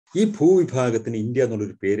ഈ ഭൂവിഭാഗത്തിന് ഇന്ത്യ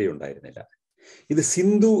എന്നുള്ളൊരു പേരേ ഉണ്ടായിരുന്നില്ല. ഇത്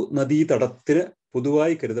സിന്ധു നദീതടത്തിന്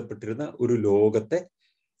പൊതുവായി കരുതപ്പെട്ടിരുന്ന ഒരു ലോകത്തെ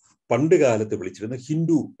പണ്ട് കാലത്ത് വിളിച്ചിരുന്നത്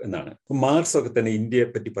ഹിന്ദു എന്നാണ്. മാർക്സ് ഒക്കെ തന്നെ ഇന്ത്യയെ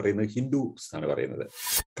പറ്റി പറയുന്നത് ഹിന്ദുസ് എന്നാണ് പറയുന്നത്.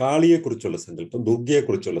 കാളിയെക്കുറിച്ചുള്ള സങ്കല്പം,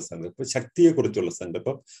 ദുർഗയെക്കുറിച്ചുള്ള സങ്കല്പം, ശക്തിയെക്കുറിച്ചുള്ള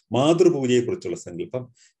സങ്കല്പം, മാതൃപൂജയെക്കുറിച്ചുള്ള സങ്കല്പം,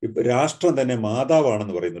 രാഷ്ട്രം തന്നെ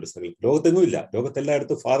മാതാവാണെന്ന് പറയുന്ന ഒരു സങ്കല്പം ലോകത്തെങ്ങും ഇല്ല.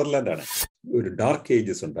 ലോകത്തെല്ലായിടത്തും ഫാദർലാൻഡാണ്. ഒരു ഡാർക്ക്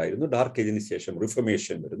ഏജസ് ഉണ്ടായിരുന്നു. ഡാർക്ക് ഏജിന് ശേഷം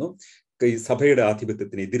റിഫർമേഷൻ വരുന്നു. ഈ സഭയുടെ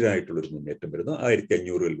ആധിപത്യത്തിന് എതിരായിട്ടുള്ളൊരു മുന്നേറ്റം വരുന്നു.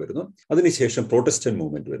 1500 വരുന്നു. അതിനുശേഷം പ്രൊട്ടസ്റ്റന്റ്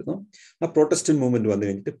മൂവ്മെന്റ് വരുന്നു. ആ പ്രൊട്ടസ്റ്റന്റ് മൂവ്മെന്റ് വന്നു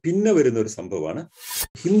കഴിഞ്ഞിട്ട് പിന്നെ വരുന്ന ഒരു സംഭവമാണ്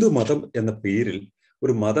ഹിന്ദു മതം എന്ന പേരിൽ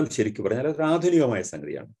ഒരു മതം. ശരിക്കും പറഞ്ഞാൽ അതൊരു ആധുനികമായ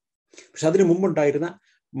സംഗതിയാണ്. പക്ഷെ അതിനു മുമ്പുണ്ടായിരുന്ന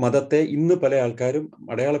മതത്തെ ഇന്ന് പല ആൾക്കാരും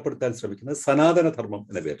അടയാളപ്പെടുത്താൻ ശ്രമിക്കുന്നത് സനാതന ധർമ്മം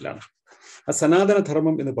എന്ന പേരിലാണ്. ആ സനാതന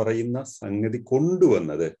ധർമ്മം എന്ന് പറയുന്ന സംഗതി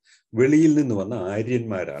കൊണ്ടുവന്നത് വെളിയിൽ നിന്ന് വന്ന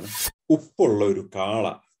ആര്യന്മാരാണ്. ഉപ്പുള്ള ഒരു കാള,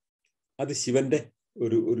 അത് ശിവന്റെ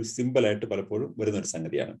ഒരു സിമ്പിളായിട്ട് പലപ്പോഴും വരുന്ന ഒരു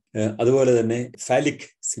സംഗതിയാണ്. അതുപോലെ തന്നെ ഫാലിക്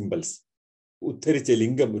സിമ്പിൾസ്, ഉദ്ധരിച്ച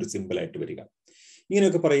ലിംഗം ഒരു സിമ്പിളായിട്ട് വരിക,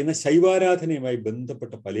 ഇങ്ങനെയൊക്കെ പറയുന്ന ശൈവാരാധനയുമായി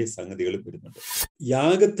ബന്ധപ്പെട്ട പല സംഗതികളും വരുന്നുണ്ട്.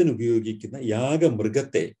 യാഗത്തിന് ഉപയോഗിക്കുന്ന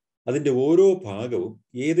യാഗമൃഗത്തെ, അതിൻ്റെ ഓരോ ഭാഗവും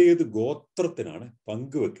ഏതേത് ഗോത്രത്തിനാണ്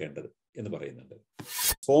പങ്കുവെക്കേണ്ടത് എന്ന് പറയുന്നുണ്ട്.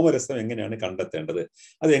 സോമരസം എങ്ങനെയാണ് കണ്ടെത്തേണ്ടത്,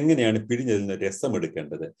 അതെങ്ങനെയാണ് പിഴിഞ്ഞതിൽ നിന്ന് രസം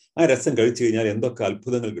എടുക്കേണ്ടത്, ആ രസം കഴിച്ചു കഴിഞ്ഞാൽ എന്തൊക്കെ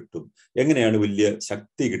അത്ഭുതങ്ങൾ കിട്ടും, എങ്ങനെയാണ് വലിയ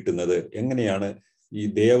ശക്തി കിട്ടുന്നത്, എങ്ങനെയാണ് ഈ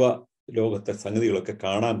ദേവ ലോകത്തെ സംഗതികളൊക്കെ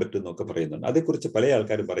കാണാൻ പറ്റും എന്നൊക്കെ പറയുന്നുണ്ട്. അതേക്കുറിച്ച് പല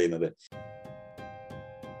ആൾക്കാരും പറയുന്നത്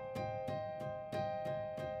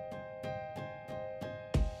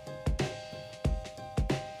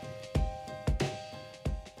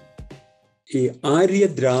ഈ ആര്യ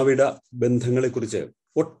ദ്രാവിഡ ബന്ധങ്ങളെക്കുറിച്ച്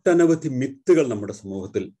ഒട്ടനവധി മിത്തുകൾ നമ്മുടെ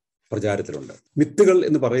സമൂഹത്തിൽ പ്രചാരത്തിലുണ്ട്. മിത്തുകൾ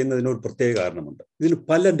എന്ന് പറയുന്നതിന് ഒരു പ്രത്യേക കാരണമുണ്ട്. ഇതിന്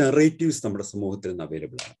പല നറേറ്റീവ്സ് നമ്മുടെ സമൂഹത്തിൽ നിന്ന്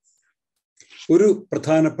അവൈലബിൾ ആണ്. ഒരു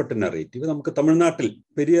പ്രധാനപ്പെട്ട നറേറ്റീവ് നമുക്ക് തമിഴ്നാട്ടിൽ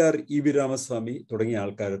പെരിയാർ ഇ.വി. രാമസ്വാമി തുടങ്ങിയ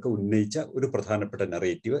ആൾക്കാരൊക്കെ ഉന്നയിച്ച ഒരു പ്രധാനപ്പെട്ട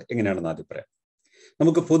നറേറ്റീവ് എങ്ങനെയാണെന്ന് ആദ്യം പറയാം.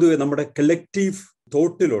 നമുക്ക് പൊതുവെ നമ്മുടെ കളക്റ്റീവ്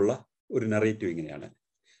തോട്ടിലുള്ള ഒരു നറേറ്റീവ് ഇങ്ങനെയാണ്: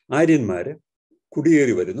 ആര്യന്മാര്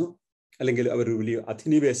കുടിയേറി വരുന്നു, അല്ലെങ്കിൽ അവർ വലിയ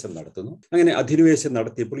അധിനിവേശം നടത്തുന്നു. അങ്ങനെ അധിനിവേശം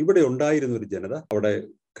നടത്തിയപ്പോൾ ഇവിടെ ഉണ്ടായിരുന്ന ഒരു ജനത അവിടെ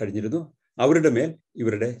കഴിഞ്ഞിരുന്നു. അവരുടെ മേൽ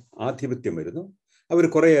ഇവരുടെ ആധിപത്യം വരുന്നു. അവർ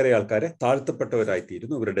കുറേയേറെ ആൾക്കാരെ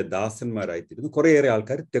താഴ്ത്തപ്പെട്ടവരായിത്തീരുന്നു, അവരുടെ ദാസന്മാരായിത്തീരുന്നു. കുറേയേറെ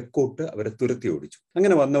ആൾക്കാർ തെക്കോട്ട് അവരെ തുരത്തി ഓടിച്ചു.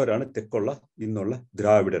 അങ്ങനെ വന്നവരാണ് തെക്കുള്ള ഇന്നുള്ള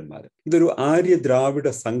ദ്രാവിഡന്മാർ. ഇതൊരു ആര്യ ദ്രാവിഡ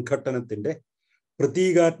സംഘട്ടനത്തിന്റെ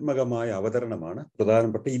പ്രതീകാത്മകമായ അവതരണമാണ്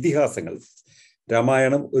പ്രധാനപ്പെട്ട ഇതിഹാസങ്ങൾ.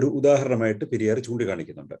 രാമായണം ഒരു ഉദാഹരണമായിട്ട് പെരിയാർ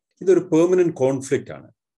ചൂണ്ടിക്കാണിക്കുന്നുണ്ട്. ഇതൊരു പെർമനന്റ് കോൺഫ്ലിക്റ്റ് ആണ്.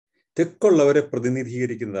 തെക്കുള്ളവരെ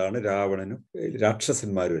പ്രതിനിധീകരിക്കുന്നതാണ് രാവണനും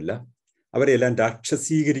രാക്ഷസന്മാരും എല്ലാം. അവരെല്ലാം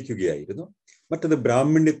രാക്ഷസീകരിക്കുകയായിരുന്നു. മറ്റത്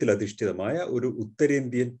ബ്രാഹ്മണ്യത്തിൽ അധിഷ്ഠിതമായ ഒരു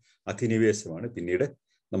ഉത്തരേന്ത്യൻ അധിനിവേശമാണ് പിന്നീട്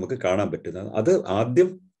നമുക്ക് കാണാൻ പറ്റുന്നത്. അത് ആദ്യം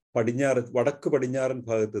വടക്ക് പടിഞ്ഞാറൻ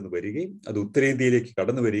ഭാഗത്ത് നിന്ന് വരികയും അത് ഉത്തരേന്ത്യയിലേക്ക്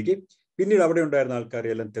കടന്നു വരികയും പിന്നീട് അവിടെ ഉണ്ടായിരുന്ന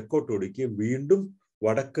ആൾക്കാരെല്ലാം തെക്കോട്ട് ഓടിക്കുകയും വീണ്ടും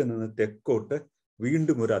വടക്ക് നിന്ന് തെക്കോട്ട്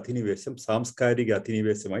വീണ്ടും ഒരു അധിനിവേശം, സാംസ്കാരിക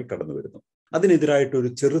അധിനിവേശമായി കടന്നു വരുന്നു. അതിനെതിരായിട്ടൊരു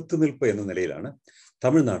ചെറുത്തുനിൽപ്പ് എന്ന നിലയിലാണ്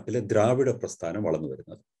തമിഴ്നാട്ടിലെ ദ്രാവിഡ പ്രസ്ഥാനം വളർന്നു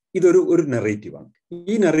വരുന്നത്. ഇതൊരു നറേറ്റീവാണ്.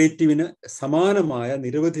 ഈ നറേറ്റീവിന് സമാനമായ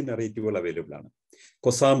നിരവധി നറേറ്റീവുകൾ അവൈലബിൾ ആണ്.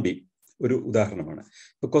 കൊസാംബി ഒരു ഉദാഹരണമാണ്.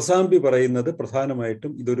 കൊസാംബി പറയുന്നത്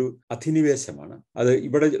പ്രധാനമായിട്ടും ഇതൊരു അധിനിവേശമാണ്. അത്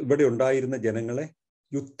ഇവിടെ ഉണ്ടായിരുന്ന ജനങ്ങളെ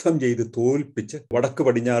യുദ്ധം ചെയ്ത് തോൽപ്പിച്ച് വടക്ക്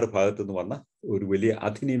പടിഞ്ഞാറ് ഭാഗത്തു നിന്ന് വന്ന ഒരു വലിയ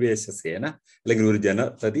അധിനിവേശ സേന അല്ലെങ്കിൽ ഒരു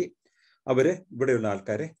ജനതതി അവരെ ഇവിടെയുള്ള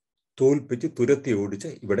ആൾക്കാരെ തോൽപ്പിച്ച് തുരത്തി ഓടിച്ച്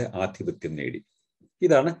ഇവിടെ ആധിപത്യം നേടി.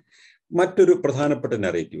 ഇതാണ് മറ്റൊരു പ്രധാനപ്പെട്ട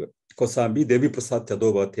നറേറ്റീവ്. കൊസാംബി, ദേവിപ്രസാദ്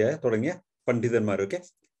ചതോപാധ്യായ തുടങ്ങിയ പണ്ഡിതന്മാരൊക്കെ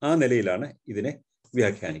ആ നിലയിലാണ് ഇതിനെ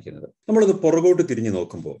വ്യാഖ്യാനിക്കുന്നത്. നമ്മളത് പുറകോട്ട് തിരിഞ്ഞു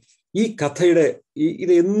നോക്കുമ്പോൾ ഈ കഥയുടെ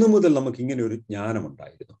ഇത് എന്നു മുതൽ നമുക്ക് ഇങ്ങനെ ഒരു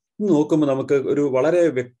ജ്ഞാനമുണ്ടായിരുന്നു നോക്കുമ്പോൾ നമുക്ക് ഒരു വളരെ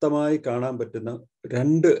വ്യക്തമായി കാണാൻ പറ്റുന്ന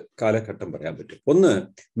രണ്ട് കാലഘട്ടം പറയാൻ പറ്റും. ഒന്ന്,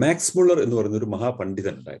 മാക്സ് മുള്ളർ എന്ന് പറയുന്ന ഒരു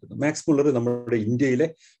മഹാപണ്ഡിതൻ ഉണ്ടായിരുന്നു. മാക്സ് മുള്ളർ നമ്മുടെ ഇന്ത്യയിലെ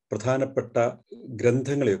പ്രധാനപ്പെട്ട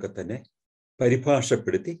ഗ്രന്ഥങ്ങളെയൊക്കെ തന്നെ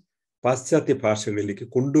പരിഭാഷപ്പെടുത്തി പാശ്ചാത്യ ഭാഷകളിലേക്ക്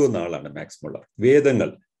കൊണ്ടുവന്ന ആളാണ് മാക്സ് മുള്ളർ. വേദങ്ങൾ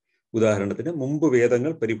ഉദാഹരണത്തിന്, മുമ്പ്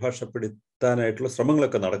വേദങ്ങൾ പരിഭാഷപ്പെടുത്താനായിട്ടുള്ള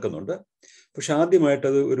ശ്രമങ്ങളൊക്കെ നടക്കുന്നുണ്ട്. പക്ഷെ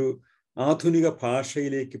ആദ്യമായിട്ടത് ഒരു ആധുനിക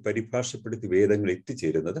ഭാഷയിലേക്ക് പരിഭാഷപ്പെടുത്തി വേദങ്ങൾ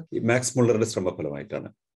എത്തിച്ചേരുന്നത് ഈ മാക്സ് മുള്ളറുടെ ശ്രമഫലമായിട്ടാണ്.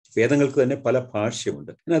 വേദങ്ങൾക്ക് തന്നെ പല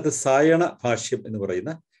ഭാഷ്യമുണ്ട്. അതിനകത്ത് സായണ ഭാഷ്യം എന്ന്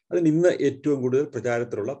പറയുന്ന, അതിന് ഇന്ന് ഏറ്റവും കൂടുതൽ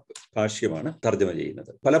പ്രചാരത്തിലുള്ള ഭാഷ്യമാണ് തർജ്ജമ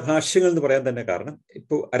ചെയ്യുന്നത്. പല ഭാഷ്യങ്ങൾ എന്ന് പറയാൻ തന്നെ കാരണം,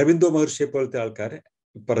 ഇപ്പോൾ അരബിന്ദോ മഹർഷിയെ പോലത്തെ ആൾക്കാരെ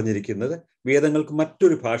പറഞ്ഞിരിക്കുന്നത് വേദങ്ങൾക്ക്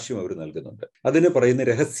മറ്റൊരു ഭാഷ്യം അവർ നൽകുന്നുണ്ട്. അതിന് പറയുന്ന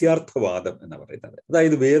രഹസ്യാർത്ഥവാദം എന്ന് പറയുന്നത്.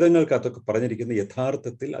 അതായത് വേദങ്ങൾക്കകത്തൊക്കെ പറഞ്ഞിരിക്കുന്ന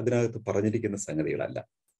യഥാർത്ഥത്തിൽ അതിനകത്ത് പറഞ്ഞിരിക്കുന്ന സംഗതികളല്ല.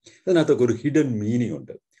 അതിനകത്തൊക്കെ ഒരു ഹിഡൻ മീനിങ്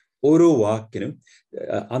ഉണ്ട്. ഓരോ വാക്കിനും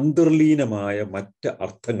അന്തർലീനമായ മറ്റ്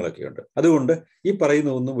അർത്ഥങ്ങളൊക്കെ ഉണ്ട്. അതുകൊണ്ട് ഈ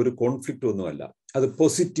പറയുന്ന ഒന്നും ഒരു കോൺഫ്ലിക്റ്റ് ഒന്നുമല്ല. അത്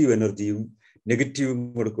പോസിറ്റീവ് എനർജിയും നെഗറ്റീവും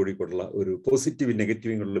കൂടെ കൂടിക്കൊണ്ടുള്ള ഒരു പോസിറ്റീവ്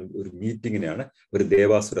നെഗറ്റീവും ഒരു മീറ്റിങ്ങിനെയാണ് ഒരു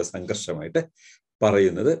ദേവാസുര സംഘർഷമായിട്ട്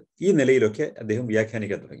പറയുന്നത്. ഈ നിലയിലൊക്കെ അദ്ദേഹം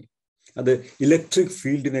വ്യാഖ്യാനിക്കാൻ തുടങ്ങി. അത് ഇലക്ട്രിക്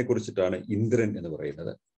ഫീൽഡിനെ കുറിച്ചിട്ടാണ് ഇന്ദ്രൻ എന്ന്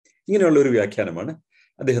പറയുന്നത്. ഇങ്ങനെയുള്ള ഒരു വ്യാഖ്യാനമാണ്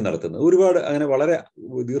അദ്ദേഹം നടത്തുന്നത്. ഒരുപാട് അങ്ങനെ വളരെ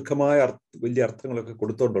ദീർഘമായ വലിയ അർത്ഥങ്ങളൊക്കെ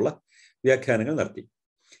കൊടുത്തുകൊണ്ടുള്ള വ്യാഖ്യാനങ്ങൾ നടത്തി.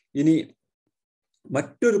 ഇനി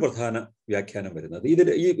മറ്റൊരു പ്രധാന വ്യാഖ്യാനം വരുന്നത്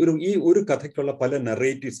ഈ ഒരു കഥയ്ക്കുള്ള പല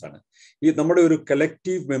നറേറ്റീവ്സ് ആണ്. ഈ നമ്മുടെ ഒരു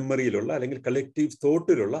കളക്റ്റീവ് മെമ്മറിയിലുള്ള അല്ലെങ്കിൽ കളക്റ്റീവ്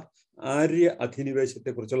തോട്ടിലുള്ള ആര്യ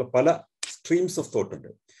അധിനിവേശത്തെ കുറിച്ചുള്ള പല സ്ട്രീംസ് ഓഫ് തോട്ട്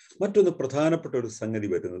ഉണ്ട്. മറ്റൊന്ന് പ്രധാനപ്പെട്ട ഒരു സംഗതി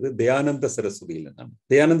വരുന്നത് ദയാനന്ദ സരസ്വതിയിൽ നിന്നാണ്.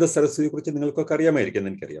 ദയാനന്ദ സരസ്വതിയെ കുറിച്ച് നിങ്ങൾക്കൊക്കെ അറിയാമായിരിക്കും,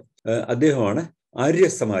 എനിക്കറിയാം. അദ്ദേഹമാണ് ആര്യ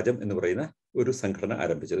സമാജം എന്ന് പറയുന്ന ഒരു സംഘടന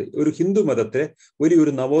ആരംഭിച്ചത്. ഒരു ഹിന്ദു മതത്തിലെ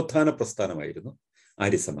വലിയൊരു നവോത്ഥാന പ്രസ്ഥാനമായിരുന്നു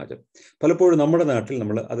ആര്യസമാജം. പലപ്പോഴും നമ്മുടെ നാട്ടിൽ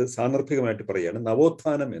നമ്മൾ അത് സാന്ദർഭികമായിട്ട് പറയുകയാണ്.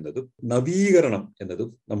 നവോത്ഥാനം എന്നതും നവീകരണം എന്നതും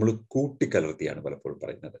നമ്മൾ കൂട്ടിക്കലർത്തിയാണ് പലപ്പോഴും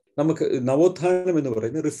പറയുന്നത്. നമുക്ക് നവോത്ഥാനം എന്ന്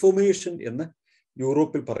പറയുന്നത് റിഫോർമേഷൻ എന്ന്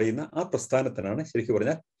യൂറോപ്പിൽ പറയുന്ന ആ പ്രസ്ഥാനത്തിനാണ് ശരിക്കും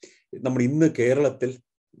പറഞ്ഞാൽ നമ്മൾ ഇന്ന് കേരളത്തിൽ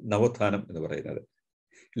നവോത്ഥാനം എന്ന് പറയുന്നത്,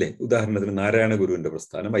 അല്ലെ? ഉദാഹരണത്തിന് നാരായണ ഗുരുവിന്റെ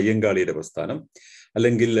പ്രസ്ഥാനം, അയ്യങ്കാളിയുടെ പ്രസ്ഥാനം,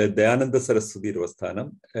 അല്ലെങ്കിൽ ദയാനന്ദ സരസ്വതിയുടെ പ്രസ്ഥാനം,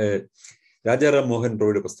 രാജാറാം മോഹൻ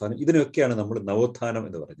റോയുടെ പ്രസ്ഥാനം, ഇതിനൊക്കെയാണ് നമ്മൾ നവോത്ഥാനം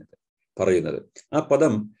എന്ന് പറയുന്നത്. ആ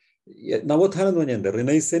പദം നവോത്ഥാനം എന്ന് പറഞ്ഞാൽ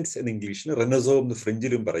റിനൈസൻസ് എന്ന് ഇംഗ്ലീഷിലും റെനസോ എന്ന്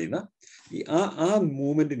ഫ്രഞ്ചിലും പറയുന്ന ആ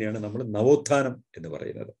മൂവ്മെന്റിനെയാണ് നമ്മൾ നവോത്ഥാനം എന്ന്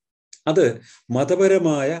പറയുന്നത്. അത്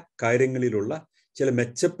മതപരമായ കാര്യങ്ങളിലുള്ള ചില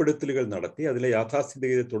മെച്ചപ്പെടുത്തലുകൾ നടത്തി അതിലെ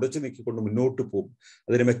യാഥാസ്ഥിതികതയെ തുടച്ചു നീക്കിക്കൊണ്ട് മുന്നോട്ട് പോകും,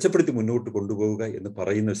 അതിനെ മെച്ചപ്പെടുത്തി മുന്നോട്ട് കൊണ്ടുപോവുക എന്ന്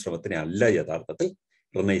പറയുന്ന ശ്രമത്തിനെ അല്ല യഥാർത്ഥത്തിൽ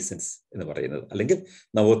റിനൈസൻസ് എന്ന് പറയുന്നത്, അല്ലെങ്കിൽ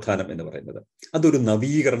നവോത്ഥാനം എന്ന് പറയുന്നത്. അതൊരു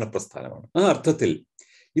നവീകരണ പ്രസ്ഥാനമാണ്. ആ അർത്ഥത്തിൽ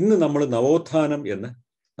ഇന്ന് നമ്മൾ നവോത്ഥാനം എന്ന്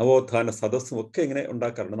നവോത്ഥാന സദസ്സും ഒക്കെ ഇങ്ങനെ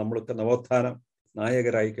ഉണ്ടാക്കാറുണ്ട്. നമ്മളൊക്കെ നവോത്ഥാന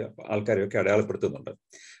നായകരായി ആൾക്കാരെയൊക്കെ അടയാളപ്പെടുത്തുന്നുണ്ട്.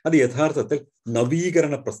 അത് യഥാർത്ഥത്തിൽ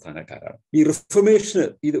നവീകരണ പ്രസ്ഥാനക്കാരാണ്. ഈ റിഫർമേഷന്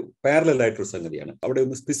ഇത് പാരലലായിട്ടൊരു സംഗതിയാണ്. അവിടെ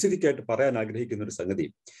ഒന്ന് സ്പെസിഫിക് ആയിട്ട് പറയാൻ ആഗ്രഹിക്കുന്ന ഒരു സംഗതി,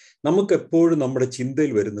 നമുക്ക് എപ്പോഴും നമ്മുടെ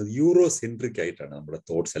ചിന്തയിൽ വരുന്നത് യൂറോ സെൻട്രിക് ആയിട്ടാണ് നമ്മുടെ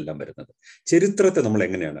തോട്ട്സ് എല്ലാം വരുന്നത്. ചരിത്രത്തെ നമ്മൾ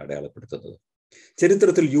എങ്ങനെയാണ് അടയാളപ്പെടുത്തുന്നത്?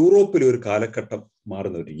 ചരിത്രത്തിൽ യൂറോപ്പിൽ ഒരു കാലഘട്ടം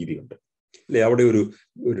മാറുന്ന ഒരു രീതിയുണ്ട്, അല്ലെ? അവിടെ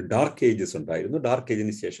ഒരു ഡാർക്ക് ഏജസ് ഉണ്ടായിരുന്നു. ഡാർക്ക്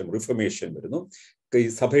ഏജിന് ശേഷം റിഫർമേഷൻ വരുന്നു. ഈ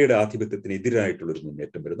സഭയുടെ ആധിപത്യത്തിന് എതിരായിട്ടുള്ളൊരു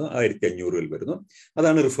മുന്നേറ്റം വരുന്നു. 1500 വരുന്നു.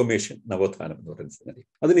 അതാണ് റിഫർമേഷൻ, നവോത്ഥാനം എന്ന് പറയുന്ന സംഗതി.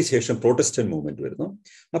 അതിനുശേഷം പ്രൊട്ടസ്റ്റന്റ് മൂവ്മെന്റ് വരുന്നു.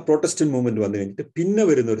 ആ പ്രൊട്ടസ്റ്റന്റ് മൂവ്മെന്റ് വന്നു കഴിഞ്ഞിട്ട് പിന്നെ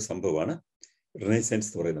വരുന്ന ഒരു സംഭവമാണ് റിനൈസൻസ്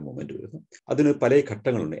എന്ന് പറയുന്ന മൂവ്മെന്റ് വരുന്നു. അതിന് പല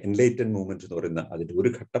ഘട്ടങ്ങളുണ്ട്. എൻലൈറ്റൻ മൂവ്മെന്റ് എന്ന് പറയുന്ന അതിന്റെ ഒരു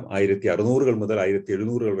ഘട്ടം 1600 മുതൽ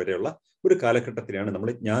 1700 വരെയുള്ള ഒരു കാലഘട്ടത്തിനാണ് നമ്മൾ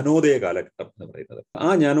ജ്ഞാനോദയ കാലഘട്ടം എന്ന് പറയുന്നത്. ആ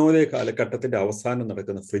ജ്ഞാനോദയ കാലഘട്ടത്തിന്റെ അവസാനം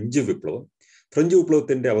നടക്കുന്ന ഫ്രഞ്ച്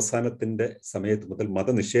വിപ്ലവത്തിന്റെ അവസാനത്തിന്റെ സമയത്ത് മുതൽ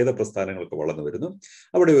മതനിഷേധ പ്രസ്ഥാനങ്ങളൊക്കെ വളർന്നു വരുന്നു.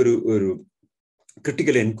 അവിടെ ഒരു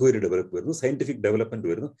ക്രിട്ടിക്കൽ എൻക്വയറി ഡെവലപ്പ് വരുന്നു, സയന്റിഫിക് ഡെവലപ്മെന്റ്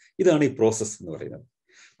വരുന്നു. ഇതാണ് ഈ പ്രോസസ്സ് എന്ന് പറയുന്നത്.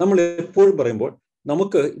 നമ്മൾ എപ്പോഴും പറയുമ്പോൾ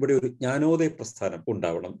നമുക്ക് ഇവിടെ ഒരു ജ്ഞാനോദയ പ്രസ്ഥാനം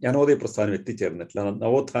ഉണ്ടാവണം, ജ്ഞാനോദയ പ്രസ്ഥാനം എത്തിച്ചേർന്നിട്ടില്ല,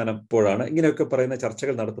 നവോത്ഥാനം ഇപ്പോഴാണ്, ഇങ്ങനെയൊക്കെ പറയുന്ന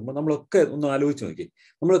ചർച്ചകൾ നടത്തുമ്പോൾ നമ്മളൊക്കെ ഒന്ന് ആലോചിച്ച് നോക്കി.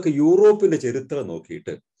 നമ്മളൊക്കെ യൂറോപ്പിന്റെ ചരിത്രം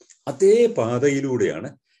നോക്കിയിട്ട് അതേ പാതയിലൂടെയാണ്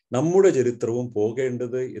നമ്മുടെ ചരിത്രവും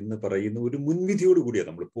പോകേണ്ടത് എന്ന് പറയുന്ന ഒരു മുൻവിധിയോടുകൂടിയാണ്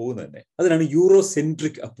നമ്മൾ പോകുന്നത് തന്നെ. അതിനാണ് യൂറോ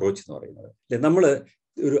സെൻട്രിക് അപ്രോച്ച് എന്ന് പറയുന്നത്. നമ്മൾ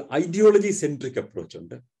ഒരു ഐഡിയോളജി സെൻട്രിക് അപ്രോച്ച്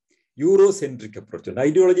ഉണ്ട്, യൂറോ സെൻട്രിക് അപ്രോച്ച് ഉണ്ട്.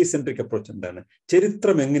 ഐഡിയോളജി സെൻട്രിക് അപ്രോച്ച് എന്താണ്?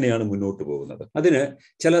 ചരിത്രം എങ്ങനെയാണ് മുന്നോട്ട് പോകുന്നത്, അതിന്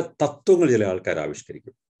ചില തത്വങ്ങൾ ചില ആൾക്കാർ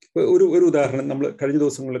ആവിഷ്കരിക്കും. ഒരു ഉദാഹരണം നമ്മൾ കഴിഞ്ഞ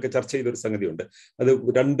ദിവസങ്ങളിലൊക്കെ ചർച്ച ചെയ്തൊരു സംഗതിയുണ്ട്. അത്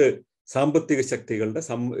രണ്ട് സാമ്പത്തിക ശക്തികളുടെ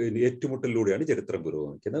ഏറ്റുമുട്ടലിലൂടെയാണ് ചരിത്രം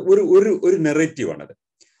പുരോഗമിക്കുന്നത്. ഒരു നെറേറ്റീവാണത്.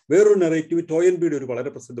 വേറൊരു നെറേറ്റീവ്, ടോയൻബിയുടെ ഒരു വളരെ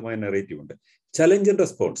പ്രസിദ്ധമായ നെറേറ്റീവ് ഉണ്ട്, ചലഞ്ച് ആൻഡ്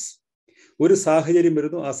റെസ്പോൺസ്. ഒരു സാഹചര്യം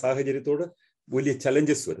വരുന്നു, ആ സാഹചര്യത്തോട് വലിയ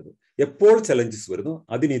ചലഞ്ചസ് വരുന്നു. എപ്പോൾ ചലഞ്ചസ് വരുന്നു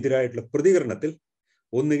അതിനെതിരായിട്ടുള്ള പ്രതികരണത്തിൽ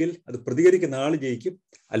ഒന്നുകിൽ അത് പ്രതികരിക്കുന്ന ആൾ ജയിക്കും,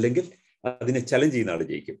 അല്ലെങ്കിൽ അതിനെ ചലഞ്ച് ചെയ്യുന്ന ആൾ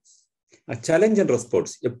ജയിക്കും. ആ ചലഞ്ച് ആൻഡ്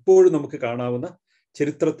റെസ്പോൺസ് എപ്പോഴും നമുക്ക് കാണാവുന്ന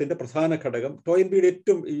ചരിത്രത്തിന്റെ പ്രധാന ഘടകം. ടോയൻബിയുടെ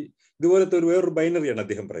ഏറ്റവും ഇതുപോലത്തെ വേറൊരു ബൈനറിയാണ്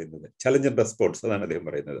അദ്ദേഹം പറയുന്നത്, ചലഞ്ച് ആൻഡ് റെസ്പോൺസ്. അതാണ് അദ്ദേഹം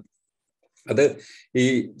പറയുന്നത്. അത് ഈ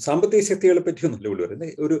സാമ്പത്തിക ശക്തികളെ പറ്റിയൊന്നുമല്ല പുള്ളി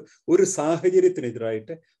പറയുന്നത്. ഒരു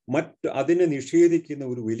സാഹചര്യത്തിനെതിരായിട്ട് അതിനെ നിഷേധിക്കുന്ന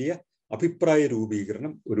ഒരു വലിയ അഭിപ്രായ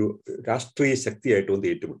രൂപീകരണം ഒരു രാഷ്ട്രീയ ശക്തിയായിട്ട് വന്ന്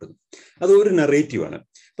ഏറ്റുമുട്ടുന്നു. അത് ഒരു നെറേറ്റീവാണ്.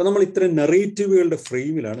 അപ്പൊ നമ്മൾ ഇത്തരം നെറേറ്റീവുകളുടെ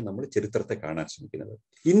ഫ്രെയിമിലാണ് നമ്മൾ ചരിത്രത്തെ കാണാൻ ശ്രമിക്കുന്നത്.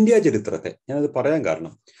 ഇന്ത്യ ചരിത്രത്തെ ഞാനത് പറയാൻ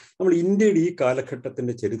കാരണം, നമ്മൾ ഇന്ത്യയുടെ ഈ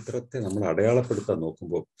കാലഘട്ടത്തിന്റെ ചരിത്രത്തെ നമ്മൾ അടയാളപ്പെടുത്താൻ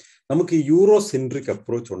നോക്കുമ്പോൾ നമുക്ക് ഈ യൂറോ സെൻട്രിക്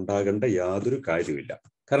അപ്രോച്ച് ഉണ്ടാകേണ്ട യാതൊരു കാര്യമില്ല.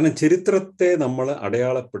 കാരണം ചരിത്രത്തെ നമ്മൾ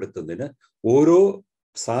അടയാളപ്പെടുത്തുന്നതിന് ഓരോ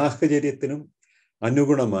സാഹചര്യത്തിനും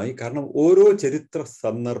അനുഗുണമായി, കാരണം ഓരോ ചരിത്ര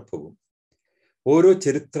സന്ദർഭവും ഓരോ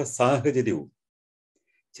ചരിത്ര സാഹചര്യവും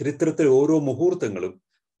ചരിത്രത്തിലെ ഓരോ മുഹൂർത്തങ്ങളും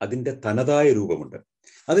അതിൻ്റെ തനതായ രൂപമുണ്ട്.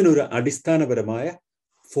 അതിനൊരു അടിസ്ഥാനപരമായ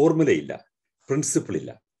ഫോർമുലയില്ല,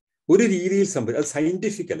 പ്രിൻസിപ്പിളില്ല. ഒരു രീതിയിൽ അത്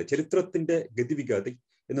സയന്റിഫിക് അല്ല. ചരിത്രത്തിന്റെ ഗതിവിഗതി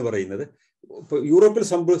എന്ന് പറയുന്നത് ഇപ്പൊ യൂറോപ്പിൽ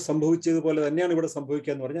സംഭവിച്ചതുപോലെ തന്നെയാണ് ഇവിടെ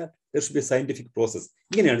സംഭവിക്കുക എന്ന് പറഞ്ഞാൽ there should be scientific process.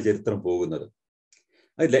 ഇങ്ങനെയാണ് ചരിത്രം പോകുന്നത്.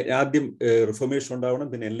 അതിൽ ആദ്യം റിഫോർമേഷൻ ഉണ്ടാകണം,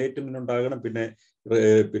 പിന്നെ എൻലൈറ്റൻമെന്റ് ഉണ്ടാകണം, പിന്നെ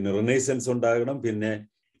റിനൈസൻസ് ഉണ്ടാകണം, പിന്നെ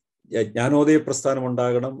ജ്ഞാനോദയ പ്രസ്ഥാനം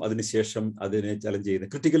ഉണ്ടാകണം, അതിനുശേഷം അതിനെ ചലഞ്ച് ചെയ്യുന്ന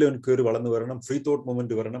ക്രിട്ടിക്കൽ എൻക്വയറി വളർന്നു വരണം, ഫ്രീ തോട്ട്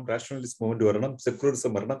മൂവ്മെന്റ് വരണം, റാഷണലിസ്റ്റ് മൂവ്മെന്റ് വരണം,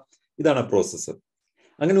 സെക്യുലറിസം വരണം. ഇതാണ് ആ പ്രോസസ്സ്.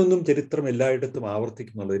 അങ്ങനെ ഒന്നും ചരിത്രം എല്ലായിടത്തും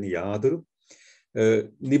ആവർത്തിക്കുന്നുള്ളതിന് യാതൊരു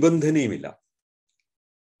നിബന്ധനയുമില്ല.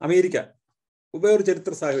 അമേരിക്ക വേറൊരു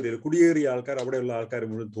ചരിത്ര സാഹചര്യം, കുടിയേറിയ ആൾക്കാർ അവിടെയുള്ള ആൾക്കാരെ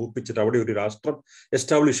മുഴുവൻ തോൽപ്പിച്ചിട്ട് അവിടെ ഒരു രാഷ്ട്രം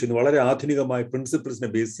എസ്റ്റാബ്ലിഷ് ചെയ്യുന്നു. വളരെ ആധുനികമായ പ്രിൻസിപ്പിൾസിനെ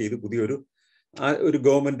ബേസ് ചെയ്ത് പുതിയൊരു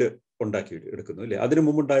ഗവൺമെന്റ് ഉണ്ടാക്കി എടുക്കുന്നു അല്ലേ. അതിനു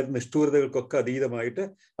മുമ്പുണ്ടായിരുന്ന നിഷ്ഠൂരതകൾക്കൊക്കെ അതീതമായിട്ട്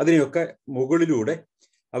അതിനെയൊക്കെ മുകളിലൂടെ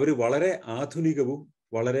അവർ വളരെ ആധുനികവും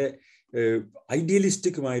വളരെ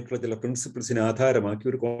ഐഡിയലിസ്റ്റിക്കുമായിട്ടുള്ള ചില പ്രിൻസിപ്പിൾസിനെ ആധാരമാക്കി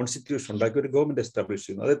ഒരു കോൺസ്റ്റിറ്റ്യൂഷൻ ഉണ്ടാക്കി ഒരു ഗവൺമെന്റ് എസ്റ്റാബ്ലിഷ്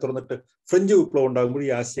ചെയ്യുന്നു. അതേ തുറന്നിട്ട് ഫ്രഞ്ച് വിപ്ലവം ഉണ്ടാകുമ്പോൾ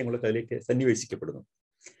ഈ ആശയങ്ങളൊക്കെ അതിലേക്ക് സന്നിവേശിക്കപ്പെടുന്നു.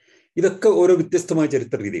 ഇതൊക്കെ ഓരോ വ്യത്യസ്തമായ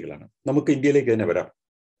ചരിത്ര രീതികളാണ്. നമുക്ക് ഇന്ത്യയിലേക്ക് തന്നെ വരാം.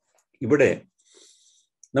 ഇവിടെ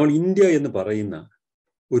നമ്മൾ ഇന്ത്യ എന്ന് പറയുന്ന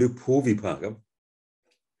ഒരു ഭൂവിഭാഗം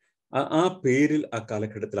ആ പേരിൽ ആ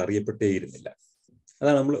കാലഘട്ടത്തിൽ അറിയപ്പെട്ടേയിരുന്നില്ല.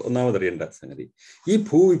 അതാണ് നമ്മൾ ഒന്നാമതറിയേണ്ട സംഗതി. ഈ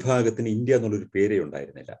ഭൂവിഭാഗത്തിന് ഇന്ത്യ എന്നുള്ളൊരു പേരേ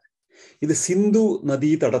ഉണ്ടായിരുന്നില്ല. ഇത് സിന്ധു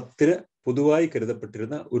നദീതടത്തിന് പൊതുവായി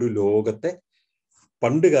കരുതപ്പെട്ടിരുന്ന ഒരു ലോകത്തെ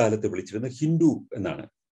പണ്ട് കാലത്ത് വിളിച്ചിരുന്ന ഹിന്ദു എന്നാണ്.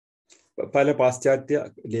 പല പാശ്ചാത്യ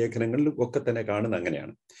ലേഖനങ്ങളിലും ഒക്കെ തന്നെ കാണുന്നത്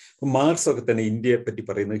അങ്ങനെയാണ്. മാർക്സ് ഒക്കെ തന്നെ ഇന്ത്യയെ പറ്റി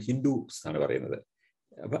പറയുന്നത് ഹിന്ദുസ് എന്നാണ് പറയുന്നത്.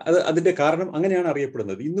 അപ്പൊ അതിന്റെ കാരണം അങ്ങനെയാണ്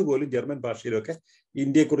അറിയപ്പെടുന്നത്. ഇന്ന് പോലും ജർമ്മൻ ഭാഷയിലൊക്കെ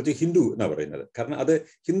ഇന്ത്യയെക്കുറിച്ച് ഹിന്ദു എന്നാണ് പറയുന്നത്. കാരണം അത്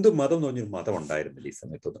ഹിന്ദു മതം എന്ന് പറഞ്ഞൊരു മതം ഉണ്ടായിരുന്നില്ല ഈ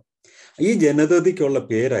സമയത്തൊന്നും. ഈ ജനതയ്ക്കുള്ള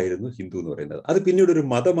പേരായിരുന്നു ഹിന്ദു എന്ന് പറയുന്നത്. അത് പിന്നീട് ഒരു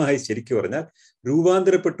മതമായി ശരിക്കും പറഞ്ഞാൽ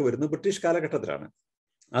രൂപാന്തരപ്പെട്ടു വരുന്നത് ബ്രിട്ടീഷ് കാലഘട്ടത്തിലാണ്.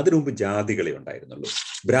 അതിനു മുമ്പ് ജാതികളെ ഉണ്ടായിരുന്നുള്ളൂ.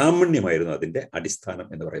 ബ്രാഹ്മണ്യമായിരുന്നു അതിന്റെ അടിസ്ഥാനം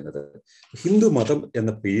എന്ന് പറയുന്നത്. ഹിന്ദു മതം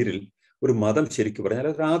എന്ന പേരിൽ ഒരു മതം ശരിക്കും പറഞ്ഞാൽ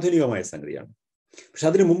അതൊരു ആധുനികമായ സംഗതിയാണ്. പക്ഷെ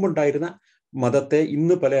അതിനു മുമ്പുണ്ടായിരുന്ന മതത്തെ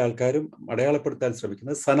ഇന്ന് പല ആൾക്കാരും അടയാളപ്പെടുത്താൻ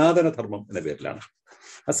ശ്രമിക്കുന്നത് സനാതന ധർമ്മം എന്ന പേരിലാണ്.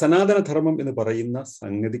 ആ സനാതന ധർമ്മം എന്ന് പറയുന്ന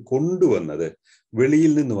സംഗതി കൊണ്ടുവന്നത്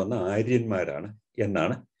വെളിയിൽ നിന്ന് വന്ന ആര്യന്മാരാണ്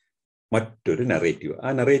എന്നാണ് മറ്റൊരു നറേറ്റീവ്.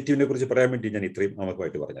 ആ നറേറ്റീവിനെ കുറിച്ച് പറയാൻ വേണ്ടി ഞാൻ ഇത്രയും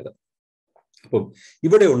ആമുഖമായിട്ട് പറഞ്ഞത്. അപ്പം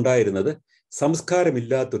ഇവിടെ ഉണ്ടായിരുന്നത്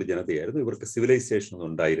സംസ്കാരമില്ലാത്തൊരു ജനതയായിരുന്നു. ഇവർക്ക് സിവിലൈസേഷൻ ഒന്നും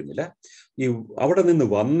ഉണ്ടായിരുന്നില്ല. ഈ അവിടെ നിന്ന്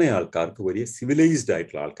വന്ന ആൾക്കാർക്ക് വലിയ സിവിലൈസ്ഡ്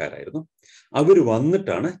ആയിട്ടുള്ള ആൾക്കാരായിരുന്നു. അവർ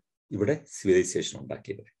വന്നിട്ടാണ് ഇവിടെ സിവിലൈസേഷൻ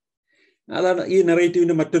ഉണ്ടാക്കിയത്. അതാണ് ഈ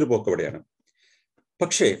നെറേറ്റീവിന്റെ മറ്റൊരു പോക്ക് അവിടെയാണ്.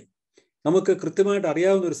 പക്ഷേ നമുക്ക് കൃത്യമായിട്ട്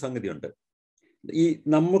അറിയാവുന്ന ഒരു സംഗതിയുണ്ട്. ഈ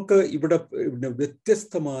നമുക്ക് ഇവിടെ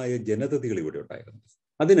വ്യത്യസ്തമായ ജനതകൾ ഇവിടെ ഉണ്ടായിരുന്നു.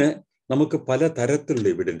 അതിന് നമുക്ക് പല തരത്തിലുള്ള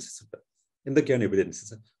എവിഡൻസസ് ഉണ്ട്. എന്തൊക്കെയാണ്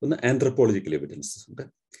എവിഡൻസസ്? ഒന്ന് ആന്ത്രപ്പോളജിക്കൽ എവിഡൻസസ് ഉണ്ട്,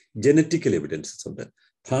 ജനറ്റിക്കൽ എവിഡൻസസ് ഉണ്ട്,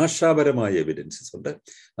 ഭാഷാപരമായ എവിഡൻസസ് ഉണ്ട്,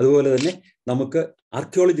 അതുപോലെ തന്നെ നമുക്ക്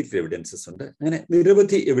ആർക്കിയോളജിക്കൽ എവിഡൻസസ് ഉണ്ട്. അങ്ങനെ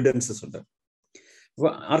നിരവധി എവിഡൻസസ് ഉണ്ട്. അപ്പൊ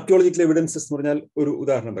ആർക്കിയോളജിക്കൽ എവിഡൻസസ് എന്ന് പറഞ്ഞാൽ ഒരു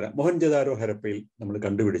ഉദാഹരണം പറയാം. മൊഹൻജദാരോ ഹരപ്പയിൽ നമ്മൾ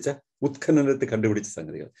കണ്ടുപിടിച്ച ഉത്ഖനനത്തിൽ കണ്ടുപിടിച്ച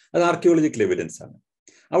സംഗതികൾ, അത് ആർക്കിയോളജിക്കൽ എവിഡൻസ് ആണ്.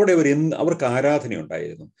 അവിടെ അവർക്ക് ആരാധന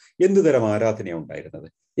ഉണ്ടായിരുന്നു. എന്തു തരം ആരാധനയാണ് ഉണ്ടായിരുന്നത്?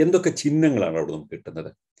 എന്തൊക്കെ ചിഹ്നങ്ങളാണ് അവിടെ നമുക്ക്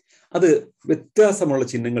കിട്ടുന്നത്? അത് വ്യത്യാസമുള്ള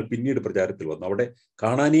ചിഹ്നങ്ങൾ പിന്നീട് പ്രചാരത്തിൽ വന്നു. അവിടെ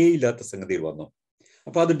കാണാനേ ഇല്ലാത്ത സംഗതിയിൽ വന്നു.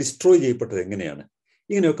 അപ്പൊ അത് ഡിസ്ട്രോയ് ചെയ്യപ്പെട്ടത് എങ്ങനെയാണ്?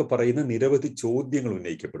 ഇങ്ങനെയൊക്കെ പറയുന്ന നിരവധി ചോദ്യങ്ങൾ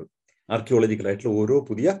ഉന്നയിക്കപ്പെടും ആർക്കിയോളജിക്കലായിട്ടുള്ള ഓരോ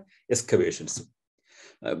പുതിയ എക്സ്കവേഷൻസും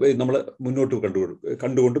നമ്മൾ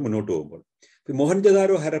കണ്ടുകൊണ്ട് മുന്നോട്ട് പോകുമ്പോൾ.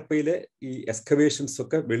 മൊഹൻജദാരോ ഹരപ്പയിലെ ഈ എക്സ്കവേഷൻസ്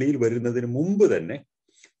ഒക്കെ വെളിയിൽ വരുന്നതിന് മുമ്പ് തന്നെ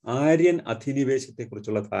ആര്യൻ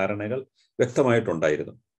അധിനിവേശത്തെക്കുറിച്ചുള്ള ധാരണകൾ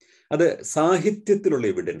വ്യക്തമായിട്ടുണ്ടായിരുന്നു. അത് സാഹിത്യത്തിലുള്ള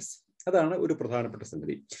എവിഡൻസ്, അതാണ് ഒരു പ്രധാനപ്പെട്ട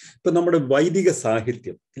സംഗതി. ഇപ്പൊ നമ്മുടെ വൈദിക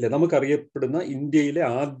സാഹിത്യം ഇല്ലേ, നമുക്കറിയപ്പെടുന്ന ഇന്ത്യയിലെ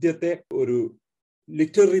ആദ്യത്തെ ഒരു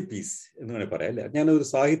ലിറ്റററി പീസ് എന്ന് വേണമെങ്കിൽ പറയാം അല്ലെ, ഞാനൊരു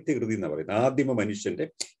സാഹിത്യകൃതി എന്ന് പറയുന്നത് ആദിമ മനുഷ്യന്റെ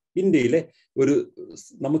ഇന്ത്യയിലെ ഒരു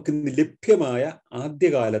നമുക്ക് ലഭ്യമായ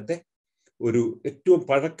ആദ്യകാലത്തെ ഒരു ഏറ്റവും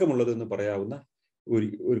പഴക്കമുള്ളതെന്ന് പറയാവുന്ന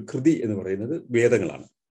ഒരു കൃതി എന്ന് പറയുന്നത് വേദങ്ങളാണ്.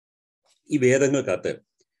 ഈ വേദങ്ങൾക്കകത്ത്,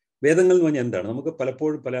 വേദങ്ങൾ എന്ന് പറഞ്ഞാൽ എന്താണ്? നമുക്ക്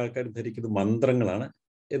പലപ്പോഴും പല ആൾക്കാരും ധരിക്കുന്നത് മന്ത്രങ്ങളാണ്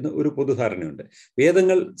എന്ന് ഒരു പൊതുധാരണയുണ്ട്.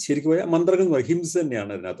 വേദങ്ങൾ ശരിക്കും പോയാൽ മന്ത്രങ്ങൾ എന്ന് പറയും, ഹിംസ്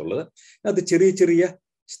തന്നെയാണ് അതിനകത്തുള്ളത്. അത് ചെറിയ ചെറിയ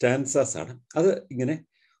സ്റ്റാൻസാസ് ആണ്. അത് ഇങ്ങനെ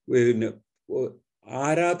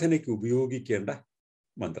ആരാധനയ്ക്ക് ഉപയോഗിക്കേണ്ട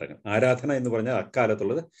മന്ത്രങ്ങൾ. ആരാധന എന്ന് പറഞ്ഞാൽ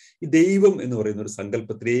അക്കാലത്തുള്ളത് ഈ ദൈവം എന്ന് പറയുന്ന ഒരു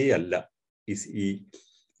സങ്കല്പത്തിലേ അല്ല ഈ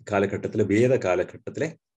കാലഘട്ടത്തിലെ വേദ കാലഘട്ടത്തിലെ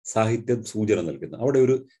സാഹിത്യം സൂചന നൽകുന്നത്. അവിടെ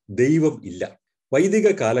ഒരു ദൈവം ഇല്ല. വൈദിക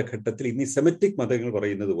കാലഘട്ടത്തിൽ ഇന്ന് സെമറ്റിക് മതങ്ങൾ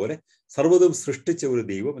പറയുന്നത് പോലെ സർവ്വതും സൃഷ്ടിച്ച ഒരു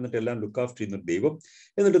ദൈവം, എന്നിട്ട് എല്ലാം ലുക്ക് ആഫ്റ്റർ ചെയ്യുന്ന ഒരു ദൈവം,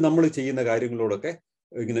 എന്നിട്ട് നമ്മൾ ചെയ്യുന്ന കാര്യങ്ങളോടൊക്കെ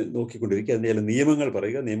ഇങ്ങനെ നോക്കിക്കൊണ്ടിരിക്കുക, അതിൻ്റെ ചില നിയമങ്ങൾ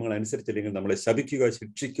പറയുക, നിയമങ്ങൾ അനുസരിച്ചില്ലെങ്കിൽ നമ്മളെ ശപിക്കുക,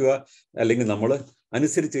 ശിക്ഷിക്കുക, അല്ലെങ്കിൽ നമ്മൾ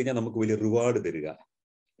അനുസരിച്ച് കഴിഞ്ഞാൽ നമുക്ക് വലിയ റിവാർഡ് തരിക,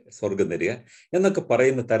 സ്വർഗം തരിക എന്നൊക്കെ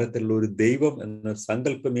പറയുന്ന തരത്തിലുള്ള ഒരു ദൈവം എന്ന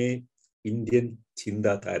സങ്കല്പമേ ഇന്ത്യൻ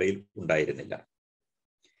ചിന്താധാരയിൽ ഉണ്ടായിരുന്നില്ല.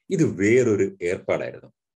 ഇത് വേറൊരു ഏർപ്പാടായിരുന്നു.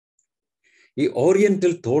 ഈ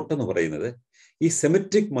ഓറിയന്റൽ തോട്ട് എന്ന് പറയുന്നത് ഈ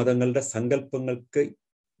സെമിറ്റിക് മതങ്ങളുടെ സങ്കല്പങ്ങൾക്ക്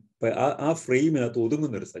ആ ഫ്രെയിമിനകത്ത്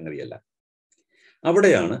ഒതുങ്ങുന്ന ഒരു സംഗതിയല്ല.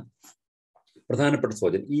 അവിടെയാണ് പ്രധാനപ്പെട്ട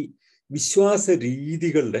സൂചന. ഈ വിശ്വാസ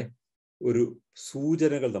രീതികളുടെ ഒരു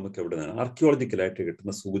സൂചനകൾ നമുക്ക് എവിടെ നിന്നാണ് ആർക്കിയോളജിക്കലായിട്ട്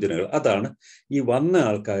കിട്ടുന്ന സൂചനകൾ? അതാണ് ഈ വന്ന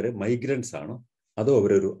ആൾക്കാർ മൈഗ്രൻസ് ആണോ അതോ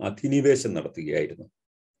അവരൊരു അധിനിവേശം നടത്തുകയായിരുന്നു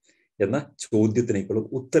എന്ന ചോദ്യത്തിനേക്കുള്ള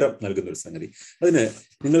ഉത്തരം നൽകുന്ന ഒരു സംഗതി. അതിന്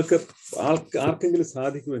നിങ്ങൾക്ക് ആർക്കെങ്കിലും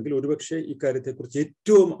സാധിക്കുമെങ്കിൽ ഒരുപക്ഷെ ഇക്കാര്യത്തെക്കുറിച്ച്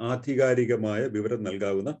ഏറ്റവും ആധികാരികമായ വിവരം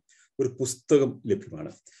നൽകാവുന്ന ഒരു പുസ്തകം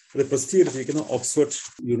ലഭ്യമാണ്. അത് പ്രസിദ്ധീകരിച്ചിരിക്കുന്ന ഓക്സ്ഫോർഡ്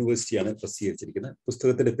യൂണിവേഴ്സിറ്റിയാണ് പ്രസിദ്ധീകരിച്ചിരിക്കുന്നത്.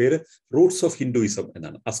 പുസ്തകത്തിന്റെ പേര് റൂട്ട്സ് ഓഫ് ഹിന്ദുയിസം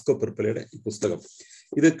എന്നാണ്. അസ്കോ പെർപ്പിളയുടെ ഈ പുസ്തകം.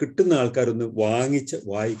 ഇത് കിട്ടുന്ന ആൾക്കാരൊന്ന് വാങ്ങിച്ച്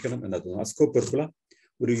വായിക്കണം എന്നാണ് തോന്നുന്നത്. അസ്കോ പെർപ്പിള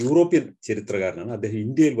ഒരു യൂറോപ്യൻ ചരിത്രകാരനാണ്. അദ്ദേഹം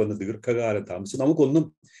ഇന്ത്യയിൽ വന്ന് ദീർഘകാലം താമസിച്ചു. നമുക്കൊന്നും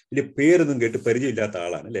വലിയ പേരൊന്നും കേട്ട് പരിചയമില്ലാത്ത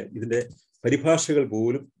ആളാണ് അല്ലെ, ഇതിന്റെ പരിഭാഷകൾ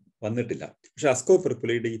പോലും വന്നിട്ടില്ല. പക്ഷെ അസ്കോ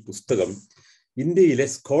പെർപ്പിളയുടെ ഈ പുസ്തകം ഇന്ത്യയിലെ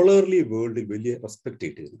സ്കോളർലി വേൾഡിൽ വലിയ റെസ്പെക്ട്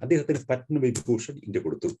കിട്ടിയിരുന്നു. അദ്ദേഹത്തിന് പത്മവിഭൂഷൺ ഇന്ത്യ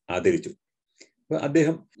കൊടുത്തു, ആദരിച്ചു. അപ്പൊ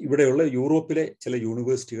അദ്ദേഹം ഇവിടെയുള്ള യൂറോപ്പിലെ ചില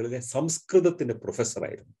യൂണിവേഴ്സിറ്റികളിലെ സംസ്കൃതത്തിന്റെ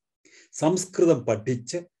പ്രൊഫസറായിരുന്നു. സംസ്കൃതം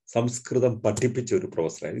പഠിപ്പിച്ച ഒരു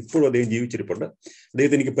പ്രൊഫസറായിരുന്നു. ഇപ്പോഴും അദ്ദേഹം ജീവിച്ചിരിപ്പുണ്ട്.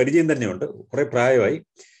 അദ്ദേഹത്തിന് എനിക്ക് പരിചയം തന്നെയുണ്ട്, കുറെ പ്രായമായി.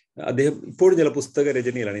 അദ്ദേഹം ഇപ്പോഴും ചില പുസ്തക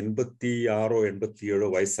രചനയിലാണ്. 86 or 87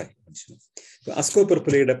 വയസ്സായി മനുഷ്യന്. അസ്കോ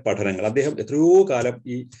പെർപ്പിളയുടെ പഠനങ്ങൾ, അദ്ദേഹം എത്രയോ കാലം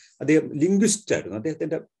അദ്ദേഹം ലിംഗ്വിസ്റ്റ് ആയിരുന്നു.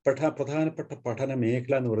 അദ്ദേഹത്തിന്റെ പ്രധാനപ്പെട്ട പഠന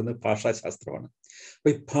മേഖല എന്ന് പറയുന്നത് ഭാഷാശാസ്ത്രമാണ്. അപ്പൊ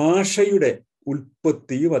ഈ ഭാഷയുടെ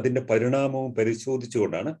ഉൽപ്പത്തിയും അതിന്റെ പരിണാമവും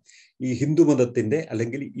പരിശോധിച്ചുകൊണ്ടാണ് ഈ ഹിന്ദുമതത്തിന്റെ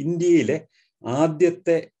അല്ലെങ്കിൽ ഇന്ത്യയിലെ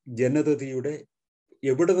ആദ്യത്തെ ജനതയുടെ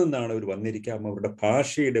എവിടെ നിന്നാണ് അവർ വന്നിരിക്കാം, അവരുടെ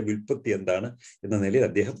ഭാഷയുടെ വ്യുൽപ്പത്തി എന്താണ് എന്ന നിലയിൽ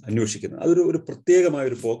അദ്ദേഹം അന്വേഷിക്കുന്നത്. അതൊരു പ്രത്യേകമായ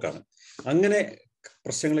ഒരു പോക്കാണ്. അങ്ങനെ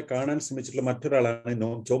പ്രശ്നങ്ങളെ കാണാൻ ശ്രമിച്ചിട്ടുള്ള മറ്റൊരാളാണ്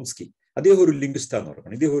നോം ചോംസ്കി. അദ്ദേഹം ഒരു ലിംഗ്വിസ്റ്റാന്ന്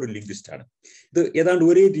പറയുന്നത്. ഇദ്ദേഹം ഒരു ലിംഗ്വിസ്റ്റാണ്. ഇത് ഏതാണ്ട്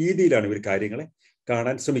ഒരേ രീതിയിലാണ് ഇവർ കാര്യങ്ങളെ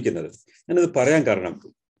കാണാൻ ശ്രമിക്കുന്നത്. ഞാനത് പറയാൻ കാരണം,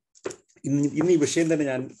 ഇന്ന് ഈ വിഷയം തന്നെ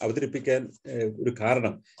ഞാൻ അവതരിപ്പിക്കാൻ ഒരു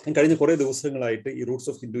കാരണം, ഞാൻ കഴിഞ്ഞ കുറേ ദിവസങ്ങളായിട്ട് ഈ റൂട്ട്സ്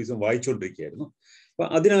ഓഫ് ഹിന്ദുയിസം വായിച്ചുകൊണ്ടിരിക്കുകയായിരുന്നു. അപ്പൊ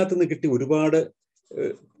അതിനകത്ത് നിന്ന് കിട്ടിയ ഒരുപാട്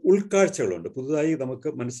ഉൾക്കാഴ്ചകളുണ്ട്. പുതുതായി നമുക്ക്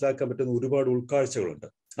മനസ്സിലാക്കാൻ പറ്റുന്ന ഒരുപാട് ഉൾക്കാഴ്ചകളുണ്ട്.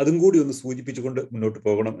 അതും കൂടി ഒന്ന് സൂചിപ്പിച്ചുകൊണ്ട് മുന്നോട്ട്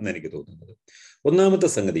പോകണം എന്ന് എനിക്ക് തോന്നുന്നത്. ഒന്നാമത്തെ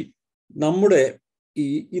സംഗതി, നമ്മുടെ ഈ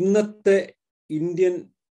ഇന്നത്തെ ഇന്ത്യൻ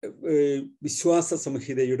വിശ്വാസ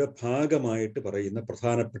സംഹിതയുടെ ഭാഗമായിട്ട് പറയുന്ന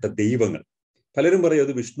പ്രധാനപ്പെട്ട ദൈവങ്ങൾ, പലരും പറയും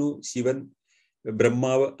അത് വിഷ്ണു, ശിവൻ,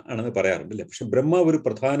 ബ്രഹ്മാവ് ആണെന്ന് പറയാറുണ്ട് അല്ലേ. പക്ഷെ ബ്രഹ്മാവ് ഒരു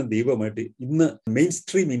പ്രധാന ദൈവമായിട്ട് ഇന്ന് മെയിൻ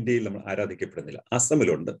സ്ട്രീം ഇന്ത്യയിൽ നമ്മൾ ആരാധിക്കപ്പെടുന്നില്ല.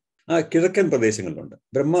 അസമിലുണ്ട്, കിഴക്കൻ പ്രദേശങ്ങളിലുണ്ട്.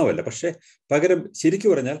 ബ്രഹ്മാവല്ല, പക്ഷെ പകരം ശരിക്കു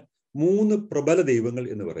പറഞ്ഞാൽ 3 പ്രബല ദൈവങ്ങൾ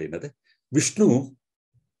എന്ന് പറയുന്നത് വിഷ്ണുവും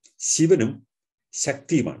ശിവനും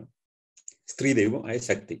ശക്തിയുമാണ്. സ്ത്രീ ദൈവമായ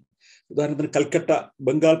ശക്തി. ഉദാഹരണത്തിന് കൽക്കട്ട,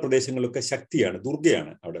 ബംഗാൾ പ്രദേശങ്ങളിലൊക്കെ ശക്തിയാണ്,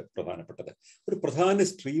 ദുർഗയാണ് അവിടെ പ്രധാനപ്പെട്ടത്. ഒരു പ്രധാന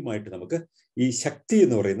സ്ട്രീമായിട്ട് നമുക്ക് ഈ ശക്തി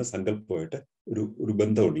എന്ന് പറയുന്ന സങ്കല്പമായിട്ട് ഒരു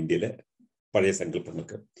ബന്ധമുണ്ട് ഇന്ത്യയിലെ പഴയ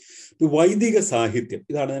സങ്കല്പങ്ങൾക്ക്. വൈദിക സാഹിത്യം,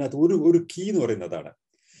 ഇതാണ് അതിനകത്ത് ഒരു കീ എന്ന് പറയുന്നതാണ്.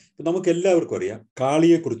 നമുക്ക് എല്ലാവർക്കും അറിയാം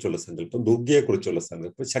കാളിയെക്കുറിച്ചുള്ള സങ്കല്പം, ദുർഗയെക്കുറിച്ചുള്ള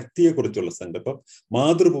സങ്കല്പം, ശക്തിയെക്കുറിച്ചുള്ള സങ്കല്പം,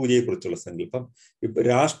 മാതൃപൂജയെക്കുറിച്ചുള്ള സങ്കല്പം.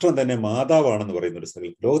 രാഷ്ട്രം തന്നെ മാതാവാണെന്ന് പറയുന്ന ഒരു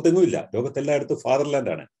സങ്കല്പം ലോകത്തെങ്ങും ഇല്ല. ലോകത്തെല്ലായിടത്തും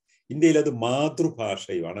ഫാദർലാൻഡാണ്. ഇന്ത്യയിൽ അത്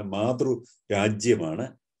മാതൃഭാഷയുമാണ്, മാതൃരാജ്യമാണ്.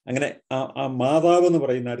 അങ്ങനെ ആ മാതാവ് എന്ന്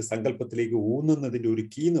പറയുന്ന ഒരു സങ്കല്പത്തിലേക്ക് ഊന്നുന്നതിന്റെ ഒരു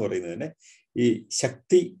കീ എന്ന് പറയുന്നതിന് ഈ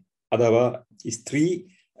ശക്തി അഥവാ ഈ സ്ത്രീ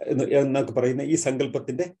എന്നൊക്കെ പറയുന്ന ഈ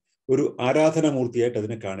സങ്കല്പത്തിന്റെ ഒരു ആരാധനാമൂർത്തിയായിട്ട്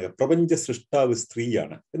അതിനെ കാണുക. പ്രപഞ്ച സൃഷ്ടാവ്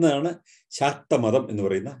സ്ത്രീയാണ് എന്നതാണ് ശാക്തമതം എന്ന്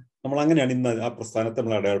പറയുന്ന, നമ്മൾ അങ്ങനെയാണ് ഇന്ന് ആ പ്രസ്ഥാനത്തെ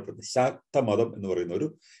നമ്മൾ അടയാളപ്പെടുന്നത്. ശാക്തമതം എന്ന് പറയുന്ന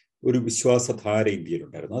ഒരു വിശ്വാസധാര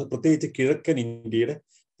ഇന്ത്യയിലുണ്ടായിരുന്നു. അത് പ്രത്യേകിച്ച് കിഴക്കൻ ഇന്ത്യയുടെ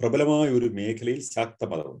പ്രബലമായ ഒരു മേഖലയിൽ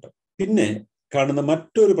ശാക്തമതമുണ്ട്. പിന്നെ കാണുന്ന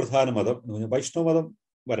മറ്റൊരു പ്രധാന മതം എന്ന് പറഞ്ഞാൽ വൈഷ്ണവമതം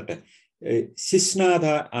വരട്ടെ, ശിശ്നാഥ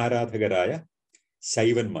ആരാധകരായ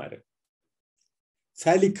ശൈവന്മാര്,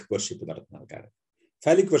 ഫാലിക് വർഷിപ്പ് നടത്തുന്ന ആൾക്കാർ.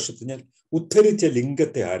 ഫാലിക് വർഷിപ്പ് ഞാൻ ഉദ്ധരിച്ച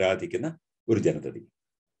ലിംഗത്തെ ആരാധിക്കുന്ന ഒരു ജനതതി.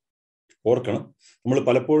 ഓർക്കണം, നമ്മൾ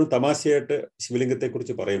പലപ്പോഴും തമാശയായിട്ട്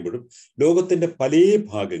ശിവലിംഗത്തെക്കുറിച്ച് പറയുമ്പോഴും ലോകത്തിന്റെ പല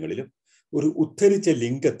ഭാഗങ്ങളിലും ഒരു ഉദ്ധരിച്ച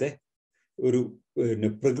ലിംഗത്തെ ഒരു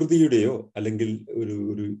പ്രകൃതിയുടെയോ അല്ലെങ്കിൽ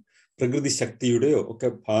ഒരു പ്രകൃതി ശക്തിയുടെയോ ഒക്കെ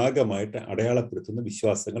ഭാഗമായിട്ട് അടയാളപ്പെടുത്തുന്ന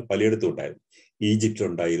വിശ്വാസങ്ങൾ പലയിടത്തും ഉണ്ടായിരുന്നു.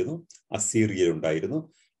 ഈജിപ്തിലുണ്ടായിരുന്നു, അസീറിയയിലുണ്ടായിരുന്നു,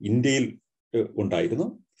 ഇന്ത്യയിൽ ഉണ്ടായിരുന്നു.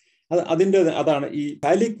 അതാണ് ഈ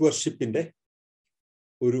ഫാലിക് വർഷിപ്പിന്റെ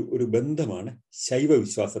ഒരു ബന്ധമാണ് ശൈവ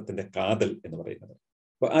വിശ്വാസത്തിന്റെ കാതൽ എന്ന് പറയുന്നത്.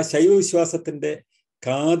 അപ്പൊ ആ ശൈവ വിശ്വാസത്തിന്റെ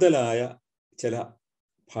കാതലായ ചില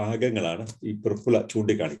ഭാഗങ്ങളാണ് ഈ പെർപ്പിള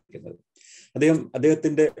ചൂണ്ടിക്കാണിക്കുന്നത്.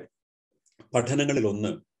 അദ്ദേഹത്തിന്റെ പഠനങ്ങളിൽ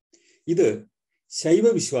ഒന്ന്, ഇത് ശൈവ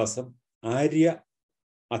വിശ്വാസം ആര്യ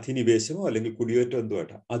അധിനിവേശമോ അല്ലെങ്കിൽ കുടിയേറ്റോ എന്തോ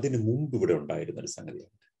ആയിട്ട് അതിന് മുമ്പ് ഇവിടെ ഉണ്ടായിരുന്ന ഒരു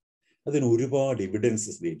സംഗതിയാണ്. അതിന് ഒരുപാട്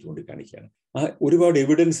എവിഡൻസസ് ചൂണ്ടിക്കാണിക്കുകയാണ്. ആ ഒരുപാട്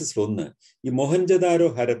എവിഡൻസസിൽ ഒന്ന്, ഈ മൊഹൻജദാരോ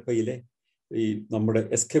ഹരപ്പയിലെ ഈ നമ്മുടെ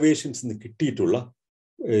എക്സ്കവേഷൻസ് കിട്ടിയിട്ടുള്ള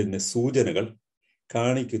സൂചനകൾ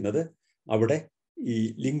കാണിക്കുന്നത് അവിടെ ഈ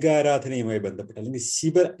ലിംഗാരാധനയുമായി ബന്ധപ്പെട്ട അല്ലെങ്കിൽ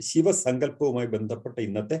ശിവസങ്കല്പവുമായി ബന്ധപ്പെട്ട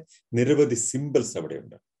ഇന്നത്തെ നിരവധി സിമ്പിൾസ്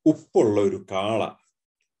അവിടെയുണ്ട്. ഉപ്പുള്ള ഒരു കാള,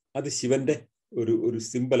 അത് ശിവന്റെ ഒരു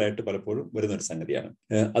സിമ്പിളായിട്ട് പലപ്പോഴും വരുന്ന ഒരു സംഗതിയാണ്.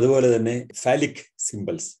 അതുപോലെ തന്നെ ഫാലിക്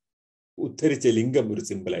സിമ്പിൾസ്, ഉദ്ധരിച്ച ലിംഗം ഒരു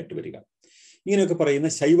സിമ്പിളായിട്ട് വരിക, ഇങ്ങനെയൊക്കെ പറയുന്ന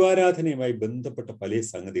ശൈവാരാധനയുമായി ബന്ധപ്പെട്ട പല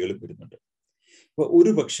സംഗതികളും വരുന്നുണ്ട്. അപ്പൊ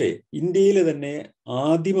ഒരു പക്ഷേ ഇന്ത്യയിലെ തന്നെ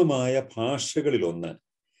ആദിമമായ ഭാഷകളിലൊന്ന്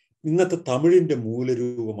ഇന്നത്തെ തമിഴിന്റെ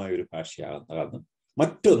മൂലരൂപമായ ഒരു ഭാഷയാകാമെന്ന്,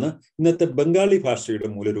 മറ്റൊന്ന് ഇന്നത്തെ ബംഗാളി ഭാഷയുടെ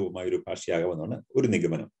മൂലരൂപമായ ഒരു ഭാഷയാകാമെന്നാണ് ഒരു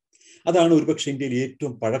നിഗമനം. അതാണ് ഒരുപക്ഷെ ഇന്ത്യയിൽ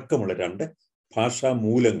ഏറ്റവും പഴക്കമുള്ള രണ്ട് ഭാഷാ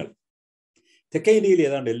മൂലങ്ങൾ. തെക്കേ ഇന്ത്യയിൽ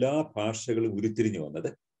ഏതാണ്ട് എല്ലാ ഭാഷകളും ഉരുത്തിരിഞ്ഞു വന്നത്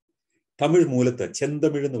തമിഴ് മൂലത്ത്,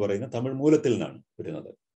 ചെന്തമിഴ് എന്ന് പറയുന്ന തമിഴ് മൂലത്തിൽ നിന്നാണ്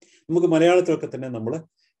വരുന്നത്. നമുക്ക് മലയാളത്തിലൊക്കെ തന്നെ നമ്മൾ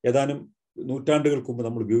ഏതാനും നൂറ്റാണ്ടുകൾക്ക് മുമ്പ്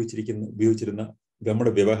നമ്മൾ ഉപയോഗിച്ചിരുന്ന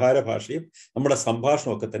നമ്മുടെ വ്യവഹാര ഭാഷയും നമ്മുടെ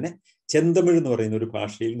സംഭാഷണമൊക്കെ തന്നെ ചെന്തമിഴ് എന്ന് പറയുന്ന ഒരു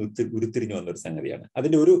ഭാഷയിൽ ഉരുത്തിരിഞ്ഞു വന്ന ഒരു സംഗതിയാണ്.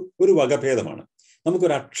 അതിന്റെ ഒരു വകഭേദമാണ്.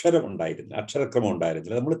 നമുക്കൊരു അക്ഷരം ഉണ്ടായിരുന്നില്ല, അക്ഷരക്രമം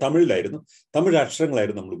ഉണ്ടായിരുന്നില്ല. നമ്മൾ തമിഴിലായിരുന്നു, തമിഴ്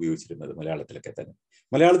അക്ഷരങ്ങളായിരുന്നു നമ്മൾ ഉപയോഗിച്ചിരുന്നത് മലയാളത്തിലൊക്കെ തന്നെ.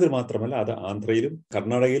 മലയാളത്തിൽ മാത്രമല്ല, അത് ആന്ധ്രയിലും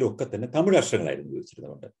കർണാടകയിലും ഒക്കെ തന്നെ തമിഴ് അക്ഷരങ്ങളായിരുന്നു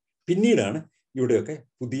ഉപയോഗിച്ചിരുന്നത്. പിന്നീടാണ് ഇവിടെയൊക്കെ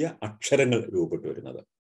പുതിയ അക്ഷരങ്ങൾ രൂപപ്പെട്ടു വരുന്നത്.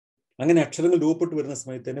 അങ്ങനെ അക്ഷരങ്ങൾ രൂപപ്പെട്ടു വരുന്ന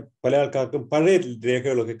സമയത്ത് തന്നെ പല ആൾക്കാർക്കും പഴയ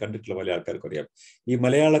രേഖകളൊക്കെ കണ്ടിട്ടുള്ള പല ആൾക്കാർക്കും അറിയാം, ഈ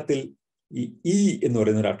മലയാളത്തിൽ ഈ എന്ന്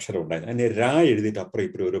പറയുന്ന ഒരു അക്ഷരം ഉണ്ടായിരുന്നു, അതിനെ രാ എഴുതിയിട്ട് അപ്പുറം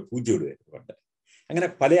ഇപ്പുറം ഓരോ പൂജ്യം ഇടുവായിരുന്നു. അങ്ങനെ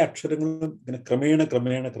പല അക്ഷരങ്ങളും ഇങ്ങനെ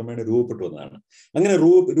ക്രമേണ രൂപപ്പെട്ടു വന്നതാണ്. അങ്ങനെ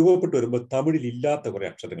രൂപപ്പെട്ടു വരുമ്പോൾ തമിഴിൽ ഇല്ലാത്ത കുറെ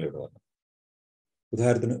അക്ഷരങ്ങൾ ഇവിടെ വന്നു.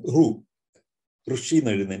 ഉദാഹരണത്തിന് ഋഷി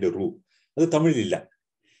എന്ന് എഴുതുന്നതിന്റെ അത് തമിഴിലില്ല.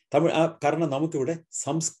 കാരണം നമുക്കിവിടെ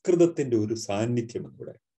സംസ്കൃതത്തിന്റെ ഒരു സാന്നിധ്യം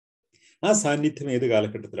ഇവിടെ. ആ സാന്നിധ്യം ഏത്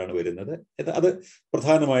കാലഘട്ടത്തിലാണ് വരുന്നത്? അത്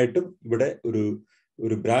പ്രധാനമായിട്ടും ഇവിടെ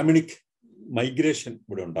ഒരു ബ്രാഹ്മണിക് മൈഗ്രേഷൻ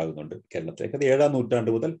ഇവിടെ ഉണ്ടാകുന്നുണ്ട് കേരളത്തിലേക്ക്. അത് 7-ാം നൂറ്റാണ്ട്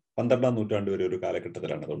മുതൽ 12-ാം നൂറ്റാണ്ട് വരെ ഒരു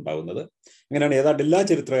കാലഘട്ടത്തിലാണ് അത് ഉണ്ടാകുന്നത്. അങ്ങനെയാണ് ഏതാണ്ട് എല്ലാ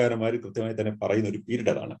ചരിത്രകാരന്മാരും കൃത്യമായി തന്നെ പറയുന്ന ഒരു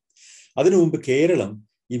പീരീഡ് അതാണ്. അതിനു മുമ്പ് കേരളം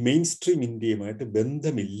ഈ മെയിൻ സ്ട്രീം ഇന്ത്യയുമായിട്ട്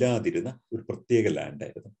ബന്ധമില്ലാതിരുന്ന ഒരു പ്രത്യേക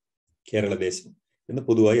ലാൻഡായിരുന്നു കേരളദേശം എന്ന്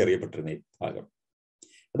പൊതുവായി അറിയപ്പെട്ടിരുന്ന ഈ ഭാഗം.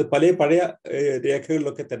 അത് പഴയ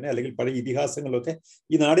രേഖകളിലൊക്കെ തന്നെ അല്ലെങ്കിൽ പഴയ ഇതിഹാസങ്ങളിലൊക്കെ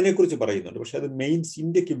ഈ നാടിനെ കുറിച്ച് പറയുന്നുണ്ട്. പക്ഷെ അത്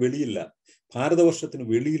ഇന്ത്യക്ക് വെളിയില്ല, ഭാരതവർഷത്തിന്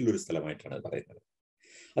വെളിയിലുള്ള ഒരു സ്ഥലമായിട്ടാണ് അത് പറയുന്നത്.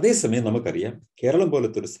 അതേസമയം നമുക്കറിയാം കേരളം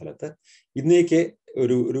പോലത്തെ ഒരു സ്ഥലത്ത് ഇന്നേക്ക്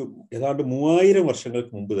ഒരു ഏതാണ്ട് 3000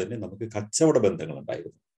 വർഷങ്ങൾക്ക് മുമ്പ് തന്നെ നമുക്ക് കച്ചവട ബന്ധങ്ങൾ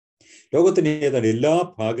ഉണ്ടായിരുന്നു. ലോകത്തിന്റെ ഏതാണ്ട് എല്ലാ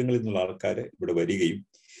ഭാഗങ്ങളിൽ നിന്നുള്ള ആൾക്കാർ ഇവിടെ വരികയും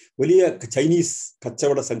വലിയ ചൈനീസ്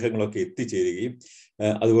കച്ചവട സംഘങ്ങളൊക്കെ എത്തിച്ചേരുകയും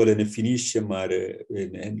അതുപോലെ തന്നെ ഫിനീഷ്യന്മാര്,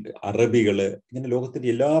 പിന്നെ അറബികള്, ഇങ്ങനെ ലോകത്തിന്റെ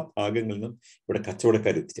എല്ലാ ഭാഗങ്ങളിൽ നിന്നും ഇവിടെ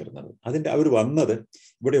കച്ചവടക്കാർ എത്തിച്ചേർന്നത്. അവർ വന്നത്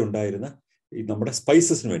ഇവിടെ ഉണ്ടായിരുന്ന ഈ നമ്മുടെ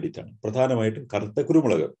സ്പൈസസിന് വേണ്ടിയിട്ടാണ്. പ്രധാനമായിട്ടും കറുത്ത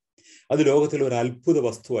കുരുമുളക്. അത് ലോകത്തിലെ ഒരു അത്ഭുത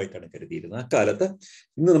വസ്തുവായിട്ടാണ് കരുതിയിരുന്നത്. ആ കാലത്ത്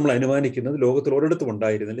ഇന്ന് നമ്മൾ അനുമാനിക്കുന്നത് ലോകത്തിൽ ഒരിടത്തും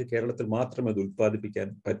ഉണ്ടായിരുന്നില്ല, കേരളത്തിൽ മാത്രമേ അത് ഉത്പാദിപ്പിക്കാൻ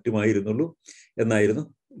പറ്റുമായിരുന്നുള്ളൂ എന്നായിരുന്നു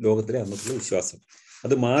ലോകത്തിലെ അന്നത്തെ വിശ്വാസം.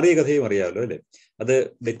 അത് മാറിയ കഥയും അറിയാമല്ലോ അല്ലെ. അത്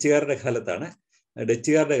ഡച്ചുകാരുടെ കാലത്താണ്.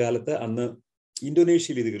 ഡച്ചുകാരുടെ കാലത്ത് അന്ന്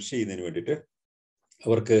ഇന്തോനേഷ്യയിൽ ഇത് കൃഷി ചെയ്യുന്നതിന് വേണ്ടിയിട്ട്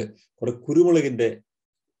അവർക്ക് കുറെ കുരുമുളകിന്റെ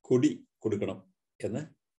കൊടി കൊടുക്കണം എന്ന്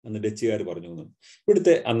അന്ന് ഡച്ചുകാർ പറഞ്ഞു എന്നും.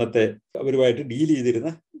 ഇവിടുത്തെ അന്നത്തെ അവരുമായിട്ട് ഡീൽ ചെയ്തിരുന്ന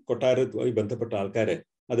കൊട്ടാരവുമായി ബന്ധപ്പെട്ട ആൾക്കാരെ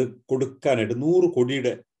അത് കൊടുക്കാനായിട്ട് 100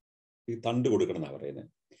 കൊടിയുടെ ഈ തണ്ട് കൊടുക്കണം എന്നാണ് പറയുന്നത്.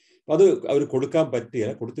 അപ്പൊ അത് അവർ കൊടുക്കാൻ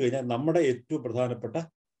പറ്റുകയില്ല. കൊടുത്തു കഴിഞ്ഞാൽ നമ്മുടെ ഏറ്റവും പ്രധാനപ്പെട്ട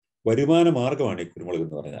വരുമാന മാർഗമാണ് ഈ കുരുമുളക്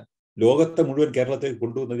എന്ന് പറഞ്ഞാൽ. ലോകത്തെ മുഴുവൻ കേരളത്തിലേക്ക്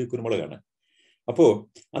കൊണ്ടുവന്നത് ഈ കുരുമുളകാണ്. അപ്പോ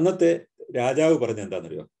അന്നത്തെ രാജാവ് പറഞ്ഞ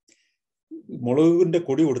എന്താണെന്നറിയോ, മുളകിന്റെ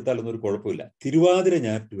കൊടി കൊടുത്താലൊന്നും ഒരു കുഴപ്പമില്ല, തിരുവാതിര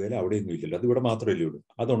ഞാറ്റുവേല അവിടെയൊന്നും ഇല്ലല്ലോ, അത് ഇവിടെ മാത്രമല്ലേ ഉള്ളൂ,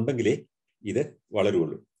 അതുണ്ടെങ്കിലേ ഇത്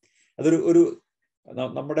വളരുള്ളൂ. അതൊരു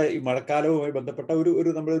നമ്മുടെ ഈ മഴക്കാലവുമായി ബന്ധപ്പെട്ട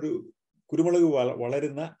നമ്മുടെ ഒരു കുരുമുളക്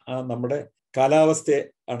വളരുന്ന ആ നമ്മുടെ കാലാവസ്ഥയെ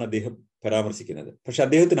ആണ് അദ്ദേഹം പരാമർശിക്കുന്നത്. പക്ഷെ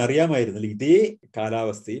അദ്ദേഹത്തിന് അറിയാമായിരുന്നില്ല ഇതേ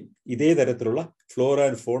കാലാവസ്ഥയും ഇതേ തരത്തിലുള്ള ഫ്ലോറ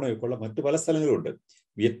ആൻഡ് ഫോണയൊക്കെ ഉള്ള മറ്റു പല സ്ഥലങ്ങളുണ്ട്.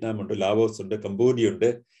 വിയറ്റ്നാം ഉണ്ട്, ലാവോസ് ഉണ്ട്, കംബോഡിയ ഉണ്ട്,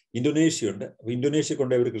 ഇന്തോനേഷ്യ ഉണ്ട്. അപ്പൊ ഇന്തോനേഷ്യ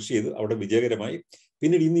കൊണ്ട് അവർ കൃഷി ചെയ്തു, അവിടെ വിജയകരമായി.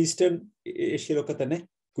 പിന്നീട് ഇന്ന് ഈസ്റ്റേൺ ഏഷ്യയിലൊക്കെ തന്നെ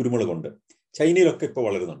കുരുമുളകുണ്ട്. ചൈനയിലൊക്കെ ഇപ്പോൾ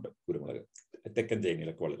വളരുന്നുണ്ട് കുരുമുളക്, തെക്കൻ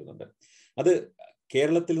ചൈനയിലൊക്കെ വളരുന്നുണ്ട്. അത്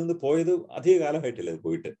കേരളത്തിൽ നിന്ന് പോയത് അധിക കാലമായിട്ടില്ല അത്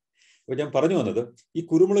പോയിട്ട്. അപ്പൊ ഞാൻ പറഞ്ഞു വന്നത് ഈ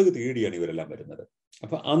കുരുമുളക് തേടിയാണ് ഇവരെല്ലാം വരുന്നത്.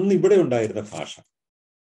 അപ്പൊ അന്ന് ഇവിടെ ഉണ്ടായിരുന്ന ഭാഷ,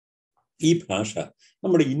 ഈ ഭാഷ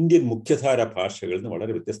നമ്മുടെ ഇന്ത്യൻ മുഖ്യധാര ഭാഷകളിൽ നിന്ന്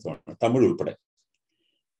വളരെ വ്യത്യസ്തമാണ്. തമിഴ് ഉൾപ്പെടെ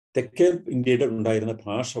തെക്കേ ഇന്ത്യയുടെ ഉണ്ടായിരുന്ന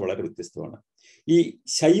ഭാഷ വളരെ വ്യത്യസ്തമാണ്. ഈ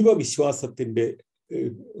ശൈവ വിശ്വാസത്തിന്റെ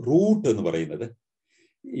റൂട്ട് എന്ന് പറയുന്നത്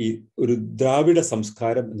ഈ ഒരു ദ്രാവിഡ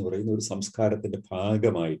സംസ്കാരം എന്ന് പറയുന്ന ഒരു സംസ്കാരത്തിന്റെ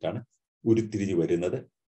ഭാഗമായിട്ടാണ് ഉരുത്തിരിഞ്ഞു വരുന്നത്.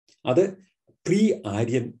 അത് pre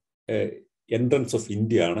Aryan entrance of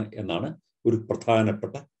India ആണ് എന്നാണ് ഒരു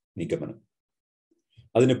പ്രധാനപ്പെട്ട നിഗമനം.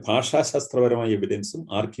 അതിന് ഭാഷാശാസ്ത്രപരമായ എവിഡൻസും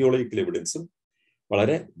ആർക്കിയോളജിക്കൽ എവിഡൻസും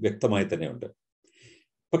വളരെ വ്യക്തമായി തന്നെയുണ്ട്.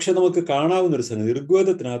 പക്ഷെ നമുക്ക് കാണാവുന്ന ഒരു സംഗതി,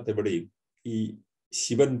 ഋഗ്വേദത്തിനകത്ത് എവിടെയും ഈ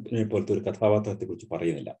ശിവനെ പോലത്തെ ഒരു കഥാപാത്രത്തെ കുറിച്ച്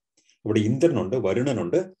പറയുന്നില്ല. അവിടെ ഇന്ദ്രനുണ്ട്,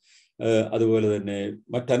 വരുണനുണ്ട്, അതുപോലെ തന്നെ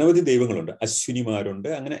മറ്റനവധി ദൈവങ്ങളുണ്ട്, അശ്വിനിമാരുണ്ട്,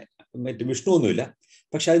 അങ്ങനെ മറ്റ് വിഷ്ണു ഒന്നുമില്ല.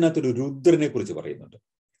 പക്ഷെ അതിനകത്തൊരു രുദ്രനെ കുറിച്ച് പറയുന്നുണ്ട്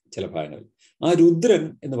ചില ഭാഗങ്ങളിൽ. ആ രുദ്രൻ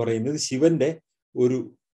എന്ന് പറയുന്നത് ശിവന്റെ ഒരു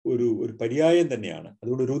ഒരു ഒരു പര്യായം തന്നെയാണ്.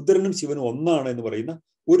 അതുകൊണ്ട് രുദ്രനും ശിവനും ഒന്നാണ് എന്ന് പറയുന്ന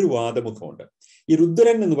ഒരു വാദമുഖമുണ്ട്. ഈ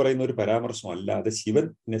രുദ്രൻ എന്ന് പറയുന്ന ഒരു പരാമർശം അല്ലാതെ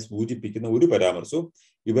ശിവനെ സൂചിപ്പിക്കുന്ന ഒരു പരാമർശവും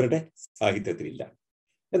ഇവരുടെ സാഹിത്യത്തിലില്ല.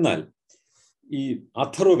 എന്നാൽ ഈ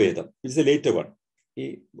Atharvaveda, it's A later one, ഈ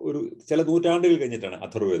ഒരു ചില നൂറ്റാണ്ടുകൾ കഴിഞ്ഞിട്ടാണ്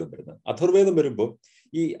അഥർവവേദം വരുന്നത്. അഥർവവേദം വരുമ്പോൾ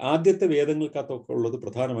ഈ ആദ്യത്തെ വേദങ്ങൾക്കകത്തൊക്കെ ഉള്ളത്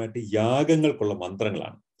പ്രധാനമായിട്ട് യാഗങ്ങൾക്കുള്ള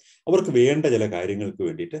മന്ത്രങ്ങളാണ്. അവർക്ക് വേണ്ട ചില കാര്യങ്ങൾക്ക്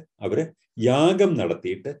വേണ്ടിയിട്ട് അവര് യാഗം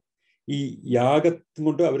നടത്തിയിട്ട് ഈ യാഗം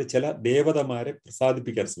കൊണ്ട് അവർ ചില ദേവതമാരെ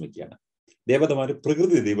പ്രസാദിപ്പിക്കാൻ ശ്രമിക്കുകയാണ്. ദേവതമാര്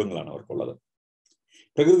പ്രകൃതി ദൈവങ്ങളാണ് അവർക്കുള്ളത്.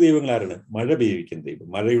 പ്രകൃതി ദൈവങ്ങൾ ആരാണ്? മഴ പെയ്യിക്കുന്ന ദൈവം,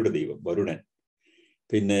 മഴയുടെ ദൈവം വരുണൻ.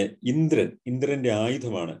 പിന്നെ ഇന്ദ്രന്റെ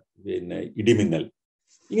ആയുധമാണ് പിന്നെ ഇടിമിന്നൽ.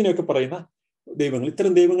 ഇങ്ങനെയൊക്കെ പറയുന്ന ദൈവങ്ങൾ.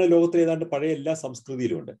 ഇത്തരം ദൈവങ്ങൾ ലോകത്തിൽ ഏതാണ്ട് പഴയ എല്ലാ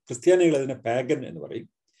സംസ്കൃതിയിലും ഉണ്ട്. ക്രിസ്ത്യാനികൾ അതിനെ പാഗൻ എന്ന് പറയും.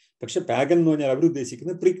 പക്ഷെ പാഗൻ എന്ന് പറഞ്ഞാൽ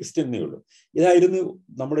അവരുദ്ദേശിക്കുന്നത് പ്രീ ക്രിസ്ത്യൻ എന്നേ ഉള്ളൂ. ഇതായിരുന്നു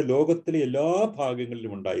നമ്മുടെ ലോകത്തിലെ എല്ലാ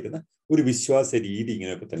ഭാഗങ്ങളിലും ഉണ്ടായിരുന്ന ഒരു വിശ്വാസ രീതി.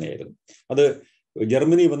 ഇങ്ങനെയൊക്കെ തന്നെയായിരുന്നു. അത്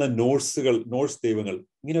ജർമ്മനി വന്ന നോഴ്സ് ദൈവങ്ങൾ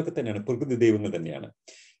ഇങ്ങനെയൊക്കെ തന്നെയാണ്, പ്രകൃതി ദൈവങ്ങൾ തന്നെയാണ്.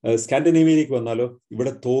 സ്കാൻഡിനേവിയയിലേക്ക് വന്നാലോ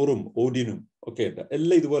ഇവിടെ തോറും ഓഡിനും ഒക്കെ ഉണ്ട്.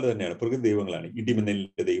 എല്ലാം ഇതുപോലെ തന്നെയാണ്, പ്രകൃതി ദൈവങ്ങളാണ്.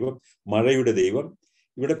 ഇടിമിന്നലിന്റെ ദൈവം, മഴയുടെ ദൈവം.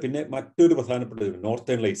 ഇവിടെ പിന്നെ മറ്റൊരു പ്രധാനപ്പെട്ട ദൈവം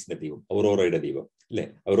നോർത്തേൺ ലൈറ്റ്സിന്റെ ദൈവം, ഔറോറയുടെ ദൈവം അല്ലെ.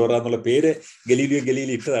 ഔറോറ എന്നുള്ള പേര്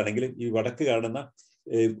ഗലീലി ഇട്ടതാണെങ്കിലും ഈ വടക്ക് കാണുന്ന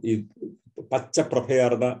ഈ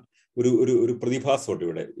പച്ചപ്രഭയാർന്ന ഒരു പ്രതിഭാസമുണ്ട്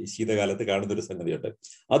ഇവിടെ. ഈ ശീതകാലത്ത് കാണുന്ന ഒരു സംഗതിയുണ്ട്.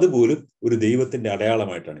 അതുപോലും ഒരു ദൈവത്തിന്റെ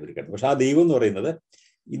അടയാളമായിട്ടാണ് ഇവർ കാണുന്നത്. പക്ഷെ ആ ദൈവം എന്ന് പറയുന്നത്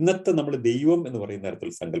ഇന്നത്തെ നമ്മൾ ദൈവം എന്ന് പറയുന്ന തരത്തിൽ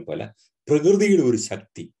സങ്കല്പമല്ല, പ്രകൃതിയുടെ ഒരു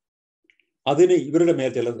ശക്തി. അതിന് ഇവരുടെ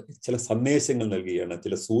മേൽ ചില സന്ദേശങ്ങൾ നൽകുകയാണ്,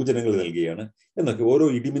 ചില സൂചനകൾ നൽകുകയാണ് എന്നൊക്കെ. ഓരോ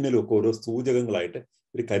ഇടിമിന്നലും ഒക്കെ ഓരോ സൂചകങ്ങളായിട്ട്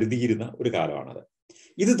ഇവർ കരുതിയിരുന്ന ഒരു കാലമാണത്.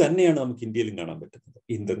 ഇത് തന്നെയാണ് നമുക്ക് ഇന്ത്യയിലും കാണാൻ പറ്റുന്നത്,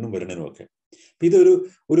 ഇന്ദ്രനും വരുണനും ഒക്കെ. അപ്പൊ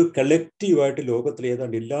ഇതൊരു കളക്റ്റീവായിട്ട് ലോകത്തിലെ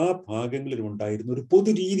ഏതാണ്ട് എല്ലാ ഭാഗങ്ങളിലും ഉണ്ടായിരുന്ന ഒരു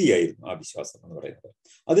പൊതുരീതിയായിരുന്നു ആ വിശ്വാസം എന്ന് പറയുന്നത്.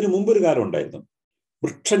 അതിനു മുമ്പൊരു കാലം ഉണ്ടായിരുന്നു,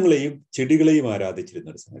 വൃക്ഷങ്ങളെയും ചെടികളെയും ആരാധിച്ചിരുന്ന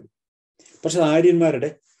ഒരു സംഗതി. പക്ഷെ ആര്യന്മാരുടെ,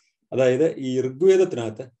 അതായത് ഈ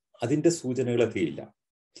ഋഗ്വേദത്തിനകത്ത് അതിന്റെ സൂചനകളെത്തിയില്ല.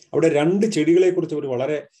 അവിടെ രണ്ട് ചെടികളെ കുറിച്ച് അവർ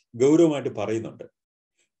വളരെ ഗൗരവമായിട്ട് പറയുന്നുണ്ട്,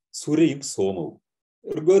 സുരയും സോമവും.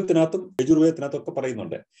 ഋഗ്വേദത്തിനകത്തും യജുർവേദത്തിനകത്തും ഒക്കെ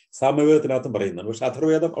പറയുന്നുണ്ട്, സാമവേദത്തിനകത്തും പറയുന്നുണ്ട്. പക്ഷെ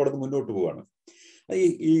അഥർവേദം അവിടെ നിന്ന് മുന്നോട്ട് പോവുകയാണ്.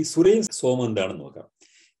 ഈ സുരയും സോമം എന്താണെന്ന് നോക്കാം.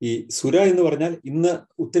 ഈ സുര എന്ന് പറഞ്ഞാൽ ഇന്ന്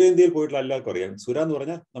ഉത്തരേന്ത്യയിൽ പോയിട്ടുള്ള എല്ലാവർക്കും അറിയാം. സുര എന്ന്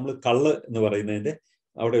പറഞ്ഞാൽ നമ്മൾ കള്ള് എന്ന് പറയുന്നതിന്റെ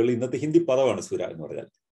അവിടെയുള്ള ഇന്നത്തെ ഹിന്ദി പദമാണ് സുര എന്ന് പറഞ്ഞാൽ.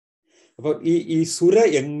 അപ്പൊ ഈ സുര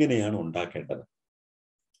എങ്ങനെയാണ് ഉണ്ടാക്കേണ്ടത്,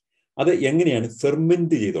 അത് എങ്ങനെയാണ്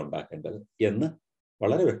ഫെർമെന്റ് ചെയ്ത് ഉണ്ടാക്കേണ്ടത് എന്ന്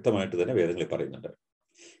വളരെ വ്യക്തമായിട്ട് തന്നെ വേദങ്ങളിൽ പറയുന്നുണ്ട്.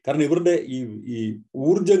 കാരണം ഇവരുടെ ഈ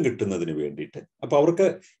ഊർജം കിട്ടുന്നതിന് വേണ്ടിയിട്ട്, അപ്പൊ അവർക്ക്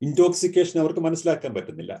ഇൻടോക്സിക്കേഷൻ അവർക്ക് മനസ്സിലാക്കാൻ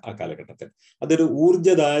പറ്റുന്നില്ല ആ കാലഘട്ടത്തിൽ. അതൊരു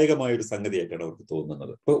ഊർജദായകമായ ഒരു സംഗതിയായിട്ടാണ് അവർക്ക്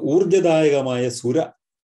തോന്നുന്നത്. അപ്പൊ ഊർജദായകമായ സുര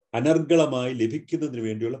അനർഗളമായി ലഭിക്കുന്നതിന്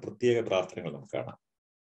വേണ്ടിയുള്ള പ്രത്യേക പ്രാർത്ഥനകൾ നമുക്ക് കാണാം.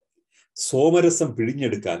 സോമരസം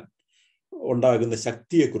പിഴിഞ്ഞെടുക്കാൻ ഉണ്ടാകുന്ന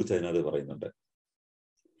ശക്തിയെക്കുറിച്ച് അതിനകത്ത് പറയുന്നുണ്ട്.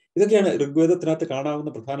 ഇതൊക്കെയാണ് ഋഗ്വേദത്തിനകത്ത് കാണാവുന്ന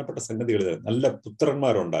പ്രധാനപ്പെട്ട സംഗതികൾ. നല്ല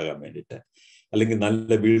പുത്രന്മാരുണ്ടാകാൻ വേണ്ടിയിട്ട്, അല്ലെങ്കിൽ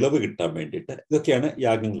നല്ല വിളവ് കിട്ടാൻ വേണ്ടിയിട്ട്, ഇതൊക്കെയാണ്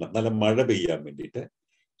യാഗങ്ങൾ. നല്ല മഴ പെയ്യാൻ വേണ്ടിയിട്ട്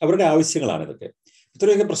അവരുടെ ആവശ്യങ്ങളാണ് ഇതൊക്കെ.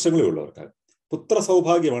 ഇത്രയൊക്കെ പ്രശ്നങ്ങളേ ഉള്ളൂ അവർക്ക്. പുത്ര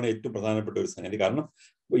സൗഭാഗ്യമാണ് ഏറ്റവും പ്രധാനപ്പെട്ട ഒരു സംഗതി. കാരണം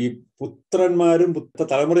ഈ പുത്രന്മാരും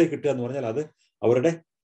തലമുറയെ കിട്ടുക എന്ന് പറഞ്ഞാൽ അത് അവരുടെ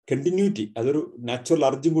കണ്ടിന്യൂറ്റി, അതൊരു നാച്ചുറൽ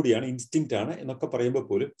അർജും കൂടിയാണ്, ഇൻസ്റ്റിങ്ക്റ്റ് ആണ് എന്നൊക്കെ പറയുമ്പോൾ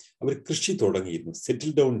പോലും അവർ കൃഷി തുടങ്ങിയിരുന്നു.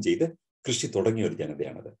 സെറ്റിൽ ഡൗൺ ചെയ്ത് കൃഷി തുടങ്ങിയ ഒരു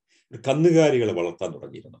ജനതയാണത്. കന്നുകാലികളെ വളർത്താൻ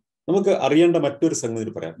തുടങ്ങിയിരുന്നു. നമുക്ക് അറിയേണ്ട മറ്റൊരു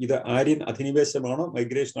സംഗതി പറയാം. ഇത് ആര്യൻ അധിനിവേശമാണോ,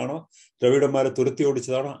 മൈഗ്രേഷൻ ആണോ, ദ്രവിഡന്മാരെ തുരത്തി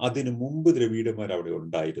ഓടിച്ചതാണോ, അതിനു മുമ്പ് ദ്രവിഡന്മാർ അവിടെ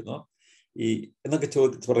ഉണ്ടായിരുന്നോ എന്നൊക്കെ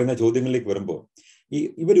പറയുന്ന ചോദ്യങ്ങളിലേക്ക് വരുമ്പോൾ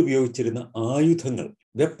ഇവരുപയോഗിച്ചിരുന്ന ആയുധങ്ങൾ,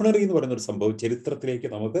 വെപ്പണറി എന്ന് പറയുന്ന ഒരു സംഭവം ചരിത്രത്തിലേക്ക്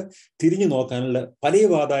നമുക്ക് തിരിഞ്ഞു നോക്കാനുള്ള പല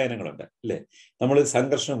വാതായനങ്ങളുണ്ട് അല്ലെ. നമ്മൾ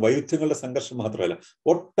വൈരുദ്ധ്യങ്ങളുടെ സംഘർഷം മാത്രമല്ല,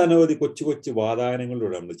 ഒട്ടനവധി കൊച്ചു കൊച്ചു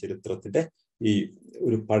വാതായനങ്ങളിലൂടെ നമ്മൾ ചരിത്രത്തിന്റെ ഈ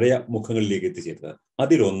ഒരു പഴയ മുഖങ്ങളിലേക്ക് എത്തിച്ചേരുന്നത്.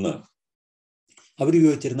 അതിലൊന്ന്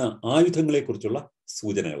അവരുപയോഗിച്ചിരുന്ന ആയുധങ്ങളെ കുറിച്ചുള്ള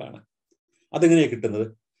സൂചനകളാണ്. അതെങ്ങനെയാണ് കിട്ടുന്നത്?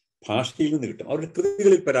 ഭാഷയിൽ നിന്ന് കിട്ടും. അവരുടെ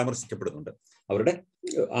കൃതികളിൽ പരാമർശിക്കപ്പെടുന്നുണ്ട് അവരുടെ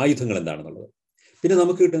ആയുധങ്ങൾ എന്താണെന്നുള്ളത്. പിന്നെ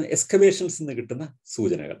നമുക്ക് കിട്ടുന്ന എക്സ്കവേഷൻസ് നിന്ന് കിട്ടുന്ന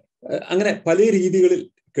സൂചനകൾ. അങ്ങനെ പല രീതികളിൽ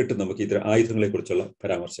കിട്ടും നമുക്ക് ഇത്തരം ആയുധങ്ങളെ കുറിച്ചുള്ള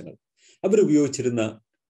പരാമർശങ്ങൾ. അവരുപയോഗിച്ചിരുന്ന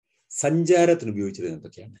സഞ്ചാരത്തിന് ഉപയോഗിച്ചിരുന്നത്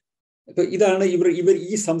എന്തൊക്കെയാണ്? അപ്പൊ ഇതാണ് ഇവർ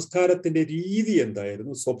ഈ സംസ്കാരത്തിന്റെ രീതി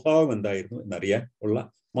എന്തായിരുന്നു, സ്വഭാവം എന്തായിരുന്നു എന്നറിയാൻ ഉള്ള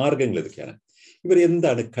മാർഗങ്ങൾ ഇതൊക്കെയാണ്. ഇവർ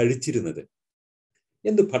എന്താണ് കഴിച്ചിരുന്നത്,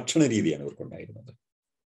 എന്ത് ഭക്ഷണ രീതിയാണ് ഇവർക്കുണ്ടായിരുന്നത്?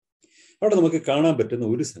 അവിടെ നമുക്ക് കാണാൻ പറ്റുന്ന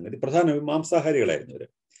ഒരു സംഗതി, പ്രധാനമായും മാംസാഹാരികളായിരുന്നു ഇവർ.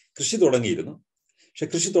 കൃഷി തുടങ്ങിയിരുന്നു. പക്ഷെ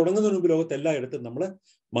കൃഷി തുടങ്ങുന്നതിന് മുമ്പ് ലോകത്ത് എല്ലായിടത്തും നമ്മൾ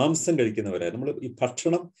മാംസം കഴിക്കുന്നവരായിരുന്നു. നമ്മൾ ഈ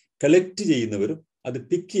ഭക്ഷണം കളക്ട് ചെയ്യുന്നവരും അത്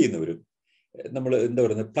പിക്ക് ചെയ്യുന്നവരും നമ്മൾ എന്താ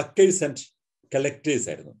പറയുന്നത്, പ്ലക്കേഴ്സ് ആൻഡ് കളക്ടേഴ്സ്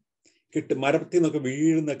ആയിരുന്നു. മരത്തിൽ നിന്നൊക്കെ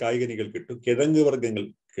വീഴുന്ന കായ്കനികൾ കിട്ടും, കിഴങ്ങ് വർഗ്ഗങ്ങൾ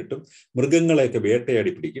കിട്ടും, മൃഗങ്ങളെയൊക്കെ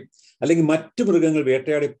വേട്ടയാടി പിടിക്കും, അല്ലെങ്കിൽ മറ്റു മൃഗങ്ങൾ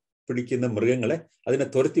വേട്ടയാടി പിടിക്കുന്ന മൃഗങ്ങളെ അതിനെ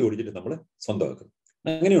തുരത്തി ഓടിച്ചിട്ട് നമ്മൾ സ്വന്തമാക്കും.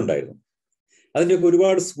 അങ്ങനെ ഉണ്ടായിരുന്നു. അതിൻ്റെയൊക്കെ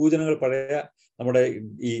ഒരുപാട് സൂചനകൾ പഴയ നമ്മുടെ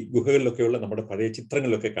ഈ ഗുഹകളിലൊക്കെയുള്ള നമ്മുടെ പഴയ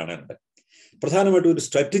ചിത്രങ്ങളിലൊക്കെ കാണാനുണ്ട്. പ്രധാനമായിട്ടും ഒരു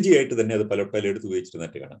സ്ട്രാറ്റജി ആയിട്ട് തന്നെ അത് പലയിടത്ത്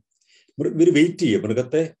ഉപയോഗിച്ചിരുന്നിട്ട് കാണാം. ഇവർ വെയിറ്റ് ചെയ്യുക,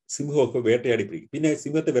 മൃഗത്തെ സിംഹമൊക്കെ വേട്ടയാടി പിടിക്കും, പിന്നെ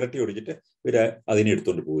സിംഹത്തെ വിരട്ടി ഓടിച്ചിട്ട് ഇവർ അതിനെ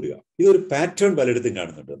എടുത്തുകൊണ്ട് പോരുക. ഇതൊരു പാറ്റേൺ പലയിടത്തും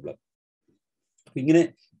കാണുന്നുണ്ട് നമ്മൾ. ഇങ്ങനെ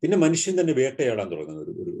പിന്നെ മനുഷ്യൻ തന്നെ വേട്ടയാടാൻ തുടങ്ങുന്ന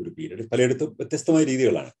ഒരു പീരീഡ് പലയിടത്തും വ്യത്യസ്തമായ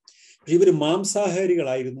രീതികളാണ്. പക്ഷെ ഇവർ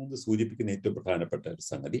മാംസാഹാരികളായിരുന്നു എന്ന് സൂചിപ്പിക്കുന്ന ഏറ്റവും പ്രധാനപ്പെട്ട ഒരു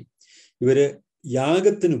സംഗതി, ഇവര്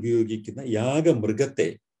യാഗത്തിന് ഉപയോഗിക്കുന്ന യാഗമൃഗത്തെ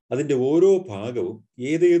അതിൻ്റെ ഓരോ ഭാഗവും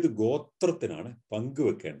ഏതേത് ഗോത്രത്തിനാണ്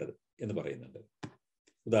പങ്കുവെക്കേണ്ടത് എന്ന് പറയുന്നുണ്ട്.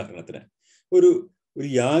 ഉദാഹരണത്തിന് ഒരു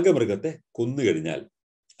യാഗമൃഗത്തെ കൊന്നുകഴിഞ്ഞാൽ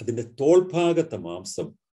അതിൻ്റെ തോൾഭാഗത്തെ മാംസം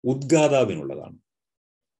ഉദ്ഗാതാവിനുള്ളതാണ്.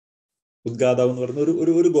 ഉദ്ഗാതാവ് എന്ന് പറയുന്ന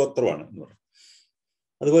ഒരു ഗോത്രമാണ് എന്ന് പറയുന്നത്.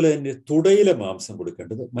 അതുപോലെ തന്നെ തുടയിലെ മാംസം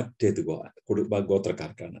കൊടുക്കേണ്ടത് മറ്റേത്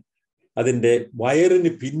ഗോത്രക്കാർക്കാണ്. അതിൻ്റെ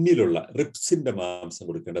വയറിന് പിന്നിലുള്ള റിപ്സിന്റെ മാംസം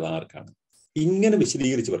കൊടുക്കേണ്ടത് ആർക്കാണ്. ഇങ്ങനെ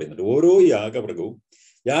വിശദീകരിച്ച് പറയുന്നുണ്ട്. ഓരോ യാഗമൃഗവും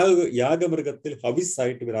യാഗമൃഗത്തിൽ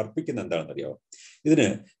ഹവിസായിട്ട് ഇവർ അർപ്പിക്കുന്ന എന്താണെന്ന് അറിയാമോ? ഇതിന്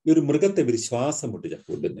ഈ ഒരു മൃഗത്തെ ഇവർ ശ്വാസം മുട്ടിച്ച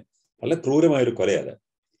കൊല്ലുന്നു. വളരെ ക്രൂരമായൊരു കൊലയാണ്.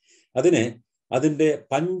 അതിൻ്റെ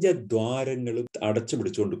പഞ്ചദ്വാരങ്ങളും അടച്ചു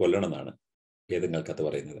പിടിച്ചുകൊണ്ട് കൊല്ലണം എന്നാണ് വേദങ്ങൾ കഥ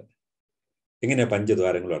പറയുന്നത്. എങ്ങനെയാ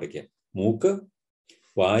പഞ്ചദ്വാരങ്ങളും അടയ്ക്കുക? മൂക്ക്,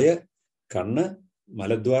 വായ, കണ്ണ്,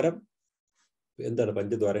 മലദ്വാരം. എന്താണ്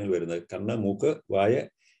പഞ്ചദ്വാരങ്ങൾ വരുന്നത്? കണ്ണ്, മൂക്ക്, വായ,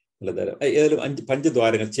 മലദ്വാരം, ഏതായാലും 5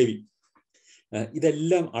 പഞ്ചദ്വാരങ്ങൾ. ചെവി,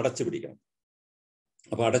 ഇതെല്ലാം അടച്ചു പിടിക്കണം.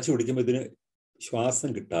 അപ്പൊ അടച്ചു പിടിക്കുമ്പോൾ ഇതിന് ശ്വാസം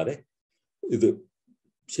കിട്ടാതെ ഇത്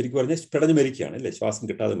ശരിക്കും പറഞ്ഞാൽ പിടഞ്ഞു മരിക്കുകയാണ് അല്ലേ? ശ്വാസം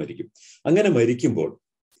കിട്ടാതെ മരിക്കും. അങ്ങനെ മരിക്കുമ്പോൾ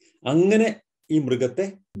അങ്ങനെ ഈ മൃഗത്തെ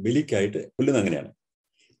ബലിക്കായിട്ട് കൊല്ലുന്നത് അങ്ങനെയാണ്.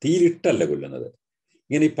 തീയിലിട്ടല്ല കൊല്ലുന്നത്.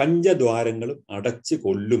 ഇങ്ങനെ ഈ പഞ്ചദ്വാരങ്ങളും അടച്ച്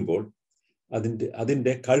കൊല്ലുമ്പോൾ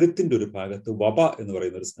അതിൻ്റെ കഴുത്തിന്റെ ഒരു ഭാഗത്ത് വപ എന്ന്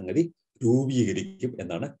പറയുന്ന ഒരു സംഗതി രൂപീകരിക്കും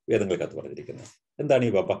എന്നാണ് വേദങ്ങൾക്കകത്ത് പറഞ്ഞിരിക്കുന്നത്. എന്താണ്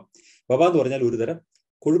ഈ വപ? വപ എന്ന് പറഞ്ഞാൽ ഒരു തരം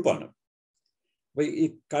കൊഴുപ്പാണ്. അപ്പൊ ഈ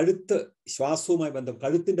കഴുത്ത് ശ്വാസവുമായി ബന്ധം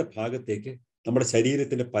കഴുത്തിന്റെ ഭാഗത്തേക്ക് നമ്മുടെ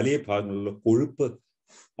ശരീരത്തിന്റെ പല ഭാഗങ്ങളിലുള്ള കൊഴുപ്പ്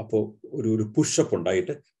അപ്പോൾ ഒരു പുഷപ്പ്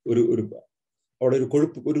ഉണ്ടായിട്ട് അവിടെ ഒരു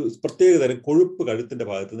കൊഴുപ്പ്, ഒരു പ്രത്യേക തരം കൊഴുപ്പ് കഴുത്തിന്റെ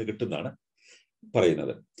ഭാഗത്ത് നിന്ന് കിട്ടുന്നതാണ്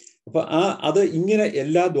പറയുന്നത്. അപ്പൊ അത് ഇങ്ങനെ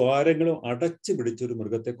എല്ലാ ദ്വാരങ്ങളും അടച്ചു പിടിച്ചൊരു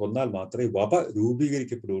മൃഗത്തെ കൊന്നാൽ മാത്രമേ വപ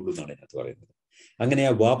രൂപീകരിക്കപ്പെടുകയുള്ളൂ എന്നാണ് ഇതിനകത്ത് പറയുന്നത്. അങ്ങനെ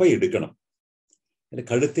ആ വപ എടുക്കണം. അതിന്റെ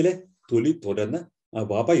കഴുത്തിലെ തൊലി തുറന്ന് ആ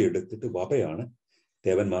വപ എടുത്തിട്ട് വപയാണ്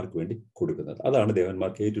ദേവന്മാർക്ക് വേണ്ടി കൊടുക്കുന്നത്. അതാണ്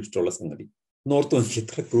ദേവന്മാർക്ക് ഏറ്റവും ഇഷ്ടമുള്ള സംഗതി. നോർത്ത് നോക്കി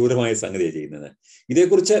ഇത്ര ക്രൂരമായ സംഗതിയാണ് ചെയ്യുന്നത്.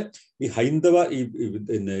 ഇതേക്കുറിച്ച് ഈ ഹൈന്ദവ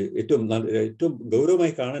ഏറ്റവും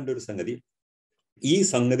ഗൗരവമായി കാണേണ്ട ഒരു സംഗതി, ഈ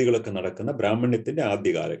സംഗതികളൊക്കെ നടക്കുന്ന ബ്രാഹ്മണ്യത്തിന്റെ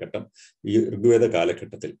ആദ്യ കാലഘട്ടം, ഈ ഋഗ്വേദ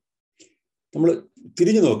കാലഘട്ടത്തിൽ നമ്മൾ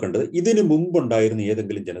തിരിഞ്ഞു നോക്കേണ്ടത് ഇതിനു മുമ്പുണ്ടായിരുന്ന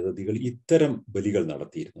ഏതെങ്കിലും ജനതകൾ ഇത്തരം ബലികൾ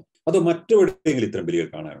നടത്തിയിരുന്നു, അതോ മറ്റെവിടെയെങ്കിലും ഇത്തരം ബലികൾ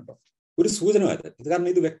കാണാനുണ്ടോ? ഒരു സൂചന അത്. കാരണം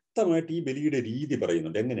ഇത് വ്യക്തമായിട്ട് ഈ ബലിയുടെ രീതി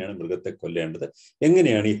പറയുന്നുണ്ട്. എങ്ങനെയാണ് മൃഗത്തെ കൊല്ലേണ്ടത്,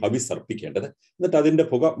 എങ്ങനെയാണ് ഈ ഹവിസ് അർപ്പിക്കേണ്ടത്, എന്നിട്ട് അതിന്റെ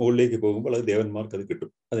പുക മുകളിലേക്ക് പോകുമ്പോൾ അത് ദേവന്മാർക്ക് അത് കിട്ടും.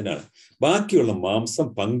 അതിനാണ് ബാക്കിയുള്ള മാംസം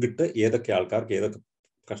പങ്കിട്ട് ഏതൊക്കെ ആൾക്കാർക്ക് ഏതൊക്കെ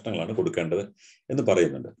കഷ്ണങ്ങളാണ് കൊടുക്കേണ്ടത് എന്ന്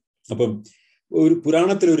പറയുന്നുണ്ട്. അപ്പം ഒരു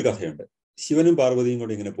പുരാണത്തിലൊരു കഥയുണ്ട്. ശിവനും പാർവതിയും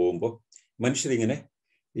കൂടെ ഇങ്ങനെ പോകുമ്പോൾ മനുഷ്യരിങ്ങനെ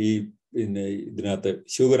ഈ ഇതിനകത്ത്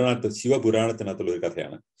ശിവപുരാണത്തിനകത്തുള്ള ഒരു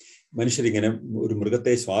കഥയാണ്. മനുഷ്യരിങ്ങനെ ഒരു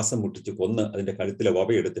മൃഗത്തെ ശ്വാസം മുട്ടിച്ച് കൊന്ന് അതിന്റെ കഴുത്തിലെ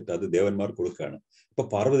വപയെടുത്തിട്ട് അത് ദേവന്മാർ കൊടുക്കുകയാണ്. അപ്പൊ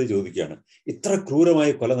പാർവതി ചോദിക്കുകയാണ്, ഇത്ര ക്രൂരമായ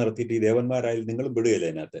കൊല നടത്തിയിട്ട് ഈ ദേവന്മാരായാലും നിങ്ങളും വിടുകയല്ലേ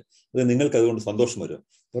അതിനകത്ത്, അത് നിങ്ങൾക്ക് അതുകൊണ്ട് സന്തോഷം വരുമോ?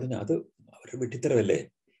 പറഞ്ഞു, അത് അവരുടെ വെട്ടിത്തരവല്ലേ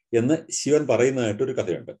എന്ന് ശിവൻ പറയുന്നതായിട്ടൊരു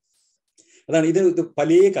കഥയുണ്ട്. അതാണ് ഇത്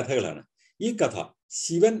പല കഥകളാണ്. ഈ കഥ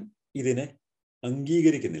ശിവൻ ഇതിനെ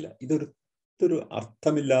അംഗീകരിക്കുന്നില്ല. ഇതൊരു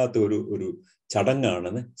അർത്ഥമില്ലാത്ത ഒരു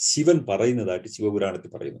ചടങ്ങാണെന്ന് ശിവൻ പറയുന്നതായിട്ട് ശിവപുരാണത്തിൽ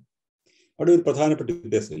പറയുന്നു. അവിടെ ഒരു പ്രധാനപ്പെട്ട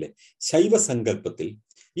ഉദ്ദേശമില്ലേ, ശൈവസങ്കല്പത്തിൽ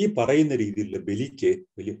ഈ പറയുന്ന രീതിയിലുള്ള ബലിക്ക്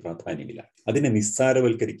വലിയ പ്രാധാന്യമില്ല, അതിനെ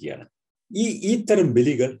നിസ്സാരവൽക്കരിക്കുകയാണ്. ഇത്തരം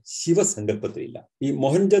ബലികൾ ശിവസങ്കല്പത്തിലില്ല. ഈ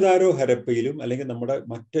മൊഹൻജദാരോ ഹരപ്പയിലും അല്ലെങ്കിൽ നമ്മുടെ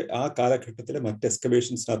ആ കാലഘട്ടത്തിലെ മറ്റ്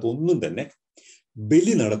എക്സ്കവേഷൻസിനകത്ത് ഒന്നും തന്നെ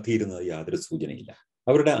ബലി നടത്തിയിരുന്നത് യാതൊരു സൂചനയില്ല.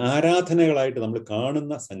 അവരുടെ ആരാധനകളായിട്ട് നമ്മൾ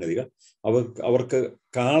കാണുന്ന സംഗതികൾ അവർക്ക്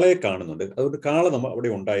കാളയെ കാണുന്നുണ്ട്. അതുകൊണ്ട് കാള നമ്മൾ അവിടെ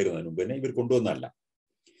ഉണ്ടായിരുന്നതിന് മുമ്പ് തന്നെ ഇവർ കൊണ്ടുവന്നല്ല.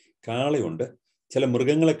 കാളയുണ്ട്, ചില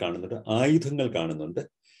മൃഗങ്ങളെ കാണുന്നുണ്ട്, ആയുധങ്ങൾ കാണുന്നുണ്ട്.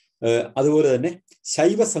 അതുപോലെ തന്നെ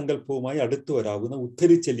ശൈവസങ്കല്പവുമായി അടുത്തു വരാവുന്ന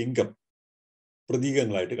ഉദ്ധരിച്ച ലിംഗം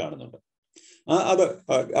പ്രതീകങ്ങളായിട്ട് കാണുന്നുണ്ട്.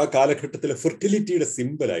 ആ കാലഘട്ടത്തിലെ ഫെർട്ടിലിറ്റിയുടെ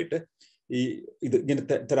സിമ്പലായിട്ട്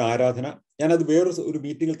ഇങ്ങനത്തെ ഇത്തരം ആരാധന, ഞാനത് വേറൊരു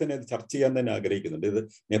മീറ്റിങ്ങിൽ തന്നെ അത് ചർച്ച ചെയ്യാൻ തന്നെ ആഗ്രഹിക്കുന്നുണ്ട്. ഇത്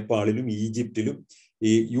നേപ്പാളിലും ഈജിപ്തിലും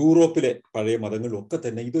ഈ യൂറോപ്പിലെ പഴയ മതങ്ങളിലും ഒക്കെ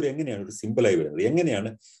തന്നെ ഇതൊരു എങ്ങനെയാണ് ഒരു സിമ്പിളായി വരുന്നത്, എങ്ങനെയാണ്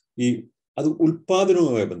അത്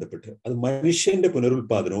ഉൽപാദനവുമായി ബന്ധപ്പെട്ട്, അത് മനുഷ്യന്റെ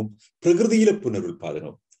പുനരുൽപാദനവും പ്രകൃതിയിലെ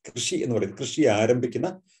പുനരുൽപാദനവും. കൃഷി എന്ന് പറയുന്നത്, കൃഷി ആരംഭിക്കുന്ന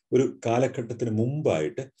ഒരു കാലഘട്ടത്തിന്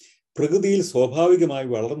മുമ്പായിട്ട് പ്രകൃതിയിൽ സ്വാഭാവികമായി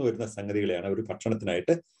വളർന്നു വരുന്ന സംഗതികളെയാണ് അവർ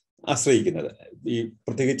ഭക്ഷണത്തിനായിട്ട് ആശ്രയിക്കുന്നത്. ഈ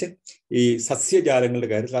പ്രത്യേകിച്ച് ഈ സസ്യജാലങ്ങളുടെ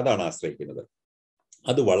കാര്യത്തിൽ അതാണ് ആശ്രയിക്കുന്നത്.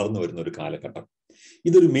 അത് വളർന്നു വരുന്ന ഒരു കാലഘട്ടം.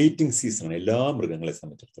 ഇതൊരു മേറ്റിംഗ് സീസണാണ് എല്ലാ മൃഗങ്ങളെ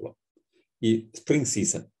സംബന്ധിച്ചിടത്തോളം, ഈ സ്പ്രിംഗ്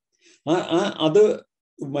സീസൺ. അത്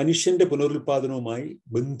മനുഷ്യന്റെ പുനരുൽപാദനവുമായി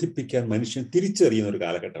ബന്ധിപ്പിക്കാൻ മനുഷ്യൻ തിരിച്ചറിയുന്ന ഒരു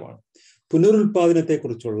കാലഘട്ടമാണ്.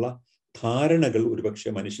 പുനരുൽപാദനത്തെക്കുറിച്ചുള്ള ധാരണകൾ ഒരുപക്ഷെ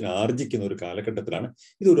മനുഷ്യൻ ആർജിക്കുന്ന ഒരു കാലഘട്ടത്തിലാണ്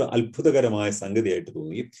ഇതൊരു അത്ഭുതകരമായ സംഗതിയായിട്ട്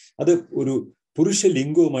തോന്നുകയും അത് ഒരു പുരുഷ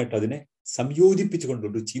ലിംഗവുമായിട്ട് അതിനെ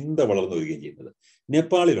സംയോജിപ്പിച്ചുകൊണ്ടൊരു ചിന്ത വളർന്നു വരികയും ചെയ്യുന്നത്.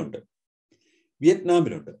 നേപ്പാളിലുണ്ട്,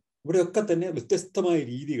 വിയറ്റ്നാമിലുണ്ട്. ഇവിടെയൊക്കെ തന്നെ വ്യത്യസ്തമായ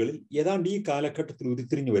രീതികളിൽ ഏതാണ്ട് ഈ കാലഘട്ടത്തിൽ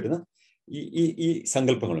ഉരുത്തിരിഞ്ഞു വരുന്ന ഈ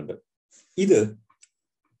സങ്കല്പങ്ങളുണ്ട്. ഇത്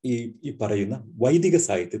ഈ പറയുന്ന വൈദിക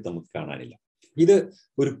സാഹിത്യത്തിൽ നമുക്ക് കാണാനില്ല. ഇത്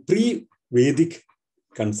ഒരു പ്രീ വേദിക്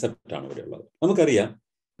കൺസെപ്റ്റാണ് ഇവിടെ ഉള്ളത്. നമുക്കറിയാം,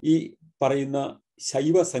 ഈ പറയുന്ന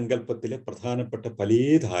ശൈവ സങ്കല്പത്തിലെ പ്രധാനപ്പെട്ട പല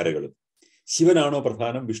ധാരകളും, ശിവനാണോ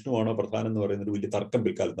പ്രധാനം വിഷ്ണുവാണോ പ്രധാനം എന്ന് പറയുന്ന ഒരു വലിയ തർക്കം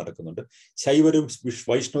പിൽക്കാലത്ത് നടക്കുന്നുണ്ട്. ശൈവരും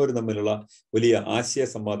വൈഷ്ണവരും തമ്മിലുള്ള വലിയ ആശയ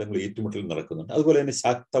സംവാദങ്ങൾ, ഏറ്റുമുട്ടൽ നടക്കുന്നുണ്ട്. അതുപോലെ തന്നെ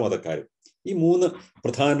ശാക്തമതക്കാരും. ഈ മൂന്ന്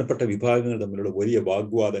പ്രധാനപ്പെട്ട വിഭാഗങ്ങൾ തമ്മിലുള്ള വലിയ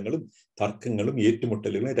വാഗ്വാദങ്ങളും തർക്കങ്ങളും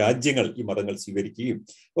ഏറ്റുമുട്ടലുകളും രാജ്യങ്ങൾ ഈ മതങ്ങൾ സ്വീകരിക്കുകയും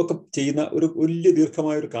ഒക്കെ ചെയ്യുന്ന ഒരു വലിയ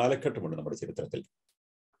ദീർഘമായ ഒരു കാലഘട്ടമുണ്ട് നമ്മുടെ ചരിത്രത്തിൽ.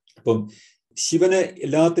 അപ്പം ശിവനെ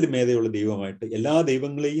എല്ലാത്തിലും മേധയുള്ള ദൈവമായിട്ട്, എല്ലാ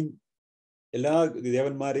ദൈവങ്ങളെയും എല്ലാ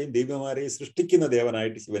ദേവന്മാരെയും ദൈവമാരെയും സൃഷ്ടിക്കുന്ന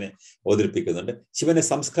ദേവനായിട്ട് ശിവനെ അവതരിപ്പിക്കുന്നുണ്ട്. ശിവനെ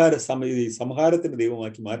സംഹാരത്തിന്റെ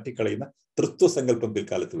ദൈവമാക്കി മാറ്റിക്കളയുന്ന തൃത്വസങ്കല്പം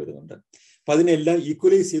പിൽക്കാലത്ത് വരുന്നുണ്ട്. അപ്പൊ അതിനെല്ലാം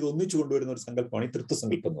ഈക്വലൈസ് ചെയ്ത് ഒന്നിച്ചു കൊണ്ടുവരുന്ന ഒരു സങ്കല്പമാണ് ഈ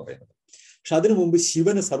തൃത്വസങ്കല്പം എന്ന് പറയുന്നത്. പക്ഷെ അതിനു മുമ്പ്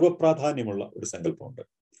ശിവന് സർവപ്രാധാന്യമുള്ള ഒരു സങ്കല്പമുണ്ട്.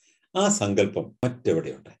 ആ സങ്കല്പം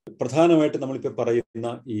മറ്റെവിടെയുണ്ട്? പ്രധാനമായിട്ട് നമ്മളിപ്പോൾ പറയുന്ന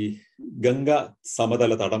ഈ ഗംഗ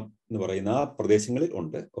സമതല തടം എന്ന് പറയുന്ന ആ പ്രദേശങ്ങളിൽ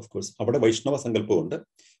ഉണ്ട്. ഓഫ് കോഴ്സ് അവിടെ വൈഷ്ണവ സങ്കല്പമുണ്ട്.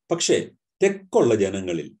 പക്ഷേ തെക്കുള്ള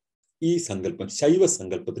ജനങ്ങളിൽ ഈ സങ്കല്പം, ശൈവ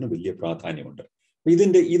സങ്കല്പത്തിന് വലിയ പ്രാധാന്യമുണ്ട്.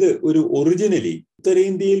 ഇത് ഒരു ഒറിജിനലി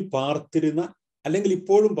ഉത്തരേന്ത്യയിൽ പാർത്തിരുന്ന, അല്ലെങ്കിൽ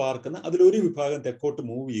ഇപ്പോഴും പാർക്കുന്ന, അതിലൊരു വിഭാഗം തെക്കോട്ട്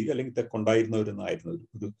മൂവ് ചെയ്യുക അല്ലെങ്കിൽ തെക്കുണ്ടായിരുന്നവരെന്നായിരുന്നു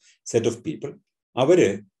ഒരു സെറ്റ് ഓഫ് പീപ്പിൾ. അവര്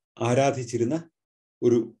ആരാധിച്ചിരുന്ന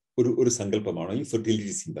ഒരു സങ്കല്പമാണ് ഈ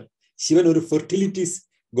ഫെർട്ടിലിറ്റി സിംബൽ. ശിവൻ ഒരു ഫെർട്ടിലിറ്റീസ്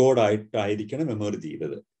ഗോഡായിട്ടായിരിക്കണം എമർജ്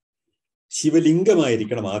ചെയ്തത്.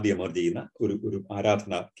 ശിവലിംഗമായിരിക്കണം ആദ്യം എമർജ് ചെയ്യുന്ന ഒരു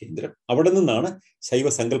ആരാധനാ കേന്ദ്രം. അവിടെ നിന്നാണ് ശൈവ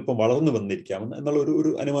സങ്കല്പം വളർന്നു വന്നിരിക്കാമെന്ന് എന്നുള്ള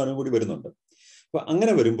ഒരു അനുമാനം കൂടി വരുന്നുണ്ട്. അപ്പൊ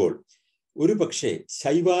അങ്ങനെ വരുമ്പോൾ ഒരു പക്ഷേ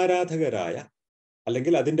ശൈവാരാധകരായ,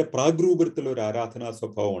 അല്ലെങ്കിൽ അതിന്റെ പ്രാഗ്രൂപത്തിലുള്ള ഒരു ആരാധനാ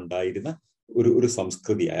സ്വഭാവം ഉണ്ടായിരുന്ന ഒരു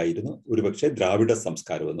സംസ്കൃതി ആയിരുന്നു ഒരുപക്ഷെ ദ്രാവിഡ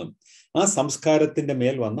സംസ്കാരമെന്നും, ആ സംസ്കാരത്തിന്റെ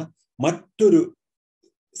മേൽ വന്ന മറ്റൊരു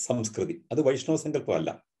സംസ്കൃതി, അത് വൈഷ്ണവ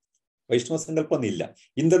സങ്കല്പമല്ല, വൈഷ്ണവ സങ്കല്പം ഇല്ല,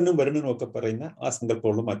 ഇന്ദ്രനും വരുണനും ഒക്കെ പറയുന്ന ആ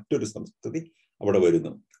സങ്കല്പമുള്ള മറ്റൊരു സംസ്കൃതി അവിടെ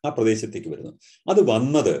വരുന്നു, ആ പ്രദേശത്തേക്ക് വരുന്നു. അത്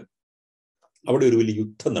വന്നത് അവിടെ ഒരു വലിയ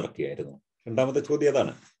യുദ്ധം നടക്കുകയായിരുന്നു. രണ്ടാമത്തെ ചോദ്യം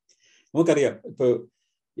അതാണ്. നമുക്കറിയാം, ഇപ്പൊ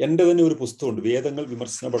എൻ്റെ തന്നെ ഒരു പുസ്തകമുണ്ട്, വേദങ്ങൾ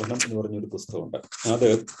വിമർശന പഠനം എന്ന് പറഞ്ഞൊരു പുസ്തകമുണ്ട്.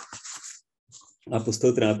 ആ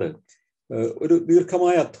പുസ്തകത്തിനകത്ത് ഒരു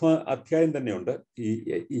ദീർഘമായ അധ്യായം തന്നെയുണ്ട്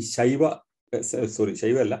ഈ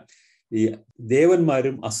ശൈവല്ല, ഈ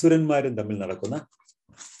ദേവന്മാരും അസുരന്മാരും തമ്മിൽ നടക്കുന്ന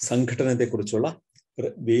സംഘടനത്തെക്കുറിച്ചുള്ള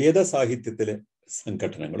വേദസാഹിത്യത്തിലെ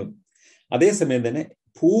സംഘടനകളും, അതേസമയം തന്നെ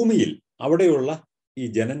ഭൂമിയിൽ അവിടെയുള്ള ഈ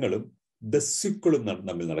ജനങ്ങളും ദസ്യുക്കളും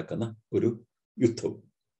തമ്മിൽ നടക്കുന്ന ഒരു യുദ്ധവും.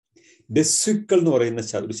 ദസ്യുക്കൾ എന്ന് പറയുന്ന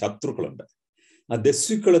ഒരു ശത്രുക്കളുണ്ട്. ആ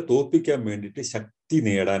ദസ്യുക്കളെ തോൽപ്പിക്കാൻ വേണ്ടിയിട്ട്, ശക്തി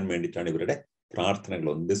നേടാൻ വേണ്ടിയിട്ടാണ് ഇവരുടെ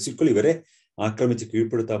പ്രാർത്ഥനകളൊന്നും. ദസ്യുക്കൾ ഇവരെ ആക്രമിച്ച്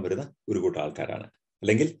കീഴ്പ്പെടുത്താൻ വരുന്ന ഒരു കൂട്ടം ആൾക്കാരാണ്,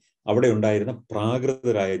 അല്ലെങ്കിൽ അവിടെ ഉണ്ടായിരുന്ന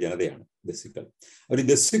പ്രാകൃതരായ ജനതയാണ് ദസ്യുക്കൾ. അവർ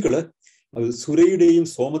ദസ്യുക്കള് സുരയുടെയും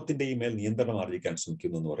സോമത്തിന്റെയും മേൽ നിയന്ത്രണം ആർജിക്കാൻ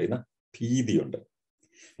ശ്രമിക്കുന്നു എന്ന് പറയുന്ന ഭീതിയുണ്ട്.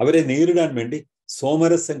 അവരെ നേരിടാൻ വേണ്ടി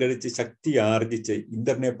സോമരസം കഴിച്ച് ശക്തി ആർജിച്ച്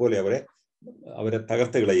ഇന്ദ്രനെ പോലെ അവരെ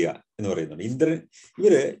തകർത്ത് കളയുക എന്ന് പറയുന്നുണ്ട്.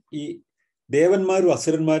 ഇവര് ഈ ദേവന്മാരും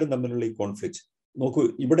അസുരന്മാരും തമ്മിലുള്ള ഈ കോൺഫ്ലിക്റ്റ് നോക്കൂ.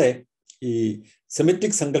 ഇവിടെ ഈ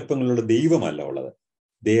സെമിറ്റിക് സങ്കല്പങ്ങളിലുള്ള ദൈവമല്ല ഉള്ളത്,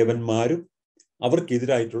 ദേവന്മാരും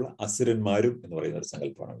അവർക്കെതിരായിട്ടുള്ള അസുരന്മാരും എന്ന് പറയുന്ന ഒരു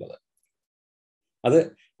സങ്കല്പമാണുള്ളത്.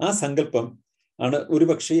 ആ സങ്കല്പം ആണ്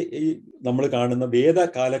ഒരുപക്ഷെ ഈ നമ്മൾ കാണുന്ന വേദ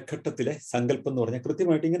കാലഘട്ടത്തിലെ സങ്കല്പം എന്ന് പറഞ്ഞാൽ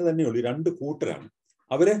കൃത്യമായിട്ട് ഇങ്ങനെ തന്നെയുള്ളൂ. രണ്ട് കൂട്ടരാണ്.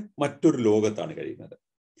 അവര് മറ്റൊരു ലോകത്താണ് കഴിയുന്നത്.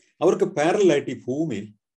 അവർക്ക് പാരലായിട്ട് ഈ ഭൂമിയിൽ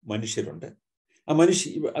മനുഷ്യരുണ്ട്. ആ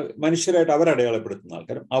മനുഷ്യരായിട്ട് അവരടയാളപ്പെടുത്തുന്ന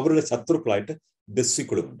ആൾക്കാരും അവരുടെ ശത്രുക്കളായിട്ട്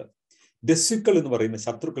ദസ്യുക്കളുമുണ്ട്. ദസ്യുക്കൾ എന്ന് പറയുന്ന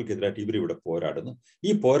ശത്രുക്കൾക്കെതിരായിട്ട് ഇവരിവിടെ പോരാടുന്നു.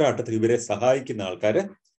 ഈ പോരാട്ടത്തിൽ ഇവരെ സഹായിക്കുന്ന ആൾക്കാര്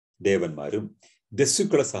ദേവന്മാരും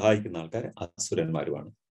ദസ്യുക്കളെ സഹായിക്കുന്ന ആൾക്കാർ അസുരന്മാരുമാണ്.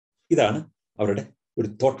 ഇതാണ് അവരുടെ ഒരു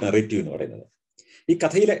തോട്ട് നെറേറ്റീവ് എന്ന് പറയുന്നത്. ഈ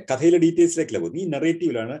കഥയിലെ ഡീറ്റെയിൽസിലേക്കല്ല പോകുന്നത്. ഈ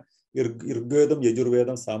നെറേറ്റീവിലാണ് ഋഗ്വേദം,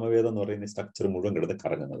 യജുർവേദം, സാമവേദം എന്ന് പറയുന്ന സ്ട്രക്ചർ മുഴുവൻ കിടന്ന്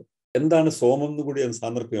കറങ്ങുന്നത്. എന്താണ് സോമം എന്ന് കൂടി അത്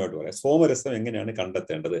സാന്ദർഭികമായിട്ട് പറയാം. സോമരസം എങ്ങനെയാണ്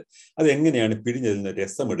കണ്ടെത്തേണ്ടത്, അത് എങ്ങനെയാണ് പിഴിഞ്ഞതിൽ നിന്ന്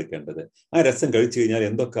രസം എടുക്കേണ്ടത്, ആ രസം കഴിച്ചു കഴിഞ്ഞാൽ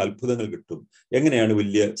എന്തൊക്കെ അത്ഭുതങ്ങൾ കിട്ടും, എങ്ങനെയാണ്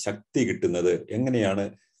വലിയ ശക്തി കിട്ടുന്നത്, എങ്ങനെയാണ്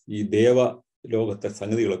ഈ ലോകത്തെ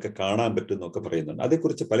സംഗതികളൊക്കെ കാണാൻ പറ്റും എന്നൊക്കെ പറയുന്നുണ്ട്.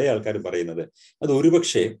 അതേക്കുറിച്ച് പല ആൾക്കാരും പറയുന്നത് അത്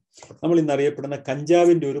ഒരുപക്ഷെ നമ്മൾ ഇന്നറിയപ്പെടുന്ന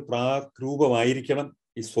കഞ്ചാവിന്റെ ഒരു പ്രാരൂപമായിരിക്കണം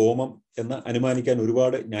ഈ സോമം എന്ന് അനുമാനിക്കാൻ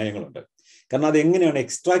ഒരുപാട് ന്യായങ്ങളുണ്ട്. കാരണം അത് എങ്ങനെയാണ്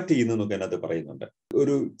എക്സ്ട്രാക്ട് ചെയ്യുന്നതെന്നൊക്കെ അതിനകത്ത് പറയുന്നുണ്ട്.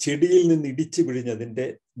 ഒരു ചെടിയിൽ നിന്ന് ഇടിച്ചു പിഴിഞ്ഞതിന്റെ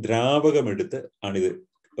ദ്രാവകമെടുത്ത് ആണിത്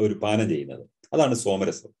ഒരു പാനം ചെയ്യുന്നത്. അതാണ്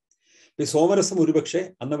സോമരസം. ഈ സോമരസം ഒരുപക്ഷെ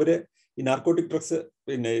അന്നവര് ഈ നാർക്കോട്ടിക് ഡ്രഗ്സ്,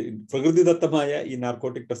 പിന്നെ പ്രകൃതിദത്തമായ ഈ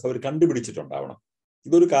നാർക്കോട്ടിക് ഡ്രഗ്സ് അവർ കണ്ടുപിടിച്ചിട്ടുണ്ടാവണം.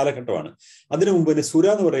 ഇതൊരു കാലഘട്ടമാണ്. അതിനു മുമ്പ് തന്നെ സുര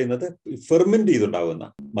എന്ന് പറയുന്നത് ഫെർമെന്റ് ചെയ്തുണ്ടാവുന്ന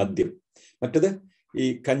മദ്യം, മറ്റത് ഈ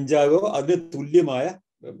കഞ്ചാവോ അതിന് തുല്യമായ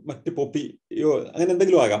മറ്റ് പൊപ്പിയോ അങ്ങനെ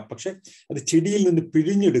എന്തെങ്കിലും ആകാം. പക്ഷെ അത് ചെടിയിൽ നിന്ന്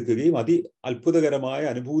പിഴിഞ്ഞെടുക്കുകയും അത്ഭുതകരമായ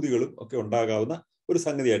അനുഭൂതികളും ഒക്കെ ഉണ്ടാകാവുന്ന ഒരു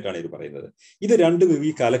സംഗതിയായിട്ടാണ് ഇത് പറയുന്നത്. ഇത് രണ്ടും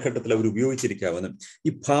ഈ കാലഘട്ടത്തിൽ അവർ ഉപയോഗിച്ചിരിക്കാമെന്നും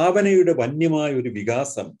ഈ ഭാവനയുടെ വന്യമായ ഒരു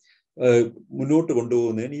വികാസം മുന്നോട്ട്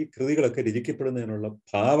കൊണ്ടുപോകുന്നതിന് ഈ കൃതികളൊക്കെ രചിക്കപ്പെടുന്നതിനുള്ള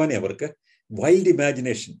ഭാവന അവർക്ക്, വൈൽഡ്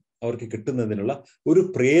ഇമാജിനേഷൻ അവർക്ക് കിട്ടുന്നതിനുള്ള ഒരു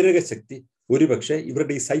പ്രേരക ശക്തി ഒരുപക്ഷെ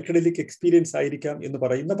ഇവരുടെ ഈ സൈക്കഡലിക് എക്സ്പീരിയൻസ് ആയിരിക്കാം എന്ന്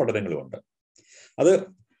പറയുന്ന പഠനങ്ങളുമുണ്ട്. അത്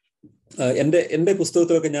എൻ്റെ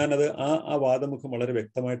പുസ്തകത്തിലൊക്കെ ഞാനത് ആ വാദമുഖം വളരെ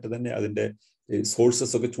വ്യക്തമായിട്ട് തന്നെ അതിൻ്റെ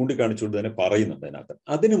സോഴ്സസ് ഒക്കെ ചൂണ്ടിക്കാണിച്ചുകൊണ്ട് തന്നെ പറയുന്നുണ്ട് അതിനകത്ത്.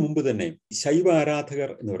 അതിനു മുമ്പ് തന്നെ ശൈവ ആരാധകർ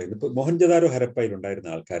എന്ന് പറയുന്നത്, ഇപ്പൊ മോഹൻജദാരോ ഹരപ്പയിൽ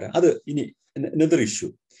ഉണ്ടായിരുന്ന ആൾക്കാർ, അത് ഇനി നെതർ ഇഷ്യൂ.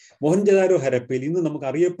 മോഹൻജദാരോ ഹരപ്പയിൽ ഇന്ന് നമുക്ക്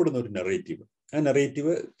അറിയപ്പെടുന്ന ഒരു നെറേറ്റീവ്, ആ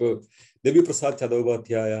നെറേറ്റീവ് ഇപ്പോൾ ദേവിപ്രസാദ്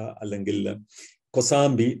ചതോപാധ്യായ അല്ലെങ്കിൽ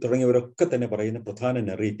കൊസാംബി തുടങ്ങിയവരൊക്കെ തന്നെ പറയുന്ന പ്രധാന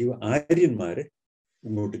നെറേറ്റീവ് ആര്യന്മാര്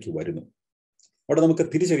ഇങ്ങോട്ടേക്ക് വരുന്നു. അവിടെ നമുക്ക്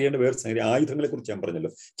തിരിച്ചറിയേണ്ട വേറെ സംഗതി, ആയുധങ്ങളെ കുറിച്ച് ഞാൻ പറഞ്ഞല്ലോ.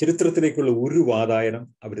 ചരിത്രത്തിലേക്കുള്ള ഒരു വാതായനം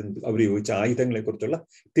അവർ ഉപയോഗിച്ച ആയുധങ്ങളെ കുറിച്ചുള്ള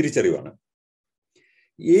തിരിച്ചറിവാണ്.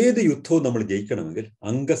 ഏത് യുദ്ധവും നമ്മൾ ജയിക്കണമെങ്കിൽ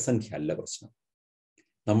അംഗസംഖ്യ അല്ല പ്രശ്നം,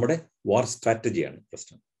 നമ്മുടെ വാർ സ്ട്രാറ്റജിയാണ്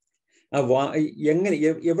പ്രശ്നം.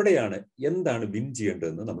 എവിടെയാണ് എന്താണ് വിൻ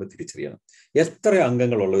ചെയ്യേണ്ടതെന്ന് നമ്മൾ തിരിച്ചറിയണം. എത്ര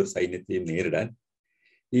അംഗങ്ങളുള്ള ഒരു സൈന്യത്തെയും നേരിടാൻ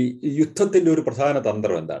ഈ യുദ്ധത്തിന്റെ ഒരു പ്രധാന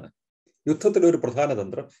തന്ത്രം എന്താണ്? യുദ്ധത്തിലെ ഒരു പ്രധാന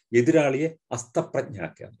തന്ത്രം എതിരാളിയെ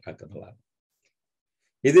അസ്തപ്രജ്ഞാക്കുന്നതാണ്.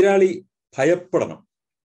 എതിരാളി ഭയപ്പെടണം.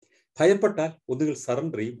 ഭയപ്പെട്ടാൽ ഒന്നുകിൽ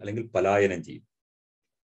സറണ്ടർ ചെയ്യും, അല്ലെങ്കിൽ പലായനം ചെയ്യും,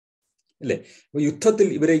 അല്ലേ? അപ്പൊ യുദ്ധത്തിൽ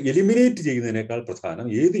ഇവരെ എലിമിനേറ്റ് ചെയ്യുന്നതിനേക്കാൾ പ്രധാനം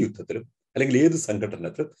ഏത് യുദ്ധത്തിലും അല്ലെങ്കിൽ ഏത്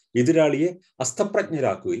സംഘടനത്തിലും എതിരാളിയെ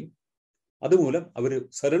അസ്തപ്രജ്ഞരാക്കുകയും അതുമൂലം അവർ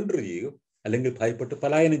സറണ്ടർ ചെയ്യുകയോ അല്ലെങ്കിൽ ഭയപ്പെട്ട്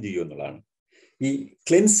പലായനം ചെയ്യുകയോ എന്നുള്ളതാണ്. ഈ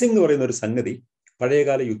ക്ലെൻസിങ് എന്ന് പറയുന്ന ഒരു സംഗതി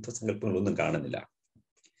പഴയകാല യുദ്ധസങ്കല്പങ്ങളൊന്നും കാണുന്നില്ല.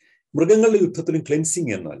 മൃഗങ്ങളുടെ യുദ്ധത്തിലും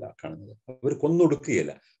ക്ലെൻസിങ് എന്നല്ല കാണുന്നത്. അവർ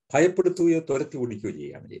കൊന്നൊടുക്കുകയല്ല, ഭയപ്പെടുത്തുകയോ തുരത്തി ഓടിക്കുകയോ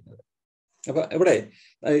ചെയ്യുകയാണ് ചെയ്യുന്നത്. അപ്പൊ ഇവിടെ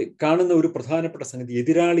കാണുന്ന ഒരു പ്രധാനപ്പെട്ട സംഗതി,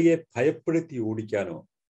 എതിരാളിയെ ഭയപ്പെടുത്തി ഓടിക്കാനോ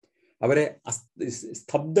അവരെ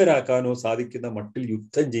സ്തബ്ധരാക്കാനോ സാധിക്കുന്ന മട്ടിൽ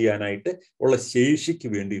യുദ്ധം ചെയ്യാനായിട്ട് ഉള്ള ശേഷിക്ക്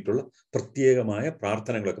വേണ്ടിയിട്ടുള്ള പ്രത്യേകമായ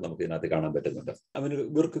പ്രാർത്ഥനകളൊക്കെ നമുക്ക് ഇതിനകത്ത് കാണാൻ പറ്റുന്നുണ്ട്.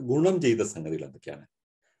 ഇവർക്ക് ഗുണം ചെയ്ത സംഗതികൾ എന്തൊക്കെയാണ്?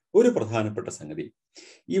 ഒരു പ്രധാനപ്പെട്ട സംഗതി,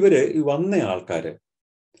 ഇവര് വന്ന ആൾക്കാര്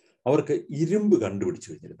അവർക്ക് ഇരുമ്പ് കണ്ടുപിടിച്ചു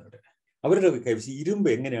കഴിഞ്ഞിരുന്നവര്, അവരുടെ കൈവശം ഇരുമ്പ്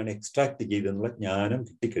എങ്ങനെയാണ് എക്സ്ട്രാക്ട് ചെയ്തെന്നുള്ള ജ്ഞാനം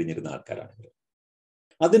കിട്ടിക്കഴിഞ്ഞിരുന്ന ആൾക്കാരാണ് ഇവർ.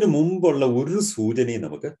 അതിനു മുമ്പുള്ള ഒരു സൂചനയും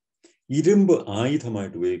നമുക്ക് ഇരുമ്പ്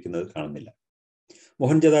ആയുധമായിട്ട് ഉപയോഗിക്കുന്നത് കാണുന്നില്ല.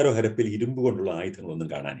 മോഹൻജദാരോ ഹരപ്പയിൽ ഇരുമ്പ് കൊണ്ടുള്ള ആയുധങ്ങളൊന്നും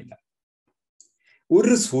കാണാനില്ല,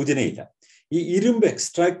 ഒരു സൂചനയില്ല. ഈ ഇരുമ്പ്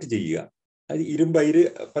എക്സ്ട്രാക്ട് ചെയ്യുക, അത് ഇരുമ്പ്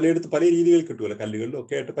പലയിടത്ത് പല രീതികളിൽ കിട്ടുമല്ലോ, കല്ലുകളിലും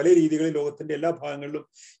ഒക്കെ ആയിട്ട് പല രീതികളിൽ ലോകത്തിന്റെ എല്ലാ ഭാഗങ്ങളിലും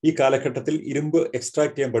ഈ കാലഘട്ടത്തിൽ ഇരുമ്പ്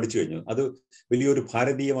എക്സ്ട്രാക്ട് ചെയ്യാൻ പഠിച്ചു കഴിഞ്ഞു. അത് വലിയൊരു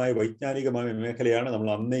ഭാരതീയമായ വൈജ്ഞാനികമായ മേഖലയാണ്. നമ്മൾ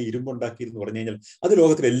അന്നേ ഇരുമ്പുണ്ടാക്കിയിരുന്നു പറഞ്ഞു കഴിഞ്ഞാൽ അത്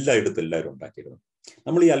ലോകത്തിൽ എല്ലായിടത്തും എല്ലാവരും ഉണ്ടാക്കിയിരുന്നു.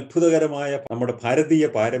 നമ്മൾ ഈ അത്ഭുതകരമായ നമ്മുടെ ഭാരതീയ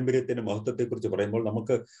പാരമ്പര്യത്തിന്റെ മഹത്വത്തെക്കുറിച്ച് പറയുമ്പോൾ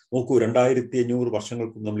നമുക്ക് നോക്കൂ, 2500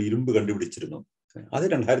 വർഷങ്ങൾക്ക് നമ്മൾ ഇരുമ്പ് കണ്ടുപിടിച്ചിരുന്നു. അത്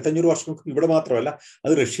 2500 വർഷങ്ങൾക്ക് ഇവിടെ മാത്രമല്ല,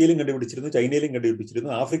 അത് റഷ്യയിലും കണ്ടുപിടിച്ചിരുന്നു, ചൈനയിലും കണ്ടുപിടിച്ചിരുന്നു,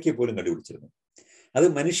 ആഫ്രിക്കയിൽ പോലും കണ്ടുപിടിച്ചിരുന്നു. അത്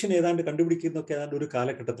മനുഷ്യൻ ഏതാണ്ട് കണ്ടുപിടിക്കുന്നതൊക്കെ ഏതാണ്ട് ഒരു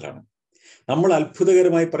കാലഘട്ടത്തിലാണ്. നമ്മൾ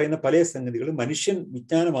അത്ഭുതകരമായി പറയുന്ന പല സംഗതികളും മനുഷ്യൻ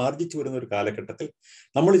വിജ്ഞാനം ആർജിച്ചു വരുന്ന ഒരു കാലഘട്ടത്തിൽ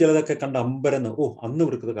നമ്മൾ ചിലതൊക്കെ കണ്ട് അമ്പരന്ന്, അന്ന്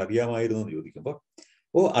ഇവർക്കതൊക്കെ അറിയാമായിരുന്നു എന്ന് ചോദിക്കുമ്പോൾ,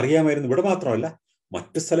 അറിയാമായിരുന്നു, ഇവിടെ മാത്രമല്ല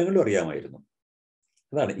മറ്റു സ്ഥലങ്ങളിലും അറിയാമായിരുന്നു.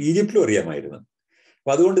 അതാണ്, ഈജിപ്തിലും അറിയാമായിരുന്നു.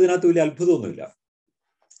 അപ്പൊ അതുകൊണ്ട് ഇതിനകത്ത് വലിയ അത്ഭുതമൊന്നുമില്ല.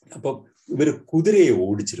 അപ്പം ഇവര് കുതിരയെ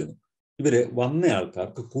ഓടിച്ചിരുന്നു. ഇവര് വന്ന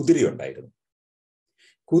ആൾക്കാർക്ക് കുതിരയുണ്ടായിരുന്നു.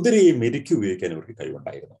 കുതിരയെ മെരുക്കി ഉപയോഗിക്കാൻ ഇവർക്ക്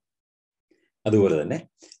കഴിവുണ്ടായിരുന്നു. അതുപോലെ തന്നെ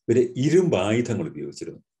ഇവര് ഇരുമ്പ് ആയുധങ്ങൾ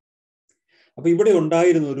ഉപയോഗിച്ചിരുന്നു. അപ്പൊ ഇവിടെ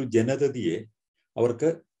ഉണ്ടായിരുന്ന ഒരു ജനതയെ അവർക്ക്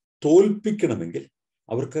തോൽപ്പിക്കണമെങ്കിൽ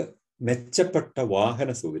അവർക്ക് മെച്ചപ്പെട്ട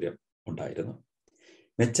വാഹന സൗകര്യം ഉണ്ടായിരുന്നു,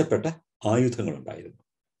 മെച്ചപ്പെട്ട ആയുധങ്ങൾ ഉണ്ടായിരുന്നു.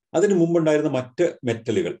 അതിനു മുമ്പുണ്ടായിരുന്ന മറ്റ്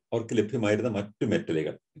മെറ്റലുകൾ, അവർക്ക് ലഭ്യമായിരുന്ന മറ്റു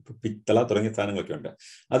മെറ്റലുകൾ, ഇപ്പൊ പിത്തള തുടങ്ങിയ സാധനങ്ങളൊക്കെ ഉണ്ട്.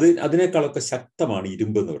 അതിനേക്കാളൊക്കെ ശക്തമാണ്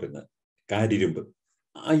ഇരുമ്പ് എന്ന് പറയുന്നത്, കാരിരുമ്പ്.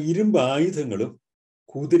 ആ ഇരുമ്പ് ആയുധങ്ങളും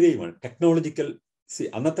കുതിരയുമാണ്, ടെക്നോളജിക്കൽ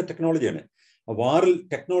അന്നത്തെ ടെക്നോളജിയാണ്. വാറിൽ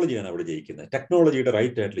ടെക്നോളജിയാണ് അവിടെ ജയിക്കുന്നത്. ടെക്നോളജിയുടെ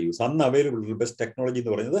റൈറ്റ് ആയിട്ടുള്ള യൂസ്. അന്ന് അവൈലബിൾ ബെസ്റ്റ് ടെക്നോളജി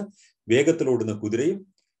എന്ന് പറയുന്നത് വേഗത്തിലോടുന്ന കുതിരയും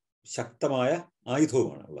ശക്തമായ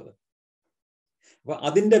ആയുധവുമാണ് ഉള്ളത്. അപ്പൊ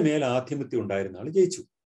അതിന്റെ മേൽ ആധിപത്യം ഉണ്ടായിരുന്ന ആൾ ജയിച്ചു.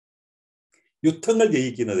 യുദ്ധങ്ങൾ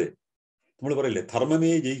ജയിക്കുന്നത് നമ്മൾ പറയില്ലേ,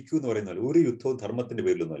 ധർമ്മമേ ജയിക്കൂ എന്ന് പറയുന്ന ഒരു യുദ്ധവും ധർമ്മത്തിന്റെ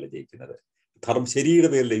പേരിലൊന്നുമല്ല ജയിക്കുന്നത്. ശരിയുടെ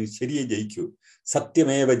പേരിൽ ശരിയെ ജയിക്കൂ,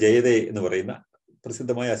 സത്യമേവ ജയതേ എന്ന് പറയുന്ന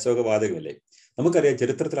പ്രസിദ്ധമായ അശോകവാചകമല്ലേ. നമുക്കറിയാം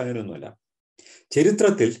ചരിത്രത്തിൽ അങ്ങനെയൊന്നുമല്ല.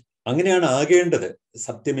 ചരിത്രത്തിൽ അങ്ങനെയാണ് ആകേണ്ടത്.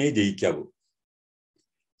 സത്യമേ ജയിക്കാവൂ,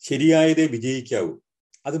 ശരിയായതേ വിജയിക്കാവൂ.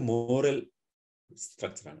 അത് മോറൽ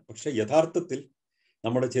സ്ട്രക്ചറാണ്. പക്ഷെ യഥാർത്ഥത്തിൽ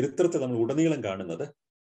നമ്മുടെ ചരിത്രത്തിൽ നമ്മൾ ഉടനീളം കാണുന്നത്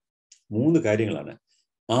 3 കാര്യങ്ങളാണ്.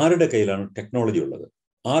 ആരുടെ കയ്യിലാണ് ടെക്നോളജി ഉള്ളത്,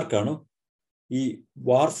 ആർക്കാണോ ഈ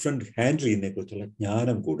വാർ ഫ്രണ്ട് ഹാൻഡിൽ ചെയ്യുന്നതിനെ കുറിച്ചുള്ള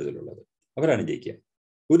ജ്ഞാനം കൂടുതലുള്ളത്, അവരാണ് ജയിക്കുക.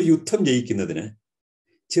 ഒരു യുദ്ധം ജയിക്കുന്നതിന്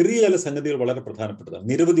ചെറിയ ചില സംഗതികൾ വളരെ പ്രധാനപ്പെട്ടതാണ്.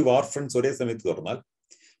 നിരവധി വാർ ഫ്രണ്ട്സ് ഒരേ സമയത്ത് തുറന്നാൽ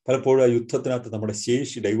പലപ്പോഴും ആ യുദ്ധത്തിനകത്ത് നമ്മുടെ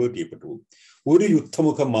ശേഷി ഡൈവേർട്ട് ചെയ്യപ്പെട്ടു പോകും. ഒരു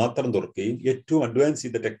യുദ്ധമുഖം മാത്രം തുറക്കുകയും ഏറ്റവും അഡ്വാൻസ്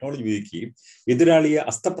ചെയ്ത ടെക്നോളജി ഉപയോഗിക്കുകയും എതിരാളിയെ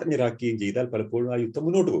അസ്തപ്രജ്ഞരാക്കുകയും ചെയ്താൽ പലപ്പോഴും ആ യുദ്ധം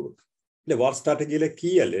മുന്നോട്ട് പോകും. അല്ലെ, വാർ സ്ട്രാറ്റജിയിലെ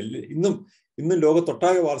കീ അല്ലേ. ഇന്നും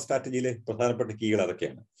ലോകത്തൊട്ടാകെ വാർ സ്ട്രാറ്റജിയിലെ പ്രധാനപ്പെട്ട കീകൾ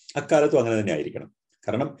അതൊക്കെയാണ്. അക്കാലത്തും അങ്ങനെ തന്നെ ആയിരിക്കണം.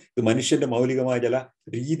 കാരണം ഇത് മനുഷ്യന്റെ മൗലികമായ ചില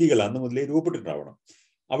രീതികൾ അന്ന് മുതലേ രൂപപ്പെട്ടിട്ടുണ്ടാവണം.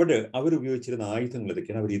 അവരുപയോഗിച്ചിരുന്ന ആയുധങ്ങൾ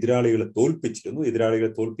ഇതൊക്കെയാണ്. അവർ എതിരാളികളെ തോൽപ്പിച്ചിരുന്നു.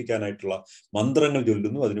 എതിരാളികളെ തോൽപ്പിക്കാനായിട്ടുള്ള മന്ത്രങ്ങൾ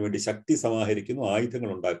ചൊല്ലുന്നു, അതിനുവേണ്ടി ശക്തി സമാഹരിക്കുന്നു, ആയുധങ്ങൾ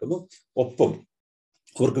ഉണ്ടാക്കുന്നു. ഒപ്പം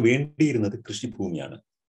അവർക്ക് വേണ്ടിയിരുന്നത് കൃഷിഭൂമിയാണ്.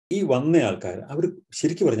 ഈ വന്ന ആൾക്കാർ അവർ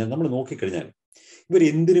ശരിക്കും പറഞ്ഞാൽ നമ്മൾ നോക്കിക്കഴിഞ്ഞാൽ ഇവർ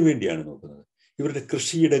എന്തിനു വേണ്ടിയാണ് നോക്കുന്നത്? ഇവരുടെ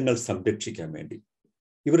കൃഷിയിടങ്ങൾ സംരക്ഷിക്കാൻ വേണ്ടി,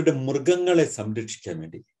 ഇവരുടെ മൃഗങ്ങളെ സംരക്ഷിക്കാൻ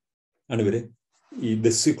വേണ്ടി ആണ് ഇവര് ഈ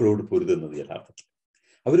ദസ്യുക്കളോട് പൊരുതുന്നത്. യഥാർത്ഥത്തിൽ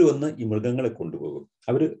അവർ വന്ന് ഈ മൃഗങ്ങളെ കൊണ്ടുപോകും.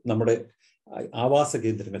 അവർ നമ്മുടെ ആവാസ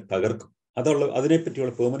കേന്ദ്രങ്ങൾ തകർക്കും.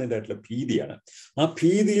 അതിനെപ്പറ്റിയുള്ള പെർമനന്റ് ആയിട്ടുള്ള ഭീതിയാണ്. ആ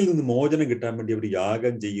ഭീതിയിൽ നിന്ന് മോചനം കിട്ടാൻ വേണ്ടി അവർ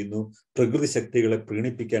യാഗം ചെയ്യുന്നു, പ്രകൃതി ശക്തികളെ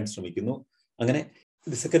പ്രീണിപ്പിക്കാൻ ശ്രമിക്കുന്നു. അങ്ങനെ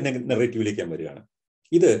ഇത് സെക്കൻഡ് നെറേറ്റീവിലേക്ക് വരികയാണ്.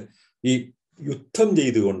 ഇത് ഈ യുദ്ധം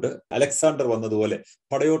ചെയ്തുകൊണ്ട് അലക്സാണ്ടർ വന്നതുപോലെ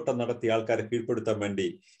പടയോട്ടം നടത്തി ആൾക്കാരെ കീഴ്പ്പെടുത്താൻ വേണ്ടി,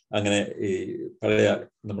 അങ്ങനെ ഈ പഴയ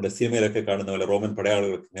നമ്മുടെ സിനിമയിലൊക്കെ കാണുന്ന പോലെ റോമൻ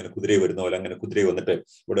പടയാളികൾക്ക് ഇങ്ങനെ കുതിരയെ വരുന്ന പോലെ അങ്ങനെ കുതിരയെ വന്നിട്ട്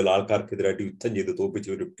ഇവിടെയുള്ള ആൾക്കാർക്കെതിരായിട്ട് യുദ്ധം ചെയ്ത്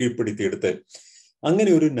തോപ്പിച്ച് ഒരു കീഴ്പ്പെടുത്തിയെടുത്ത്,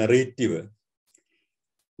 അങ്ങനെ ഒരു നെറേറ്റീവ്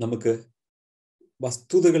നമുക്ക്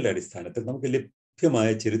വസ്തുതകളുടെ അടിസ്ഥാനത്തിൽ, നമുക്ക് ലഭ്യമായ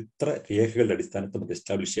ചരിത്ര രേഖകളുടെ അടിസ്ഥാനത്തിൽ നമുക്ക്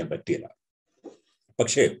എസ്റ്റാബ്ലിഷ് ചെയ്യാൻ പറ്റില്ല.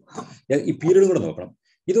 പക്ഷേ ഈ പീരീഡ് കൂടെ നോക്കണം.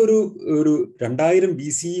 ഇതൊരു 2000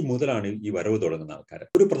 BC മുതലാണ് ഈ വരവ് തുടങ്ങുന്ന ആൾക്കാർ.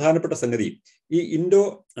 ഒരു പ്രധാനപ്പെട്ട സംഗതി, ഈ ഇൻഡോ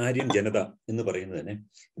ആര്യൻ ജനത എന്ന് പറയുന്നത് തന്നെ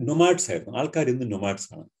നൊമാഡ്സ് ആയിരുന്നു. ആൾക്കാർ ഇന്ന് നൊമാഡ്സ്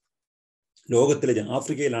ആണ്. ലോകത്തിലെ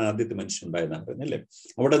ആഫ്രിക്കയിലാണ് ആദ്യത്തെ മനുഷ്യനുണ്ടായെന്നാണ് പറയുന്നത്, അല്ലേ.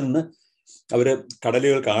 അവിടെ നിന്ന് അവര്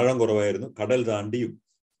കടലുകൾക്ക് ആഴം കുറവായിരുന്നു, കടൽ താണ്ടിയും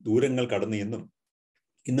ദൂരങ്ങൾ കടന്നു എന്നും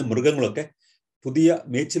ഇന്ന് മൃഗങ്ങളൊക്കെ പുതിയ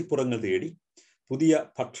മേച്ചിൽപ്പുറങ്ങൾ തേടി, പുതിയ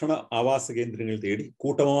ഭക്ഷണ ആവാസ കേന്ദ്രങ്ങൾ തേടി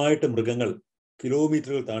കൂട്ടമായിട്ട് മൃഗങ്ങൾ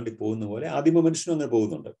കിലോമീറ്ററുകൾ താണ്ടി പോകുന്ന പോലെ ആദിമ മനുഷ്യനും അങ്ങനെ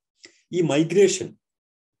പോകുന്നുണ്ട്. ഈ മൈഗ്രേഷൻ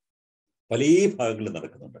പല ഭാഗങ്ങളിൽ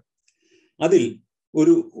നടക്കുന്നുണ്ട്. അതിൽ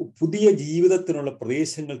ഒരു പുതിയ ജീവിതത്തിനുള്ള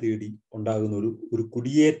പ്രദേശങ്ങൾ തേടി ഉണ്ടാകുന്ന ഒരു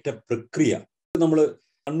കുടിയേറ്റ പ്രക്രിയ. നമ്മൾ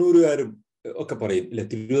കണ്ണൂരുകാരും ഒക്കെ പറയും, ഇല്ല,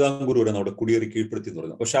 തിരുവിതാംകൂർ വരെ നമ്മുടെ കുടിയേറി കീഴ്പ്പെടുത്തി എന്ന്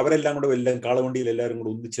പറയുന്നത്. പക്ഷെ അവരെല്ലാം കൂടെ എല്ലാം കാളവണ്ടിയിൽ എല്ലാവരും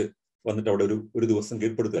കൂടെ ഒന്നിച്ച് വന്നിട്ട് അവിടെ ഒരു ദിവസം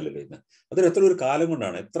കീഴ്പ്പെടുത്തല്ലോ ഇന്ന്. അതിന് എത്ര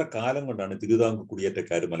കാലം കൊണ്ടാണ് തിരുവിതാംകൂർ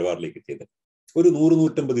കുടിയേറ്റക്കാർ മലബാറിലേക്ക് എത്തിയത്? ഒരു 100,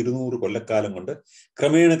 150, 200 കൊല്ലക്കാലം കൊണ്ട്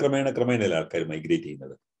ക്രമേണ ആൾക്കാർ മൈഗ്രേറ്റ്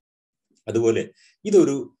ചെയ്യുന്നത്. അതുപോലെ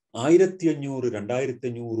ഇതൊരു 1500,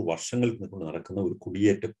 2500 വർഷങ്ങൾക്ക് കൊണ്ട് നടക്കുന്ന ഒരു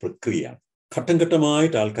കുടിയേറ്റ പ്രക്രിയയാണ്. ഘട്ടം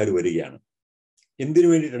ഘട്ടമായിട്ട് ആൾക്കാർ വരികയാണ്. എന്തിനു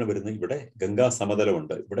വേണ്ടിയിട്ടാണ് വരുന്നത്? ഇവിടെ ഗംഗാ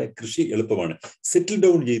സമതലമുണ്ട്, ഇവിടെ കൃഷി എളുപ്പമാണ്, സെറ്റിൽ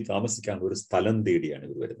ഡൗൺ ചെയ്ത് താമസിക്കാൻ ഒരു സ്ഥലം തേടിയാണ്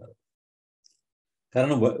ഇവർ വരുന്നത്.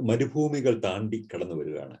 കാരണം മരുഭൂമികൾ താണ്ടി കടന്നു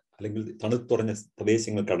വരികയാണ്, അല്ലെങ്കിൽ തണുത്തുറഞ്ഞ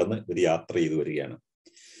പ്രദേശങ്ങൾ കടന്ന് ഇവർ യാത്ര ചെയ്ത് വരികയാണ്.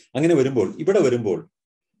 അങ്ങനെ ഇവിടെ വരുമ്പോൾ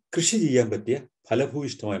കൃഷി ചെയ്യാൻ പറ്റിയ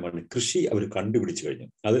ഫലഭൂയിഷ്ടമായ മണ്ണ്, കൃഷി അവർ കണ്ടുപിടിച്ചു കഴിഞ്ഞു.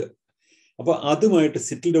 അപ്പൊ അതുമായിട്ട്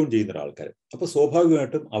സെറ്റിൽ ഡൗൺ ചെയ്യുന്ന ഒരാൾക്കാർ. അപ്പൊ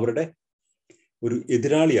സ്വാഭാവികമായിട്ടും അവരുടെ ഒരു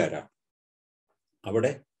എതിരാളി ആരാണ്?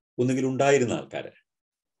 അവിടെ ഒന്നുകിൽ ഉണ്ടായിരുന്ന ആൾക്കാര്.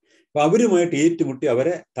 അപ്പൊ അവരുമായിട്ട് ഏറ്റുമുട്ടി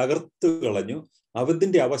അവരെ തകർത്തു കളഞ്ഞു.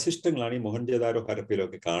 അതിന്റെ അവശിഷ്ടങ്ങളാണ് ഈ മൊഹൻജദാരോ ഹരപ്പയിലോ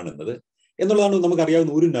ഒക്കെ കാണുന്നത് എന്നുള്ളതാണ്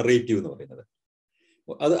നമുക്കറിയാവുന്ന ഒരു നറേറ്റീവ് എന്ന് പറയുന്നത്.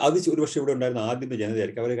 അത് ഒരുപക്ഷെ ഇവിടെ ഉണ്ടായിരുന്ന ആദ്യമേ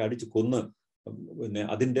ജനതയായിരിക്കും. അവരെ അടിച്ചു കൊന്ന് പിന്നെ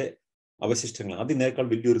അതിന്റെ അവശിഷ്ടങ്ങൾ അതിനേക്കാൾ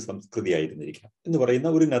വലിയൊരു സംസ്കൃതി ആയിരുന്നിരിക്കാം എന്ന് പറയുന്ന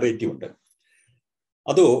ഒരു നറേറ്റീവ് ഉണ്ട്.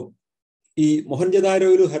 അതോ ഈ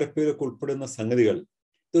മൊഹൻജദാരോയിലും ഹരപ്പയിലൊക്കെ ഉൾപ്പെടുന്ന സംഗതികൾ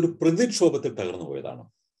ഇതൊരു പ്രകൃതിക്ഷോഭത്തിൽ തകർന്നു പോയതാണോ?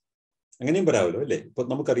 അങ്ങനെയും വരാമല്ലോ, അല്ലേ. ഇപ്പൊ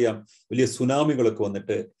നമുക്കറിയാം വലിയ സുനാമികളൊക്കെ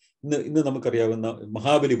വന്നിട്ട് ഇന്ന് നമുക്കറിയാവുന്ന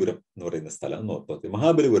മഹാബലിപുരം എന്ന് പറയുന്ന സ്ഥലം എന്ന് ഓർത്ത്,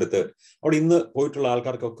 മഹാബലിപുരത്ത് അവിടെ ഇന്ന് പോയിട്ടുള്ള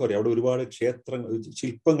ആൾക്കാർക്കൊക്കെ അറിയാം, അവിടെ ഒരുപാട്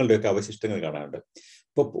ശില്പങ്ങളുടെയൊക്കെ അവശിഷ്ടങ്ങൾ കാണാറുണ്ട്.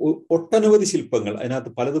 ഇപ്പൊ ഒട്ടനവധി ശില്പങ്ങൾ,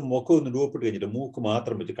 അതിനകത്ത് പലതും മുഖമൊന്നും രൂപപ്പെട്ട് കഴിഞ്ഞിട്ട് മൂക്ക്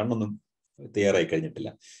മാത്രം വെച്ച്, കണ്ണൊന്നും തയ്യാറായി കഴിഞ്ഞിട്ടില്ല.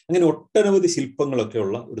 അങ്ങനെ ഒട്ടനവധി ശില്പങ്ങളൊക്കെ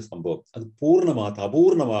ഉള്ള ഒരു സംഭവം, അത്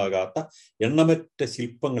അപൂർണമാകാത്ത എണ്ണമറ്റ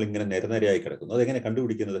ശില്പങ്ങൾ ഇങ്ങനെ നിരനിരയായി കിടക്കുന്നു. അതെങ്ങനെ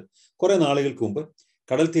കണ്ടുപിടിക്കുന്നത്? കുറെ നാളുകൾക്ക് മുമ്പ്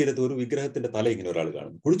കടൽ തീരത്ത് ഒരു വിഗ്രഹത്തിന്റെ തല ഇങ്ങനെ ഒരാൾ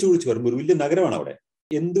കാണുന്നു. കുഴിച്ചു വരുമ്പോൾ ഒരു വലിയ നഗരമാണ് അവിടെ.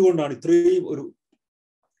 എന്തുകൊണ്ടാണ് ഇത്രയും ഒരു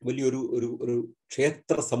വലിയൊരു ഒരു ഒരു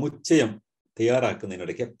ക്ഷേത്ര സമുച്ചയം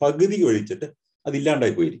തയ്യാറാക്കുന്നതിനിടയ്ക്ക് പകുതി ഒഴിച്ചിട്ട്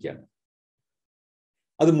അതില്ലാണ്ടായി പോയിരിക്കുകയാണ്.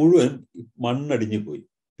 അത് മുഴുവൻ മണ്ണടിഞ്ഞു പോയി.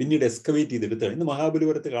 പിന്നീട് എക്സ്കവേറ്റ് ചെയ്തെടുത്താണ്. ഇന്ന്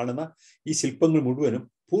മഹാബലിപുരത്ത് കാണുന്ന ഈ ശില്പങ്ങൾ മുഴുവനും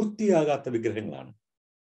പൂർത്തിയാകാത്ത വിഗ്രഹങ്ങളാണ്.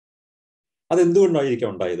 അതെന്തുകൊണ്ടായിരിക്കാം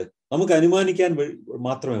ഉണ്ടായത്? നമുക്ക് അനുമാനിക്കാൻ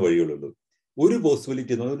മാത്രമേ വഴിയുള്ളൂ. ഒരു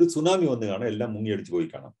പോസിബിലിറ്റി എന്ന് പറഞ്ഞാൽ ഒരു സുനാമി വന്ന് കാണാം, എല്ലാം മുങ്ങിയടിച്ചു പോയി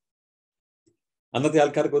കാണാം. അന്നത്തെ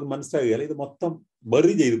ആൾക്കാർക്ക് ഒന്നും മനസ്സിലാകുകയല്ല, ഇത് മൊത്തം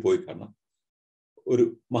ബറി ചെയ്ത് പോയി കാണാം. ഒരു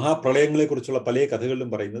മഹാപ്രളയങ്ങളെ കുറിച്ചുള്ള പല കഥകളിലും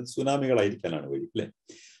പറയുന്നത് സുനാമികളായിരിക്കാനാണ് വഴി, അല്ലെ?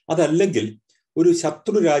 അതല്ലെങ്കിൽ ഒരു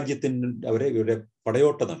ശത്രു രാജ്യത്തിന് ഇവരെ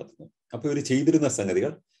പടയോട്ടം നടത്തുന്നു. അപ്പൊ ഇവർ ചെയ്തിരുന്ന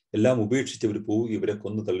സംഗതികൾ എല്ലാം ഉപേക്ഷിച്ച് ഇവർ പോവുകയും ഇവരെ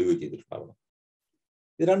കൊന്നു തള്ളുകയും ചെയ്തിട്ടുണ്ടാവണം.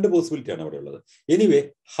 ഇത് രണ്ട് പോസിബിലിറ്റിയാണ് അവിടെ ഉള്ളത്. Anyway,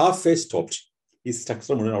 half way stopped. ഈ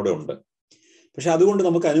സ്ട്രക്ചർ മുഴുവൻ അവിടെ ഉണ്ട്. പക്ഷെ അതുകൊണ്ട്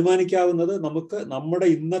നമുക്ക് അനുമാനിക്കാവുന്നത്, നമുക്ക് നമ്മുടെ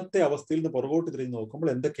ഇന്നത്തെ അവസ്ഥയിൽ നിന്ന് പുറകോട്ട് തിരിഞ്ഞ് നോക്കുമ്പോൾ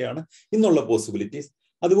എന്തൊക്കെയാണ് ഇന്നുള്ള പോസിബിലിറ്റീസ്,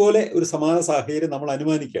 അതുപോലെ ഒരു സമാന സാഹചര്യം നമ്മൾ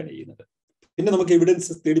അനുമാനിക്കുകയാണ് ചെയ്യുന്നത്. പിന്നെ നമുക്ക്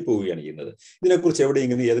എവിഡൻസ് തേടി പോവുകയാണ് ചെയ്യുന്നത്. ഇതിനെക്കുറിച്ച്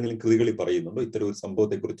എവിടെയെങ്കിലും ഏതെങ്കിലും കൃതികളിൽ പറയുന്നുണ്ടോ, ഇത്തരം ഒരു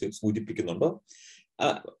സംഭവത്തെക്കുറിച്ച് സൂചിപ്പിക്കുന്നുണ്ടോ?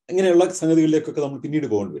 ഇങ്ങനെയുള്ള സംഗതികളിലേക്കൊക്കെ നമ്മൾ പിന്നീട്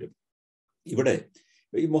പോകേണ്ടി വരും. ഇവിടെ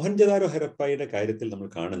ഈ മൊഹൻജദാരോ ഹരപ്പയുടെ കാര്യത്തിൽ നമ്മൾ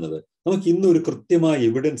കാണുന്നത്, നമുക്ക് ഇന്നൊരു കൃത്യമായ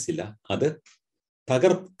എവിഡൻസ് ഇല്ല. അത്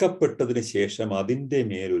തകർക്കപ്പെട്ടതിന് ശേഷം അതിൻ്റെ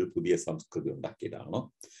മേലൊരു പുതിയ സംസ്കൃതി ഉണ്ടാക്കിയതാണോ,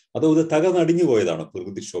 അതോ ഇത് തകർന്നടിഞ്ഞു പോയതാണോ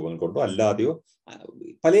പ്രകൃതിക്ഷോഭങ്ങൾ കൊണ്ടോ, അല്ലാതെയോ?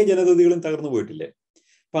 പല ജനതകളും തകർന്നു പോയിട്ടില്ലേ?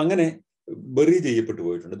 അപ്പൊ അങ്ങനെ ബറി ചെയ്യപ്പെട്ടു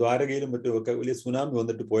പോയിട്ടുണ്ട്. ദ്വാരകയിലും മറ്റുമൊക്കെ വലിയ സുനാമി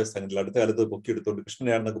വന്നിട്ട് പോയ സ്ഥലങ്ങളിൽ അടുത്ത കാലത്ത് പൊക്കിയെടുത്തുകൊണ്ട്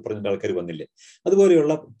കൃഷ്ണനാണെന്നൊക്കെ പറഞ്ഞിട്ട് ആൾക്കാർ വന്നില്ലേ?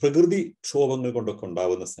 അതുപോലെയുള്ള പ്രകൃതി ക്ഷോഭങ്ങൾ കൊണ്ടൊക്കെ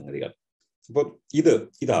ഉണ്ടാവുന്ന സംഗതികൾ. അപ്പം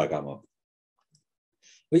ഇതാകാമോ?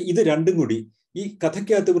 ഇത് രണ്ടും കൂടി ഈ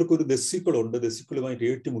കഥയ്ക്കകത്ത് ഇവർക്ക് ഒരു ദസ്യുക്കളുണ്ട്, ദസ്യുക്കളുമായിട്ട്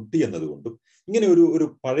ഏറ്റുമുട്ടി എന്നതുകൊണ്ടും ഇങ്ങനെ ഒരു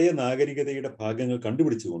പഴയ നാഗരികതയുടെ ഭാഗങ്ങൾ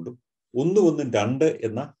കണ്ടുപിടിച്ചുകൊണ്ടും ഒന്നും രണ്ട്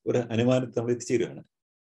എന്ന ഒരു അനുമാനത്തിൽ നമ്മൾ എത്തിച്ചേരുകയാണ്.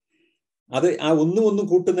 അത് ആ ഒന്നും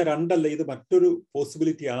കൂട്ടുന്ന രണ്ടല്ല, ഇത് മറ്റൊരു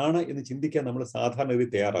പോസിബിലിറ്റി ആണ് എന്ന് ചിന്തിക്കാൻ നമ്മൾ സാധാരണ ഇത്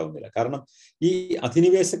തയ്യാറാവുന്നില്ല. കാരണം ഈ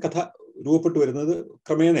അധിനിവേശ കഥ രൂപപ്പെട്ടു വരുന്നത്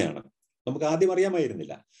ക്രമേണയാണ്. നമുക്ക് ആദ്യം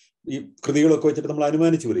അറിയാമായിരുന്നില്ല. ഈ കൃതികളൊക്കെ വെച്ചിട്ട് നമ്മൾ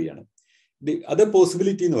അനുമാനിച്ചു വരികയാണ്. അത്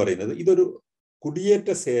പോസിബിലിറ്റി എന്ന് പറയുന്നത്, ഇതൊരു കുടിയേറ്റ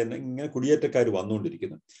സേന, ഇങ്ങനെ കുടിയേറ്റക്കാർ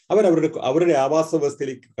വന്നുകൊണ്ടിരിക്കുന്നു. അവരുടെ ആവാസ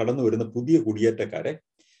വ്യവസ്ഥയിലേക്ക് കടന്നു വരുന്ന പുതിയ കുടിയേറ്റക്കാരെ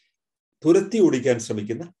തുരത്തി ഓടിക്കാൻ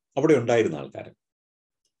ശ്രമിക്കുന്ന അവിടെ ഉണ്ടായിരുന്ന ആൾക്കാരെ,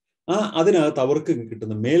 അതിനകത്ത് അവർക്ക്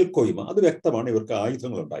കിട്ടുന്ന മേൽക്കോയ്മ അത് വ്യക്തമാണ്. ഇവർക്ക്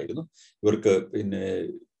ആയുധങ്ങൾ ഉണ്ടായിരുന്നു, ഇവർക്ക് പിന്നെ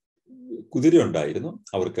കുതിര ഉണ്ടായിരുന്നു,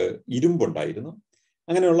 അവർക്ക് ഇരുമ്പുണ്ടായിരുന്നു,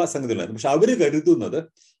 അങ്ങനെയുള്ള സംഗതികളായിരുന്നു. പക്ഷെ അവര് കരുതുന്നത്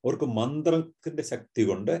അവർക്ക് മന്ത്രത്തിന്റെ ശക്തി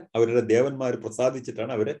കൊണ്ട് അവരുടെ ദേവന്മാർ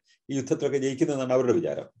പ്രസാദിച്ചിട്ടാണ് അവര് ഈ യുദ്ധത്തിലൊക്കെ ജയിക്കുന്നതെന്നാണ് അവരുടെ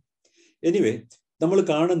വിചാരം. എനിവേ, നമ്മൾ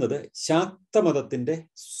കാണുന്നത് ശാക്തമതത്തിന്റെ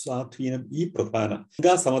സ്വാധീനം ഈ പ്രധാന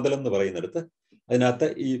ഗംഗാ സമതലം എന്ന് പറയുന്നിടത്ത്, അതിനകത്ത്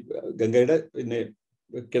ഈ ഗംഗയുടെ പിന്നെ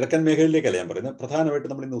കിഴക്കൻ മേഖലയിലേക്കല്ല ഞാൻ പറയുന്നത്, പ്രധാനമായിട്ട്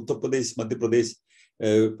നമ്മൾ ഇന്ന് ഉത്തർപ്രദേശ്, മധ്യപ്രദേശ്,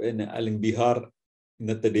 പിന്നെ അല്ലെങ്കിൽ ബീഹാർ,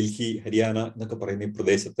 ഇന്നത്തെ ഡൽഹി, ഹരിയാന എന്നൊക്കെ പറയുന്ന ഈ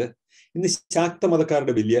പ്രദേശത്ത് ഇന്ന്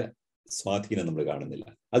ശാക്തമതക്കാരുടെ വലിയ സ്വാധീനം നമ്മൾ കാണുന്നില്ല.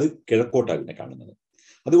 അത് കിഴക്കോട്ടാണ് ഇതിനെ കാണുന്നത്.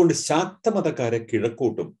 അതുകൊണ്ട് ശാക്തമതക്കാരെ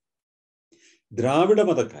കിഴക്കോട്ടും ദ്രാവിഡ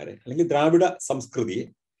മതക്കാരെ അല്ലെങ്കിൽ ദ്രാവിഡ സംസ്കൃതിയെ,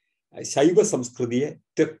 ശൈവ സംസ്കൃതിയെ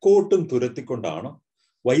തെക്കോട്ടും തുരത്തിക്കൊണ്ടാണ്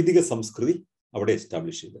വൈദിക സംസ്കൃതി അവിടെ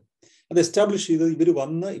എസ്റ്റാബ്ലിഷ് ചെയ്തത്. അത് എസ്റ്റാബ്ലിഷ് ചെയ്തത്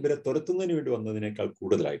ഇവരെ തുരത്തുന്നതിന് വേണ്ടി വന്നതിനേക്കാൾ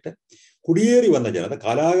കൂടുതലായിട്ട് കുടിയേറി വന്ന ജനത,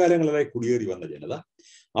 കാലാകാലങ്ങളായി കുടിയേറി വന്ന ജനത,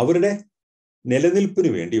 അവരുടെ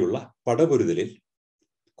നിലനിൽപ്പിന് വേണ്ടിയുള്ള പടപൊരുതലിൽ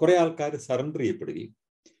കുറെ ആൾക്കാർ സറണ്ടർ ചെയ്യപ്പെടുകയും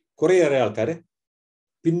കുറേയേറെ ആൾക്കാരെ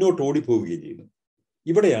പിന്നോട്ട് ഓടിപ്പോവുകയും ചെയ്യുന്നു.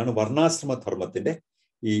 ഇവിടെയാണ് വർണ്ണാശ്രമ ധർമ്മത്തിന്റെ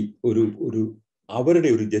ഈ അവരുടെ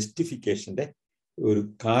ഒരു ജസ്റ്റിഫിക്കേഷന്റെ ഒരു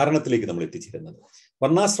കാരണത്തിലേക്ക് നമ്മൾ എത്തിച്ചേരുന്നത്.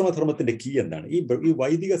 വർണ്ണാശ്രമ ധർമ്മത്തിന്റെ കീ എന്താണ്? ഈ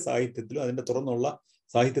വൈദിക സാഹിത്യത്തിലും അതിന്റെ തുറന്നുള്ള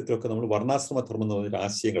സാഹിത്യത്തിലൊക്കെ നമ്മൾ വർണ്ണാശ്രമ ധർമ്മം എന്ന് പറഞ്ഞൊരു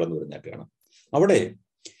ആശയം കടന്നു വരുന്നതായിട്ട് കാണാം. അവിടെ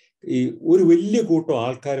ഈ ഒരു വലിയ കൂട്ടം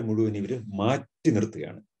ആൾക്കാരെ മുഴുവൻ ഇവര് മാറ്റി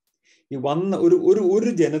നിർത്തുകയാണ്. ഈ വന്ന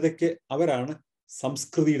ഒരു ജനതയ്ക്ക് അവരാണ്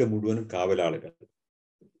സംസ്കൃതിയുടെ മുഴുവനും കാവലാളുകൾ.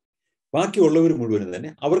 ബാക്കിയുള്ളവർ മുഴുവനും തന്നെ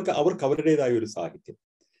അവർക്ക് അവരുടേതായ ഒരു സാഹിത്യം,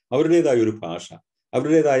 അവരുടേതായ ഒരു ഭാഷ,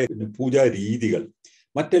 അവരുടേതായ പൂജാ രീതികൾ,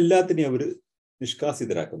 മറ്റെല്ലാത്തിനെയും അവർ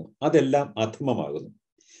നിഷ്കാസിതരാക്കുന്നു. അതെല്ലാം അധമമാകുന്നു.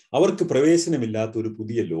 അവർക്ക് പ്രവേശനമില്ലാത്ത ഒരു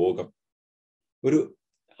പുതിയ ലോകം, ഒരു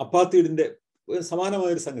അപ്പാർത്തൈഡിന്റെ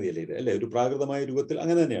സമാനമായ ഒരു സംഗതിയല്ലേ ഇത്, അല്ലെ? ഒരു പ്രാകൃതമായ രൂപത്തിൽ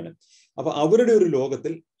അങ്ങനെ തന്നെയാണ്. അപ്പൊ അവരുടെ ഒരു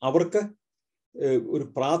ലോകത്തിൽ അവർക്ക് ഒരു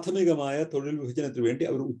പ്രാഥമികമായ തൊഴിൽ വിഭജനത്തിന് വേണ്ടി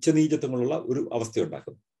അവർ ഉച്ചനീചത്വങ്ങളുള്ള ഒരു അവസ്ഥ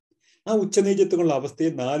ഉണ്ടാക്കുന്നു. ആ ഉച്ചനീചത്വങ്ങളുടെ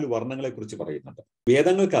അവസ്ഥയിൽ 4 വർണ്ണങ്ങളെ കുറിച്ച് പറയുന്നുണ്ട്.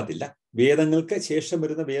 വേദങ്ങൾക്ക് അതില്ല. വേദങ്ങൾക്ക് ശേഷം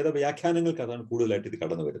വരുന്ന വേദവ്യാഖ്യാനങ്ങൾക്ക് അതാണ് കൂടുതലായിട്ട് ഇത്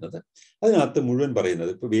കടന്നു വരുന്നത്. അതിനകത്ത് മുഴുവൻ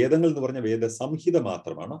പറയുന്നത് ഇപ്പൊ വേദങ്ങൾ എന്ന് പറഞ്ഞ വേദസംഹിത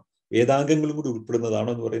മാത്രമാണോ, വേദാംഗങ്ങളും കൂടി ഉൾപ്പെടുന്നതാണോ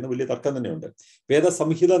എന്ന് പറയുന്ന വലിയ തർക്കം തന്നെയുണ്ട്.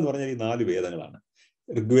 വേദസംഹിത എന്ന് പറഞ്ഞാൽ ഈ 4 വേദങ്ങളാണ്.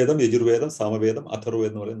 ഋഗ്വേദം, യജുർവേദം, സാമവേദം,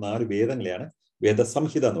 അഥർവവേദം എന്ന് പറയുന്ന 4 വേദങ്ങളെയാണ്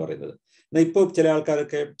വേദസംഹിത എന്ന് പറയുന്നത്. എന്നാൽ ഇപ്പോൾ ചില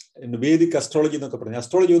ആൾക്കാരൊക്കെ വേദിക് അസ്ട്രോളജി എന്നൊക്കെ പറഞ്ഞു.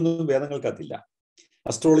 അസ്ട്രോളജി ഒന്നും വേദങ്ങൾക്കകത്തില്ല.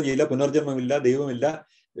 അസ്ട്രോളജിയില്ല, പുനർജന്മമില്ല, ദൈവമില്ല,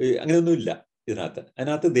 അങ്ങനെയൊന്നുമില്ല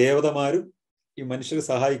അതിനകത്ത് ദേവതമാരും ഈ മനുഷ്യരെ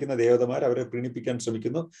സഹായിക്കുന്ന ദേവതമാർ അവരെ പ്രീണിപ്പിക്കാൻ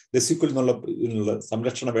ശ്രമിക്കുന്നു. ദസ്യുക്കൾ എന്നുള്ള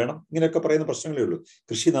സംരക്ഷണം വേണം, ഇങ്ങനെയൊക്കെ പറയുന്ന പ്രശ്നങ്ങളേ ഉള്ളൂ.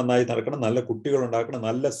 കൃഷി നന്നായി നടക്കണം, നല്ല കുട്ടികൾ ഉണ്ടാക്കണം,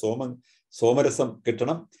 നല്ല സോമരസം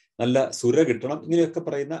കിട്ടണം, നല്ല സുര കിട്ടണം, ഇങ്ങനെയൊക്കെ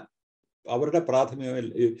പറയുന്ന അവരുടെ പ്രാഥമിക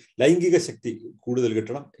ലൈംഗിക ശക്തി കൂടുതൽ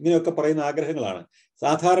കിട്ടണം, ഇങ്ങനെയൊക്കെ പറയുന്ന ആഗ്രഹങ്ങളാണ്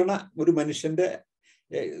സാധാരണ ഒരു മനുഷ്യന്റെ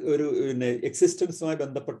ഒരു എക്സിസ്റ്റൻസുമായി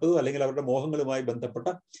ബന്ധപ്പെട്ടതോ അല്ലെങ്കിൽ അവരുടെ മോഹങ്ങളുമായി ബന്ധപ്പെട്ട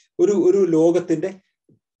ഒരു ലോകത്തിന്റെ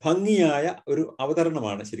ഭംഗിയായ ഒരു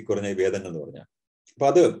അവതരണമാണ് ശരിക്കും പറഞ്ഞാൽ ഈ വേദങ്ങൾ എന്ന് പറഞ്ഞാൽ. അപ്പൊ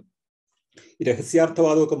അത് ഈ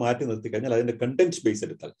രഹസ്യാർത്ഥവാദമൊക്കെ മാറ്റി നിർത്തി കഴിഞ്ഞാൽ അതിന്റെ കണ്ടന്റ് ബേസ്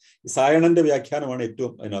എടുത്താൽ സായണന്റെ വ്യാഖ്യാനമാണ്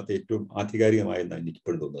അതിനകത്ത് ഏറ്റവും ആധികാരികമായെന്നാണ് എനിക്ക്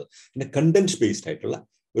ഇപ്പോഴും തോന്നുന്നത്. പിന്നെ കണ്ടന്റ് ബേസ്ഡ് ആയിട്ടുള്ള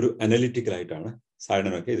ഒരു അനലിറ്റിക്കലായിട്ടാണ്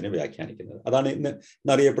സായണനൊക്കെ ഇതിനെ വ്യാഖ്യാനിക്കുന്നത്. അതാണ്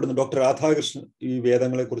ഇന്നറിയപ്പെടുന്ന ഡോക്ടർ രാധാകൃഷ്ണൻ. ഈ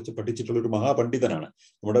വേദങ്ങളെ കുറിച്ച് പഠിച്ചിട്ടുള്ള ഒരു മഹാപണ്ഡിതനാണ്.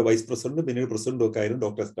 നമ്മുടെ വൈസ് പ്രസിഡന്റും പിന്നീട് പ്രസിഡന്റും ഒക്കെ ആയിരുന്നു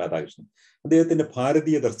ഡോക്ടർ രാധാകൃഷ്ണൻ. അദ്ദേഹത്തിന്റെ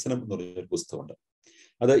ഭാരതീയ ദർശനം എന്ന് പറഞ്ഞൊരു പുസ്തകമുണ്ട്.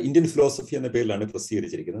 അത് ഇന്ത്യൻ ഫിലോസഫി എന്ന പേരിലാണ്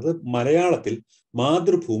പ്രസിദ്ധീകരിച്ചിരിക്കുന്നത്. മലയാളത്തിൽ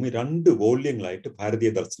മാതൃഭൂമി 2 വോള്യങ്ങളായിട്ട് ഭാരതീയ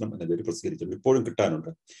ദർശനം എന്ന പേര് പ്രസിദ്ധീകരിച്ചിട്ടുണ്ട്. ഇപ്പോഴും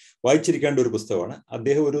കിട്ടാനുണ്ട്. വായിച്ചിരിക്കേണ്ട ഒരു പുസ്തകമാണ്.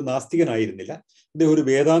 അദ്ദേഹം ഒരു നാസ്തികനായിരുന്നില്ല, അദ്ദേഹം ഒരു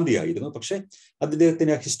വേദാന്തി ആയിരുന്നു. പക്ഷെ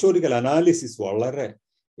അദ്ദേഹത്തിന്റെ ഹിസ്റ്റോറിക്കൽ അനാലിസിസ് വളരെ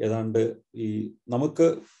ഏതാണ്ട് ഈ നമുക്ക്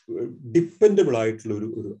ഡിപ്പെൻഡബിൾ ആയിട്ടുള്ള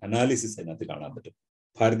ഒരു അനാലിസിസ് അതിനകത്ത് കാണാൻ പറ്റും.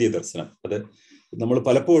 ഭാരതീയ ദർശനം അത് നമ്മൾ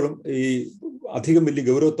പലപ്പോഴും ഈ അധികം വലിയ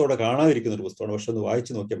ഗൗരവത്തോടെ കാണാതിരിക്കുന്ന ഒരു പുസ്തകമാണ്. പക്ഷെ ഒന്ന്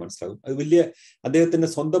വായിച്ചു നോക്കിയാൽ മനസ്സിലാകും. അത് വലിയ അദ്ദേഹത്തിന്റെ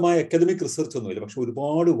സ്വന്തമായ അക്കാദമിക് റിസർച്ച് ഒന്നുമില്ല, പക്ഷെ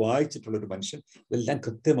ഒരുപാട് വായിച്ചിട്ടുള്ള ഒരു മനുഷ്യൻ ഇതെല്ലാം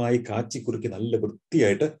കൃത്യമായി കാച്ചിക്കുറുക്കി നല്ല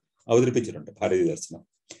വൃത്തിയായിട്ട് അവതരിപ്പിച്ചിട്ടുണ്ട്. ഭാരതീയ ദർശനം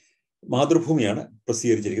മാതൃഭൂമിയാണ്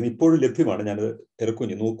പ്രസിദ്ധീകരിച്ചിരിക്കുന്നത്. ഇപ്പോഴും ലഭ്യമാണ്. ഞാനത്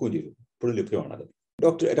തിരക്കുകയും നോക്കുകയും ചെയ്തു. ഇപ്പോഴും ലഭ്യമാണത്.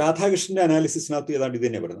 ഡോക്ടർ രാധാകൃഷ്ണന്റെ അനാലിസിസിനകത്ത് ഏതാണ്ട് ഇത്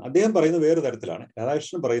തന്നെ പറയുന്നത്. അദ്ദേഹം പറയുന്നത് വേറെ തരത്തിലാണ്.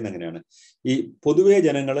 രാധാകൃഷ്ണൻ പറയുന്നത് എങ്ങനെയാണ്, ഈ പൊതുവെ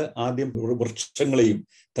ജനങ്ങൾ ആദ്യം വൃക്ഷങ്ങളെയും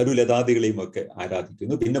തരുലതാദികളെയും ഒക്കെ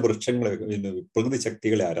ആരാധിക്കുന്നു, പിന്നെ വൃക്ഷങ്ങളെ, പ്രകൃതി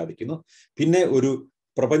ശക്തികളെ ആരാധിക്കുന്നു, പിന്നെ ഒരു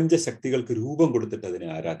പ്രപഞ്ച ശക്തികൾക്ക് രൂപം കൊടുത്തിട്ട് അതിനെ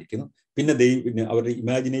ആരാധിക്കുന്നു, പിന്നെ അവരുടെ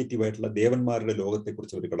ഇമാജിനേറ്റീവ് ആയിട്ടുള്ള ദേവന്മാരുടെ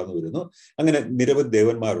ലോകത്തെക്കുറിച്ച് അവർ കടന്നു വരുന്നു. അങ്ങനെ നിരവധി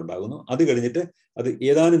ദേവന്മാരുണ്ടാകുന്നു. അത് കഴിഞ്ഞിട്ട് അത്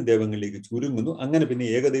ഏതാനും ദൈവങ്ങളിലേക്ക് ചുരുങ്ങുന്നു. അങ്ങനെ പിന്നെ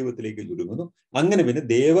ഏകദൈവത്തിലേക്ക് ചുരുങ്ങുന്നു. അങ്ങനെ പിന്നെ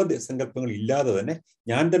ദേവസങ്കല്പങ്ങൾ ഇല്ലാതെ തന്നെ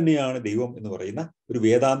ഞാൻ തന്നെയാണ് ദൈവം എന്ന് പറയുന്ന ഒരു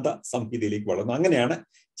വേദാന്ത സംഹിതയിലേക്ക് വളർന്നു. അങ്ങനെയാണ്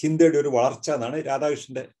ചിന്തയുടെ ഒരു വളർച്ച എന്നാണ്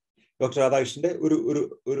ഡോക്ടർ രാധാകൃഷ്ണന്റെ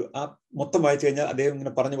ഒരു ആ മൊത്തം വായിച്ചു കഴിഞ്ഞാൽ അദ്ദേഹം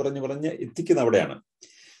ഇങ്ങനെ പറഞ്ഞ് എത്തിക്കുന്ന അവിടെയാണ്.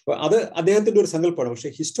 അപ്പൊ അത് അദ്ദേഹത്തിന്റെ ഒരു സങ്കല്പമാണ്. പക്ഷെ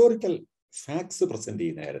ഹിസ്റ്റോറിക്കൽ ഫാക്ട്സ് പ്രസന്റ്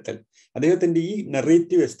ചെയ്യുന്ന കാര്യത്തിൽ അദ്ദേഹത്തിന്റെ ഈ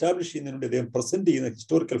നറേറ്റീവ് എസ്റ്റാബ്ലിഷ് ചെയ്യുന്നതിനുവേണ്ടി അദ്ദേഹം പ്രസന്റ് ചെയ്യുന്ന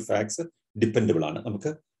ഹിസ്റ്റോറിക്കൽ ഫാക്ട്സ് ഡിപ്പെൻഡബിൾ ആണ്,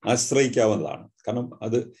 നമുക്ക് ആശ്രയിക്കാവുന്നതാണ്. കാരണം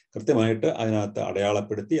അത് കൃത്യമായിട്ട് അതിനകത്ത്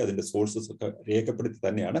അടയാളപ്പെടുത്തി അതിന്റെ സോഴ്സസ് ഒക്കെ രേഖപ്പെടുത്തി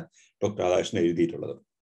തന്നെയാണ് ഡോക്ടർ രാധാകൃഷ്ണൻ എഴുതിയിട്ടുള്ളത്.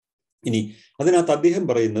 ഇനി അതിനകത്ത് അദ്ദേഹം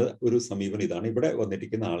പറയുന്നത് ഒരു സമീപനം ഇതാണ്. ഇവിടെ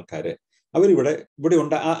വന്നിരിക്കുന്ന ആൾക്കാര് ഇവിടെ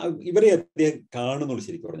ഉണ്ട്, ഇവരെ അദ്ദേഹം കാണുന്നുള്ളൂ.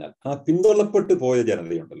 ശരിക്കും പറഞ്ഞാൽ ആ പിന്തള്ളപ്പെട്ടു പോയ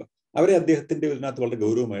ജനതയുണ്ടല്ലോ, അവരെ അദ്ദേഹത്തിന്റെ ഇതിനകത്ത് വളരെ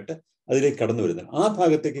ഗൗരവമായിട്ട് അതിലേക്ക് കടന്നു വരുന്നത്. ആ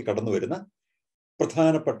ഭാഗത്തേക്ക് കടന്നു വരുന്ന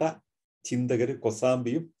പ്രധാനപ്പെട്ട ചിന്തകര്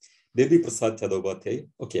കൊസാംബിയും ദേവി പ്രസാദ് ചതോപാധ്യായും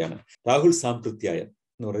ഒക്കെയാണ്. രാഹുൽ സാംപ്രത്യായൻ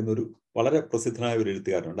എന്ന് പറയുന്ന ഒരു വളരെ പ്രസിദ്ധനായ ഒരു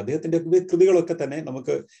എഴുത്തുകാരനുണ്ട്. അദ്ദേഹത്തിന്റെ കൃതികളൊക്കെ തന്നെ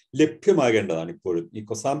നമുക്ക് ലഭ്യമാകേണ്ടതാണ് ഇപ്പോഴും. ഈ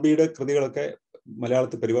കൊസാംബിയുടെ കൃതികളൊക്കെ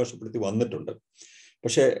മലയാളത്തിൽ പരിഭാഷപ്പെടുത്തി വന്നിട്ടുണ്ട്.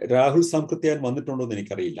 പക്ഷെ രാഹുൽ സാംപ്രത്യായൻ വന്നിട്ടുണ്ടോ എന്ന്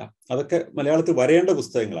എനിക്കറിയില്ല. അതൊക്കെ മലയാളത്തിൽ വരേണ്ട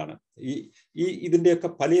പുസ്തകങ്ങളാണ്. ഇതിന്റെയൊക്കെ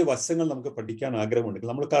പല വശങ്ങൾ നമുക്ക് പഠിക്കാൻ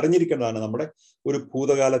ആഗ്രഹമുണ്ടെങ്കിൽ നമ്മൾക്ക് അറിഞ്ഞിരിക്കേണ്ടതാണ് നമ്മുടെ ഒരു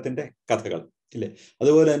ഭൂതകാലത്തിന്റെ കഥകൾ, ഇല്ലേ?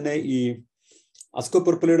 അതുപോലെ തന്നെ ഈ അസ്കോ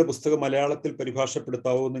പൊർപ്പലയുടെ പുസ്തകം മലയാളത്തിൽ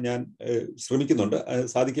പരിഭാഷപ്പെടുത്താവോ എന്ന് ഞാൻ ശ്രമിക്കുന്നുണ്ട്.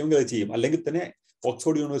 സാധിക്കുമെങ്കിൽ അത് ചെയ്യും. അല്ലെങ്കിൽ തന്നെ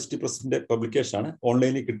ഓക്സ്ഫോർഡ് യൂണിവേഴ്സിറ്റി പ്രസിന്റെ പബ്ലിക്കേഷനാണ്,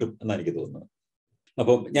 ഓൺലൈനിൽ കിട്ടും എന്നാണ് എനിക്ക് തോന്നുന്നത്.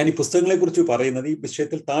 അപ്പം ഞാൻ ഈ പുസ്തകങ്ങളെ കുറിച്ച് പറയുന്നത് ഈ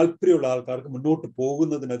വിഷയത്തിൽ താല്പര്യമുള്ള ആൾക്കാർക്ക് മുന്നോട്ട്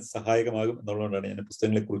പോകുന്നതിന് അത് സഹായകമാകും എന്നുള്ളതുകൊണ്ടാണ് ഞാൻ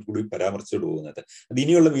പുസ്തകങ്ങളെ കുറിച്ച് കൂടി പരാമർശിച്ചുകൊണ്ട് പോകുന്നത്. അത്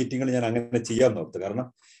ഇനിയുള്ള മീറ്റിങ്ങുകൾ ഞാൻ അങ്ങനെ ചെയ്യാൻ നോർത്ത്. കാരണം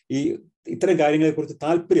ഈ ഇത്തരം കാര്യങ്ങളെ കുറിച്ച്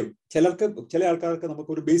താല്പര്യം ചില ആൾക്കാർക്ക്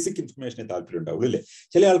നമുക്ക് ഒരു ബേസിക് ഇൻഫർമേഷനെ താല്പര്യം ഉണ്ടാവുള്ളൂ, അല്ലേ?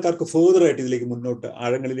 ചില ആൾക്കാർക്ക് ഫേർദർ ആയിട്ട് ഇതിലേക്ക് മുന്നോട്ട്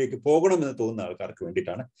ആഴങ്ങളിലേക്ക് പോകണമെന്ന് തോന്നുന്ന ആൾക്കാർക്ക്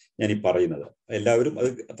വേണ്ടിയിട്ടാണ് ഞാൻ ഈ പറയുന്നത്. എല്ലാവരും അത്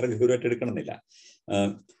അത്ര ഗൗരവമായിട്ട് എടുക്കണമെന്നില്ല.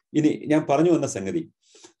 ഇനി ഞാൻ പറഞ്ഞു വന്ന സംഗതി,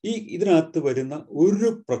 ഇതിനകത്ത് വരുന്ന ഒരു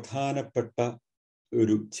പ്രധാനപ്പെട്ട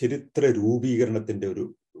ഒരു ചരിത്ര രൂപീകരണത്തിന്റെ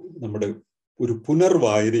നമ്മുടെ ഒരു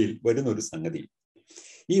പുനർവായനയിൽ വരുന്ന ഒരു സംഗതി,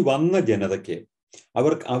 ഈ വന്ന ജനതയ്ക്ക്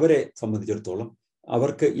അവരെ സംബന്ധിച്ചിടത്തോളം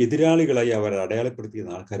അവർക്ക് എതിരാളികളായി അവർ അടയാളപ്പെടുത്തിയ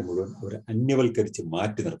ആൾക്കാർ മുഴുവൻ അവരെ അന്യവൽക്കരിച്ച്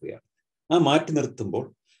മാറ്റി നിർത്തുകയാണ്. ആ മാറ്റി നിർത്തുമ്പോൾ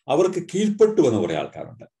അവർക്ക് കീഴ്പ്പെട്ടു വന്ന കുറെ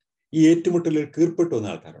ആൾക്കാരുണ്ട്, ഈ ഏറ്റുമുട്ടലിൽ കീഴ്പ്പെട്ടു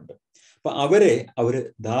വന്ന ആൾക്കാരുണ്ട്. അപ്പൊ അവര്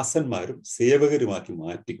ദാസന്മാരും സേവകരുമാക്കി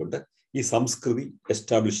മാറ്റിക്കൊണ്ട് ഈ സംസ്കൃതി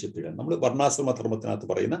എസ്റ്റാബ്ലിഷ് ചെയ്യപ്പെടുകയാണ്. നമ്മൾ വർണ്ണാശ്രമ ധർമ്മത്തിനകത്ത്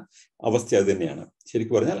പറയുന്ന അവസ്ഥ അത് തന്നെയാണ്.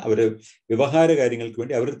 ശരിക്കും പറഞ്ഞാൽ അവര് വ്യവഹാര കാര്യങ്ങൾക്ക്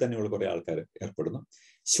വേണ്ടി അവരിൽ തന്നെയുള്ള കുറെ ആൾക്കാർ ഏർപ്പെടുന്നു.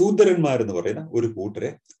 ശൂദ്രന്മാരെന്ന് പറയുന്ന ഒരു കൂട്ടരെ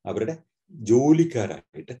അവരുടെ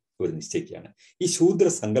ജോലിക്കാരായിട്ട് അവർ നിശ്ചയിക്കുകയാണ്. ഈ ശൂദ്ര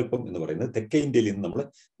സങ്കല്പം എന്ന് പറയുന്നത് തെക്കേ ഇന്ത്യയിൽ നിന്ന് നമ്മൾ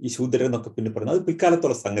ഈ ശൂദ്രൻ എന്നൊക്കെ പിന്നെ പറയുന്നത് അത്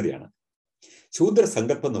പിൽക്കാലത്തുള്ള സംഗതിയാണ്. ശൂദ്ര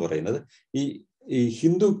സങ്കല്പം എന്ന് പറയുന്നത് ഈ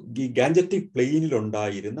ഹിന്ദു ഈ ഗാഞ്ചറ്റിക് പ്ലെയിനിൽ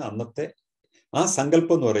ഉണ്ടായിരുന്ന അന്നത്തെ ആ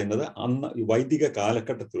സങ്കല്പം എന്ന് പറയുന്നത് അന്ന് ഈ വൈദിക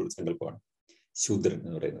കാലഘട്ടത്തിലുള്ള സങ്കല്പമാണ് ശൂദ്രൻ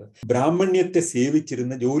എന്ന് പറയുന്നത്. ബ്രാഹ്മണ്യത്തെ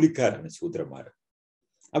സേവിച്ചിരുന്ന ജോലിക്കാരാണ് ശൂദ്രന്മാർ.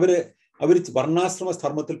 അവര് വർണ്ണാശ്രമ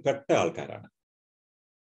ധർമ്മത്തിൽ പെട്ട ആൾക്കാരാണ്.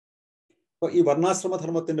 അപ്പൊ ഈ വർണ്ണാശ്രമ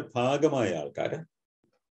ധർമ്മത്തിന്റെ ഭാഗമായ ആൾക്കാര്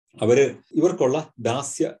ഇവർക്കുള്ള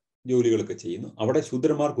ദാസ്യ ജോലികളൊക്കെ ചെയ്യുന്നു. അവിടെ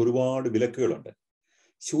ശൂദ്രന്മാർക്ക് ഒരുപാട് വിലക്കുകളുണ്ട്.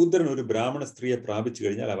 ശൂദ്രൻ ഒരു ബ്രാഹ്മണ സ്ത്രീയെ പ്രാപിച്ചു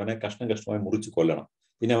കഴിഞ്ഞാൽ അവനെ കഷ്ണം കഷ്ണമായി മുറിച്ച് കൊല്ലണം.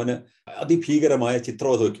 പിന്നെ അവന് അതിഭീകരമായ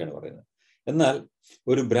ചിത്രവധമൊക്കെയാണ് പറയുന്നത്. എന്നാൽ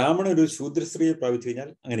ഒരു ബ്രാഹ്മണൻ ഒരു ശൂദ്ര സ്ത്രീയെ പ്രാപിച്ചു കഴിഞ്ഞാൽ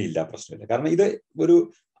അങ്ങനെയില്ല, പ്രശ്നമില്ല. കാരണം ഇത് ഒരു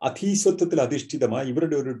അധീശത്വത്തിൽ അധിഷ്ഠിതമായ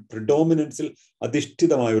ഇവരുടെ ഒരു പ്രിഡോമിനൻസിൽ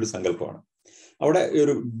അധിഷ്ഠിതമായ ഒരു സങ്കല്പമാണ്. അവിടെ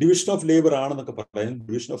ഒരു ഡിവിഷൻ ഓഫ് ലേബർ ആണെന്നൊക്കെ പറയാൻ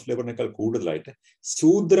ഡിവിഷൻ ഓഫ് ലേബറിനേക്കാൾ കൂടുതലായിട്ട്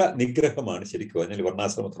ശൂദ്ര നിഗ്രഹമാണ് ശരിക്കും പറഞ്ഞാൽ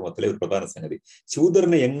വർണ്ണാശ്രമ ധർമ്മത്തിലെ ഒരു പ്രധാന സംഗതി.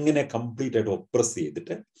 ശൂദ്രനെ എങ്ങനെ കംപ്ലീറ്റ് ആയിട്ട് ഒപ്രസ്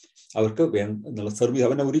ചെയ്തിട്ട് അവർക്ക് വേണ്ട സർവീസ്,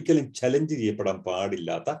 അവനെ ഒരിക്കലും ചലഞ്ച് ചെയ്യപ്പെടാൻ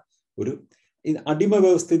പാടില്ലാത്ത ഒരു അടിമ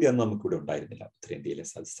വ്യവസ്ഥിതി അന്ന് നമുക്കിവിടെ ഉണ്ടായിരുന്നില്ല ഉത്തരേന്ത്യയിലെ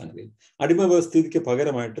സംഗതി. അടിമ വ്യവസ്ഥിതിക്ക്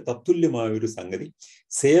പകരമായിട്ട് തത്തുല്യമായ ഒരു സംഗതി,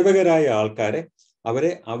 സേവകരായ ആൾക്കാരെ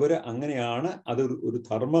അവരെ അങ്ങനെയാണ്, അത് ഒരു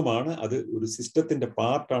ധർമ്മമാണ്, അത് ഒരു സിസ്റ്റത്തിന്റെ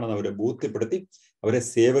പാർട്ടാണെന്ന് അവരെ ബോധ്യപ്പെടുത്തി അവരെ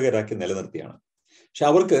സേവകരാക്കി നിലനിർത്തിയാണ്. പക്ഷെ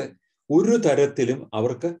അവർക്ക് ഒരു തരത്തിലും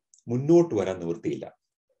അവർക്ക് മുന്നോട്ട് വരാൻ നിവൃത്തിയില്ല.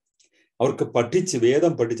 അവർക്ക്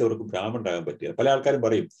വേദം പഠിച്ച് അവർക്ക് ബ്രാഹ്മണരാകാൻ പറ്റില്ല. പല ആൾക്കാരും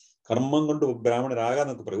പറയും കർമ്മം കൊണ്ട്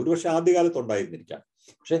ബ്രാഹ്മണരാകാന്നൊക്കെ പറയും. ഒരുപക്ഷെ ആദ്യകാലത്ത് ഉണ്ടായിരുന്നിരിക്കാം.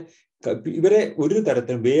 പക്ഷെ ഇവരെ ഒരു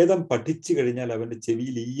തരത്തിലും വേദം പഠിച്ചു കഴിഞ്ഞാൽ അവന്റെ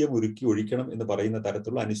ചെവിയിൽ ഈയം ഉരുക്കി ഒഴിക്കണം എന്ന് പറയുന്ന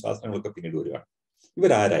തരത്തിലുള്ള അനുശാസനങ്ങളൊക്കെ പിന്നീട് വരികയാണ്.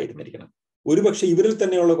 ഇവരാരായിരുന്നിരിക്കണം? ഒരുപക്ഷെ ഇവരിൽ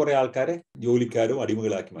തന്നെയുള്ള കുറെ ആൾക്കാരെ ജോലിക്കാരും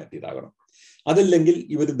അടിമകളാക്കി മാറ്റിയതാകണം. അതല്ലെങ്കിൽ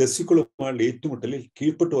ഇവർ ദസ്യുക്കളുമായുള്ള ഏറ്റുമുട്ടലിൽ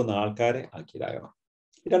കീഴ്പ്പെട്ടു വന്ന ആൾക്കാരെ ആക്കിയതാകണം.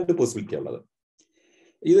 രണ്ട് പോസിബിലിറ്റി ഉള്ളത്.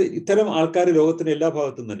 ഇത്തരം ആൾക്കാർ ലോകത്തിന്റെ എല്ലാ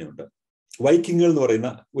ഭാഗത്തും തന്നെയുണ്ട്. വൈക്കിങ്ങൾ എന്ന് പറയുന്ന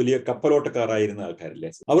വലിയ കപ്പലോട്ടക്കാരായിരുന്ന ആൾക്കാരില്ലേ,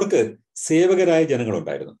 അവർക്ക് സേവകരായ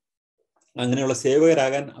ജനങ്ങളുണ്ടായിരുന്നു. അങ്ങനെയുള്ള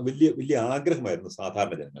സേവകരാകാൻ വലിയ വലിയ ആഗ്രഹമായിരുന്നു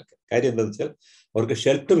സാധാരണ ജനങ്ങൾക്ക്. കാര്യം എന്താണെന്ന് വെച്ചാൽ അവർക്ക്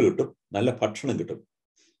ഷെൽട്ടർ കിട്ടും, നല്ല ഭക്ഷണം കിട്ടും,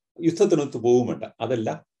 യുദ്ധത്തിനൊത്ത് പോകും വേണ്ട.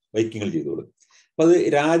 അതെല്ലാം വൈക്കിങ്ങൾ ചെയ്തോളും. അപ്പൊ അത്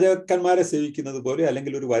രാജാക്കന്മാരെ സേവിക്കുന്നത് പോലെ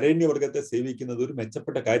അല്ലെങ്കിൽ ഒരു വരേണ്യവർഗത്തെ സേവിക്കുന്നത് ഒരു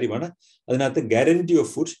മെച്ചപ്പെട്ട കാര്യമാണ്. അതിനകത്ത് guarantee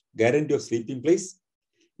of food, guarantee of sleeping place,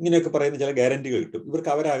 ഇങ്ങനെയൊക്കെ പറയുന്ന ചില ഗ്യാരണ്ടികൾ കിട്ടും.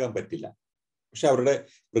 ഇവർക്ക് അവരാകാൻ പറ്റില്ല. പക്ഷെ അവരുടെ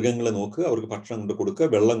മൃഗങ്ങളെ നോക്കുക, അവർക്ക് ഭക്ഷണം കൊണ്ട് കൊടുക്കുക,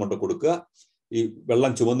 വെള്ളം കൊണ്ട് കൊടുക്കുക, ഈ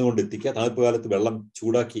വെള്ളം ചുമന്നുകൊണ്ട് എത്തിക്കുക, തണുപ്പ് കാലത്ത് വെള്ളം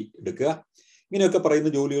ചൂടാക്കി എടുക്കുക, ഇങ്ങനെയൊക്കെ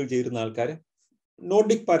പറയുന്ന ജോലികൾ ചെയ്യുന്ന ആൾക്കാർ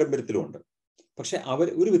നോർഡിക് പാരമ്പര്യത്തിലുമുണ്ട്. പക്ഷെ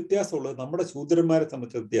ഒരു വ്യത്യാസമുള്ളത്, നമ്മുടെ ശൂദ്രന്മാരെ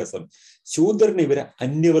സംബന്ധിച്ച വ്യത്യാസം, ശൂദ്രനെ ഇവരെ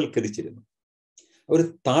അന്യവൽക്കരിച്ചിരുന്നു. അവർ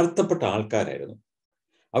താഴ്ത്തപ്പെട്ട ആൾക്കാരായിരുന്നു.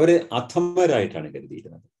 അവരെ അധമരായിട്ടാണ്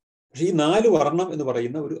കരുതിയിരുന്നത്. പക്ഷെ ഈ 4 വർണ്ണം എന്ന്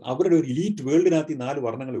പറയുന്ന അവരുടെ ഒരു ഇലീറ്റ് വേൾഡിനകത്ത് ഈ 4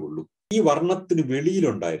 വർണ്ണങ്ങളേ ഉള്ളൂ. ഈ വർണ്ണത്തിന്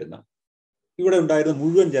വെളിയിലുണ്ടായിരുന്ന, ഇവിടെ ഉണ്ടായിരുന്ന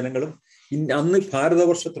മുഴുവൻ ജനങ്ങളും, അന്ന്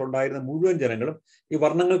ഭാരതവർഷത്തിലുണ്ടായിരുന്ന മുഴുവൻ ജനങ്ങളും ഈ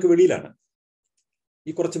വർണ്ണങ്ങൾക്ക് വെളിയിലാണ്,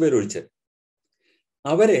 ഈ കുറച്ചു പേരൊഴിച്ച്.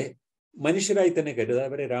 അവരെ മനുഷ്യരായി തന്നെ കരുതുക,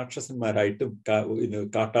 അവരെ രാക്ഷസന്മാരായിട്ടും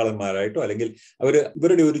കാട്ടാളന്മാരായിട്ടോ അല്ലെങ്കിൽ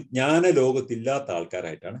ഇവരുടെ ഒരു ജ്ഞാന ലോകത്തില്ലാത്ത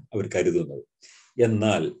ആൾക്കാരായിട്ടാണ് അവർ കരുതുന്നത്.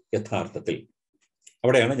 എന്നാൽ യഥാർത്ഥത്തിൽ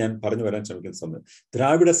അവിടെയാണ് ഞാൻ പറഞ്ഞു വരാൻ ശ്രമിക്കുന്ന സമയം.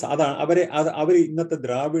 അവർ ഇന്നത്തെ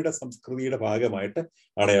ദ്രാവിഡ സംസ്കൃതിയുടെ ഭാഗമായിട്ട്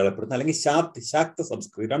അടയാളപ്പെടുത്തുന്ന, അല്ലെങ്കിൽ ശാക്ത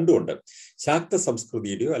സംസ്കൃതി, രണ്ടുമുണ്ട്. ശാക്ത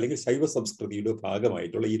സംസ്കൃതിയുടെയോ അല്ലെങ്കിൽ ശൈവ സംസ്കൃതിയുടെയോ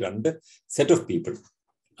ഭാഗമായിട്ടുള്ള ഈ 2 സെറ്റ് ഓഫ് പീപ്പിൾ,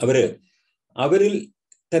 അവരിൽ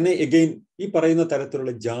തന്നെ എഗെയിൻ ഈ പറയുന്ന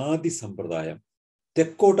തരത്തിലുള്ള ജാതി സമ്പ്രദായം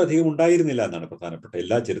തെക്കോട്ടധികം ഉണ്ടായിരുന്നില്ല എന്നാണ് പ്രധാനപ്പെട്ട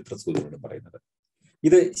എല്ലാ ചരിത്ര സൂചനകളും പറയുന്നത്.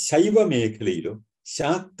 ഇത് ശൈവ മേഖലയിലോ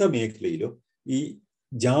ശാക്ത മേഖലയിലോ ഈ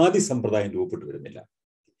ജാതി സമ്പ്രദായം രൂപപ്പെട്ടു വരുന്നില്ല.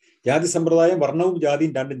 ജാതി സമ്പ്രദായം, വർണ്ണവും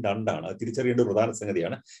ജാതിയും രണ്ടാണ്. അത് തിരിച്ചറിയേണ്ട പ്രധാന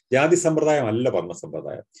സംഗതിയാണ്. ജാതി സമ്പ്രദായം അല്ല വർണ്ണ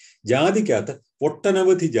സമ്പ്രദായം. ജാതിക്കകത്ത്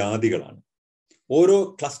ഒട്ടനവധി ജാതികളാണ്, ഓരോ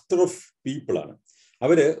ക്ലസ്റ്റർ ഓഫ് പീപ്പിളാണ്.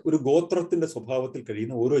 ഒരു ഗോത്രത്തിന്റെ സ്വഭാവത്തിൽ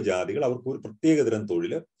കഴിയുന്ന ഓരോ ജാതികൾ, അവർക്ക് ഒരു പ്രത്യേകതരം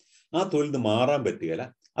തൊഴിൽ, ആ തൊഴിൽ നിന്ന് മാറാൻ പറ്റുകയില്ല.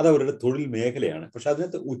 അത് അവരുടെ തൊഴിൽ മേഖലയാണ്. പക്ഷെ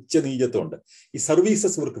അതിനകത്ത് ഉച്ചനീചത്വമുണ്ട്. ഈ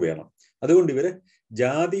സർവീസസ് ഇവർക്ക് വേണം. അതുകൊണ്ട്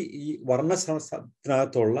ഈ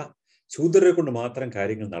വർണ്ണശാസ്ത്രത്തിനകത്തുള്ള ശൂദ്രരെ കൊണ്ട് മാത്രം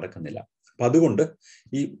കാര്യങ്ങൾ നടക്കുന്നില്ല. അപ്പൊ അതുകൊണ്ട്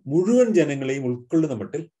ഈ മുഴുവൻ ജനങ്ങളെയും ഉൾക്കൊള്ളുന്ന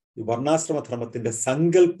മട്ടിൽ ഈ വർണ്ണാശ്രമ ധർമ്മത്തിന്റെ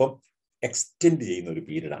സങ്കല്പം എക്സ്റ്റെൻഡ് ചെയ്യുന്ന ഒരു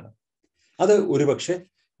പീരീഡാണ്. അത് ഒരുപക്ഷെ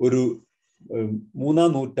ഒരു 3-ാം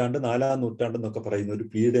നൂറ്റാണ്ട് 4-ാം നൂറ്റാണ്ട് എന്നൊക്കെ പറയുന്ന ഒരു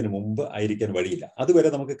പീരീഡിന് മുമ്പ് ആയിരിക്കാൻ വഴിയില്ല. അതുവരെ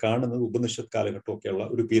നമുക്ക് കാണുന്നത് ഉപനിഷത്ത് കാലഘട്ടമൊക്കെയുള്ള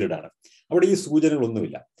ഒരു പീരീഡാണ്. അവിടെ ഈ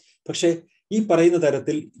സൂചനകളൊന്നുമില്ല. പക്ഷെ ഈ പറയുന്ന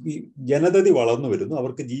തരത്തിൽ ഈ ജനതതി വളർന്നു വരുന്നു,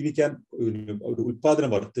 അവർക്ക് ജീവിക്കാൻ ഒരു ഉത്പാദനം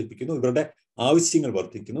വർദ്ധിപ്പിക്കുന്നു, ഇവരുടെ ആവശ്യങ്ങൾ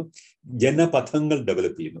വർദ്ധിക്കുന്നു, ജനപഥങ്ങൾ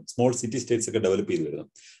ഡെവലപ്പ് ചെയ്യുന്നു, സ്മോൾ സിറ്റി സ്റ്റേറ്റ്സ് ഒക്കെ ഡെവലപ്പ് ചെയ്ത് വരുന്നു.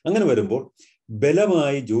 അങ്ങനെ വരുമ്പോൾ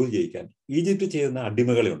ബലമായി ജോലി ചെയ്യിക്കാൻ ഈജിപ്റ്റ് ചെയ്യുന്ന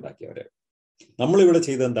അടിമകളെ ഉണ്ടാക്കിയവരെ. നമ്മളിവിടെ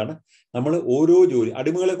ചെയ്തത് എന്താണ്? നമ്മൾ ഓരോ ജോലി,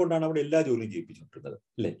 അടിമകളെ കൊണ്ടാണ് അവിടെ എല്ലാ ജോലിയും ചെയ്യിപ്പിച്ചുകൊണ്ടിരുന്നത്,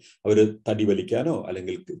 അല്ലെ? അവര് തടി വലിക്കാനോ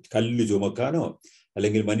അല്ലെങ്കിൽ കല്ല് ചുമക്കാനോ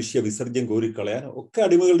അല്ലെങ്കിൽ മനുഷ്യ വിസർജ്യം കോരിക്കളയാനോ ഒക്കെ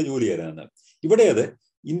അടിമകളുടെ ജോലിയായിരുന്നു. ഇവിടെ അത്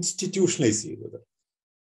ഇൻസ്റ്റിറ്റ്യൂഷണലൈസ് ചെയ്തത്.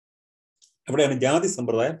 അവിടെയാണ് ജാതി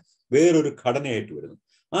സമ്പ്രദായം വേറൊരു ഘടനയായിട്ട് വരുന്നത്.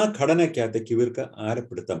 ആ ഘടനയ്ക്കകത്തേക്ക് ഇവർക്ക്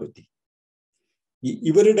ആരപ്പെടുത്താൻ പറ്റി?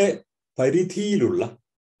 ഇവരുടെ പരിധിയിലുള്ള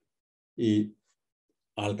ഈ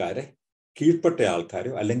ആൾക്കാരെ, കീഴ്പ്പെട്ട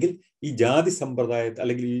ആൾക്കാരോ അല്ലെങ്കിൽ ഈ ജാതി സമ്പ്രദായത്തെ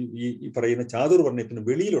അല്ലെങ്കിൽ ഈ പറയുന്ന ചാതുർവർണ്ണയത്തിന്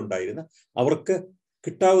വെളിയിലുണ്ടായിരുന്ന അവർക്ക്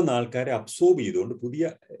കിട്ടാവുന്ന ആൾക്കാരെ അബ്സോർബ് ചെയ്തുകൊണ്ട് പുതിയ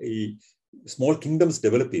ഈ സ്മോൾ കിങ്ഡംസ്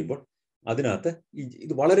ഡെവലപ്പ് ചെയ്യുമ്പോൾ അതിനകത്ത്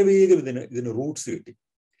ഇത് വളരെ വേഗം ഇതിന് റൂട്ട്സ് കിട്ടി.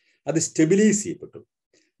 അത് സ്റ്റെബിലൈസ് ചെയ്യപ്പെട്ടു.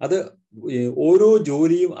 അത് ഓരോ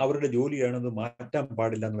ജോലിയും അവരുടെ ജോലിയാണെന്ന് മാറ്റാൻ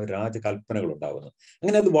പാടില്ല എന്നുള്ള രാജകൽപ്പനകൾ ഉണ്ടാവുന്നു.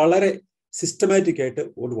 അങ്ങനെ അത് വളരെ സിസ്റ്റമാറ്റിക് ആയിട്ട്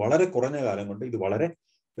ഒരു വളരെ കുറഞ്ഞ കാലം കൊണ്ട് ഇത് വളരെ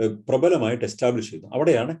പ്രബലമായിട്ട് എസ്റ്റാബ്ലിഷ് ചെയ്യുന്നു.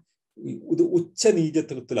 അവിടെയാണ് ഇത്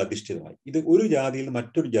ഉച്ചനീചത്വത്തിൽ അധിഷ്ഠിതമായി. ഇത് ഒരു ജാതിയിൽ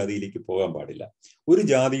മറ്റൊരു ജാതിയിലേക്ക് പോകാൻ പാടില്ല. ഒരു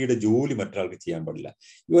ജാതിയുടെ ജോലി മറ്റൊരാൾക്ക് ചെയ്യാൻ പാടില്ല.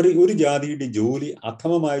 ഒരു ജാതിയുടെ ജോലി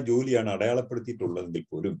അധമമായ ജോലിയാണ് അടയാളപ്പെടുത്തിയിട്ടുള്ളതെങ്കിൽ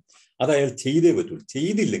പോലും അത് അയാൾ ചെയ്തേ പറ്റുള്ളൂ.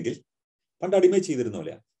 ചെയ്തില്ലെങ്കിൽ പണ്ട് അടിമയെ ചെയ്തിരുന്ന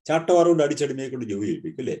പോലെ ചാട്ടവാറ കൊണ്ട് അടിച്ചടിമയെ കൊണ്ട് ജോലി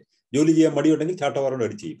ചെയ്യിപ്പിക്കും, അല്ലേ? ജോലി ചെയ്യാൻ മടിയുണ്ടെങ്കിൽ ചാട്ടവാറ കൊണ്ട്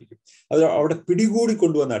അടിച്ച് ചെയ്യിപ്പിക്കും. അത് അവിടെ പിടികൂടി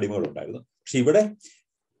കൊണ്ടുവന്ന അടിമകളുണ്ടായിരുന്നു. പക്ഷെ ഇവിടെ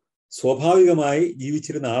സ്വാഭാവികമായി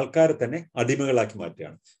ജീവിച്ചിരുന്ന ആൾക്കാരെ തന്നെ അടിമകളാക്കി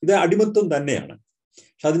മാറ്റുകയാണ്. ഇത് അടിമത്വം തന്നെയാണ്.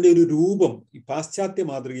 പക്ഷെ അതിൻ്റെ ഒരു രൂപം ഈ പാശ്ചാത്യ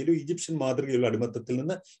മാതൃകയിലും ഈജിപ്ഷ്യൻ മാതൃകയിലുള്ള അടിമത്തത്തിൽ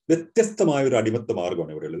നിന്ന് വ്യത്യസ്തമായ ഒരു അടിമത്ത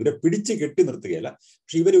മാർഗമാണ് ഇവിടെയുള്ളത്. ഇവരെ പിടിച്ച് കെട്ടി നിർത്തുകയല്ല,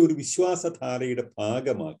 പക്ഷെ ഇവരെ ഒരു വിശ്വാസധാരയുടെ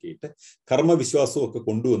ഭാഗമാക്കിയിട്ട് കർമ്മവിശ്വാസവും ഒക്കെ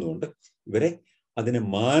കൊണ്ടുവന്നുകൊണ്ട് ഇവരെ അതിനെ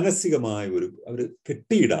മാനസികമായ അവർ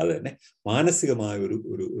കെട്ടിയിടാതെ തന്നെ മാനസികമായ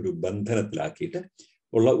ഒരു ബന്ധനത്തിലാക്കിയിട്ട്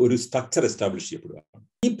ഉള്ള ഒരു സ്ട്രക്ചർ എസ്റ്റാബ്ലിഷ് ചെയ്യപ്പെടുകയാണ്.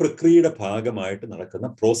 ഈ പ്രക്രിയയുടെ ഭാഗമായിട്ട് നടക്കുന്ന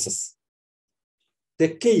പ്രോസസ്സ്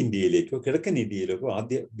തെക്കേ ഇന്ത്യയിലേക്കോ കിഴക്കൻ ഇന്ത്യയിലേക്കോ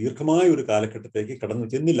ആദ്യ ദീർഘമായ ഒരു കാലഘട്ടത്തേക്ക് കടന്നു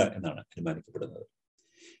ചെന്നില്ല എന്നാണ് അനുമാനിക്കപ്പെടുന്നത്.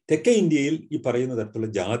 തെക്കേ ഇന്ത്യയിൽ ഈ പറയുന്ന തരത്തിലുള്ള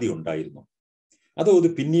ജാതി ഉണ്ടായിരുന്നു. അതോ അത്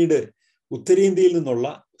പിന്നീട് ഉത്തരേന്ത്യയിൽ നിന്നുള്ള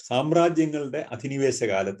സാമ്രാജ്യങ്ങളുടെ അധിനിവേശ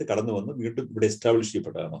കാലത്ത് കടന്നു വന്ന് വീണ്ടും ഇവിടെ എസ്റ്റാബ്ലിഷ്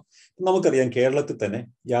ചെയ്യപ്പെട്ടതാണോ? നമുക്കറിയാം, കേരളത്തിൽ തന്നെ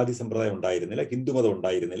ജാതി സമ്പ്രദായം ഉണ്ടായിരുന്നില്ല, ഹിന്ദുമതം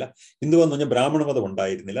ഉണ്ടായിരുന്നില്ല. ഹിന്ദുമതം എന്ന് പറഞ്ഞാൽ ബ്രാഹ്മണ മതം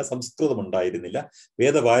ഉണ്ടായിരുന്നില്ല, സംസ്കൃതം ഉണ്ടായിരുന്നില്ല,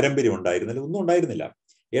 വേദപാരമ്പര്യം ഉണ്ടായിരുന്നില്ല, ഒന്നും ഉണ്ടായിരുന്നില്ല.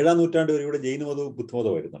 7-ാം നൂറ്റാണ്ട് വരെ ഇവിടെ ജൈനമതവും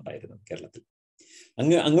ബുദ്ധമതവും ഉണ്ടായിരുന്നത് കേരളത്തിൽ.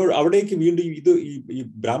 അവിടേക്ക് വീണ്ടും ഈ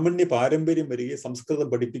ബ്രാഹ്മണ്യ പാരമ്പര്യം വരികയും സംസ്കൃതം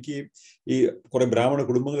പഠിപ്പിക്കുകയും ഈ കുറെ ബ്രാഹ്മണ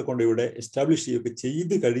കുടുംബങ്ങളെ കൊണ്ട് ഇവിടെ എസ്റ്റാബ്ലിഷ് ചെയ്യുകയൊക്കെ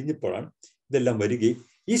ചെയ്ത് കഴിഞ്ഞപ്പോഴാണ് ഇതെല്ലാം വരികയും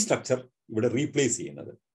ഈ സ്ട്രക്ചർ ഇവിടെ റീപ്ലേസ്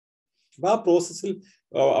ചെയ്യുന്നത്. അപ്പൊ ആ പ്രോസസ്സിൽ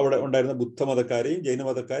അവിടെ ഉണ്ടായിരുന്ന ബുദ്ധമതക്കാരെയും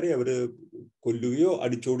ജൈനമതക്കാരെയും അവര് കൊല്ലുകയോ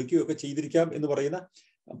അടിച്ചോടിക്കുകയോ ഒക്കെ ചെയ്തിരിക്കാം എന്ന് പറയുന്ന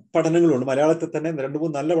പഠനങ്ങളുണ്ട്. മലയാളത്തിൽ തന്നെ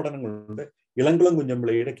 2-3 നല്ല പഠനങ്ങളുണ്ട്. ഇളംകുളം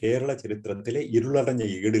കുഞ്ഞമ്പിള്ളയുടെ കേരള ചരിത്രത്തിലെ ഇരുളടഞ്ഞ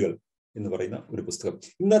ഏടുകൾ എന്ന് പറയുന്ന ഒരു പുസ്തകം.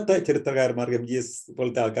 ഇന്നത്തെ ചരിത്രകാരന്മാർക്ക് MGS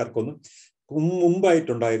പോലത്തെ ആൾക്കാർക്കൊന്നും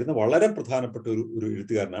മുമ്പായിട്ടുണ്ടായിരുന്ന വളരെ പ്രധാനപ്പെട്ട ഒരു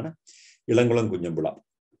എഴുത്തുകാരനാണ് ഇളംകുളം കുഞ്ഞമ്പിള്ള.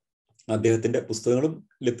 അദ്ദേഹത്തിന്റെ പുസ്തകങ്ങളും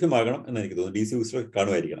ലഭ്യമാകണം എന്ന് എനിക്ക് തോന്നുന്നു. DC ബുക്സിലൊക്കെ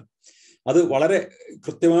കാണുമായിരിക്കണം. അത് വളരെ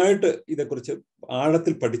കൃത്യമായിട്ട് ഇതേക്കുറിച്ച്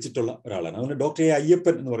ആഴത്തിൽ പഠിച്ചിട്ടുള്ള ഒരാളാണ്. അവന് ഡോക്ടർ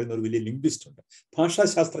അയ്യപ്പൻ എന്ന് പറയുന്ന ഒരു വലിയ ലിംഗ്വിസ്റ്റ് ഉണ്ട്.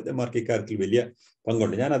 ഭാഷാശാസ്ത്രജ്ഞന്മാർക്ക് ഇക്കാര്യത്തിൽ വലിയ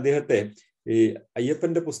പങ്കുണ്ട്. ഞാൻ അദ്ദേഹത്തെ ഈ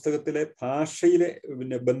അയ്യപ്പന്റെ പുസ്തകത്തിലെ ഭാഷയിലെ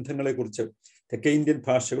ബന്ധങ്ങളെ കുറിച്ച്, തെക്കേ ഇന്ത്യൻ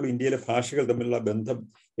ഭാഷകളും ഇന്ത്യയിലെ ഭാഷകൾ തമ്മിലുള്ള ബന്ധം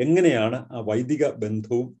എങ്ങനെയാണ്, ആ വൈദിക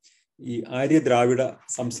ബന്ധവും ഈ ആര്യദ്രാവിഡ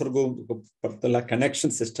സംസർഗവും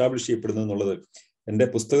കണക്ഷൻസ് എസ്റ്റാബ്ലിഷ് ചെയ്യപ്പെടുന്നു എന്നുള്ളത് എൻ്റെ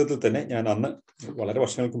പുസ്തകത്തിൽ തന്നെ ഞാൻ അന്ന് വളരെ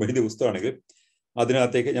വർഷങ്ങൾക്ക് എഴുതിയ പുസ്തകമാണെങ്കിൽ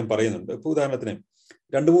അതിനകത്തേക്ക് ഞാൻ പറയുന്നുണ്ട്. ഇപ്പൊ ഉദാഹരണത്തിന്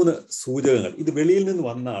 2-3 സൂചകങ്ങൾ, ഇത് വെളിയിൽ നിന്ന്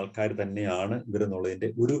വന്ന ആൾക്കാർ തന്നെയാണ് ഇവരെന്നുള്ളതിന്റെ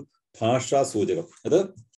ഒരു ഭാഷാ സൂചകം. അത്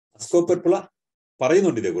അസ്കോപ്പർപ്പിള്ള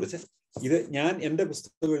പറയുന്നുണ്ട് ഇതേക്കുറിച്ച്. ഇത് ഞാൻ എൻ്റെ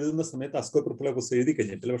പുസ്തകം എഴുതുന്ന സമയത്ത് അസ്കോപ്പർപ്പിള്ള പുസ്തകം എഴുതി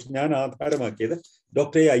കഴിഞ്ഞിട്ടില്ല. പക്ഷെ ഞാൻ ആധാരമാക്കിയത്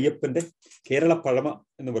ഡോക്ടർ അയ്യപ്പന്റെ കേരള പഴമ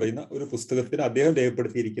എന്ന് പറയുന്ന ഒരു പുസ്തകത്തിന് അദ്ദേഹം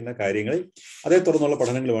രേഖപ്പെടുത്തിയിരിക്കുന്ന കാര്യങ്ങളിൽ അതേ തുടർന്നുള്ള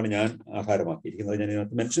പഠനങ്ങളുമാണ് ഞാൻ ആധാരമാക്കിയിരിക്കുന്നത്. ഞാൻ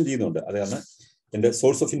ഇതിനകത്ത് മെൻഷൻ ചെയ്യുന്നുണ്ട്. അതാണ് എൻ്റെ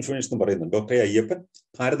സോഴ്സ് ഓഫ് ഇൻഫർമേഷൻ എന്ന് പറയുന്നത്. ഡോക്ടർ അയ്യപ്പൻ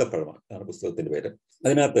ഭാരതപ്പഴമ ആണ് പുസ്തകത്തിന്റെ പേര്.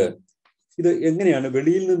 അതിനകത്ത് ഇത് എങ്ങനെയാണ്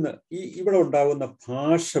വെളിയിൽ നിന്ന് ഇവിടെ ഉണ്ടാകുന്ന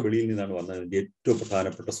ഭാഷ വെളിയിൽ നിന്നാണ് വന്നതിന്റെ ഏറ്റവും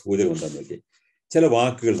പ്രധാനപ്പെട്ട സൂചകം എന്താന്ന് നോക്കി. ചില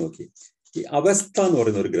വാക്കുകൾ നോക്കി. ഈ അവസ്ഥ എന്ന്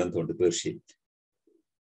പറയുന്ന ഒരു ഗ്രന്ഥമുണ്ട് പേർഷ്യയിൽ.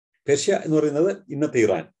 പേർഷ്യ എന്ന് പറയുന്നത് ഇന്നത്തെ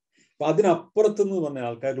ഇറാൻ. അപ്പൊ അതിനപ്പുറത്തുനിന്ന് വന്ന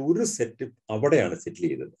ആൾക്കാർ ഒരു സെറ്റ് അവിടെയാണ് സെറ്റിൽ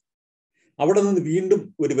ചെയ്തത്. അവിടെ നിന്ന് വീണ്ടും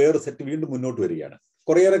വേറെ സെറ്റ് വീണ്ടും മുന്നോട്ട് വരികയാണ്.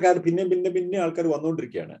 കുറേയേറെക്കാർ പിന്നെ ആൾക്കാർ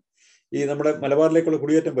വന്നുകൊണ്ടിരിക്കുകയാണ്. ഈ നമ്മുടെ മലബാറിലേക്കുള്ള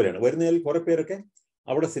കുടിയേറ്റം പോലെയാണ്. വരുന്നതിൽ കുറെ പേരൊക്കെ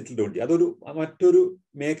അവിടെ സെറ്റിൽ ഡൗൺ ചെയ്യും. അതൊരു മറ്റൊരു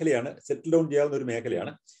മേഖലയാണ്, സെറ്റിൽ ഡൗൺ ചെയ്യാവുന്ന ഒരു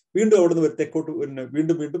മേഖലയാണ്. വീണ്ടും അവിടെ നിന്ന് തെക്കോട്ട്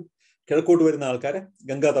വീണ്ടും കിഴക്കോട്ട് വരുന്ന ആൾക്കാരെ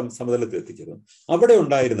ഗംഗാ സമതലത്തിൽ എത്തിച്ചിരുന്നു. അവിടെ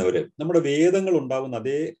ഉണ്ടായിരുന്നവര് നമ്മുടെ വേദങ്ങൾ ഉണ്ടാകുന്ന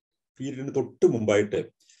അതേ പീരീഡിന് തൊട്ട് മുമ്പായിട്ട്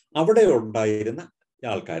അവിടെ ഉണ്ടായിരുന്ന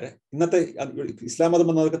ആൾക്കാര്, ഇന്നത്തെ ഇസ്ലാം മതം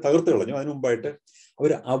എന്നതൊക്കെ തകർത്ത് കളഞ്ഞു. അതിനു മുമ്പായിട്ട്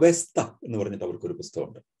അവർ അവസ്ഥ എന്ന് പറഞ്ഞിട്ട് അവർക്കൊരു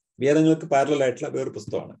പുസ്തകമുണ്ട്. വേദങ്ങൾക്ക് പാരലായിട്ടുള്ള വേറൊരു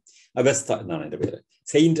പുസ്തകമാണ് അവസ്ഥ എന്നാണ് അതിന്റെ പേര്.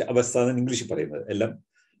 സെയിന്റ് അവസ്ഥ എന്ന് ഇംഗ്ലീഷിൽ പറയുന്നത്. എല്ലാം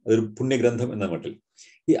അതൊരു പുണ്യഗ്രന്ഥം എന്ന മട്ടിൽ.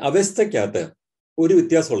 ഈ അവസ്ഥയ്ക്കകത്ത് ഒരു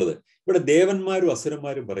വ്യത്യാസമുള്ളത്, ഇവിടെ ദേവന്മാരും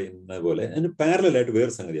അസുരന്മാരും പറയുന്ന പോലെ അതിന് പാരലായിട്ട്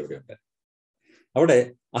വേറെ സംഗതി അവിടെയുണ്ട്. അവിടെ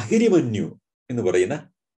അഹിരിമന്യു എന്ന് പറയുന്ന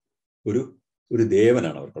ഒരു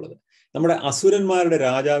ദേവനാണ് അവർക്കുള്ളത്. നമ്മുടെ അസുരന്മാരുടെ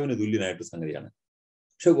രാജാവിന് തുല്യനായിട്ട് സംഗതിയാണ്.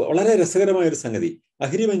 പക്ഷെ വളരെ രസകരമായ ഒരു സംഗതി,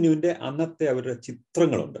 അഹിരിമന്യുവിന്റെ അന്നത്തെ അവരുടെ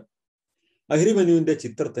ചിത്രങ്ങളുണ്ട്. അഹിരിമന്യുവിന്റെ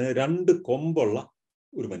ചിത്രത്തിന് 2 കൊമ്പുള്ള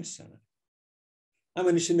ഒരു മനുഷ്യനാണ്. ആ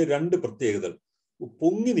മനുഷ്യന്റെ 2 പ്രത്യേകതകൾ: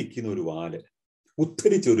 പൊങ്ങി നിൽക്കുന്ന ഒരു വാല്,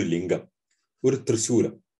 ഉദ്ധരിച്ച ഒരു ലിംഗം, ഒരു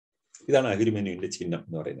തൃശൂലം. ഇതാണ് അഹിരിമന്യുവിന്റെ ചിഹ്നം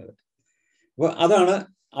എന്ന് പറയുന്നത്. അപ്പൊ അതാണ്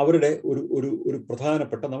അവരുടെ ഒരു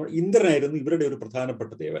പ്രധാനപ്പെട്ട, നമ്മൾ ഇന്ദ്രനായിരുന്നു ഇവരുടെ ഒരു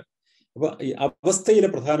പ്രധാനപ്പെട്ട ദേവൻ. അപ്പൊ ഈ അവസ്ഥയിലെ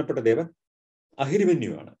പ്രധാനപ്പെട്ട ദേവൻ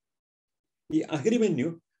അഹിരിമന്യുവാണ്. ഈ അഹിരിമന്യു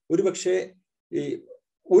ഒരുപക്ഷെ ഈ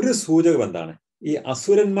ഒരു സൂചകം എന്താണ്, ഈ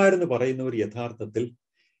അസുരന്മാരെന്ന് പറയുന്നവർ യഥാർത്ഥത്തിൽ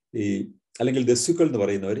അല്ലെങ്കിൽ ദസ്യുക്കൾ എന്ന്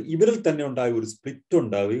പറയുന്നവർ ഇവരിൽ തന്നെ ഉണ്ടായ ഒരു സ്പ്ലിറ്റ്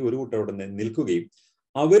ഉണ്ടാവുകയും ഒരു കൂട്ടം അവിടെ നിൽക്കുകയും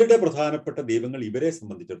അവരുടെ പ്രധാനപ്പെട്ട ദൈവങ്ങൾ ഇവരെ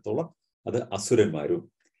സംബന്ധിച്ചിടത്തോളം അത് അസുരന്മാരും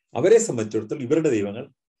അവരെ സംബന്ധിച്ചിടത്തോളം ഇവരുടെ ദൈവങ്ങൾ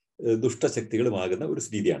ദുഷ്ടശക്തികളുമാകുന്ന ഒരു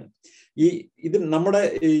രീതിയാണ്. ഇത് നമ്മുടെ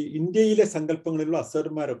ഇന്ത്യയിലെ സങ്കല്പങ്ങളിലുള്ള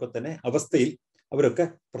അസുരന്മാരൊക്കെ തന്നെ അവസ്ഥയിൽ അവരൊക്കെ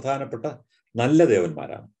പ്രധാനപ്പെട്ട നല്ല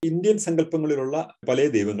ദേവന്മാരാണ്. ഇന്ത്യൻ സങ്കല്പങ്ങളിലുള്ള പല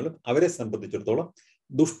ദൈവങ്ങളും അവരെ സംബന്ധിച്ചിടത്തോളം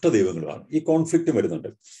ദുഷ്ടദൈവങ്ങളുമാണ്. ഈ കോൺഫ്ലിക്റ്റ് വരുന്നുണ്ട്.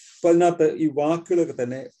 അപ്പൊ അതിനകത്ത് ഈ വാക്കുകളൊക്കെ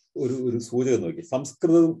തന്നെ ഒരു സൂചകം നോക്കി.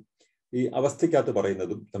 സംസ്കൃതവും ഈ അവസ്ഥയ്ക്കകത്ത്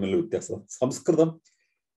പറയുന്നതും തമ്മിലുള്ള വ്യത്യാസം. സംസ്കൃതം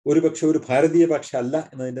ഒരുപക്ഷെ ഒരു ഭാരതീയ ഭാഷ അല്ല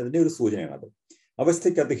എന്നതിൻ്റെ തന്നെ ഒരു സൂചനയാണ് അത്.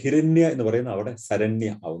 അവസ്ഥയ്ക്കകത്ത് ഹിരണ്യ എന്ന് പറയുന്ന അവിടെ ശരണ്യ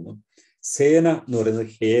ആവുന്നു, സേന എന്ന് പറയുന്നത്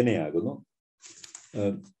ഹേനയാകുന്നു,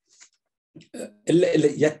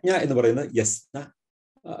 യജ്ഞ എന്ന് പറയുന്നത് യസ്ന,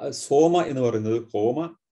 സോമ എന്ന് പറയുന്നത് ഹോമ,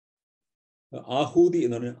 ആഹൂതി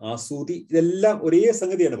എന്ന് പറയുന്നത് ആസൂതി. ഇതെല്ലാം ഒരേ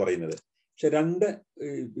സംഗതിയാണ് പറയുന്നത്. പക്ഷെ 2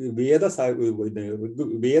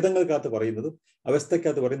 വേദങ്ങൾക്കകത്ത് പറയുന്നതും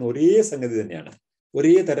അവസ്ഥയ്ക്കകത്ത് പറയുന്ന ഒരേ സംഗതി തന്നെയാണ്.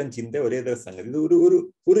 ഒരേ തരം ചിന്ത, ഒരേ തരം സംഗതി. ഇത്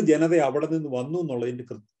ഒരു ജനത അവിടെ നിന്ന് വന്നു എന്നുള്ളതിന്റെ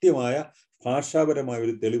കൃത്യമായ ഭാഷാപരമായ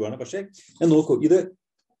ഒരു തെളിവാണ്. പക്ഷെ ഞാൻ നോക്കൂ, ഇത്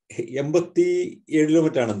 87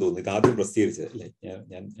 മറ്റാണെന്ന് തോന്നുന്നു ഇത് ആദ്യം പ്രസിദ്ധീകരിച്ചത് അല്ലെ.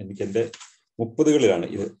 എനിക്ക് എൻ്റെ 30കളിലാണ്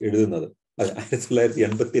ഇത് എഴുതുന്നത്. അതെ,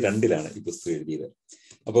 1982 ഈ പുസ്തകം എഴുതിയത്.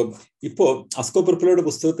 അപ്പം ഇപ്പോ അസ്കോ പെർപ്പിളയുടെ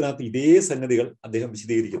പുസ്തകത്തിനകത്ത് ഇതേ സംഗതികൾ അദ്ദേഹം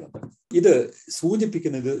വിശദീകരിക്കുന്നുണ്ട്. ഇത്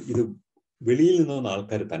സൂചിപ്പിക്കുന്നത് ഇത് വെളിയിൽ നിന്ന് വന്ന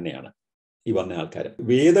ആൾക്കാർ തന്നെയാണ്. ഈ വന്ന ആൾക്കാർ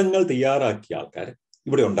വേദങ്ങൾ തയ്യാറാക്കിയ ആൾക്കാർ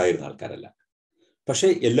ഇവിടെ ഉണ്ടായിരുന്ന ആൾക്കാരല്ല. പക്ഷെ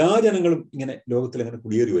എല്ലാ ജനങ്ങളും ഇങ്ങനെ ലോകത്തിൽ അങ്ങനെ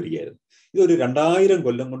കുടിയേറി വരികയായിരുന്നു. ഇതൊരു 2000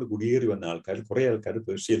 കൊല്ലം കൊണ്ട് കുടിയേറി വന്ന ആൾക്കാർ, കുറെ ആൾക്കാർ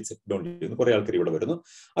പേർഷ്യയിൽ സെറ്റിൽ ഡൗൺ ചെയ്യുന്നു, കുറെ ആൾക്കാർ ഇവിടെ വരുന്നു.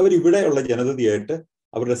 അവരിവിടെയുള്ള ജനതയായിട്ട്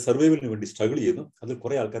അവരുടെ സർവൈവലിന് വേണ്ടി സ്ട്രഗിൾ ചെയ്യുന്നു. അതിൽ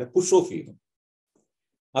കുറെ ആൾക്കാരെ പുഷ് ഓഫ് ചെയ്യുന്നു.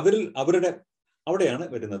 അവിടെയാണ്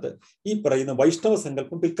വരുന്നത് ഈ പറയുന്ന വൈഷ്ണവ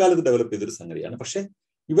സങ്കല്പം. പിൽക്കാലത്ത് ഡെവലപ്പ് ചെയ്തൊരു സംഗതിയാണ്. പക്ഷെ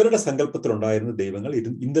ഇവരുടെ സങ്കല്പത്തിലുണ്ടായിരുന്ന ദൈവങ്ങൾ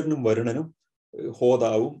ഇന്ദ്രനും വരുണനും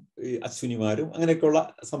ഹോതാവും അശ്വിനിമാരും അങ്ങനെയൊക്കെയുള്ള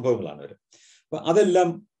സംഭവങ്ങളാണ് അവർ. അപ്പൊ അതെല്ലാം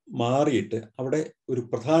മാറിയിട്ട് അവിടെ ഒരു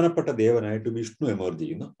പ്രധാനപ്പെട്ട ദേവനായിട്ട് വിഷ്ണു എമർജ്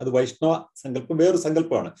ചെയ്യുന്നു. അത് വൈഷ്ണവ സങ്കല്പം വേറൊരു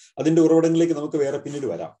സങ്കല്പമാണ്. അതിന്റെ ഉറവിടങ്ങളിലേക്ക് നമുക്ക് വേറെ പിന്നീട്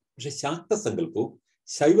വരാം. പക്ഷെ ശാക്ത സങ്കല്പവും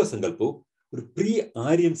ശൈവ സങ്കല്പവും ഒരു പ്രീ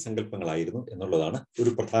ആര്യൻ സങ്കല്പങ്ങളായിരുന്നു എന്നുള്ളതാണ്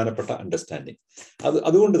ഒരു പ്രധാനപ്പെട്ട അണ്ടർസ്റ്റാൻഡിങ്.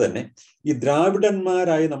 അതുകൊണ്ട് തന്നെ ഈ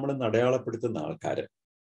ദ്രാവിഡന്മാരായി നമ്മൾ അടയാളപ്പെടുത്തുന്ന ആൾക്കാര്,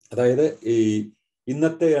 അതായത് ഈ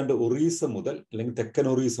ഇന്നത്തെ ഒറീസ മുതൽ അല്ലെങ്കിൽ തെക്കൻ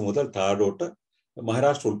ഒറീസ മുതൽ താഴോട്ട്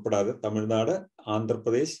മഹാരാഷ്ട്ര ഉൾപ്പെടാതെ തമിഴ്നാട്,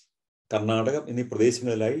 ആന്ധ്രാപ്രദേശ്, കർണാടകം എന്നീ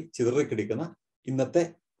പ്രദേശങ്ങളിലായി ചിതറിക്കിടക്കുന്ന ഇന്നത്തെ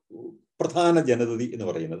പ്രധാന ജനതതി എന്ന്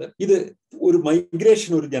പറയുന്നത്, ഇത് ഒരു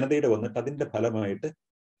മൈഗ്രേഷൻ ഒരു ജനതയുടെ വന്നിട്ട് അതിന്റെ ഫലമായിട്ട്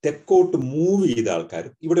തെക്കോട്ട് മൂവ് ചെയ്ത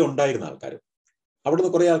ആൾക്കാരും ഇവിടെ ഉണ്ടായിരുന്ന ആൾക്കാരും, അവിടുന്ന്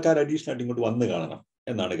കുറെ ആൾക്കാർ അഡീഷണൽ ആയിട്ട് ഇങ്ങോട്ട് വന്ന് കാണണം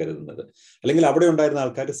എന്നാണ് കരുതുന്നത്. അല്ലെങ്കിൽ അവിടെ ഉണ്ടായിരുന്ന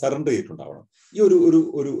ആൾക്കാർ സറണ്ടർ ചെയ്തിട്ടുണ്ടാവണം. ഈ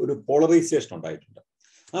ഒരു പോളറൈസേഷൻ ഉണ്ടായിട്ടുണ്ട്.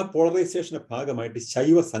 ആ പോളറൈസേഷന്റെ ഭാഗമായിട്ട്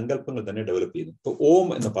ശൈവ സങ്കല്പങ്ങൾ തന്നെ ഡെവലപ്പ് ചെയ്യുന്നു. ഇപ്പൊ ഓം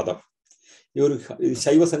എന്ന പദം ഈ ഒരു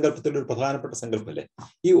ശൈവ സങ്കല്പത്തിൻ്റെ ഒരു പ്രധാനപ്പെട്ട സങ്കല്പമല്ലേ.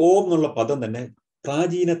 ഈ ഓം എന്നുള്ള പദം തന്നെ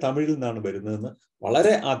പ്രാചീന തമിഴിൽ നിന്നാണ് വരുന്നതെന്ന്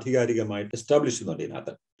വളരെ ആധികാരികമായിട്ട് എസ്റ്റാബ്ലിഷ് ചെയ്യുന്നുണ്ട്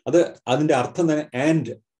ഇതിനകത്ത്. അതിന്റെ അർത്ഥം തന്നെ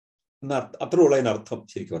ആൻഡ് അത്രയുള്ള അതിനർത്ഥം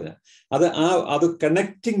ശരിക്കും പറഞ്ഞാൽ അത്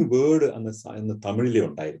കണക്റ്റിംഗ് വേർഡ് അന്ന് തമിഴിലേ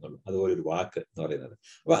ഉണ്ടായിരുന്നുള്ളൂ. അതുപോലെ ഒരു വാക്ക് എന്ന് പറയുന്നത്.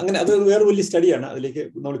 അപ്പൊ അങ്ങനെ അത് വേറെ വലിയ സ്റ്റഡിയാണ്. അതിലേക്ക്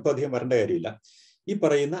നമ്മളിപ്പോൾ അധികം വരേണ്ട കാര്യമില്ല. ഈ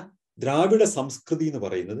പറയുന്ന ദ്രാവിഡ സംസ്കൃതി എന്ന്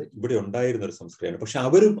പറയുന്നത് ഇവിടെ ഉണ്ടായിരുന്ന ഒരു സംസ്കൃതിയാണ്. പക്ഷെ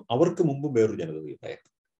അവർക്ക് മുമ്പും വേറൊരു ജനതയും ഉണ്ടായിരുന്നു.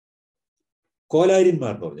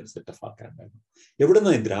 കോലാര്യന്മാർ എന്ന് പറഞ്ഞൊരു സെറ്റ് ഓഫ് ആൾക്കാരുണ്ടായിരുന്നു. എവിടെ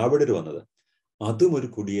നിന്നാണ് ദ്രാവിഡർ വന്നത്? അതും ഒരു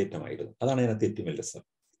കുടിയേറ്റമായിരുന്നു. അതാണ് അതിനകത്ത് ഏറ്റവും വലിയ രസം.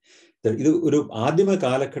 ഇത് ഒരു ആദിമ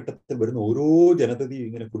കാലഘട്ടത്തിൽ വരുന്ന ഓരോ ജനതയും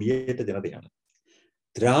ഇങ്ങനെ കുടിയേറ്റ ജനതയാണ്.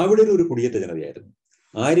 ദ്രാവിഡർ ഒരു കുടിയേറ്റ ജനതയായിരുന്നു.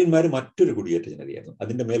 ആര്യന്മാർ മറ്റൊരു കുടിയേറ്റ ജനതയായിരുന്നു.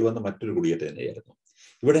 അതിന്റെ മേൽ വന്ന മറ്റൊരു കുടിയേറ്റ ജനതയായിരുന്നു.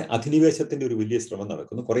 ഇവിടെ അധിനിവേശത്തിന്റെ ഒരു വലിയ ശ്രമം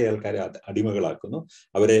നടക്കുന്നു. കുറെ ആൾക്കാരെ അടിമകളാക്കുന്നു,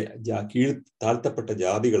 അവരെ താഴ്ത്തപ്പെട്ട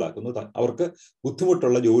ജാതികളാക്കുന്നു, അവർക്ക്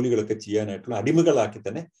ബുദ്ധിമുട്ടുള്ള ജോലികളൊക്കെ ചെയ്യാനായിട്ടുള്ള അടിമകളാക്കി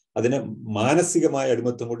തന്നെ അതിനെ മാനസികമായ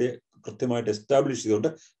അടിമത്വം കൂടി കൃത്യമായിട്ട് എസ്റ്റാബ്ലിഷ് ചെയ്തുകൊണ്ട്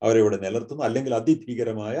അവരെ ഇവിടെ നിലനിർത്തുന്നു. അല്ലെങ്കിൽ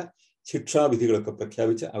അതിഭീകരമായ ശിക്ഷാവിധികളൊക്കെ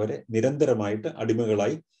പ്രഖ്യാപിച്ച് അവരെ നിരന്തരമായിട്ട്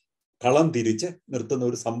അടിമകളായി കളം തിരിച്ച് നിർത്തുന്ന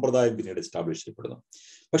ഒരു സമ്പ്രദായം പിന്നീട് എസ്റ്റാബ്ലിഷ് ചെയ്യപ്പെടുന്നു.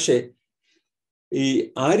 പക്ഷേ ഈ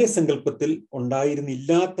ആര്യസങ്കല്പത്തിൽ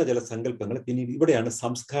ഉണ്ടായിരുന്നില്ലാത്ത ചില സങ്കല്പങ്ങൾ പിന്നീട് ഇവിടെയാണ്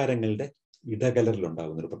സംസ്കാരങ്ങളുടെ ഇടകലറിൽ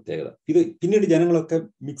ഉണ്ടാകുന്ന ഒരു പ്രത്യേകത. ഇത് പിന്നീട് ജനങ്ങളൊക്കെ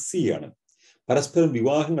മിക്സ് ചെയ്യാണ്, പരസ്പരം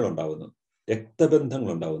വിവാഹങ്ങൾ ഉണ്ടാകുന്നു, രക്തബന്ധങ്ങൾ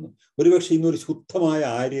ഉണ്ടാകുന്നു. ഒരുപക്ഷെ ഇന്നൊരു ശുദ്ധമായ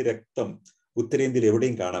ആര്യ രക്തം ഉത്തരേന്ത്യയിൽ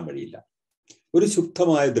എവിടെയും കാണാൻ വഴിയില്ല. ഒരു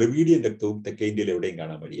ശുദ്ധമായ ദ്രവീഡിയൻ രക്തവും തെക്കേ ഇന്ത്യയിൽ എവിടെയും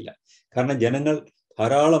കാണാൻ വഴിയില്ല. കാരണം ജനങ്ങൾ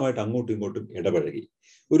ധാരാളമായിട്ട് അങ്ങോട്ടും ഇങ്ങോട്ടും ഇടപഴകി.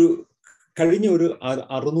 കഴിഞ്ഞ ഒരു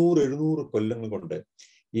 600-700 കൊല്ലങ്ങൾ കൊണ്ട്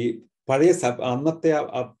ഈ പഴയ അന്നത്തെ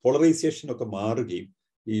ആ പോളറൈസേഷൻ ഒക്കെ മാറുകയും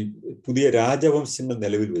ഈ പുതിയ രാജവംശങ്ങൾ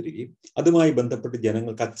നിലവിൽ വരികയും അതുമായി ബന്ധപ്പെട്ട്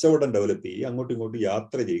ജനങ്ങൾ കച്ചവടം ഡെവലപ്പ് ചെയ്യുകയും അങ്ങോട്ടും ഇങ്ങോട്ടും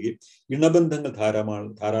യാത്ര ചെയ്യുകയും ഇണബന്ധങ്ങൾ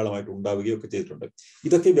ധാരാളമായിട്ട് ഉണ്ടാവുകയും ഒക്കെ ചെയ്തിട്ടുണ്ട്.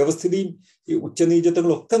 ഇതൊക്കെ വ്യവസ്ഥിതിയും ഈ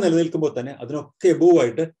ഉച്ചനീചത്വങ്ങളും ഒക്കെ നിലനിൽക്കുമ്പോൾ തന്നെ അതിനൊക്കെ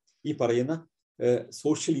എബോവായിട്ട് ഈ പറയുന്ന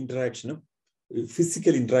സോഷ്യൽ ഇന്ററാക്ഷനും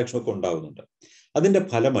ഫിസിക്കൽ ഇന്ററാക്ഷനും ഒക്കെ ഉണ്ടാകുന്നുണ്ട്. അതിന്റെ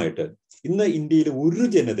ഫലമായിട്ട് ഇന്ന് ഇന്ത്യയിൽ ഒരു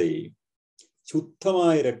ജനതയെയും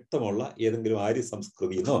ശുദ്ധമായ രക്തമുള്ള ഏതെങ്കിലും ആര്യ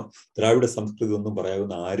സംസ്കൃതി എന്നോ ദ്രാവിഡ സംസ്കൃതി ഒന്നും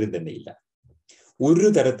പറയാവുന്ന ആരും തന്നെ ഇല്ല. ഒരു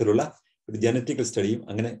തരത്തിലുള്ള ഒരു ജനറ്റിക്കൽ സ്റ്റഡിയും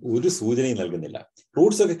അങ്ങനെ ഒരു സൂചനയും നൽകുന്നില്ല.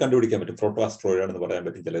 റൂട്ട്സ് ഒക്കെ കണ്ടുപിടിക്കാൻ പറ്റും. പ്രോട്ടോസ്ട്രോയിഡ് ആണെന്ന് പറയാൻ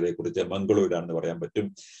പറ്റും, ചിലരെ കുറിച്ച് മംഗളോയിഡ് ആണെന്ന് പറയാൻ പറ്റും,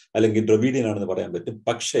 അല്ലെങ്കിൽ ദ്രവീഡിയൻ ആണെന്ന് പറയാൻ പറ്റും.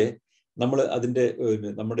 പക്ഷേ നമ്മൾ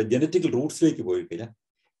നമ്മുടെ ജനറ്റിക്കൽ റൂട്ട്സിലേക്ക് പോയിട്ടില്ല.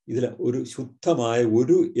 ഇതിൽ ഒരു ശുദ്ധമായ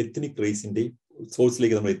ഒരു എത്നിക് റേസിന്റെയും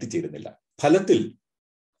സോഴ്സിലേക്ക് നമ്മൾ എത്തിച്ചേരുന്നില്ല. ഫലത്തിൽ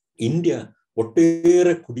ഇന്ത്യ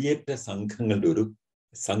ഒട്ടേറെ കുടിയേറ്റ സംഘങ്ങളുടെ ഒരു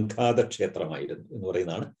സംഘാത ക്ഷേത്രമായിരുന്നു എന്ന്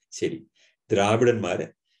പറയുന്നതാണ് ശരി. ദ്രാവിഡന്മാര്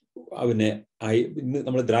ഇന്ന്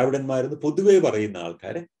നമ്മൾ ദ്രാവിഡന്മാരെന്ന് പൊതുവെ പറയുന്ന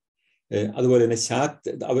ആൾക്കാര്, അതുപോലെ തന്നെ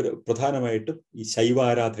അവർ പ്രധാനമായിട്ടും ഈ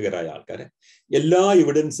ശൈവാരാധകരായ ആൾക്കാര്. എല്ലാ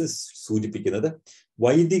എവിഡൻസും സൂചിപ്പിക്കുന്നത്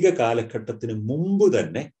വൈദിക കാലഘട്ടത്തിന് മുമ്പ്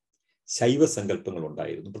തന്നെ ശൈവ സങ്കല്പങ്ങൾ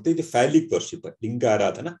ഉണ്ടായിരുന്നു. പ്രത്യേകിച്ച് ഫാലിക് വർഷിപ്പ്,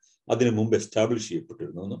 ലിംഗാരാധന അതിനു മുമ്പ് എസ്റ്റാബ്ലിഷ്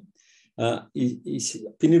ചെയ്യപ്പെട്ടിരുന്നു.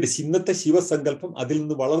 പിന്നീട് ഇന്നത്തെ ശിവസങ്കല്പം അതിൽ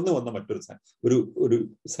നിന്ന് വളർന്നു വന്ന ഒരു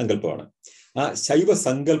സങ്കല്പമാണ്. ആ ശൈവ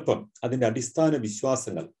സങ്കല്പം, അതിന്റെ അടിസ്ഥാന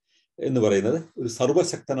വിശ്വാസങ്ങൾ എന്ന് പറയുന്നത് ഒരു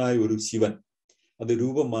സർവശക്തനായ ഒരു ശിവൻ, അത്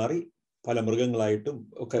രൂപം മാറി പല മൃഗങ്ങളായിട്ടും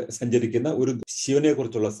ഒക്കെ സഞ്ചരിക്കുന്ന ഒരു ശിവനെ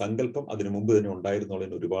കുറിച്ചുള്ള സങ്കല്പം അതിനു മുമ്പ് തന്നെ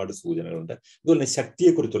ഉണ്ടായിരുന്നുള്ളതിന് ഒരുപാട് സൂചനകളുണ്ട്. അതുപോലെ തന്നെ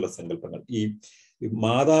ശക്തിയെക്കുറിച്ചുള്ള സങ്കല്പങ്ങൾ, ഈ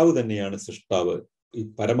മാതാവ് തന്നെയാണ് സൃഷ്ടാവ്, ഈ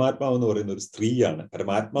പരമാത്മാവ് എന്ന് പറയുന്ന ഒരു സ്ത്രീയാണ്,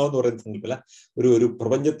 പരമാത്മാവ് എന്ന് പറയുന്ന സങ്കല്പമല്ല, ഒരു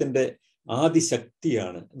പ്രപഞ്ചത്തിന്റെ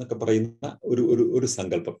ആദിശക്തിയാണ് എന്നൊക്കെ പറയുന്ന ഒരു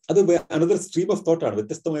സങ്കല്പം. അത് അനദർ സ്ട്രീം ഓഫ് തോട്ടാണ്,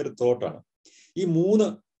 വ്യത്യസ്തമായ ഒരു തോട്ടാണ്. ഈ 3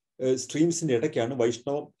 സ്ട്രീംസിന്റെ ഇടയ്ക്കാണ്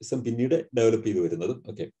വൈഷ്ണവിസം പിന്നീട് ഡെവലപ്പ് ചെയ്ത് വരുന്നത്.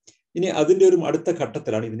 ഓക്കെ, ഇനി അതിന്റെ ഒരു അടുത്ത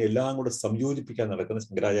ഘട്ടത്തിലാണ് ഇതിനെല്ലാം കൂടെ സംയോജിപ്പിക്കാൻ നടക്കുന്ന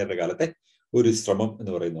ശങ്കരാചാര്യ കാലത്തെ ഒരു ശ്രമം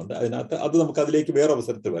എന്ന് പറയുന്നുണ്ട്. അത് നമുക്ക് അതിലേക്ക് വേറെ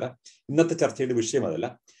അവസരത്തിൽ വരാം. ഇന്നത്തെ ചർച്ചയുടെ വിഷയം അതല്ല.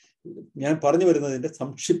 ഞാൻ പറഞ്ഞു വരുന്നതിന്റെ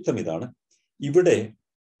സംക്ഷിപ്തം ഇതാണ്. ഇവിടെ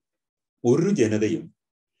ഒരു ജനതയും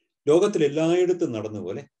ലോകത്തിൽ എല്ലായിടത്തും നടന്ന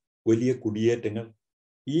പോലെ വലിയ കുടിയേറ്റങ്ങൾ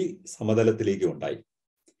ഈ സമതലത്തിലേക്ക് ഉണ്ടായി.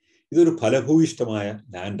 ഇതൊരു ഫലഭൂയിഷ്ടമായ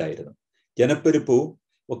ലാൻഡായിരുന്നു. ജനപ്പെരുപ്പവും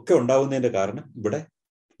ഒക്കെ ഉണ്ടാവുന്നതിന്റെ കാരണം ഇവിടെ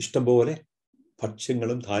ഇഷ്ടംപോലെ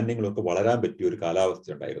ഭക്ഷ്യങ്ങളും ധാന്യങ്ങളും ഒക്കെ വളരാൻ പറ്റിയ ഒരു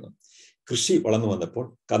കാലാവസ്ഥ ഉണ്ടായിരുന്നു. കൃഷി വളർന്നു വന്നപ്പോൾ,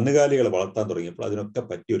 കന്നുകാലികളെ വളർത്താൻ തുടങ്ങിയപ്പോൾ അതിനൊക്കെ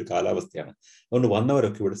പറ്റിയ ഒരു കാലാവസ്ഥയാണ്. അതുകൊണ്ട്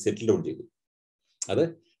വന്നവരൊക്കെ ഇവിടെ സെറ്റിൽ ഡൗൺ ചെയ്തു. അത്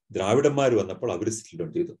ദ്രാവിഡന്മാർ വന്നപ്പോൾ അവർ സെറ്റിൽ ഡൗൺ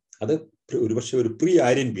ചെയ്തു. അത് ഒരുപക്ഷെ ഒരു പ്രീ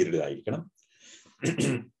ആര്യൻ പീരീഡ് ആയിരിക്കണം.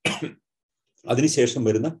 അതിനുശേഷം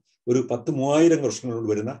വരുന്ന ഒരു 10,000-3000 വർഷങ്ങളോട്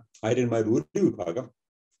വരുന്ന ആര്യന്മാർ ഒരു വിഭാഗം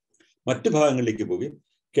മറ്റു ഭാഗങ്ങളിലേക്ക് പോവുകയും,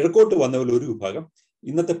 കിഴക്കോട്ട് വന്നവർ ഒരു വിഭാഗം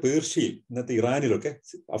ഇന്നത്തെ പേർഷ്യയിൽ, ഇന്നത്തെ ഇറാനിലൊക്കെ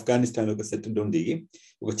അഫ്ഗാനിസ്ഥാനിലൊക്കെ സെറ്റിൽ ഡൗൺ ചെയ്യുകയും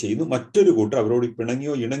ഒക്കെ ചെയ്യുന്നു. മറ്റൊരു കൂട്ടർ അവരോട്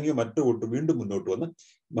പിണങ്ങിയോ ഇണങ്ങിയോ മറ്റൊരു കൂട്ടർ വീണ്ടും മുന്നോട്ട് വന്ന്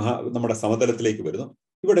നമ്മുടെ സമതലത്തിലേക്ക് വരുന്നു.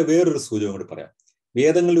 ഇവിടെ വേറൊരു സൂചന കൂടി പറയാം.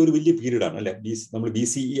 വേദങ്ങളുടെ ഒരു വലിയ പീരീഡാണ് അല്ലെ. നമ്മൾ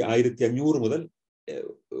BCE 1500 മുതൽ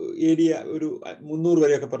AD ഒരു 300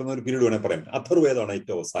 വരെയൊക്കെ പറയുന്ന ഒരു പീരീഡ് വേണമെങ്കിൽ പറയാം. അഥർവേദമാണ്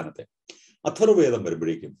ഏറ്റവും അവസാനത്തെ. അഥർവേദം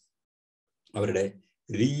വരുമ്പോഴേക്കും അവരുടെ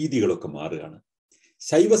രീതികളൊക്കെ മാറുകയാണ്.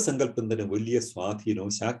 ശൈവസങ്കല്പത്തിന്റെ വലിയ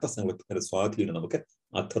സ്വാധീനവും ശാക്തസങ്കല്പത്തിന്റെ സ്വാധീനവും നമുക്ക്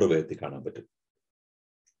അഥർവേദത്തിൽ കാണാൻ പറ്റും.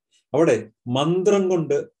 അവിടെ മന്ത്രം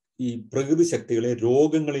കൊണ്ട് ഈ പ്രകൃതി ശക്തികളെ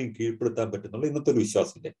രോഗങ്ങളെയും കീഴ്പ്പെടുത്താൻ പറ്റുന്നുള്ള ഇന്നത്തെ ഒരു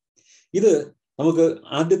വിശ്വാസമില്ലേ. ഇത് നമുക്ക്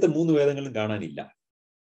ആദ്യത്തെ 3 വേദങ്ങളിലും കാണാനില്ല.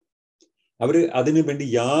 അവര് അതിനു വേണ്ടി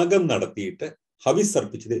യാഗം നടത്തിയിട്ട് ഹവിസ്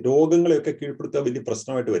അർപ്പിച്ചത് രോഗങ്ങളെയൊക്കെ കീഴ്പ്പെടുത്താൻ വലിയ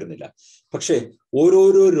പ്രശ്നമായിട്ട് വരുന്നില്ല. പക്ഷെ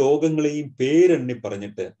ഓരോരോ രോഗങ്ങളെയും പേരെണ്ണി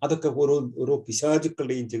പറഞ്ഞിട്ട് അതൊക്കെ ഓരോ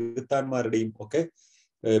പിശാചുക്കളുടെയും ചെകുത്താന്മാരുടെയും ഒക്കെ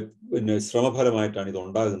ശ്രമഫലമായിട്ടാണ് ഇത്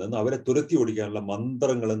ഉണ്ടാകുന്നതെന്ന് അവരെ തുരത്തി ഓടിക്കാനുള്ള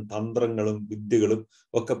മന്ത്രങ്ങളും തന്ത്രങ്ങളും വിദ്യകളും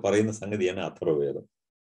ഒക്കെ പറയുന്ന സംഗതിയാണ് അഥർവവേദം.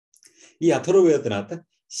 ഈ അഥർവവേദത്തിനകത്ത്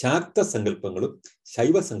ശാക്ത സങ്കല്പങ്ങളും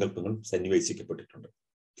ശൈവ സങ്കല്പങ്ങളും സന്നിവേശിക്കപ്പെട്ടിട്ടുണ്ട്.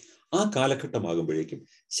 ആ കാലഘട്ടമാകുമ്പോഴേക്കും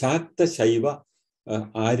ശാക്ത ശൈവ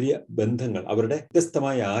ആര്യ ബന്ധങ്ങൾ, അവരുടെ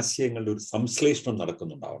വ്യത്യസ്തമായ ആശയങ്ങളുടെ ഒരു സംശ്ലേഷണം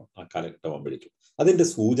നടക്കുന്നുണ്ടാവണം ആ കാലഘട്ടമാകുമ്പോഴേക്കും. അതിന്റെ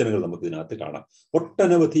സൂചനകൾ നമുക്ക് ഇതിനകത്ത് കാണാം.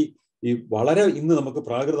 ഒട്ടനവധി ഈ വളരെ ഇന്ന് നമുക്ക്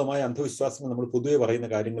പ്രാകൃതമായ അന്ധവിശ്വാസങ്ങൾ നമ്മൾ പൊതുവെ പറയുന്ന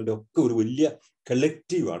കാര്യങ്ങളുടെ ഒക്കെ ഒരു വലിയ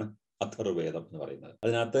കളക്റ്റീവാണ് അഥർവവേദം എന്ന് പറയുന്നത്.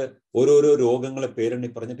 അതിനകത്ത് ഓരോരോ രോഗങ്ങളെ പേരെണ്ണി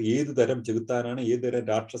പറഞ്ഞിട്ട് ഏത് തരം ചെകുത്താനാണ്, ഏത് തരം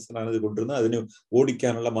രാക്ഷസനാണ് ഇത് കൊണ്ടുവരുന്നത്, അതിന്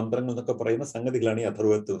ഓടിക്കാനുള്ള മന്ത്രങ്ങൾ എന്നൊക്കെ പറയുന്ന സംഗതികളാണ് ഈ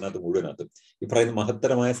അഥർവവേദത്തിനകത്ത് മുഴുവനകത്ത്. ഈ പറയുന്ന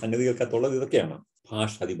മഹത്തരമായ സംഗതികൾക്കകത്തുള്ളത് ഇതൊക്കെയാണ്.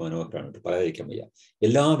 ഭാഷ അതിമനോഹരമാണ്, പറയാതിരിക്കാൻ വയ്യ.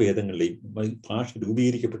 എല്ലാ വേദങ്ങളിലെയും ഭാഷ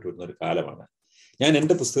രൂപീകരിക്കപ്പെട്ടു വരുന്ന ഒരു കാലമാണ്. ഞാൻ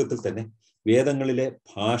എൻ്റെ പുസ്തകത്തിൽ തന്നെ വേദങ്ങളിലെ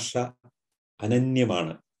ഭാഷ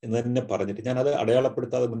അനന്യമാണ് എന്ന് തന്നെ പറഞ്ഞിട്ട് ഞാൻ അത്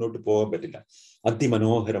അടയാളപ്പെടുത്താതെ മുന്നോട്ട് പോകാൻ പറ്റില്ല.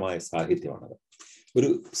 അതിമനോഹരമായ സാഹിത്യമാണത്. ഒരു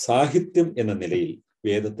സാഹിത്യം എന്ന നിലയിൽ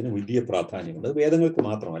വേദത്തിന് വലിയ പ്രാധാന്യമുണ്ട്. വേദങ്ങൾക്ക്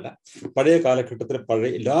മാത്രമല്ല, പഴയ കാലഘട്ടത്തിലെ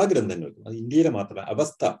പഴയ എല്ലാ ഗ്രന്ഥങ്ങൾക്കും, അത് ഇന്ത്യയിലെ മാത്രമല്ല,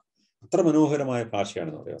 അവസ്ഥ അത്ര മനോഹരമായ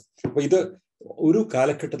ഭാഷയാണെന്ന് പറയാം. അപ്പൊ ഇത് ഒരു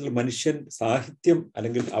കാലഘട്ടത്തിൽ മനുഷ്യൻ സാഹിത്യം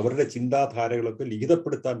അല്ലെങ്കിൽ അവരുടെ ചിന്താധാരകളൊക്കെ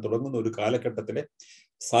ലിഖിതപ്പെടുത്താൻ തുടങ്ങുന്ന ഒരു കാലഘട്ടത്തിലെ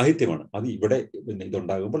സാഹിത്യമാണ്. അത് ഇവിടെ പിന്നെ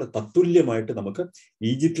ഇതുണ്ടാകുമ്പോൾ തത്തുല്യമായിട്ട് നമുക്ക്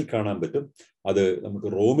ഈജിപ്തിൽ കാണാൻ പറ്റും, അത് നമുക്ക്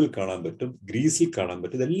റോമിൽ കാണാൻ പറ്റും, ഗ്രീസിൽ കാണാൻ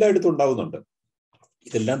പറ്റും. ഇതെല്ലായിടത്തും ഉണ്ടാവുന്നുണ്ട്.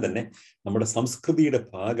 ഇതെല്ലാം തന്നെ നമ്മുടെ സംസ്കൃതിയുടെ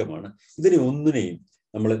ഭാഗമാണ്. ഇതിനെ ഒന്നിനെയും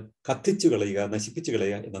നമ്മൾ കത്തിച്ചു കളയുക, നശിപ്പിച്ചു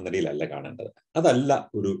കളയുക എന്ന നിലയിലല്ല കാണേണ്ടത്. അതല്ല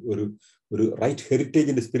ഒരു ഒരു ഒരു റൈറ്റ്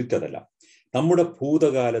ഹെറിറ്റേജിന്റെ സ്പിരിറ്റ്. അതല്ല. നമ്മുടെ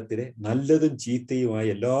ഭൂതകാലത്തിലെ നല്ലതും ചീത്തയുമായ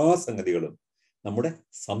എല്ലാ സംഗതികളും നമ്മുടെ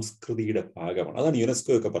സംസ്കൃതിയുടെ ഭാഗമാണ്. അതാണ്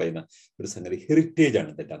യുനെസ്കോ ഒക്കെ പറയുന്ന ഒരു സംഗതി. ഹെറിറ്റേജ് ആണ്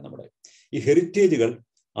ഇതെല്ലാം നമ്മുടെ. ഈ ഹെറിറ്റേജുകൾ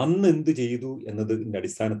അന്ന് എന്ത് ചെയ്തു എന്നതിന്റെ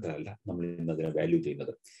അടിസ്ഥാനത്തിലല്ല നമ്മൾ ഇന്ന് അതിനെ വാല്യൂ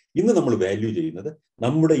ചെയ്യുന്നത്. ഇന്ന് നമ്മൾ വാല്യൂ ചെയ്യുന്നത്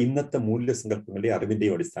നമ്മുടെ ഇന്നത്തെ മൂല്യസങ്കല്പങ്ങളുടെയും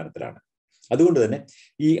അറിവിന്റെയും അടിസ്ഥാനത്തിലാണ്. അതുകൊണ്ട് തന്നെ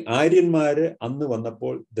ഈ ആര്യന്മാര് അന്ന്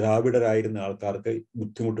വന്നപ്പോൾ ദ്രാവിഡരായിരുന്ന ആൾക്കാർക്ക്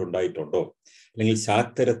ബുദ്ധിമുട്ടുണ്ടായിട്ടുണ്ടോ, അല്ലെങ്കിൽ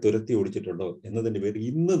ശാക്തരെ തുരത്തി ഓടിച്ചിട്ടുണ്ടോ എന്നതിന്റെ പേരിൽ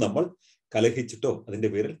ഇന്ന് നമ്മൾ കലഹിച്ചിട്ടോ അതിന്റെ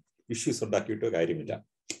പേരിൽ ഇഷ്യൂസ് ഉണ്ടാക്കിയിട്ടോ കാര്യമില്ല.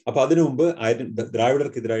 അപ്പൊ അതിനു മുമ്പ്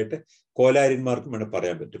ദ്രാവിഡർക്കെതിരായിട്ട് കോലാര്യന്മാർക്കും വേണം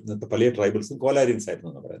പറയാൻ പറ്റും. ഇന്നത്തെ പല ട്രൈബൽസും കോലാര്യൻസ്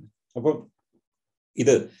ആയിരുന്നു എന്ന് പറയുന്നത്. അപ്പം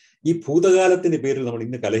ഇത് ഈ ഭൂതകാലത്തിന്റെ പേരിൽ നമ്മൾ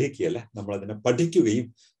ഇന്ന് കലഹിക്കുകയല്ല, നമ്മൾ അതിനെ പഠിക്കുകയും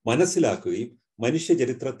മനസ്സിലാക്കുകയും മനുഷ്യ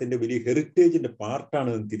ചരിത്രത്തിന്റെ വലിയ ഹെറിറ്റേജിന്റെ പാർട്ടാണ്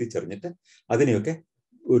എന്ന് തിരിച്ചറിഞ്ഞിട്ട് അതിനെയൊക്കെ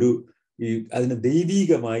ഒരു അതിനെ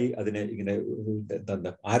ദൈവീകമായി അതിനെ ഇങ്ങനെ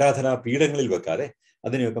എന്താ ആരാധനാ പീഠങ്ങളിൽ വെക്കാതെ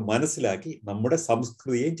അതിനെയൊക്കെ മനസ്സിലാക്കി നമ്മുടെ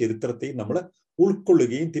സംസ്കൃതിയെയും ചരിത്രത്തെയും നമ്മൾ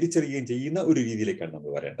ഉൾക്കൊള്ളുകയും തിരിച്ചറിയുകയും ചെയ്യുന്ന ഒരു രീതിയിലേക്കാണ്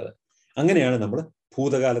നമ്മൾ വരേണ്ടത്. അങ്ങനെയാണ് നമ്മൾ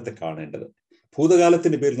ഭൂതകാലത്തെ കാണേണ്ടത്.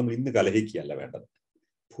 ഭൂതകാലത്തിന്റെ പേരിൽ നമ്മൾ ഇന്ന് കലഹിക്കുകയല്ല വേണ്ടത്.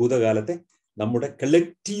 ഭൂതകാലത്തെ നമ്മുടെ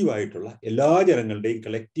കളക്റ്റീവായിട്ടുള്ള എല്ലാ ജനങ്ങളുടെയും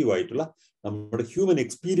കളക്റ്റീവായിട്ടുള്ള നമ്മുടെ ഹ്യൂമൻ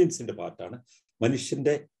എക്സ്പീരിയൻസിന്റെ പാർട്ടാണ്,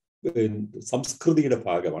 മനുഷ്യന്റെ സംസ്കൃതിയുടെ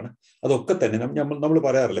ഭാഗമാണ്. അതൊക്കെ തന്നെ നമ്മൾ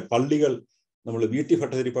പറയാറില്ലേ, പള്ളികൾ നമ്മൾ വീട്ടി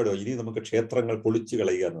ഭട്ടതിരിപ്പാടോ ഇനി നമുക്ക് ക്ഷേത്രങ്ങൾ പൊളിച്ചു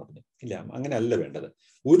കളയുക എന്ന് പറഞ്ഞു. ഇല്ല, അങ്ങനെ അല്ല വേണ്ടത്.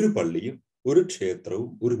 ഒരു പള്ളിയും ഒരു ക്ഷേത്രവും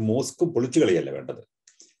ഒരു മോസ്കും പൊളിച്ചു കളയല്ല വേണ്ടത്.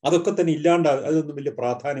 അതൊക്കെ തന്നെ അതൊന്നും വലിയ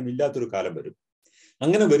പ്രാധാന്യം ഇല്ലാത്തൊരു കാലം വരും.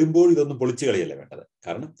 അങ്ങനെ വരുമ്പോൾ ഇതൊന്നും പൊളിച്ചു കളയല്ല വേണ്ടത്.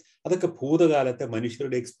 കാരണം അതൊക്കെ ഭൂതകാലത്തെ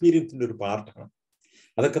മനുഷ്യരുടെ എക്സ്പീരിയൻസിന്റെ ഒരു പാർട്ടാണ്.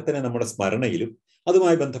 അതൊക്കെ തന്നെ നമ്മുടെ സ്മരണയിലും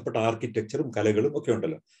അതുമായി ബന്ധപ്പെട്ട ആർക്കിടെക്ചറും കലകളും ഒക്കെ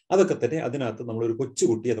ഉണ്ടല്ലോ. അതൊക്കെ തന്നെ അതിനകത്ത് നമ്മളൊരു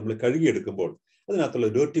കൊച്ചുകുട്ടിയെ നമ്മൾ കഴുകിയെടുക്കുമ്പോൾ അതിനകത്തുള്ള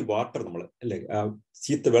ഡേർട്ടി വാട്ടർ നമ്മൾ അല്ലെ,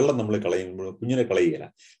 ചീത്ത വെള്ളം നമ്മൾ കളയുമ്പോൾ കുഞ്ഞിനെ കളയുകയില്ല.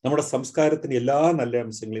 നമ്മുടെ സംസ്കാരത്തിന്റെ എല്ലാ നല്ല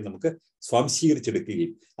അംശങ്ങളെയും നമുക്ക്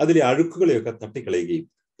സ്വാംശീകരിച്ചെടുക്കുകയും അതിലെ അഴുക്കുകളെയൊക്കെ തട്ടിക്കളയുകയും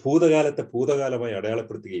ഭൂതകാലത്തെ ഭൂതകാലമായി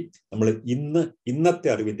അടയാളപ്പെടുത്തുകയും നമ്മൾ ഇന്നത്തെ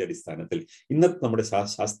അറിവിന്റെ അടിസ്ഥാനത്തിൽ, ഇന്നത്തെ നമ്മുടെ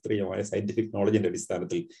ശാസ്ത്രീയമായ സയന്റിഫിക് നോളജിന്റെ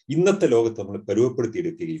അടിസ്ഥാനത്തിൽ ഇന്നത്തെ ലോകത്ത് നമ്മൾ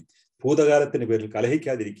പരുവപ്പെടുത്തിയെടുക്കുകയും ഭൂതകാലത്തിന്റെ പേരിൽ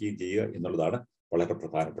കലഹിക്കാതിരിക്കുകയും ചെയ്യുക എന്നുള്ളതാണ് വളരെ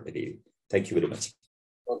പ്രധാനപ്പെട്ട രീതി. Thank you very much.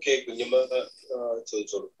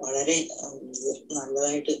 വളരെ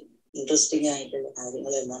നല്ലതായിട്ട് ഇൻട്രസ്റ്റിംഗ് ആയിട്ടുള്ള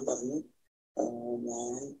കാര്യങ്ങളെല്ലാം പറഞ്ഞു.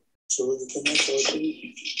 ഞാൻ ചോദിക്കുന്ന ചോദ്യം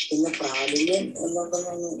പിന്നെ പ്രാബല്യം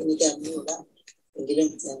എന്നുണ്ടെന്നൊന്നും എനിക്ക് അറിഞ്ഞുകൂടാ. എങ്കിലും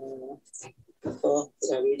ഇപ്പോ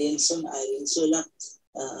ദ്രാവിഡിയൻസും ആര്യൻസും എല്ലാം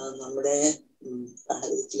നമ്മുടെ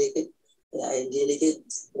ഭാരതത്തിലേക്ക് ഇന്ത്യയിലേക്ക്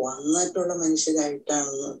വന്നിട്ടുള്ള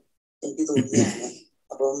മനുഷ്യരായിട്ടാണെന്ന് എനിക്ക് തോന്നുകയാണ്.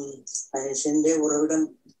 അപ്പം മനുഷ്യന്റെ ഉറവിടം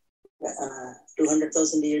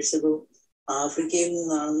 200,000 years ago ആഫ്രിക്കയിൽ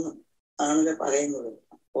നിന്നാണല്ലോ പറയുന്നത്.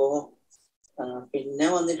 അപ്പോ പിന്നെ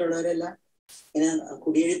വന്നിട്ടുള്ളവരെല്ലാം ഇങ്ങനെ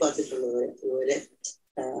കുടിയേറി പാർത്തിട്ടുള്ളവർ ഇതുപോലെ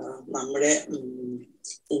നമ്മുടെ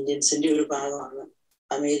ഇന്ത്യൻസിന്റെ ഒരു ഭാഗമാണ്.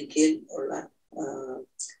 അമേരിക്കയിൽ ഉള്ള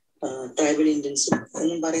ട്രൈബൽ ഇന്ത്യൻസും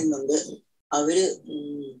എന്നും പറയുന്നുണ്ട്. അവര്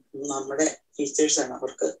നമ്മുടെ ഫീച്ചേഴ്സാണ്.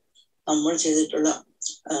 അവർക്ക് നമ്മൾ ചെയ്തിട്ടുള്ള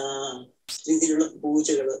രീതിയിലുള്ള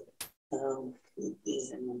പൂജകള്,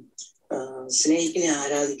 സ്നേഹിക്കിനെ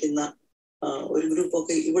ആരാധിക്കുന്ന ഒരു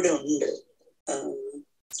ഗ്രൂപ്പൊക്കെ ഇവിടെ ഉണ്ട്.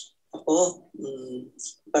 അപ്പോ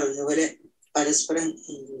പറഞ്ഞതുപോലെ പരസ്പരം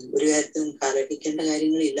ഒരു കാര്യത്തിലും കലഹിക്കേണ്ട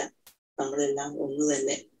കാര്യങ്ങളില്ല. നമ്മളെല്ലാം ഒന്ന്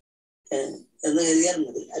തന്നെ. എന്ന് കരുതിയാൽ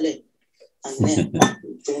മതി അല്ലെ. അങ്ങനെ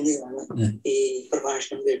തോന്നിയതാണ് ഈ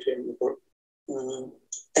പ്രഭാഷണം കേട്ട് കഴിഞ്ഞപ്പോൾ.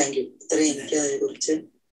 Thank you. ഇത്രയും എനിക്ക് അതിനെ കുറിച്ച്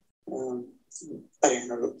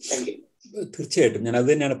പറയാനുള്ളൂ. Thank you. തീർച്ചയായിട്ടും ഞാൻ അത്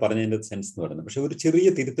തന്നെയാണ് പറഞ്ഞതിന്റെ സെൻസ് എന്ന് പറയുന്നത്. പക്ഷെ ഒരു ചെറിയ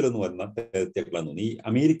തിരുത്തലൊന്ന് വന്നാൽ തെറ്റാണെന്ന് തോന്നുന്നു. ഈ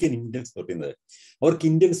അമേരിക്കൻ ഇന്ത്യൻസ് എന്ന് പറയുന്നത് അവർക്ക്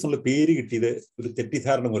ഇന്ത്യൻസ് എന്നുള്ള പേര് കിട്ടിയത് ഒരു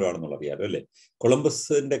തെറ്റിദ്ധാരണ മൂലമാണെന്നുള്ള അറിയാലോ അല്ലെ.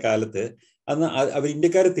 കൊളംബസിന്റെ കാലത്ത് അന്ന് അവർ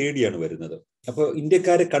ഇന്ത്യക്കാരെ തേടിയാണ് വരുന്നത്. അപ്പോൾ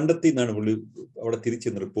ഇന്ത്യക്കാരെ കണ്ടെത്തി എന്നാണ് പുള്ളി അവിടെ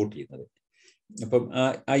തിരിച്ചെന്ന് റിപ്പോർട്ട് ചെയ്യുന്നത്. അപ്പം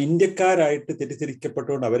ആ ഇന്ത്യക്കാരായിട്ട്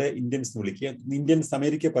തെറ്റിദ്ധരിക്കപ്പെട്ടുകൊണ്ട് അവരെ ഇന്ത്യൻസ് എന്ന് വിളിക്കുക. ഇന്ത്യൻസ്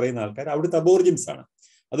അമേരിക്ക പറയുന്ന ആൾക്കാർ അവിടുത്തെ അബോർജിൻസ് ആണ്.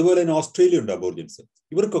 അതുപോലെ തന്നെ ഓസ്ട്രേലിയ ഉണ്ട് അബോർജിൻസ്.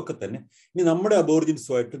 ഇവർക്കൊക്കെ തന്നെ ഇനി നമ്മുടെ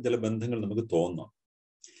അബോർജിൻസുമായിട്ടും ചില ബന്ധങ്ങൾ നമുക്ക് തോന്നാം.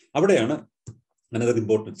 അവിടെയാണ് അനദർ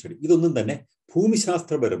ഇമ്പോർട്ടൻറ്റ് സ്റ്റഡി. ഇതൊന്നും തന്നെ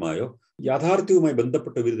ഭൂമിശാസ്ത്രപരമായോ യാഥാർത്ഥ്യവുമായി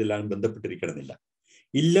ബന്ധപ്പെട്ട ഇവരിതെല്ലാം ബന്ധപ്പെട്ടിരിക്കണമെന്നില്ല.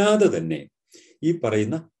 ഇല്ലാതെ തന്നെ ഈ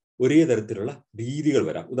പറയുന്ന ഒരേ തരത്തിലുള്ള രീതികൾ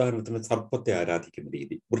വരാം. ഉദാഹരണത്തിന് സർപ്പത്തെ ആരാധിക്കുന്ന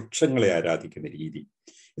രീതി, വൃക്ഷങ്ങളെ ആരാധിക്കുന്ന രീതി,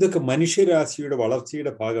 ഇതൊക്കെ മനുഷ്യരാശിയുടെ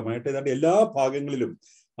വളർച്ചയുടെ ഭാഗമായിട്ട് ഏതാണ്ട് എല്ലാ ഭാഗങ്ങളിലും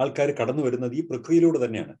ആൾക്കാർ കടന്നു വരുന്നത് ഈ പ്രക്രിയയിലൂടെ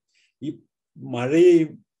തന്നെയാണ്. ഈ മഴയെയും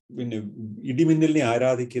പിന്നെ ഇടിമിന്നലിനെ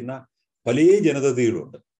ആരാധിക്കുന്ന പല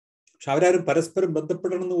ജനതകളുണ്ട്. പക്ഷെ അവരാരും പരസ്പരം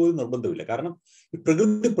ബന്ധപ്പെടണമെന്ന് പോലും നിർബന്ധമില്ല. കാരണം ഈ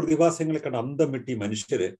പ്രകൃതി പ്രതിഭാസങ്ങളെ കണ്ട് അന്തം വിട്ടി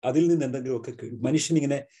മനുഷ്യര് അതിൽ നിന്ന് എന്തെങ്കിലുമൊക്കെ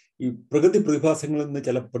മനുഷ്യനിങ്ങനെ ഈ പ്രകൃതി പ്രതിഭാസങ്ങളിൽ നിന്ന്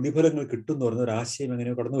ചില പ്രതിഫലങ്ങൾ കിട്ടും എന്ന് പറയുന്ന ഒരു ആശയം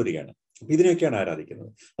എങ്ങനെയോ കടന്നു വരികയാണ്. അപ്പൊ ഇതിനെയൊക്കെയാണ് ആരാധിക്കുന്നത്.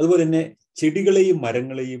 അതുപോലെ തന്നെ ചെടികളെയും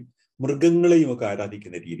മരങ്ങളെയും മൃഗങ്ങളെയും ഒക്കെ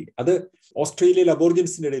ആരാധിക്കുന്ന രീതി അത് ഓസ്ട്രേലിയയിൽ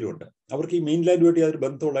അബോർജിൻസിന്റെ ഇടയിലുണ്ട്. അവർക്ക് ഈ മെയിൻലാൻഡുമായിട്ട് യാതൊരു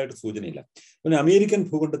ബന്ധമുള്ളതായിട്ട് സൂചനയില്ല. പിന്നെ അമേരിക്കൻ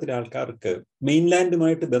ഭൂഖണ്ഡത്തിലെ ആൾക്കാർക്ക്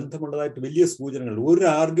മെയിൻലാൻഡുമായിട്ട് ബന്ധമുള്ളതായിട്ട് വലിയ സൂചനകൾ ഒരു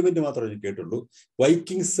ആർഗ്യുമെന്റ് മാത്രമേ ഞാൻ കേട്ടുള്ളൂ.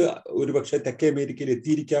 വൈക്കിങ്സ് ഒരുപക്ഷെ തെക്കേ അമേരിക്കയിൽ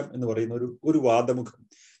എത്തിയിരിക്കാം എന്ന് പറയുന്ന ഒരു വാദമുഖം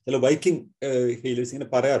ചില വൈക്കിംഗ് ഹീലേഴ്സ് ഇങ്ങനെ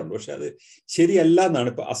പറയാറുണ്ട്. പക്ഷെ അത് ശരിയല്ല എന്നാണ്.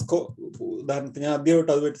 ഇപ്പൊ അസ്കോ ഉദാഹരണത്തിന് ഞാൻ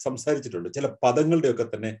ആദ്യമായിട്ട് അതുമായിട്ട് സംസാരിച്ചിട്ടുണ്ട്. ചില പദങ്ങളുടെയൊക്കെ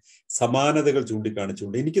തന്നെ സമാനതകൾ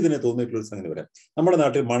ചൂണ്ടിക്കാണിച്ചുകൊണ്ട് എനിക്കിതിനെ തോന്നിയിട്ടുള്ള സംഗതി പറയാം. നമ്മുടെ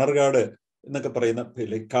നാട്ടിൽ മണർകാട് എന്നൊക്കെ പറയുന്ന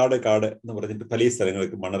കാട് എന്ന് പറഞ്ഞിട്ട് പല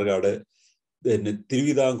സ്ഥലങ്ങൾക്ക് മണർകാട്, പിന്നെ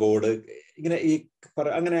തിരുവിതാംകോട്, ഇങ്ങനെ ഈ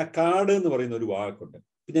അങ്ങനെ ആ കാട് എന്ന് പറയുന്ന ഒരു വാക്കുണ്ട്.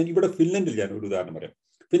 പിന്നെ ഇവിടെ ഫിൻലൻഡിൽ ഞാൻ ഒരു ഉദാഹരണം പറയാം.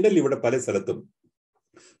 ഫിൻലൻഡിൽ ഇവിടെ പല സ്ഥലത്തും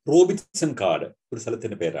റോബിൻസൺ കാട് ഒരു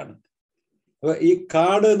സ്ഥലത്തിന്റെ പേരാണ്. അപ്പൊ ഈ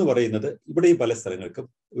കാട് എന്ന് പറയുന്നത് ഇവിടെ ഈ പല സ്ഥലങ്ങൾക്കും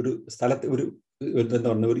ഒരു സ്ഥലത്ത് എന്താ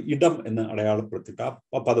പറഞ്ഞ ഒരു ഇടം എന്ന് അടയാളപ്പെടുത്തിയിട്ട്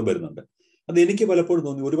ആ പദം വരുന്നുണ്ട്. അത് എനിക്ക് പലപ്പോഴും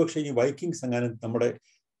തോന്നി ഒരുപക്ഷെ ഈ വൈക്കിങ്സ് എങ്ങാനും നമ്മുടെ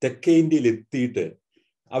തെക്കേ ഇന്ത്യയിൽ എത്തിയിട്ട്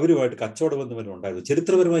അവരുമായിട്ട് കച്ചവട ബന്ധം വരെ ഉണ്ടായിരുന്നു.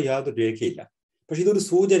 ചരിത്രപരമായി യാതൊരു രേഖയില്ല. പക്ഷെ ഇതൊരു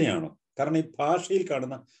സൂചനയാണോ? കാരണം ഈ ഭാഷയിൽ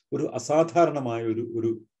കാണുന്ന ഒരു അസാധാരണമായ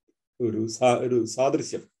ഒരു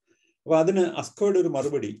സാദൃശ്യം. അപ്പൊ അതിന് അസ്കോയുടെ ഒരു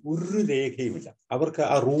മറുപടി ഒരു രേഖയുമില്ല. അവർക്ക്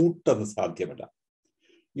ആ റൂട്ടൊന്നും സാധ്യമല്ല.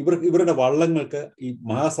 ഇവരുടെ വള്ളങ്ങൾക്ക് ഈ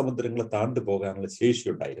മഹാസമുദ്രങ്ങളെ താണ്ടു പോകാനുള്ള ശേഷി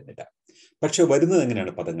ഉണ്ടായിരുന്നില്ല. പക്ഷെ വരുന്നത്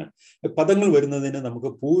എങ്ങനെയാണ്? പദങ്ങൾ വരുന്നതിന് നമുക്ക്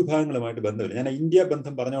ഭൂവിഭാഗങ്ങളുമായിട്ട് ബന്ധമില്ല. ഞാൻ ഇന്ത്യ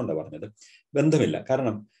ബന്ധം പറഞ്ഞുകൊണ്ടാണ് പറഞ്ഞത്. ബന്ധമില്ല.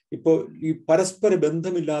 കാരണം ഇപ്പോൾ ഈ പരസ്പര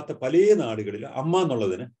ബന്ധമില്ലാത്ത പല നാടുകളിൽ അമ്മ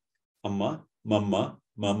എന്നുള്ളതിന് അമ്മ, മമ്മ,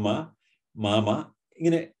 മമ്മ, മാമ,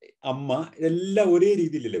 ഇങ്ങനെ അമ്മ ഇതെല്ലാം ഒരേ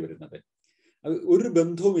രീതിയിലല്ലേ വരുന്നത്. ഒരു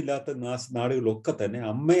ബന്ധവുമില്ലാത്ത നാടുകളിലൊക്കെ തന്നെ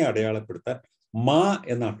അമ്മയെ അടയാളപ്പെടുത്താൻ മാ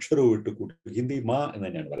എന്ന അക്ഷരവും ഇട്ട് കൂട്ടി. ഹിന്ദി മാ എന്ന്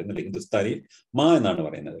തന്നെയാണ് പറയുന്നത്. ഹിന്ദുസ്ഥാനിയിൽ മാ എന്നാണ്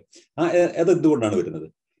പറയുന്നത്. അതെന്തുകൊണ്ടാണ് വരുന്നത്?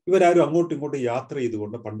 ഇവരാരും അങ്ങോട്ടും ഇങ്ങോട്ടും യാത്ര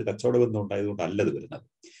ചെയ്തുകൊണ്ട് പണ്ട് കച്ചവട ബന്ധം ഉണ്ടായതുകൊണ്ട് അല്ലത് വരുന്നത്.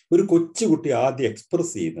 ഒരു കൊച്ചുകുട്ടി ആദ്യം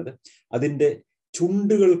എക്സ്പ്രസ് ചെയ്യുന്നത് അതിൻ്റെ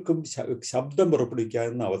ചുണ്ടുകൾക്കും ശബ്ദം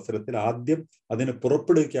പുറപ്പെടുവിക്കാവുന്ന അവസരത്തിൽ ആദ്യം അതിന്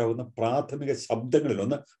പുറപ്പെടുവിക്കാവുന്ന പ്രാഥമിക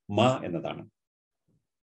ശബ്ദങ്ങളിലൊന്ന് മാ എന്നതാണ്.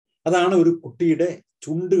 അതാണ് ഒരു കുട്ടിയുടെ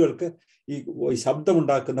ചുണ്ടുകൾക്ക് ഈ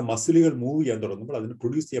ശബ്ദമുണ്ടാക്കുന്ന മസിലുകൾ മൂവ് ചെയ്യാൻ തുടങ്ങുമ്പോൾ അതിന്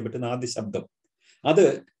പ്രൊഡ്യൂസ് ചെയ്യാൻ പറ്റുന്ന ആദ്യ ശബ്ദം. അത്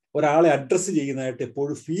ഒരാളെ അഡ്രസ്സ് ചെയ്യുന്നതായിട്ട്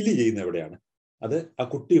എപ്പോഴും ഫീൽ ചെയ്യുന്ന എവിടെയാണ്? അത് ആ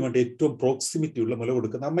കുട്ടിയുമായിട്ട് ഏറ്റവും പ്രോക്സിമിറ്റി ഉള്ള മുല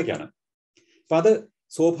കൊടുക്കുന്ന അമ്മയ്ക്കാണ്. അപ്പൊ അത്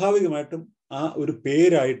സ്വാഭാവികമായിട്ടും ആ ഒരു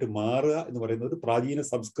പേരായിട്ട് മാറുക എന്ന് പറയുന്ന ഒരു പ്രാചീന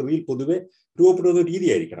സംസ്കൃതിയിൽ പൊതുവെ രൂപപ്പെടുന്ന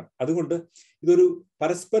രീതിയായിരിക്കണം. അതുകൊണ്ട് ഇതൊരു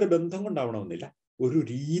പരസ്പര ബന്ധം കൊണ്ടാവണമെന്നില്ല, ഒരു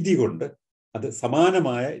രീതി കൊണ്ട് അത്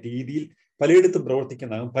സമാനമായ രീതിയിൽ പലയിടത്തും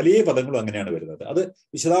പ്രവർത്തിക്കുന്നതാകും. പല പദങ്ങളും അങ്ങനെയാണ് വരുന്നത്. അത്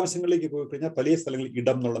വിശദാംശങ്ങളിലേക്ക് പോയി കഴിഞ്ഞാൽ പല സ്ഥലങ്ങളിൽ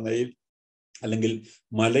ഇടം എന്നുള്ള നിലയിൽ, അല്ലെങ്കിൽ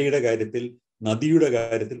മലയുടെ കാര്യത്തിൽ, നദിയുടെ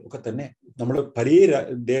കാര്യത്തിൽ ഒക്കെ തന്നെ നമ്മൾ പല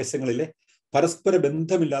ദേശങ്ങളിലെ പരസ്പര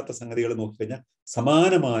ബന്ധമില്ലാത്ത സംഗതികൾ നോക്കിക്കഴിഞ്ഞാൽ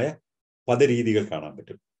സമാനമായ പദരീതികൾ കാണാൻ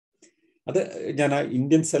പറ്റും. അത് ഞാൻ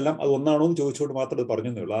ഇന്ത്യൻസ് എല്ലാം അത് ഒന്നാണോ എന്ന് ചോദിച്ചുകൊണ്ട് മാത്രം അത്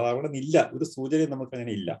പറഞ്ഞേ ഉള്ളൂ. അതാവണമെന്നില്ല, ഒരു സൂചനയും നമുക്ക്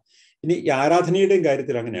അങ്ങനെ ഇല്ല. ഇനി ഈ ആരാധനയുടെയും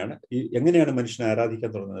കാര്യത്തിൽ അങ്ങനെയാണ്. എങ്ങനെയാണ് മനുഷ്യനെ ആരാധിക്കാൻ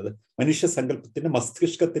തുടങ്ങുന്നത്? മനുഷ്യ സങ്കല്പത്തിന്റെ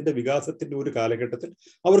മസ്തിഷ്കത്തിന്റെ വികാസത്തിന്റെ ഒരു കാലഘട്ടത്തിൽ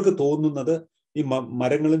അവർക്ക് തോന്നുന്നത് ഈ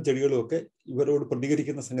മരങ്ങളും ചെടികളും ഒക്കെ ഇവരോട്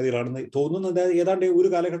പ്രതികരിക്കുന്ന സംഗതികളാണെന്ന് തോന്നുന്നത് ഏതാണ്ട് ഒരു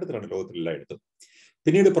കാലഘട്ടത്തിലാണ് ലോകത്തിലെല്ലായിടത്തും.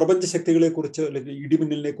 പിന്നീട് പ്രപഞ്ച ശക്തികളെ കുറിച്ച്, അല്ലെങ്കിൽ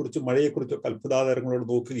ഇടിമിന്നലിനെ കുറിച്ചും മഴയെക്കുറിച്ചും ഒക്കെ അത്ഭുതാധാരങ്ങളോട്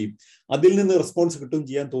നോക്കുകയും അതിൽ നിന്ന് റെസ്പോൺസ് കിട്ടുകയും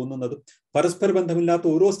ചെയ്യാൻ തോന്നുന്നതും പരസ്പര ബന്ധമില്ലാത്ത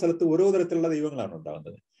ഓരോ സ്ഥലത്തും ഓരോ തരത്തിലുള്ള ദൈവങ്ങളാണ്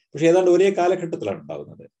ഉണ്ടാകുന്നത്. പക്ഷെ ഏതാണ്ട് ഒരേ കാലഘട്ടത്തിലാണ്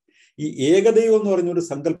ഉണ്ടാകുന്നത്. ഈ ഏകദൈവം എന്ന് പറഞ്ഞൊരു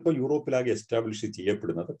സങ്കല്പം യൂറോപ്പിലാകെ എസ്റ്റാബ്ലിഷ്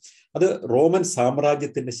ചെയ്യപ്പെടുന്നത് അത് റോമൻ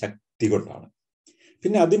സാമ്രാജ്യത്തിന്റെ ശക്തി കൊണ്ടാണ്.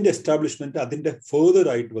 പിന്നെ അതിന്റെ എസ്റ്റാബ്ലിഷ്മെന്റ് അതിന്റെ ഫേർദർ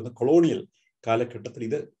ആയിട്ട് വന്ന കൊളോണിയൽ കാലഘട്ടത്തിൽ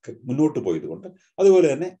ഇത് മുന്നോട്ട് പോയതുകൊണ്ട്, അതുപോലെ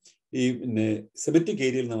തന്നെ ഈ സെമിറ്റിക്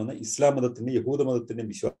ഏരിയയിൽ നിന്ന് വന്ന ഇസ്ലാം മതത്തിന്റെ യഹൂദ മതത്തിന്റെ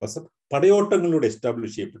വിശ്വാസം പടയോട്ടങ്ങളിലൂടെ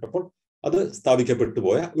എസ്റ്റാബ്ലിഷ് ചെയ്യപ്പെട്ടപ്പോൾ അത് സ്ഥാപിക്കപ്പെട്ടു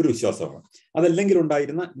പോയ ഒരു വിശ്വാസമാണ്. അതല്ലെങ്കിൽ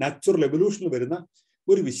ഉണ്ടായിരുന്ന നാച്ചുറൽ എവല്യൂഷനിൽ വരുന്ന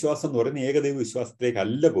ഒരു വിശ്വാസം എന്ന് പറയുന്ന ഏകദൈവ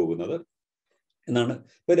വിശ്വാസത്തിലേക്കല്ല പോകുന്നത് എന്നാണ്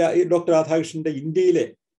ഇപ്പൊ ഡോക്ടർ രാധാകൃഷ്ണന്റെ ഇന്ത്യയിലെ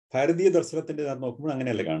ഭാരതീയ ദർശനത്തിന്റെ നോക്കുമ്പോൾ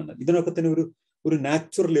അങ്ങനെയല്ല കാണുന്നത്. ഇതിനൊക്കെ തന്നെ ഒരു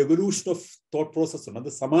natural evolution of thought process ഉണ്ട്.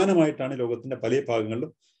 അത് സമാനമായിട്ടാണ് ലോകത്തിന്റെ പല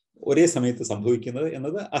ഭാഗങ്ങളിലും ഒരേ സമയത്ത് സംഭവിക്കുന്നത്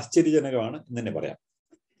എന്നത് ആശ്ചര്യജനകമാണ് എന്ന് തന്നെ പറയാം.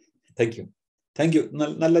 Thank you.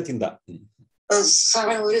 നല്ല ചിന്ത.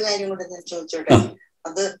 സാറേ, ഒരു കാര്യം കൂടെ ഞാൻ ചോദിച്ചോട്ടെ.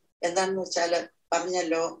 അത് എന്താണെന്ന് വെച്ചാല്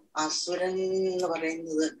പറഞ്ഞല്ലോ, അസുരൻ എന്ന്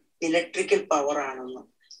പറയുന്നത് ഇലക്ട്രിക്കൽ പവർ ആണെന്ന്.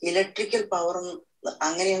 ഇലക്ട്രിക്കൽ പവർ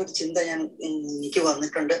അങ്ങനെ ഒരു ചിന്ത എനിക്ക്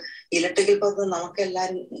വന്നിട്ടുണ്ട്. ഇലക്ട്രിക്കൽ പവർ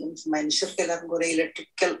മനുഷ്യർക്ക് എല്ലാവർക്കും കുറെ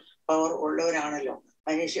ഇലക്ട്രിക്കൽ പവർ ഉള്ളവരാണല്ലോ.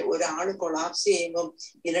 ഒരാള് കൊളാപ്സ് ചെയ്യുമ്പം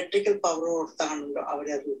ഇലക്ട്രിക്കൽ പവർ കൊടുത്താണല്ലോ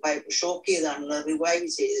അവരെ ഷോക്ക് ചെയ്താണല്ലോ റിവൈവ്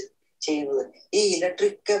ചെയ്യുന്നത്. ഈ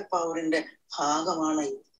ഇലക്ട്രിക്കൽ പവറിന്റെ ഭാഗമാണ്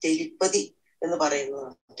ടെലിപ്പതി എന്ന് പറയുന്നത്.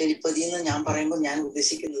 ടെലിപ്പതി എന്ന് ഞാൻ പറയുമ്പോൾ ഞാൻ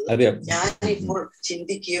ഉദ്ദേശിക്കുന്നത്, ഞാനിപ്പോൾ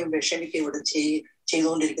ചിന്തിക്കുകയും വിഷമിക്കുകയും ഇവിടെ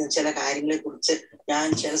ചെയ്തുകൊണ്ടിരിക്കുന്ന ചില കാര്യങ്ങളെ കുറിച്ച് ഞാൻ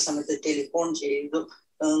ചില സമയത്ത് ടെലിഫോൺ ചെയ്തു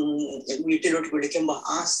വീട്ടിലോട്ട് വിളിക്കുമ്പോൾ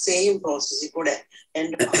ആ സെയിം പ്രോസസ്സിൽ കൂടെ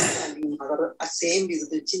എൻ്റെ മദർ ആ സെയിം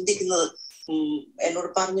വിധത്തിൽ ചിന്തിക്കുന്നത് എന്നോട്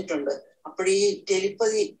പറഞ്ഞിട്ടുണ്ട്. അപ്പോഴീ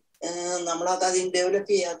ടെലിപ്പതി നമ്മളത് അതിന്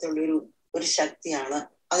ഡെവലപ്പ് ചെയ്യാത്തുള്ള ഒരു ശക്തിയാണ്.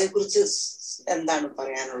 അതേക്കുറിച്ച് എന്താണ്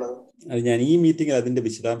പറയാനുള്ളത്? അത് ഞാൻ ഈ മീറ്റിംഗിൽ അതിന്റെ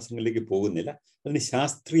വിശദാംശങ്ങളിലേക്ക് പോകുന്നില്ല. അതിന്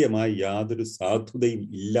ശാസ്ത്രീയമായി യാതൊരു സാധുതയും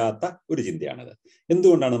ഇല്ലാത്ത ഒരു ചിന്തയാണത്.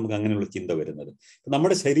 എന്തുകൊണ്ടാണ് നമുക്ക് അങ്ങനെയുള്ള ചിന്ത വരുന്നത്?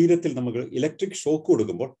 നമ്മുടെ ശരീരത്തിൽ നമുക്ക് ഇലക്ട്രിക് ഷോക്ക്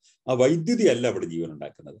കൊടുക്കുമ്പോൾ ആ വൈദ്യുതി അല്ല അവിടെ ജീവൻ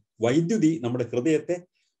ഉണ്ടാക്കുന്നത്. വൈദ്യുതി നമ്മുടെ ഹൃദയത്തെ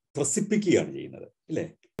ത്രസിപ്പിക്കുകയാണ് ചെയ്യുന്നത്, അല്ലേ?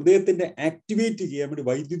 ഹൃദയത്തിന്റെ ആക്ടിവേറ്റ് ചെയ്യാൻ വേണ്ടി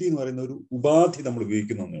വൈദ്യുതി എന്ന് പറയുന്ന ഒരു ഉപാധി നമ്മൾ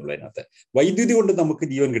ഉപയോഗിക്കുന്നു എന്നുള്ളതിനകത്ത് വൈദ്യുതി കൊണ്ട് നമുക്ക്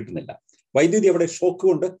ജീവൻ കിട്ടുന്നില്ല. വൈദ്യുതി അവിടെ ഷോക്ക്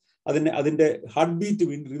കൊണ്ട് അതിന്റെ ഹാർട്ട് ബീറ്റ്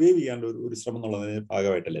റിവൈവ് ചെയ്യാനുള്ള ഒരു ശ്രമം എന്നുള്ളതിന്റെ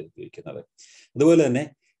ഭാഗമായിട്ടല്ലേ ഉപയോഗിക്കുന്നത്. അതുപോലെ തന്നെ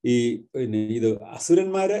ഇത്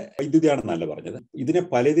അസുരന്മാരെ വൈദ്യുതിയാണെന്നല്ല പറഞ്ഞത്. ഇതിനെ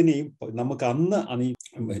പലതിനെയും നമുക്ക് അന്ന്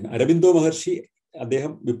അരബിന്ദോ മഹർഷി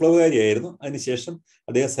അദ്ദേഹം വിപ്ലവകാരിയായിരുന്നു. അതിനുശേഷം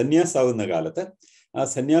അദ്ദേഹം സന്യാസാവുന്ന കാലത്ത് ആ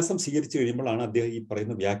സന്യാസം സ്വീകരിച്ചു കഴിയുമ്പോഴാണ് അദ്ദേഹം ഈ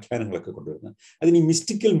പറയുന്ന വ്യാഖ്യാനങ്ങളൊക്കെ കൊണ്ടുവരുന്നത്. അതിന് ഈ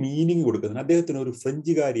മിസ്റ്റിക്കൽ മീനിങ് കൊടുക്കുന്നതിന് അദ്ദേഹത്തിന് ഒരു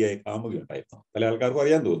ഫ്രഞ്ചുകാരിയായ കാമുകി ഉണ്ടായിരുന്നു. പല ആൾക്കാർക്കും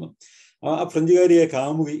അറിയാൻ തോന്നും. ആ ഫ്രഞ്ചുകാരിയായ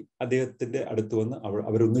കാമുകി അദ്ദേഹത്തിന്റെ അടുത്ത് വന്ന്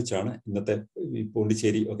അവരൊന്നിച്ചാണ് ഇന്നത്തെ ഈ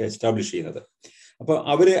പോണ്ടിച്ചേരി ഒക്കെ എസ്റ്റാബ്ലിഷ് ചെയ്യുന്നത്. അപ്പൊ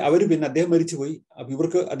അവര് പിന്നെ അദ്ദേഹം മരിച്ചുപോയി. അപ്പൊ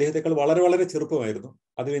ഇവർക്ക് അദ്ദേഹത്തെക്കാൾ വളരെ വളരെ ചെറുപ്പമായിരുന്നു.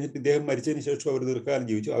 അത് കഴിഞ്ഞിട്ട് ഇദ്ദേഹം മരിച്ചതിന് ശേഷം അവർ ദീർഘകാലം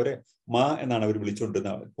ജീവിച്ചു. അവരെ മാ എന്നാണ് അവർ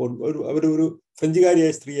വിളിച്ചുകൊണ്ടിരുന്നത്. അവരൊരു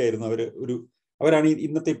ഫ്രഞ്ചുകാരിയായ സ്ത്രീയായിരുന്നു. അവരാണ്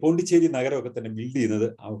ഇന്നത്തെ പോണ്ടിച്ചേരി നഗരമൊക്കെ തന്നെ ബിൽഡ് ചെയ്യുന്നത്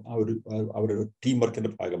അവരുടെ ടീം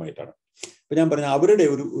വർക്കിന്റെ ഭാഗമായിട്ടാണ്. അപ്പൊ ഞാൻ പറഞ്ഞ അവരുടെ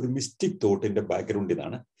ഒരു മിസ്റ്റിക് തോട്ടിന്റെ ബാക്ക്ഗ്രൗണ്ടിൽ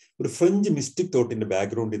നിന്നാണ്, ഒരു ഫ്രഞ്ച് മിസ്റ്റിക് തോട്ടിന്റെ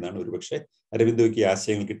ബാക്ക്ഗ്രൗണ്ടിൽ നിന്നാണ് ഒരുപക്ഷെ അരവിന്ദോയ്ക്ക് ഈ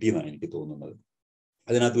ആശയങ്ങൾ കിട്ടിയെന്നാണ് എനിക്ക് തോന്നുന്നത്.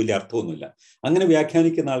 അതിനകത്ത് വലിയ അർത്ഥമൊന്നുമില്ല. അങ്ങനെ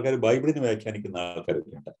വ്യാഖ്യാനിക്കുന്ന ആൾക്കാർ, ബൈബിളിനെ വ്യാഖ്യാനിക്കുന്ന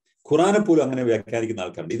ആൾക്കാരൊക്കെ ഉണ്ട്. ഖുറാനെ പോലും അങ്ങനെ വ്യാഖ്യാനിക്കുന്ന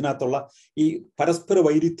ആൾക്കാരുണ്ട്. ഇതിനകത്തുള്ള ഈ പരസ്പര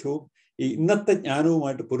വൈരുദ്ധ്യവും ഈ ഇന്നത്തെ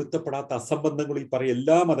ജ്ഞാനവുമായിട്ട് പൊരുത്തപ്പെടാത്ത അസംബന്ധങ്ങൾ ഈ പറയും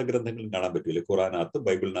എല്ലാ മതഗ്രന്ഥങ്ങളും കാണാൻ പറ്റില്ല. ഖുറാനകത്തും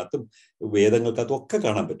ബൈബിളിനകത്തും വേദങ്ങൾക്കകത്തും ഒക്കെ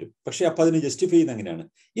കാണാൻ പറ്റും. പക്ഷെ അപ്പൊ അതിന് ജസ്റ്റിഫൈ ചെയ്യുന്ന എങ്ങനെയാണ്?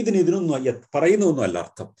 ഇതിനൊന്നും പറയുന്നൊന്നും അല്ല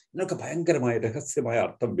അർത്ഥം. ഇതിനൊക്കെ ഭയങ്കരമായ രഹസ്യമായ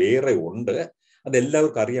അർത്ഥം വേറെ ഉണ്ട്.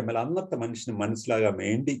 അതെല്ലാവർക്കും അറിയാൻ മേല. അന്നത്തെ മനുഷ്യന് മനസ്സിലാകാൻ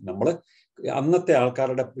വേണ്ടി നമ്മൾ അന്നത്തെ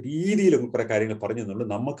ആൾക്കാരുടെ രീതിയിലും കുറെ കാര്യങ്ങൾ പറഞ്ഞു തന്നുള്ളൂ.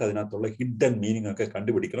 നമുക്ക് അതിനകത്തുള്ള ഹിഡൻ മീനിങ് ഒക്കെ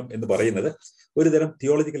കണ്ടുപിടിക്കണം എന്ന് പറയുന്നത് ഒരുതരം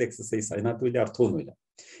തിയോളജിക്കൽ എക്സസൈസ്. അതിനകത്ത് വലിയ അർത്ഥമൊന്നുമില്ല.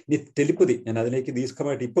 ഇനി ടെലിപ്പതി, ഞാൻ അതിലേക്ക്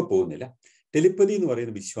ദീർഘമായിട്ട് ഇപ്പൊ പോകുന്നില്ല. ടെലിപ്പതി എന്ന്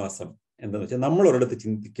പറയുന്ന വിശ്വാസം എന്താണെന്ന് വെച്ചാൽ നമ്മൾ ഒരിടത്ത്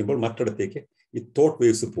ചിന്തിക്കുമ്പോൾ മറ്റിടത്തേക്ക് ഈ തോട്ട്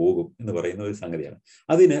വേവ്സ് പോകും എന്ന് പറയുന്ന ഒരു സംഗതിയാണ്.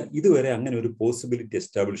 അതിന് ഇതുവരെ അങ്ങനെ ഒരു പോസിബിലിറ്റി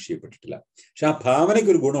എസ്റ്റാബ്ലിഷ് ചെയ്യപ്പെട്ടിട്ടില്ല. പക്ഷെ ആ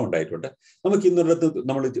ഭാവനയ്ക്ക് ഒരു ഗുണം ഉണ്ടായിട്ടുണ്ട്. നമുക്ക് ഇന്നൊരിടത്ത്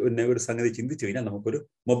നമ്മൾ ഒരു സംഗതി ചിന്തിച്ചു കഴിഞ്ഞാൽ നമുക്കൊരു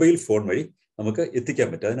മൊബൈൽ ഫോൺ വഴി നമുക്ക് എത്തിക്കാൻ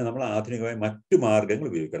പറ്റും. അതിന് നമ്മൾ ആധുനികമായ മറ്റു മാർഗങ്ങൾ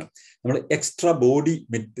ഉപയോഗിക്കണം. നമ്മൾ എക്സ്ട്രാ ബോഡി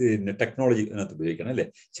ടെക്നോളജി അതിനകത്ത് ഉപയോഗിക്കണം, അല്ലെ?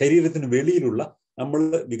 ശരീരത്തിന് വെളിയിലുള്ള നമ്മൾ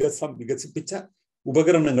വികസിപ്പിച്ച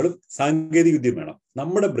ഉപകരണങ്ങളും സാങ്കേതിക വിദ്യയും വേണം.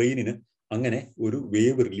 നമ്മുടെ ബ്രെയിനിന് അങ്ങനെ ഒരു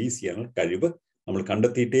വേവ് റിലീസ് ചെയ്യാനുള്ള കഴിവ് നമ്മൾ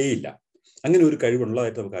കണ്ടെത്തിയിട്ടേയില്ല. അങ്ങനെ ഒരു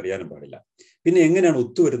കഴിവുള്ളതായിട്ട് നമുക്ക് അറിയാനും പാടില്ല. പിന്നെ എങ്ങനെയാണ്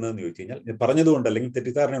ഒത്തുവരുന്നതെന്ന് ചോദിച്ചു കഴിഞ്ഞാൽ, പറഞ്ഞതുകൊണ്ട് അല്ലെങ്കിൽ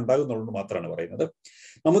തെറ്റിദ്ധാരണ ഉണ്ടാകുന്നുള്ളത് മാത്രമാണ് പറയുന്നത്.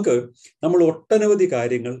 നമ്മൾ ഒട്ടനവധി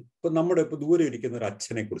കാര്യങ്ങൾ ഇപ്പൊ ദൂരെ ഇരിക്കുന്ന ഒരു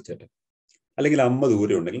അച്ഛനെ കുറിച്ചിട്ട് അല്ലെങ്കിൽ അമ്മ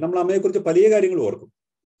ദൂരെ ഉണ്ടെങ്കിൽ നമ്മൾ അമ്മയെക്കുറിച്ച് പല കാര്യങ്ങളും ഓർക്കും.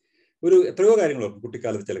 എത്രയോ കാര്യങ്ങൾ ഓർക്കും.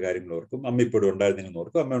 കുട്ടിക്കാലത്ത് ചില കാര്യങ്ങൾ ഓർക്കും. അമ്മ ഇപ്പോഴും ഉണ്ടായിരുന്നെങ്കിൽ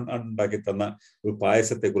ഓർക്കും. അമ്മ ഉണ്ടാക്കി തന്ന ഒരു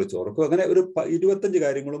പായസത്തെ കുറിച്ച് ഓർക്കും. അങ്ങനെ ഒരു 25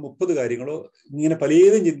 കാര്യങ്ങളോ 30 കാര്യങ്ങളോ ഇങ്ങനെ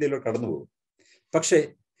പലതും ചിന്തയിലോ കടന്നു പോകും. പക്ഷേ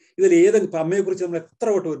ഇതിൽ ഇപ്പൊ അമ്മയെക്കുറിച്ച് നമ്മൾ എത്ര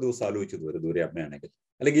വട്ടം ഒരു ദിവസം ആലോചിച്ചത് വരും ദൂരെ അമ്മയാണെങ്കിൽ.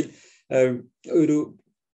 അല്ലെങ്കിൽ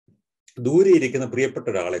ദൂരെ ഇരിക്കുന്ന പ്രിയപ്പെട്ട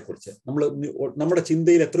ഒരാളെ കുറിച്ച് നമ്മുടെ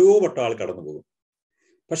ചിന്തയിൽ എത്രയോ വട്ടം ആൾ കടന്നു പോകും.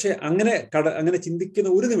 പക്ഷെ അങ്ങനെ ചിന്തിക്കുന്ന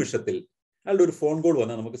ഒരു നിമിഷത്തിൽ അയാളുടെ ഒരു ഫോൺ കോൾ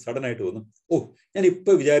വന്നാൽ നമുക്ക് സഡൻ ആയിട്ട് തോന്നും, ഓ ഞാൻ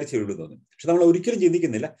ഇപ്പൊ വിചാരിച്ചുള്ളൂ തോന്നും. പക്ഷെ നമ്മൾ ഒരിക്കലും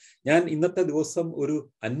ചിന്തിക്കുന്നില്ല, ഞാൻ ഇന്നത്തെ ദിവസം ഒരു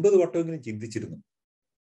 50 വട്ടമെങ്കിലും ചിന്തിച്ചിരുന്നു.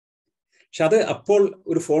 പക്ഷെ അത് അപ്പോൾ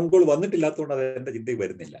ഒരു ഫോൺ കോൾ വന്നിട്ടില്ലാത്തതുകൊണ്ട് അത് എന്റെ ചിന്തയിൽ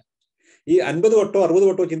വരുന്നില്ല. ഈ 50 വട്ടോ 60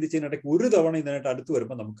 വട്ടോ ചിന്തിച്ചതിനിടയ്ക്ക് ഒരു തവണ ഇതിനായിട്ട് അടുത്ത്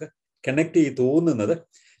വരുമ്പോൾ നമുക്ക് കണക്ട് ചെയ്ത് തോന്നുന്നത്,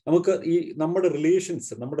 നമുക്ക് ഈ നമ്മുടെ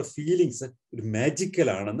റിലേഷൻസ്, നമ്മുടെ ഫീലിങ്സ് ഒരു മാജിക്കൽ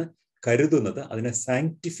ആണെന്ന് കരുതുന്നത്, അതിനെ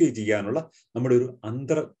സാങ്ക്ടിഫൈ ചെയ്യാനുള്ള നമ്മുടെ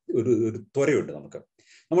ഒരു ത്വരയുണ്ട് നമുക്ക്.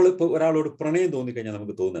 നമ്മളിപ്പോൾ ഒരാളോട് പ്രണയം തോന്നിക്കഴിഞ്ഞാൽ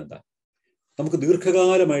നമുക്ക് തോന്നുന്നത് എന്താ? നമുക്ക്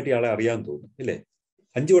ദീർഘകാലമായിട്ട് ഇയാളെ അറിയാൻ തോന്നും, ഇല്ലേ?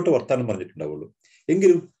 5 വട്ടം വർത്താനം പറഞ്ഞിട്ടുണ്ടാവുള്ളൂ,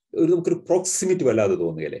 എങ്കിലും നമുക്കൊരു പ്രോക്സിമിറ്റി വല്ലാതെ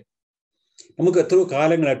തോന്നുകയല്ലേ? നമുക്ക് എത്രയോ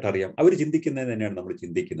കാലങ്ങളായിട്ട് അറിയാം, അവർ ചിന്തിക്കുന്നത് തന്നെയാണ് നമ്മൾ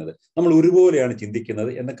ചിന്തിക്കുന്നത്, നമ്മൾ ഒരുപോലെയാണ്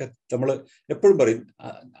ചിന്തിക്കുന്നത് എന്നൊക്കെ നമ്മൾ എപ്പോഴും പറയും.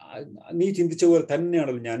 നീ ചിന്തിച്ച പോലെ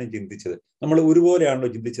തന്നെയാണല്ലോ ഞാനും ചിന്തിച്ചത്, നമ്മൾ ഒരുപോലെയാണല്ലോ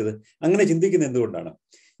ചിന്തിച്ചത്. അങ്ങനെ ചിന്തിക്കുന്നത് എന്തുകൊണ്ടാണ്?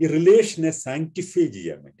 ഈ റിലേഷനെ സാങ്ക്ടിഫൈ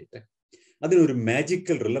ചെയ്യാൻ വേണ്ടിയിട്ട്, അതിനൊരു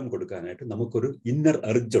മാജിക്കൽ റിലം കൊടുക്കാനായിട്ട് നമുക്കൊരു ഇന്നർ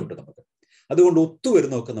എർജ് ഉണ്ട് നമുക്ക്. അതുകൊണ്ട്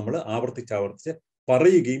ഒത്തുവരുന്നതൊക്കെ നമ്മൾ ആവർത്തിച്ച്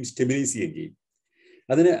പറയുകയും സ്റ്റെബിലൈസ് ചെയ്യുകയും ചെയ്യും.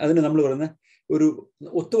 അതിന് നമ്മൾ പറയുന്ന ഒരു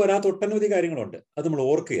ഒത്തുവരാത്ത ഒട്ടനവധി കാര്യങ്ങളുണ്ട്, അത് നമ്മൾ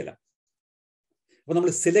ഓർക്കുകയില്ല. അപ്പൊ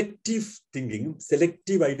നമ്മൾ സെലക്റ്റീവ് തിങ്കിങ്ങും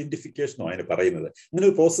സെലക്റ്റീവ് ഐഡന്റിഫിക്കേഷനും അതിന് പറയുന്നത്. അങ്ങനെ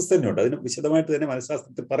ഒരു പ്രോസസ്സ് തന്നെയുണ്ട്, അതിന് വിശദമായിട്ട് തന്നെ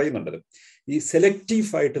മനഃശാസ്ത്രത്തിൽ പറയുന്നുണ്ടത്. ഈ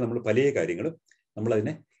സെലക്റ്റീവായിട്ട് നമ്മൾ പല കാര്യങ്ങളും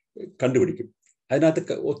നമ്മളതിനെ കണ്ടുപിടിക്കും,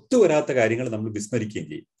 അതിനകത്ത് ഒത്തുവരാത്ത കാര്യങ്ങൾ നമ്മൾ വിസ്മരിക്കുകയും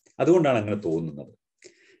ചെയ്യും. അതുകൊണ്ടാണ് അങ്ങനെ തോന്നുന്നത്.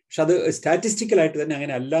 പക്ഷെ അത് സ്റ്റാറ്റിസ്റ്റിക്കലായിട്ട് തന്നെ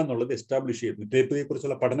അങ്ങനെ അല്ല എന്നുള്ളത് എസ്റ്റാബ്ലിഷ് ചെയ്യുന്നു. ടേപ്പിനെ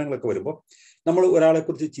കുറിച്ചുള്ള പഠനങ്ങളൊക്കെ വരുമ്പോൾ നമ്മൾ ഒരാളെ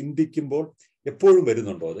കുറിച്ച് ചിന്തിക്കുമ്പോൾ എപ്പോഴും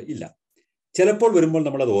വരുന്നുണ്ടോ? അത് ഇല്ല. ചിലപ്പോൾ വരുമ്പോൾ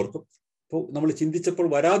നമ്മളത് ഓർക്കും. അപ്പോൾ നമ്മൾ ചിന്തിച്ചപ്പോൾ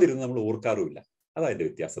വരാതിരുന്ന് നമ്മൾ ഓർക്കാറുമില്ല. അതാണ് അതിന്റെ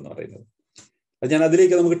വ്യത്യാസം എന്ന് പറയുന്നത്. അത് ഞാൻ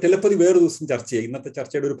അതിലേക്ക് നമുക്ക് ടെലപ്പതി വേറെ ദിവസം ചർച്ച ചെയ്യാം. ഇന്നത്തെ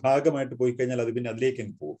ചർച്ചയുടെ ഒരു ഭാഗമായിട്ട് പോയി കഴിഞ്ഞാൽ അത് പിന്നെ അതിലേക്ക്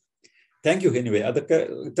അങ്ങ് പോകും. Thank you. എനിവേ, അതൊക്കെ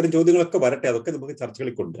ഇത്തരം ചോദ്യങ്ങളൊക്കെ വരട്ടെ, അതൊക്കെ നമുക്ക്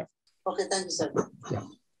ചർച്ചകളിൽ കൊണ്ടുവരാം.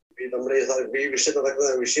 നമ്മുടെ ഈ വിഷയം നടക്കുന്ന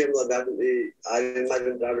വിഷയം എന്ന് പറഞ്ഞാൽ ഈ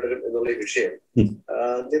ആര്യന്മാരും ദ്രാവിഡരും എന്നുള്ള ഈ വിഷയം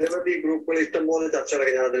നിരവധി ഗ്രൂപ്പുകൾ ഇഷ്ടംപോലെ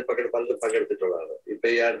ചർച്ചകളൊക്കെ ഞാൻ അതിൽ പലതും പങ്കെടുത്തിട്ടുള്ളതാണ്. ഇപ്പൊ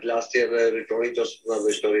ഈ ലാസ്റ്റ് ഇയർ ഒരു ടോണി ജോസഫ് എന്ന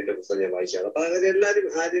ഹിസ്റ്റോറിയന്റെ പുസ്തകം ഞാൻ വായിച്ചാണ്. അപ്പൊ അങ്ങനെ എല്ലാവരും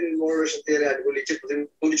ആര്യൻ ഇൻവോൾവേഷൻ തിയറി അനുകൂലിച്ച്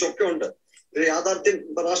പ്രതികൂലിച്ചൊക്കെ ഉണ്ട്. യാഥാർത്ഥ്യം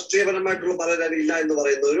രാഷ്ട്രീയപരമായിട്ടുള്ള പലരും ഇല്ല എന്ന്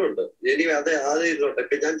പറയുന്നവരും ഉണ്ട്. എനിവേ അത് ഇരുന്നോട്ടെ.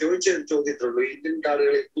 ഇപ്പൊ ഞാൻ ചോദിച്ച ചോദ്യത്തിലുള്ളൂ, ഇന്ത്യൻ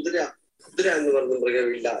കാടുകളിൽ കുതിര എന്ന് പറഞ്ഞ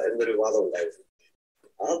മൃഗമില്ല എന്നൊരു വാദം ഉണ്ടായിരുന്നു.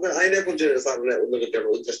 അതിനെ കുറിച്ച് സാറിന് ഒന്ന്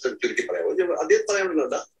കിട്ടിയോ? ജസ്റ്റ് ചുരുക്കി പറയാമോ? അദ്ദേഹം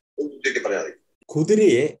പറയാനുള്ളതല്ല, ഒന്ന് ചുരുക്കി പറയാതെ.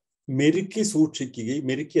 കുതിരയെ മെരുക്കി സൂക്ഷിക്കുകയും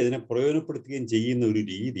മെരുക്കി അതിനെ പ്രയോജനപ്പെടുത്തുകയും ചെയ്യുന്ന ഒരു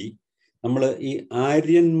രീതി നമ്മൾ ഈ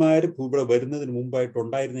ആര്യന്മാർ ഇവിടെ വരുന്നതിന് മുമ്പായിട്ട്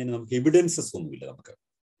ഉണ്ടായിരുന്നതിന് നമുക്ക് എവിഡൻസസ് ഒന്നുമില്ല. നമുക്ക്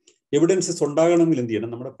എവിഡൻസസ് ഉണ്ടാകണമെങ്കിൽ എന്ത്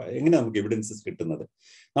ചെയ്യണം? എങ്ങനെ നമുക്ക് എവിഡൻസസ് കിട്ടുന്നത്?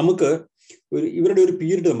 നമുക്ക് ഇവരുടെ ഒരു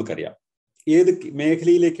പീരീഡ് നമുക്കറിയാം, ഏത്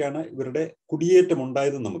മേഖലയിലേക്കാണ് ഇവരുടെ കുടിയേറ്റം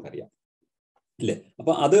ഉണ്ടായതെന്ന് നമുക്കറിയാം, ഇല്ലേ?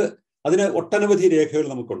 അപ്പൊ അതിന് ഒട്ടനവധി രേഖകൾ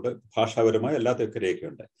നമുക്കുണ്ട്, ഭാഷാപരമായ അല്ലാത്തൊക്കെ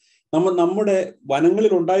രേഖയുണ്ട്. നമ്മുടെ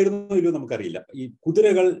വനങ്ങളിൽ ഉണ്ടായിരുന്നോ ഇല്ലയോ നമുക്കറിയില്ല. ഈ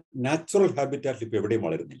കുതിരകൾ നാച്ചുറൽ ഹാബിറ്റാറ്റിൽ ഇപ്പൊ എവിടെയും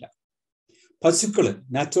വളരുന്നില്ല. പശുക്കള്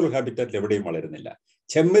നാച്ചുറൽ ഹാബിറ്റാറ്റിൽ എവിടെയും വളരുന്നില്ല.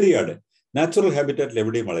 ചെമ്മരിയാട് നാച്ചുറൽ ഹാബിറ്റാറ്റിൽ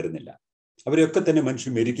എവിടെയും വളരുന്നില്ല. അവരെയൊക്കെ തന്നെ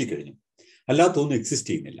മനുഷ്യൻ മെരുക്കി കഴിഞ്ഞു. അല്ലാത്തൊന്നും എക്സിസ്റ്റ്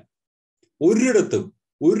ചെയ്യുന്നില്ല. ഒരിടത്തും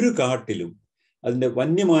ഒരു കാട്ടിലും അതിന്റെ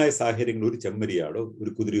വന്യമായ സാഹചര്യങ്ങൾ ഒരു ചെമ്മരിയാടോ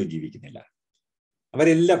ഒരു കുതിരയോ ജീവിക്കുന്നില്ല.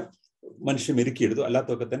 അവരെല്ലാം മനുഷ്യൻ മെരുക്കിയെടുത്തു,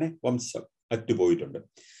 അല്ലാത്തൊക്കെ തന്നെ വംശം അറ്റുപോയിട്ടുണ്ട്.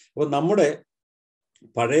 അപ്പോൾ നമ്മുടെ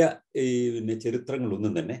പഴയ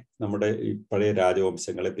ചരിത്രങ്ങളൊന്നും തന്നെ, നമ്മുടെ ഈ പഴയ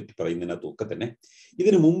രാജവംശങ്ങളെ പറ്റി പറയുന്നതിനകത്തൊക്കെ തന്നെ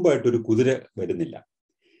ഇതിനു മുമ്പായിട്ടൊരു കുതിര വരുന്നില്ല.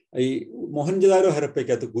 ഈ മൊഹൻജദാരോ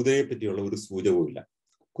ഹരപ്പയ്ക്കകത്ത് കുതിരയെ പറ്റിയുള്ള ഒരു സൂചകവും ഇല്ല.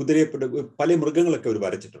 കുതിരയെ പല മൃഗങ്ങളൊക്കെ അവർ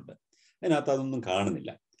വരച്ചിട്ടുണ്ട്, അതിനകത്ത് അതൊന്നും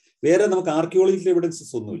കാണുന്നില്ല. വേറെ നമുക്ക് ആർക്കിയോളജിക്കൽ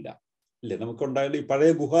എവിഡൻസസ് ഒന്നുമില്ല, ഇല്ലേ? നമുക്കുണ്ടായാലും ഈ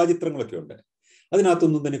പഴയ ഗുഹാചിത്രങ്ങളൊക്കെ ഉണ്ട്,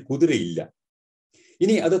 അതിനകത്തൊന്നും തന്നെ കുതിരയില്ല.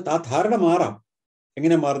 ഇനി അത് ആ ധാരണ മാറാം.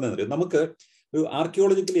 എങ്ങനെ മാറുന്നതെന്ന് നമുക്ക് ഒരു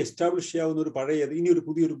ആർക്കിയോളജിക്കലി എസ്റ്റാബ്ലിഷ് ചെയ്യാവുന്ന ഒരു പഴയ ഇനി ഒരു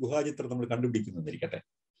പുതിയൊരു ഗുഹാചിത്രം നമ്മൾ കണ്ടുപിടിക്കുന്നിരിക്കട്ടെ,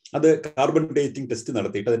 അത് കാർബൺ ഡേറ്റിംഗ് ടെസ്റ്റ്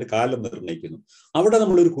നടത്തിയിട്ട് അതിന്റെ കാലം നിർണ്ണയിക്കുന്നു. അവിടെ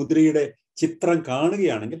നമ്മളൊരു കുതിരയുടെ ചിത്രം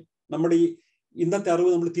കാണുകയാണെങ്കിൽ നമ്മുടെ ഈ ഇന്നത്തെ അറിവ്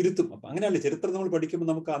നമ്മൾ തിരുത്തും. അപ്പൊ അങ്ങനെയല്ല, ചരിത്രം നമ്മൾ പഠിക്കുമ്പോൾ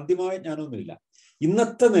നമുക്ക് അന്തിമമായ ജ്ഞാനമൊന്നുമില്ല.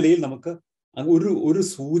 ഇന്നത്തെ നിലയിൽ നമുക്ക് ഒരു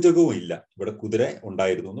സൂചകവും ഇല്ല ഇവിടെ കുതിര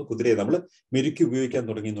ഉണ്ടായിരുന്നു, കുതിരയെ നമ്മൾ മെരുക്കി ഉപയോഗിക്കാൻ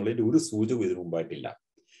തുടങ്ങി എന്നുള്ളതിന്റെ ഒരു സൂചകവും ഇതിനു മുമ്പായിട്ടില്ല.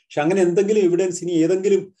 പക്ഷെ അങ്ങനെ എന്തെങ്കിലും എവിഡൻസ് ഇനി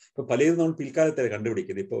ഏതെങ്കിലും, ഇപ്പൊ പലതും നമ്മൾ പിൽക്കാലത്തെ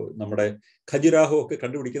കണ്ടുപിടിക്കുന്നത്, ഇപ്പോൾ നമ്മുടെ ഖജുരാഹോ ഒക്കെ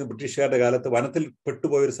കണ്ടുപിടിക്കുന്ന ബ്രിട്ടീഷുകാരുടെ കാലത്ത് വനത്തിൽ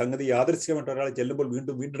പെട്ടുപോയ ഒരു സംഗതി യാദൃശ്ചികമായിട്ട് ഒരാൾ ചെല്ലുമ്പോൾ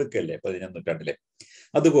വീണ്ടും വീണ്ടെടുക്കുകയല്ലേ 15ാം നൂറ്റാണ്ടിലെ.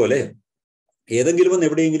 അതുപോലെ ഏതെങ്കിലും ഒന്ന്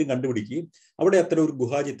എവിടെയെങ്കിലും കണ്ടുപിടിക്കുകയും അവിടെ അത്തരം ഒരു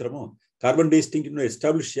ഗുഹാചിത്രമോ കാർബൺ ഡേറ്റിംഗ്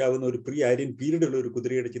എസ്റ്റാബ്ലിഷ് ചെയ്യാവുന്ന ഒരു പ്രീ ആര്യൻ പീരീഡുള്ള ഒരു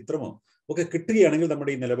കുതിരയുടെ ചിത്രമോ ഒക്കെ കിട്ടുകയാണെങ്കിൽ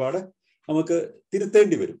നമ്മുടെ ഈ നിലപാട് നമുക്ക്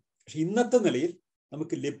തിരുത്തേണ്ടി വരും. പക്ഷെ ഇന്നത്തെ നിലയിൽ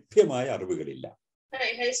നമുക്ക് ലഭ്യമായ അറിവുകളില്ല.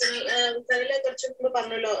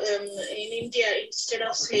 പറഞ്ഞല്ലോ, in India instead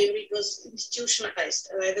of slavery it was institutionalized,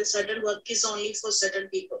 അതായത് certain work is only for certain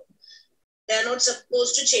people. they are not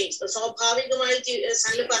supposed to change. സ്വാഭാവികമായി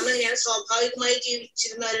സനൽ പറഞ്ഞ സ്വാഭാവികമായി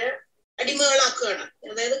ജീവിച്ചിരുന്നവരെ അടിമകളാക്കുകയാണ്.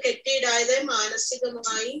 അതായത് കെട്ടിയിടാതെ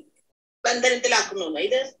മാനസികമായി ബന്ധനത്തിലാക്കുന്നു.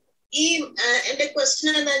 ഇത് ഈ എന്റെ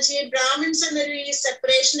ക്വസ്റ്റ്യൻ എന്താ വെച്ചാൽ ബ്രാഹ്മിൻസ് എന്നൊരു ഈ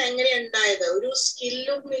സെപ്പറേഷൻ എങ്ങനെയാണ് ഉണ്ടായത്? ഒരു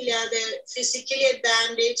സ്കില്ലും ഇല്ലാതെ ഫിസിക്കലി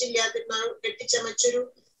അഡ്വാൻറ്റേജ് ഇല്ലാതെ കെട്ടിച്ചമച്ചൊരു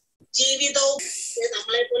ജീവിതവും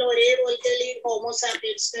നമ്മളെ പോലെ ഒരേപോലത്തെ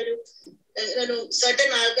ഹോമോസാപ്പിയൻസിനൊരു സർട്ടൻ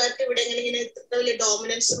ആൾക്കാർക്ക് ഇവിടെ ഇങ്ങനെ വലിയ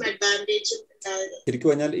ഡോമിനൻസും അഡ്വാൻറ്റേജും ഉണ്ടായത്. ശരിക്കും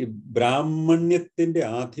പറഞ്ഞാൽ ഈ ബ്രാഹ്മണ്യത്തിന്റെ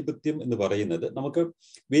ആധിപത്യം എന്ന് പറയുന്നത് നമുക്ക്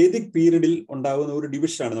വേദിക് പീരീഡിൽ ഉണ്ടാകുന്ന ഒരു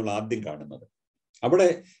ഡിവിഷനാണ് നമ്മൾ ആദ്യം കാണുന്നത്. അവിടെ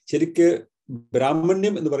ശരിക്ക്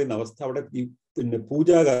ബ്രാഹ്മണ്യം എന്ന് പറയുന്ന അവസ്ഥ അവിടെ ഈ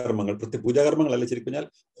പൂജാകർമ്മങ്ങൾ, പ്രത്യേക പൂജാകർമ്മങ്ങളല്ല, ശരിക്കും പറഞ്ഞാൽ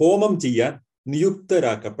ഹോമം ചെയ്യാൻ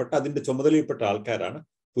നിയുക്തരാക്കപ്പെട്ട അതിന്റെ ചുമതലയിൽപ്പെട്ട ആൾക്കാരാണ്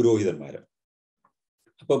പുരോഹിതന്മാര്.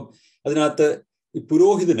 അപ്പം അതിനകത്ത് ഈ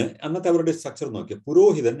പുരോഹിതന് അന്നത്തെ അവരുടെ സ്ട്രക്ചർ നോക്കിയ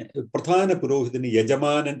പുരോഹിതൻ, പ്രധാന പുരോഹിതന്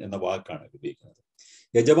യജമാനൻ എന്ന വാക്കാണ് ഉപയോഗിക്കുന്നത്.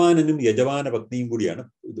 യജമാനനും യജമാന പത്നിയും കൂടിയാണ്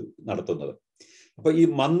ഇത് നടത്തുന്നത്. അപ്പൊ ഈ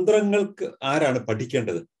മന്ത്രങ്ങൾക്ക് ആരാണ്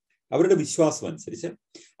പഠിക്കേണ്ടത്? അവരുടെ വിശ്വാസം അനുസരിച്ച്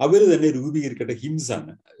അവർ തന്നെ രൂപീകരിക്കേണ്ട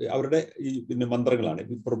ഹിംസാണ് അവരുടെ ഈ മന്ത്രങ്ങളാണ്.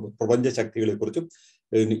 പ്രപഞ്ച ശക്തികളെ കുറിച്ചും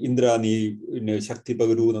ഇന്ദ്ര നീ ശക്തി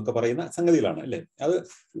പകരൂ എന്നൊക്കെ പറയുന്ന സംഗതികളാണ് അല്ലെ. അത്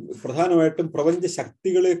പ്രധാനമായിട്ടും പ്രപഞ്ച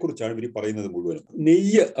ശക്തികളെ കുറിച്ചാണ് ഇവർ പറയുന്നത് മുഴുവനും.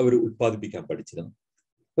 നെയ്യ് അവർ ഉത്പാദിപ്പിക്കാൻ പഠിച്ചിരുന്നു.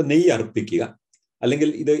 അപ്പൊ നെയ്യ് അർപ്പിക്കുക, അല്ലെങ്കിൽ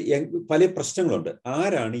ഇത് പല പ്രശ്നങ്ങളുണ്ട്.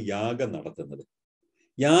 ആരാണ് യാഗം നടത്തുന്നത്?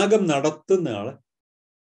 യാഗം നടത്തുന്ന ആള്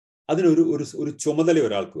അതിനൊരു ഒരു ചുമതല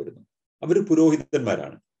ഒരാൾക്ക് വരുന്നു. അവർ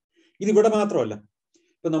പുരോഹിതന്മാരാണ്. ഇതിവിടെ മാത്രമല്ല,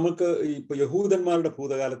 ഇപ്പൊ നമുക്ക് ഇപ്പൊ യഹൂദന്മാരുടെ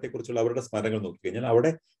ഭൂതകാലത്തെ കുറിച്ചുള്ള അവരുടെ സ്മരണകൾ നോക്കിക്കഴിഞ്ഞാൽ അവിടെ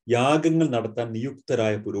യാഗങ്ങൾ നടത്താൻ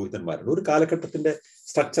നിയുക്തരായ പുരോഹിതന്മാരുണ്ട്. ഒരു കാലഘട്ടത്തിന്റെ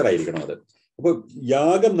സ്ട്രക്ചർ ആയിരിക്കണം അത്. അപ്പൊ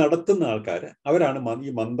യാഗം നടത്തുന്ന ആൾക്കാര് അവരാണ്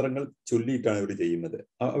ഈ മന്ത്രങ്ങൾ ചൊല്ലിയിട്ടാണ് ഇവർ ചെയ്യുന്നത്.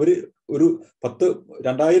 അവര് ഒരു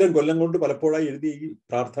 2000 കൊല്ലം കൊണ്ട് പലപ്പോഴായി എഴുതിയ ഈ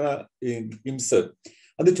പ്രാർത്ഥന ഹിംസ്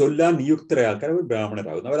അത് ചൊല്ലാൻ നിയുക്തരായ ആൾക്കാർ അവർ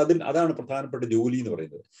ബ്രാഹ്മണരാകുന്നു. അതാണ് പ്രധാനപ്പെട്ട ജോലി എന്ന്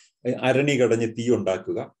പറയുന്നത്. അരണി കടഞ്ഞ് തീ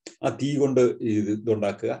ഉണ്ടാക്കുക, ആ തീ കൊണ്ട്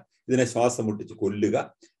ഇതുണ്ടാക്കുക, ഇതിനെ ശ്വാസം മുട്ടിച്ച് കൊല്ലുക,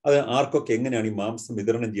 അത് ആർക്കൊക്കെ എങ്ങനെയാണ് ഈ മാംസം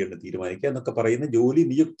വിതരണം ചെയ്യേണ്ടത് തീരുമാനിക്കുക എന്നൊക്കെ പറയുന്ന ജോലി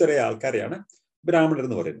നിയുക്തരായ ആൾക്കാരെയാണ് ബ്രാഹ്മണർ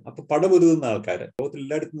എന്ന് പറയുന്നത്. അപ്പൊ പടപൊരുതുന്ന ആൾക്കാര് ലോകത്തിൽ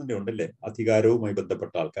എല്ലായിടത്തും തന്നെ ഉണ്ടല്ലേ, അധികാരവുമായി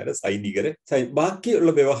ബന്ധപ്പെട്ട ആൾക്കാര്, സൈനികര്,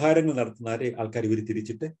 ബാക്കിയുള്ള വ്യവഹാരങ്ങൾ നടത്തുന്ന ആൾക്കാർ ഇവർ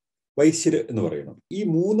തിരിച്ചിട്ട് വൈശ്യര് എന്ന് പറയണം. ഈ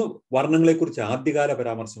 3 വർണ്ണങ്ങളെ കുറിച്ച് ആദ്യകാല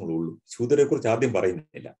പരാമർശങ്ങളുള്ളൂ. ശൂദ്രരെ കുറിച്ച് ആദ്യം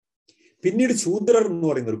പറയുന്നില്ല. പിന്നീട് ശൂദ്രർ എന്ന്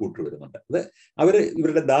പറയുന്ന ഒരു കൂട്ടർ വരുന്നുണ്ട്. അത്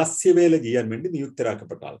ഇവരുടെ ദാസ്യവേല ചെയ്യാൻ വേണ്ടി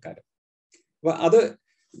നിയുക്തരാക്കപ്പെട്ട ആൾക്കാർ. അപ്പൊ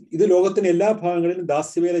ഇത് ലോകത്തിന്റെ എല്ലാ ഭാഗങ്ങളിലും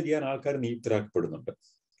ദാസ്യവേല ചെയ്യാൻ ആൾക്കാർ നിയുക്തരാക്കപ്പെടുന്നുണ്ട്.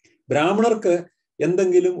 ബ്രാഹ്മണർക്ക്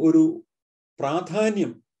എന്തെങ്കിലും ഒരു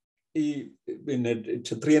പ്രാധാന്യം ഈ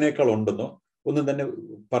ക്ഷത്രിയനേക്കാൾ ഉണ്ടെന്നോ ഒന്നും തന്നെ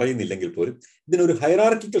പറയുന്നില്ലെങ്കിൽ പോലും ഇതിനൊരു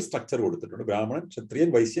ഹൈറാർക്കിക്കൽ സ്ട്രക്ചർ കൊടുത്തിട്ടുണ്ട്. ബ്രാഹ്മണൻ, ക്ഷത്രിയൻ,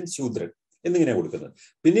 വൈശ്യൻ, ശൂദ്രൻ എന്നിങ്ങനെ കൊടുക്കുന്നത്.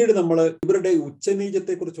 പിന്നീട് നമ്മൾ ഇവരുടെ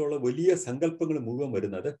ഉച്ചനീചത്തെ കുറിച്ചുള്ള വലിയ സങ്കല്പങ്ങൾ മുഴുവൻ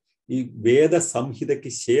വരുന്നത് ഈ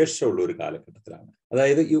വേദസംഹിതയ്ക്ക് ശേഷമുള്ള ഒരു കാലഘട്ടത്തിലാണ്.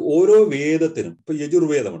 അതായത് ഈ ഓരോ വേദത്തിനും ഇപ്പൊ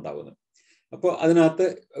യജുർവേദം ഉണ്ടാകുന്നു. അപ്പോൾ അതിനകത്ത്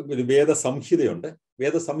വേദസംഹിതയുണ്ട്.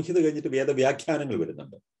 വേദസംഹിത കഴിഞ്ഞിട്ട് വേദവ്യാഖ്യാനങ്ങൾ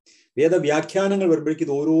വരുന്നുണ്ട്. വേദവ്യാഖ്യാനങ്ങൾ വരുമ്പോഴേക്കും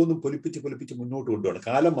ഇത് ഓരോന്നും പൊലിപ്പിച്ച് മുന്നോട്ട് കൊണ്ടുപോകണം.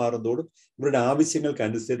 കാലം മാറുന്നതോടും ഇവരുടെ ആവശ്യങ്ങൾക്ക്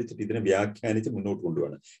അനുസരിച്ചിട്ട് ഇതിനെ വ്യാഖ്യാനിച്ച് മുന്നോട്ട്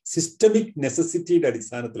കൊണ്ടുപോകണം. സിസ്റ്റമിക് നെസസിറ്റിയുടെ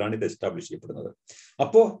അടിസ്ഥാനത്തിലാണ് ഇത് എസ്റ്റാബ്ലിഷ് ചെയ്യപ്പെടുന്നത്.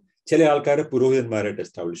 അപ്പോൾ ചില ആൾക്കാരെ പുരോഹിതന്മാരായിട്ട്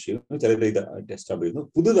എസ്റ്റാബ്ലിഷ് ചെയ്യുന്നു, ചിലരെ ഇതായിട്ട് എസ്റ്റാബ്ലിഷ്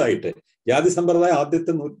ചെയ്യുന്നു. പുതുതായിട്ട് ജാതി സമ്പ്രദായം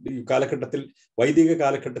ആദ്യത്തെ കാലഘട്ടത്തിൽ, വൈദിക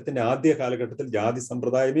കാലഘട്ടത്തിന്റെ ആദ്യ കാലഘട്ടത്തിൽ ജാതി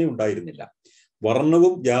സമ്പ്രദായമേ ഉണ്ടായിരുന്നില്ല.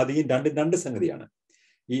 വർണ്ണവും ജാതിയും രണ്ട് സംഗതിയാണ്.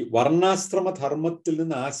 ഈ വർണ്ണാശ്രമ ധർമ്മത്തിൽ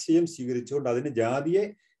നിന്ന് ആശയം സ്വീകരിച്ചുകൊണ്ട് അതിന് ജാതിയെ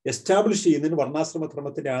എസ്റ്റാബ്ലിഷ് ചെയ്യുന്നതിന് വർണ്ണാശ്രമ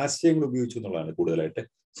ധർമ്മത്തിന്റെ ആശയങ്ങൾ ഉപയോഗിച്ചു എന്നുള്ളതാണ് കൂടുതലായിട്ട്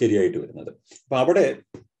ശരിയായിട്ട് വരുന്നത്. അപ്പൊ അവിടെ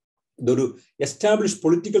ഇതൊരു എസ്റ്റാബ്ലിഷ്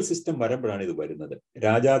പൊളിറ്റിക്കൽ സിസ്റ്റം വരുമ്പോഴാണ് ഇത് വരുന്നത്.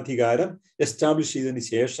 രാജാധികാരം എസ്റ്റാബ്ലിഷ് ചെയ്തതിന്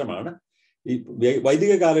ശേഷമാണ്. ഈ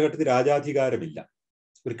വൈദിക കാലഘട്ടത്തിൽ രാജാധികാരമില്ല,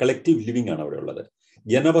 ഒരു കളക്റ്റീവ് ലിവിംഗ് ആണ് അവിടെ ഉള്ളത്.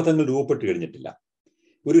 ജനപഥങ്ങൾ രൂപപ്പെട്ട് കഴിഞ്ഞിട്ടില്ല.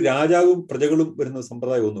 ഒരു രാജാവും പ്രജകളും വരുന്ന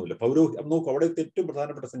സമ്പ്രദായം ഒന്നുമില്ല. നോക്കൂ, അവിടെ ഏറ്റവും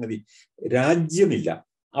പ്രധാനപ്പെട്ട സംഗതി രാജ്യമില്ല.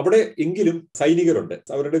 അവിടെ എങ്കിലും സൈനികരുണ്ട്,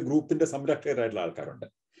 അവരുടെ ഗ്രൂപ്പിന്റെ സംരക്ഷകരായിട്ടുള്ള ആൾക്കാരുണ്ട്.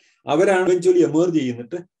 അവരാണ് എവൻച്വലി എമേർജ്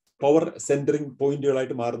ചെയ്യുന്നിട്ട് പവർ സെന്ററിങ്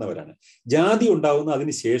പോയിന്റുകളായിട്ട് മാറുന്നവരാണ്. ജാതി ഉണ്ടാകുന്ന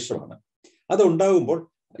അതിന് ശേഷമാണ്. അതുണ്ടാകുമ്പോൾ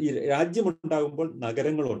ഈ രാജ്യം ഉണ്ടാകുമ്പോൾ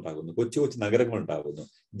നഗരങ്ങൾ ഉണ്ടാകുന്നു, കൊച്ചു നഗരങ്ങൾ ഉണ്ടാകുന്നു,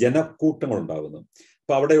 ജനക്കൂട്ടങ്ങൾ ഉണ്ടാകുന്നു.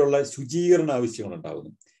 അപ്പൊ അവിടെയുള്ള ശുചീകരണ ആവശ്യങ്ങൾ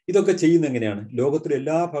ഉണ്ടാകുന്നു. ഇതൊക്കെ ചെയ്യുന്ന എങ്ങനെയാണ്? ലോകത്തിലെ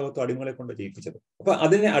എല്ലാ ഭാഗത്തും അടിമകളെ കൊണ്ട് ചെയ്യിപ്പിച്ചത്. അപ്പൊ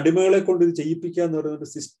അതിനെ അടിമകളെ കൊണ്ട് ഇത് ചെയ്യിപ്പിക്കുക എന്ന് പറയുന്നത്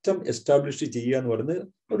സിസ്റ്റം എസ്റ്റാബ്ലിഷ് ചെയ്യുക എന്ന് പറയുന്നത്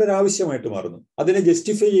ഇവിടെ ഒരു ആവശ്യമായിട്ട് മാറുന്നു. അതിനെ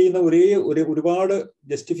ജസ്റ്റിഫൈ ചെയ്യുന്ന ഒരുപാട്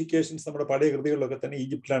ജസ്റ്റിഫിക്കേഷൻസ് നമ്മുടെ പഴയ കൃതികളിലൊക്കെ തന്നെ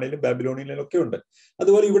ഈജിപ്തിലാണെങ്കിലും ബാബിലോണിയയിലും ഒക്കെ ഉണ്ട്.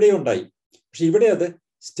 അതുപോലെ ഇവിടെ ഉണ്ടായി. പക്ഷെ ഇവിടെ അത്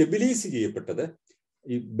സ്റ്റെബിലൈസ് ചെയ്യപ്പെട്ടത്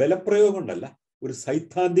ഈ ബലപ്രയോഗം കൊണ്ടല്ല, ഒരു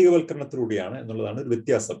സൈദ്ധാന്തികവൽക്കരണത്തിലൂടെയാണ് എന്നുള്ളതാണ് ഒരു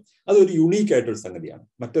വ്യത്യാസം. അതൊരു യുണീക്ക് ആയിട്ടൊരു സംഗതിയാണ്,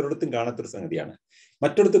 മറ്റൊരിടത്തും കാണാത്തൊരു സംഗതിയാണ്.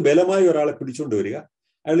 മറ്റൊരിടത്ത് ബലമായി ഒരാളെ പിടിച്ചുകൊണ്ട് വരിക,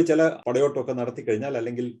 അയാൾ ചില പടയോട്ടമൊക്കെ നടത്തി കഴിഞ്ഞാൽ,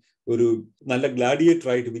 അല്ലെങ്കിൽ ഒരു നല്ല ഗ്ലാഡിയേറ്റർ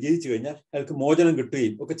ആയിട്ട് വിജയിച്ചു കഴിഞ്ഞാൽ അയാൾക്ക് മോചനം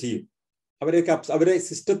കിട്ടുകയും ഒക്കെ ചെയ്യും. അവരെ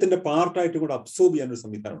സിസ്റ്റത്തിന്റെ പാർട്ടായിട്ട് കൂടെ അബ്സോർബ് ചെയ്യാനൊരു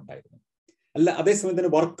സംവിധാനം ഉണ്ടായിരുന്നു. അല്ല, അതേസമയം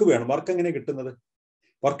തന്നെ വർക്ക് വേണം. വർക്ക് എങ്ങനെ കിട്ടുന്നത്?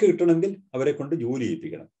 വർക്ക് കിട്ടണമെങ്കിൽ അവരെ കൊണ്ട് ജോലി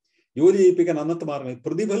ചെയ്യിപ്പിക്കണം. ജോലി ചെയ്യിപ്പിക്കാൻ അന്നത്തെ മാർഗം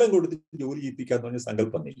പ്രതിഫലം കൊടുത്ത് ജോലി ചെയ്യിപ്പിക്കുക എന്ന് പറഞ്ഞ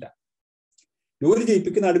സങ്കല്പമൊന്നുമില്ല. ജോലി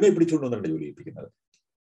ചെയ്യിപ്പിക്കുന്ന അടിമയെ പിടിച്ചുകൊണ്ട് വന്നിട്ട് ജോലി ചെയ്യിപ്പിക്കുന്നത്.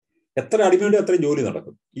 എത്ര അടിമയുടെ അത്രയും ജോലി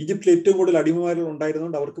നടക്കും. ഈജിപ്തിൽ ഏറ്റവും കൂടുതൽ അടിമമാരുകൾ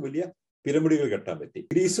ഉണ്ടായിരുന്നുകൊണ്ട് അവർക്ക് വലിയ പിരമിഡുകൾ കെട്ടാൻ പറ്റി.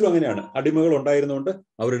 ഗ്രീസിലും അങ്ങനെയാണ്. അടിമകൾ ഉണ്ടായിരുന്നുകൊണ്ട്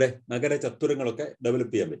അവരുടെ നഗര ചത്തുരങ്ങളൊക്കെ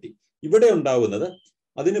ഡെവലപ്പ് ചെയ്യാൻ പറ്റി. ഇവിടെ ഉണ്ടാവുന്നത്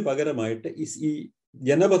അതിന് പകരമായിട്ട് ഈ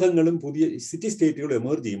ജനപഥങ്ങളും പുതിയ സിറ്റി സ്റ്റേറ്റുകളും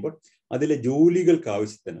എമേർജ് ചെയ്യുമ്പോൾ അതിലെ ജോലികൾക്ക്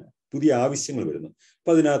ആവശ്യത്തിന് പുതിയ ആവശ്യങ്ങൾ വരുന്നു.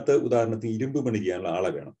 അപ്പൊ അതിനകത്ത് ഉദാഹരണത്തിന് ഇരുമ്പ് പണി ചെയ്യാനുള്ള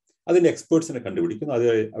ആളെ വേണം. അതിന്റെ എക്സ്പേർട്സിനെ കണ്ടുപിടിക്കുന്നു, അത്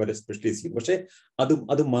അവരെ സ്പെഷ്യലൈസ് ചെയ്യുന്നു. പക്ഷെ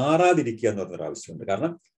അത് മാറാതിരിക്കുക എന്ന് പറഞ്ഞൊരു ആവശ്യമുണ്ട്.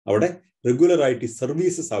 കാരണം അവിടെ റെഗുലറായിട്ട്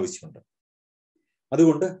സർവീസസ് ആവശ്യമുണ്ട്.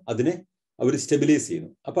 അതുകൊണ്ട് അതിനെ അവർ സ്റ്റെബിലൈസ്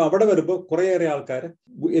ചെയ്യുന്നു. അപ്പൊ അവിടെ വരുമ്പോൾ കുറേയേറെ ആൾക്കാർ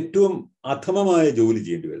ഏറ്റവും അധമമായ ജോലി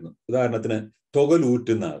ചെയ്യേണ്ടി വരുന്നു. ഉദാഹരണത്തിന്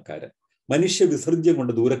തുകലൂറ്റുന്ന ആൾക്കാർ, മനുഷ്യ വിസർജ്യം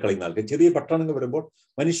കൊണ്ട് ദൂരെ കളയുന്ന ആൾക്കാർ. ചെറിയ പട്ടണങ്ങൾ വരുമ്പോൾ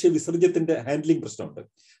മനുഷ്യ വിസർജ്യത്തിന്റെ ഹാൻഡ്ലിംഗ് പ്രശ്നമുണ്ട്.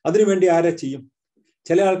 അതിനുവേണ്ടി ആരാ ചെയ്യും?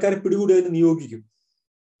 ചില ആൾക്കാരെ പിടികൂടി അതിന് നിയോഗിക്കും.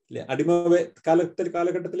 അല്ലെ, അടിമ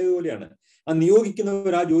കാലഘട്ടത്തിലേതുപോലെയാണ്. ആ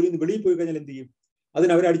നിയോഗിക്കുന്നവർ ആ ജോലിയിൽ നിന്ന് വെളിയിൽ പോയി കഴിഞ്ഞാൽ എന്ത് ചെയ്യും?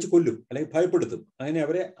 അതിനവരെ അടിച്ചു കൊല്ലും, അല്ലെങ്കിൽ ഭയപ്പെടുത്തും. അങ്ങനെ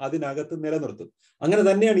അവരെ അതിനകത്ത് നിലനിർത്തും. അങ്ങനെ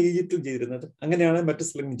തന്നെയാണ് ഈജിപ്തിൽ ചെയ്തിരുന്നത്, അങ്ങനെയാണ് മറ്റു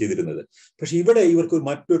സ്ഥലങ്ങളും ചെയ്തിരുന്നത്. പക്ഷെ ഇവിടെ ഇവർക്ക്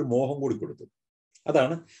മറ്റൊരു മോഹം കൂടി കൊടുത്തു.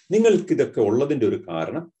 അതാണ് നിങ്ങൾക്ക് ഇതൊക്കെ ഉള്ളതിന്റെ ഒരു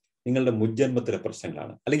കാരണം നിങ്ങളുടെ മുജ്ജന്മത്തിലെ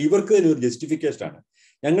പ്രശ്നങ്ങളാണ്, അല്ലെങ്കിൽ ഇവർക്ക് തന്നെ ഒരു ജസ്റ്റിഫിക്കേഷൻ ആണ്.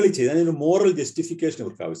 ഞങ്ങൾ ഈ ചെയ്ത് അതിനൊരു മോറൽ ജസ്റ്റിഫിക്കേഷൻ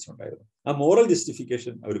ഇവർക്ക് ആവശ്യമുണ്ടായിരുന്നു. ആ മോറൽ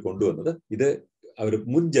ജസ്റ്റിഫിക്കേഷൻ അവർ കൊണ്ടുവന്നത് ഇത് അവർ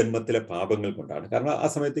മുൻ ജന്മത്തിലെ പാപങ്ങൾ കൊണ്ടാണ്. കാരണം ആ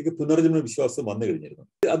സമയത്തേക്ക് പുനർജന്മ വിശ്വാസം വന്നു കഴിഞ്ഞിരുന്നു.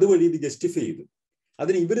 അതുവഴി ഇത് ജസ്റ്റിഫൈ ചെയ്തു.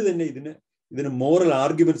 അതിന് ഇവര് തന്നെ ഇതിന് മോറൽ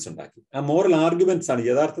ആർഗ്യുമെന്റ്സ് ഉണ്ടാക്കി. ആ മോറൽ ആർഗ്യുമെന്റ്സ് ആണ്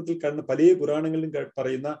യഥാർത്ഥത്തിൽ കാണുന്ന പല പുരാണങ്ങളിലും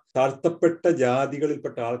പറയുന്ന താഴ്ത്തപ്പെട്ട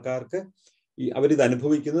ജാതികളിൽപ്പെട്ട ആൾക്കാർക്ക് അവരിത്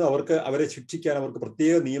അനുഭവിക്കുന്നത്, അവരെ ശിക്ഷിക്കാൻ അവർക്ക്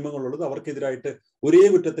പ്രത്യേക നിയമങ്ങളുള്ളത്, അവർക്കെതിരായിട്ട് ഒരേ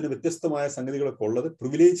കുറ്റത്തിന് വ്യത്യസ്തമായ സംഗതികളൊക്കെ ഉള്ളത്,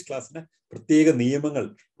 പ്രിവിലേജ് ക്ലാസ്സിന് പ്രത്യേക നിയമങ്ങൾ,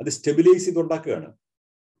 അത് സ്റ്റെബിലൈസ് ചെയ്തുണ്ടാക്കുകയാണ്.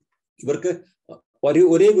 ഇവർക്ക്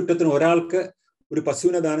ഒരേ കുറ്റത്തിന് ഒരാൾക്ക് ഒരു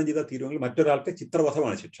പശുവിനെ ദാനം ചെയ്താൽ തീരുമെങ്കിൽ മറ്റൊരാൾക്ക്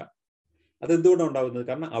ചിത്രവധമാണ് ശിക്ഷ. അതെന്തുകൊണ്ടാണ് ഉണ്ടാകുന്നത്?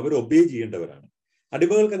 കാരണം അവർ ഒബേ ചെയ്യേണ്ടവരാണ്.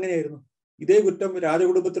 അടിമകൾക്ക് എങ്ങനെയായിരുന്നു? ഇതേ കുറ്റം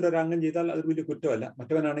രാജകുടുംബത്തിന്റെ ഒരു അംഗം ചെയ്താൽ അത് വലിയ കുറ്റമല്ല.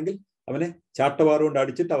 മറ്റവനാണെങ്കിൽ അവനെ ചാട്ടവാറ് കൊണ്ട്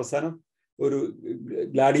അടിച്ചിട്ട് അവസാനം ഒരു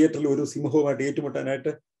ഗ്ലാഡിയേറ്ററിൽ ഒരു സിംഹവുമായിട്ട്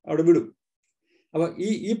ഏറ്റുമുട്ടാനായിട്ട് അവിടെ വിടും. അപ്പൊ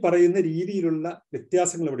ഈ പറയുന്ന രീതിയിലുള്ള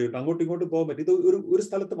വ്യത്യാസങ്ങൾ ഇവിടെയുണ്ട്. അങ്ങോട്ടും ഇങ്ങോട്ടും പോകാൻ പറ്റും. ഇത് ഒരു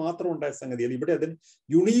സ്ഥലത്ത് മാത്രം ഉണ്ടായ സംഗതിയല്ല. ഇവിടെ അതിന്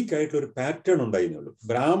യുണീക്ക് ആയിട്ടുള്ള ഒരു പാറ്റേൺ ഉണ്ടായിരുന്നുള്ളൂ.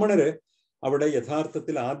 ബ്രാഹ്മണര് അവിടെ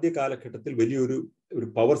യഥാർത്ഥത്തിൽ ആദ്യ കാലഘട്ടത്തിൽ വലിയൊരു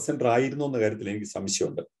പവർ സെന്റർ ആയിരുന്നു എന്ന കാര്യത്തിൽ എനിക്ക്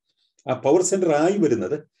സംശയമുണ്ട്. ആ പവർ സെന്റർ ആയി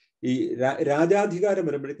വരുന്നത് ഈ രാജാധികാരം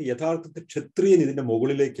വരുമ്പോഴേക്ക് യഥാർത്ഥത്തിൽ ക്ഷത്രിയൻ ഇതിന്റെ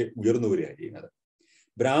മുകളിലേക്ക് ഉയർന്നു വരികയാണ് ചെയ്യുന്നത്.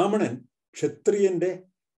 ബ്രാഹ്മണൻ ക്ഷത്രിയന്റെ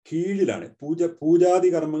കീഴിലാണ്. പൂജാതി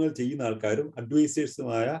കർമ്മങ്ങൾ ചെയ്യുന്ന ആൾക്കാരും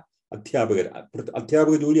അഡ്വൈസേഴ്സുമായ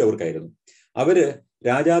അധ്യാപക ജോലി അവർക്കായിരുന്നു. അവര്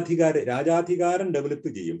രാജാധികാരം ഡെവലപ്പ്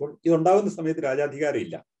ചെയ്യുമ്പോൾ, ഇതുണ്ടാകുന്ന സമയത്ത് രാജാധികാരം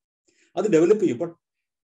ഇല്ല. അത് ഡെവലപ്പ് ചെയ്യുമ്പോൾ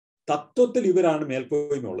തത്വത്തിൽ ഇവരാണ്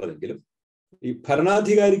മേൽക്കോയ്മ ഉള്ളതെങ്കിലും ഈ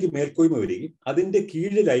ഭരണാധികാരിക്ക് മേൽക്കോയ്മ വരികയും അതിന്റെ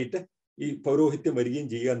കീഴിലായിട്ട് ഈ പൗരോഹിത്യം വരികയും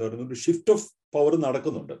ചെയ്യുക എന്ന് പറയുന്ന ഒരു ഷിഫ്റ്റ് ഓഫ് പവർ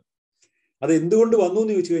നടക്കുന്നുണ്ട്. അത് എന്തുകൊണ്ട് വന്നു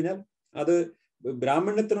എന്ന് ചോദിച്ചു കഴിഞ്ഞാൽ അത്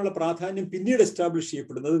ബ്രാഹ്മണ്യത്തിനുള്ള പ്രാധാന്യം പിന്നീട് എസ്റ്റാബ്ലിഷ്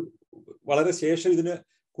ചെയ്യപ്പെടുന്നത് വളരെ ശേഷം ഇതിന്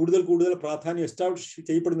കൂടുതൽ പ്രാധാന്യം എസ്റ്റാബ്ലിഷ്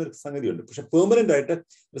ചെയ്യപ്പെടുന്ന ഒരു സംഗതിയുണ്ട്. പക്ഷെ പെർമനന്റ് ആയിട്ട്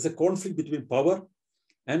A conflict between power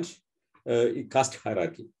and ഈ കാസ്റ്റ്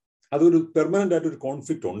ഹയറാർക്കി. അതൊരു പെർമനന്റ് ആയിട്ട് ഒരു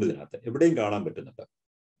കോൺഫ്ലിക്റ്റ് ഉണ്ട് ഇതിനകത്ത്, എവിടെയും കാണാൻ പറ്റുന്നുണ്ട്.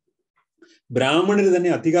 ബ്രാഹ്മണർ തന്നെ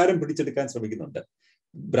അധികാരം പിടിച്ചെടുക്കാൻ ശ്രമിക്കുന്നുണ്ട്.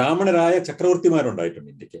 ബ്രാഹ്മണരായ ചക്രവർത്തിമാരുണ്ടായിട്ടുണ്ട്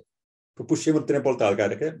ഇന്ത്യക്ക്. ഇപ്പൊ പുഷ്യമിത്രനെ പോലത്തെ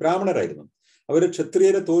ആൾക്കാരൊക്കെ ബ്രാഹ്മണരായിരുന്നു. അവർ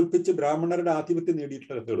ക്ഷത്രിയരെ തോൽപ്പിച്ച് ബ്രാഹ്മണരുടെ ആധിപത്യം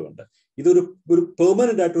നേടിയിട്ടുള്ള കഥകളുണ്ട്. ഇതൊരു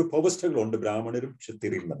പെർമനന്റ് ആയിട്ട് ഒരു പവർ സ്ട്രഗിൾ ഉണ്ട് ബ്രാഹ്മണരും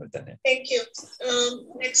ക്ഷത്രിയരും തമ്മിൽ തന്നെ.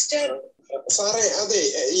 സാറേ, അതെ,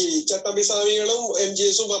 ഈ ചട്ടമ്പിസ്വാമികളും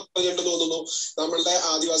MGSും പറഞ്ഞിട്ട് തോന്നുന്നു നമ്മളുടെ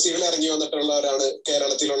ആദിവാസികൾ ഇറങ്ങി വന്നിട്ടുള്ളവരാണ്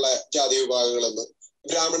കേരളത്തിലുള്ള ജാതി വിഭാഗങ്ങളെന്ന്,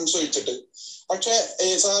 ബ്രാഹ്മൺസ് ഒഴിച്ചിട്ട്. പക്ഷെ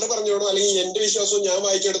സാറ് പറഞ്ഞോളൂ, അല്ലെങ്കിൽ എന്റെ വിശ്വാസവും ഞാൻ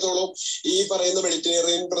വായിച്ചെടുത്തോളം ഈ പറയുന്ന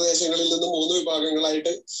മെഡിറ്ററേനിയൻ പ്രദേശങ്ങളിൽ നിന്ന് 3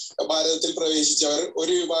 വിഭാഗങ്ങളായിട്ട് ഭാരതത്തിൽ പ്രവേശിച്ചവർ,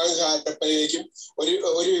 ഒരു വിഭാഗം ഹാരപ്പയിലേക്കും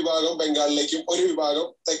ഒരു വിഭാഗം ബംഗാളിലേക്കും ഒരു വിഭാഗം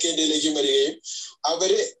തെക്കേ ഇന്ത്യയിലേക്കും വരികയും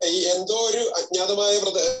അവര് ഈ എന്തോ ഒരു അജ്ഞാതമായ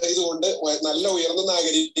ഇതുകൊണ്ട് നല്ല ഉയർന്ന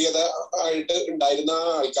നാഗരികത ആയിട്ട് ഉണ്ടായിരുന്ന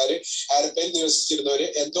ആൾക്കാര്, ഹാരപ്പയിൽ നിവസിച്ചിരുന്നവര്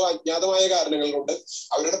എന്തോ അജ്ഞാതമായ കാരണങ്ങൾ കൊണ്ട്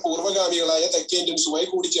അവരുടെ പൂർവ്വഗാമികളായ തെക്കേ ഇന്ത്യൻസുമായി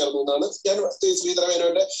കൂടിച്ചേർന്നു എന്നാണ് ഞാൻ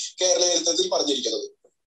ശ്രീധരമേനോന്റെ കേരള ചരിത്രത്തിൽ പറഞ്ഞിരിക്കുന്നത്.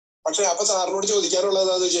 പക്ഷെ അപ്പൊ സാറിനോട് ചോദിക്കാനുള്ളത്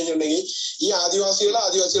എന്താണെന്ന് വെച്ച് കഴിഞ്ഞിട്ടുണ്ടെങ്കിൽ ഈ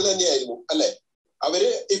ആദിവാസികൾ തന്നെയായിരുന്നു അല്ലെ? അവര്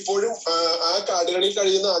ഇപ്പോഴും ആ കാടുകളിൽ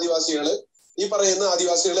കഴിയുന്ന ആദിവാസികള് ഈ പറയുന്ന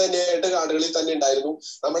ആദിവാസികൾ തന്നെയായിട്ട് കാടുകളിൽ തന്നെ ഉണ്ടായിരുന്നു.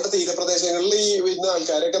 നമ്മളുടെ തീരപ്രദേശങ്ങളിൽ ഈ വരുന്ന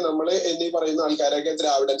ആൾക്കാരൊക്കെ നമ്മള് എന്നീ പറയുന്ന ആൾക്കാരൊക്കെ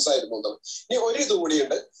ദ്രാവിഡൻസ് ആയിരുന്നു. ഇനി ഒരു ഇത്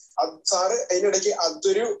കൂടിയുണ്ട്. സാറ് അതിനിടയ്ക്ക്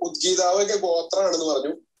അതൊരു ഉദ്ഗീതാവൊക്കെ ഗോത്രമാണെന്ന്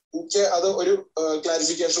പറഞ്ഞു. എനിക്ക് അത് ഒരു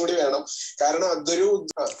ക്ലാരിഫിക്കേഷൻ കൂടി വേണം. കാരണം അതൊരു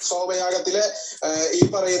സോമയാഗത്തിലെ ഈ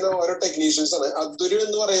പറയുന്ന ഓരോ ടെക്നീഷ്യൻസ് ആണ്. അതൊരു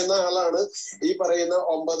എന്ന് പറയുന്ന ആളാണ് ഈ പറയുന്ന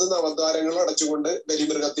 9 നവദ്വാരങ്ങൾ അടച്ചുകൊണ്ട്,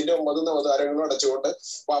 ബലിമൃഗത്തിന്റെ 9 നവദ്വാരങ്ങൾ അടച്ചുകൊണ്ട്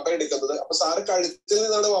വപ എടുക്കുന്നത്. അപ്പൊ സാറ് കഴുത്തിൽ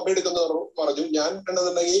നിന്നാണ് വപ എടുക്കുന്നത് പറഞ്ഞു. ഞാൻ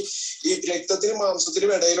കണ്ടെന്നുണ്ടെങ്കിൽ ഈ രക്തത്തിനും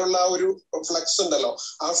മാംസത്തിനും ഇടയിലുള്ള ആ ഒരു ഫ്ലക്സ് ഉണ്ടല്ലോ,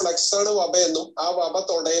 ആ ഫ്ലക്സ് ആണ് വപ എന്നും, ആ വപ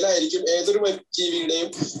തൊടയിലായിരിക്കും. ഏതൊരു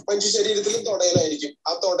ജീവിയുടെയും മനുഷ്യ ശരീരത്തിലും തൊടയിലായിരിക്കും.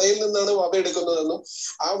 ആ തൊടയിൽ നിന്നാണ് വപ എടുക്കുന്നതെന്നും,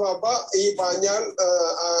 ആ വപ ഈ പാഞ്ഞാൾ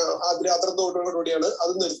ആദ്രാത്രത്തോടുകൂടിയാണ്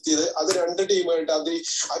അത് നിർത്തിയത്. അത് 2 ടീമായിട്ട്, അത്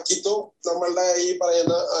അക്കിത്തോ നമ്മളുടെ ഈ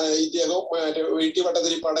പറയുന്ന ഇദ്ദേഹവും വീട്ടി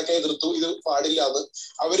വട്ടതിരിപ്പാടൊക്കെ എതിർത്തു, ഇത് പാടില്ലാന്ന്.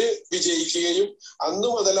 അവര് വിജയിക്കുകയും അന്നു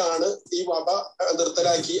മുതലാണ് ഈ വപ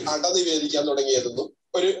നിർത്തലാക്കി അട നിവേദിക്കാൻ തുടങ്ങിയതെന്നും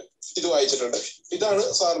ഒരു ഇത് വായിച്ചിട്ടുണ്ട്. ഇതാണ്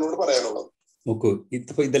സാറിനോട് പറയാനുള്ളത്. നോക്കൂ,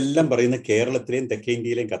 ഇതെല്ലാം പറയുന്ന കേരളത്തിലെയും തെക്കേ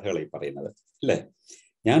ഇന്ത്യയിലെയും കഥകളായി പറയുന്നത് അല്ലേ.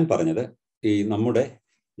 ഞാൻ പറഞ്ഞത് ഈ നമ്മുടെ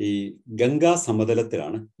ഈ ഗംഗാ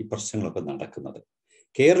സമതലത്തിലാണ് ഈ പ്രശ്നങ്ങളൊക്കെ നടക്കുന്നത്.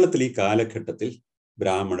 കേരളത്തിൽ ഈ കാലഘട്ടത്തിൽ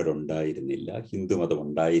ബ്രാഹ്മണരുണ്ടായിരുന്നില്ല, ഹിന്ദുമതം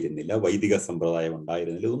ഉണ്ടായിരുന്നില്ല, വൈദിക സമ്പ്രദായം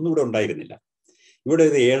ഉണ്ടായിരുന്നില്ല, ഇതൊന്നും ഇവിടെ ഉണ്ടായിരുന്നില്ല. ഇവിടെ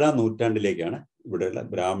 7-ാം നൂറ്റാണ്ടിലേക്കാണ് ഇവിടെയുള്ള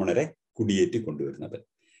ബ്രാഹ്മണരെ കുടിയേറ്റി കൊണ്ടുവരുന്നത്.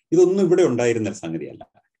 ഇതൊന്നും ഇവിടെ ഉണ്ടായിരുന്ന സംഗതിയല്ല.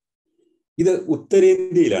 ഇത്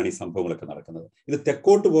ഉത്തരേന്ത്യയിലാണ് ഈ സംഭവങ്ങളൊക്കെ നടക്കുന്നത്. ഇത്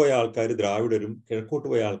തെക്കോട്ട് പോയ ആൾക്കാർ ദ്രാവിഡരും കിഴക്കോട്ട്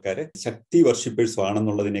പോയ ആൾക്കാർ ശക്തി വർഷിപ്പേഴ്സും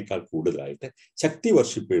ആണെന്നുള്ളതിനേക്കാൾ കൂടുതലായിട്ട് ശക്തി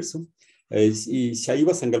വർഷിപ്പേഴ്സും ഈ ശൈവ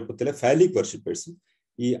സങ്കല്പത്തിലെ ഫാലിക് വർഷിപ്പേഴ്സും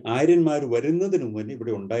ഈ ആര്യന്മാർ വരുന്നതിന് മുമ്പ് തന്നെ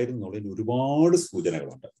ഇവിടെ ഉണ്ടായിരുന്നു എന്നുള്ളതിന് ഒരുപാട്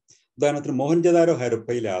സൂചനകളുണ്ട്. ഉദാഹരണത്തിന് മോഹൻജദാരോ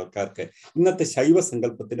ഹരപ്പയിലെ ആൾക്കാർക്ക് ഇന്നത്തെ ശൈവ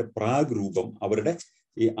സങ്കല്പത്തിന്റെ പ്രാഗ് രൂപം അവരുടെ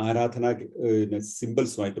ഈ ആരാധനാ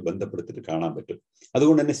സിംബൽസുമായിട്ട് ബന്ധപ്പെടുത്തിയിട്ട് കാണാൻ പറ്റും.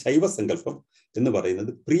 അതുകൊണ്ട് തന്നെ ശൈവ സങ്കല്പം എന്ന്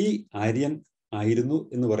പറയുന്നത് പ്രീ ആര്യൻ ആയിരുന്നു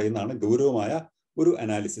എന്ന് പറയുന്നതാണ് ഗൗരവമായ ഒരു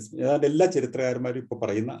അനാലിസിസ്. ഏതാണ്ട് എല്ലാ ചരിത്രകാരന്മാരും ഇപ്പൊ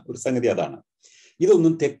പറയുന്ന ഒരു സംഗതി അതാണ്.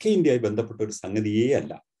 ഇതൊന്നും തെക്കേ ഇന്ത്യയായി ബന്ധപ്പെട്ട ഒരു സംഗതിയേ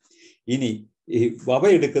അല്ല. ഇനി ഈ വപ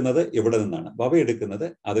എടുക്കുന്നത് എവിടെ നിന്നാണ്? വപ എടുക്കുന്നത്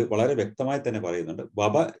അത് വളരെ വ്യക്തമായി തന്നെ പറയുന്നുണ്ട്.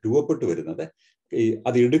 വപ രൂപപ്പെട്ടു വരുന്നത്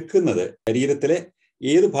അത് എടുക്കുന്നത് ശരീരത്തിലെ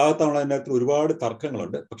ഏത് ഭാഗത്താണുള്ളതിനകത്ത് ഒരുപാട്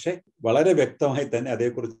തർക്കങ്ങളുണ്ട്. പക്ഷെ വളരെ വ്യക്തമായി തന്നെ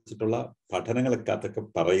അതേക്കുറിച്ചിട്ടുള്ള പഠനങ്ങളൊക്കെ അതൊക്കെ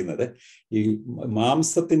പറയുന്നത് ഈ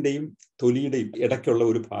മാംസത്തിന്റെയും തൊലിയുടെയും ഇടയ്ക്കുള്ള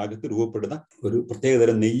ഒരു ഭാഗത്ത് രൂപപ്പെടുന്ന ഒരു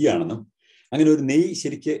പ്രത്യേകതരം നെയ്യാണെന്നും, അങ്ങനെ ഒരു നെയ്യ്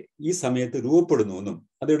ശരിക്ക് ഈ സമയത്ത് രൂപപ്പെടുന്നുവെന്നും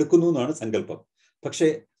അത് എടുക്കുന്നു എന്നാണ് സങ്കല്പം. പക്ഷേ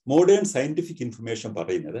മോഡേൺ സയന്റിഫിക് ഇൻഫർമേഷൻ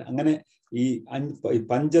പറയുന്നത് അങ്ങനെ ഈ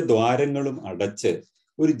പഞ്ചദ്വാരങ്ങളും അടച്ച്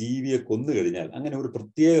ഒരു ജീവിയെ കൊന്നു കഴിഞ്ഞാൽ അങ്ങനെ ഒരു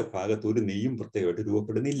പ്രത്യേക ഭാഗത്ത് ഒരു നെയ്യും പ്രത്യേകമായിട്ട്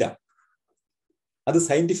രൂപപ്പെടുന്നില്ല. അത്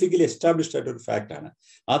സയന്റിഫിക്കലി എസ്റ്റാബ്ലിഷ്ഡ് ആയിട്ട് ഒരു ഫാക്റ്റ് ആണ്.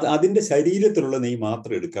 അതിന്റെ ശരീരത്തിലുള്ള നെയ്യ്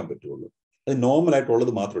മാത്രമേ എടുക്കാൻ പറ്റുള്ളൂ. അത്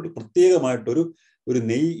നോർമലായിട്ടുള്ളത് മാത്രമേ എടുക്കൂ. പ്രത്യേകമായിട്ടൊരു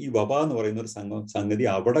നെയ്യ്, ഈ വപ എന്ന് പറയുന്ന ഒരു സംഗതി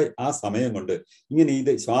അവിടെ ആ സമയം കൊണ്ട് ഇങ്ങനെ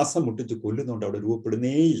ഇത് ശ്വാസം മുട്ടിച്ച് കൊല്ലുന്നതുകൊണ്ട് അവിടെ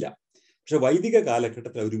രൂപപ്പെടുന്നേയില്ല. പക്ഷെ വൈദിക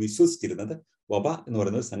കാലഘട്ടത്തിൽ അവർ വിശ്വസിച്ചിരുന്നത് വപ എന്ന്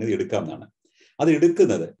പറയുന്ന ഒരു സംഗതി എടുക്കാമെന്നാണ്. അത്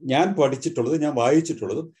എടുക്കുന്നത് ഞാൻ പഠിച്ചിട്ടുള്ളത്, ഞാൻ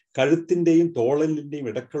വായിച്ചിട്ടുള്ളതും കഴുത്തിന്റെയും തോളലിന്റെയും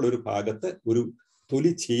ഇടയ്ക്കുള്ള ഒരു ഭാഗത്ത് ഒരു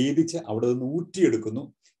തൊലി ഛേദിച്ച് അവിടെ നിന്ന് ഊറ്റിയെടുക്കുന്നു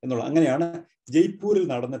എന്നുള്ള, അങ്ങനെയാണ് ജയ്പൂരിൽ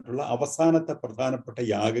നടന്നിട്ടുള്ള അവസാനത്തെ പ്രധാനപ്പെട്ട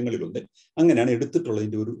യാഗങ്ങളിലൊന്ന് അങ്ങനെയാണ്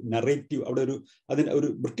എടുത്തിട്ടുള്ളതിന്റെ ഒരു നറേറ്റീവ്. അവിടെ ഒരു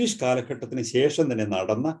ബ്രിട്ടീഷ് കാലഘട്ടത്തിന് ശേഷം തന്നെ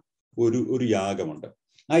നടന്ന ഒരു യാഗമുണ്ട്.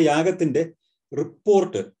 ആ യാഗത്തിന്റെ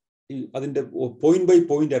റിപ്പോർട്ട്, അതിന്റെ പോയിന്റ് ബൈ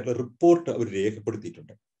പോയിന്റ് ആയിട്ടുള്ള റിപ്പോർട്ട് അവർ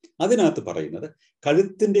രേഖപ്പെടുത്തിയിട്ടുണ്ട്. അതിനകത്ത് പറയുന്നത്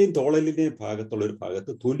കഴുത്തിന്റെയും തോളലിന്റെയും ഭാഗത്തുള്ള ഒരു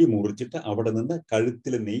ഭാഗത്ത് തൊലി മുറിച്ചിട്ട് അവിടെ നിന്ന്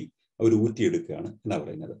കഴുത്തിലെ നെയ്യ് അവർ ഊറ്റിയെടുക്കുകയാണ് എന്നാ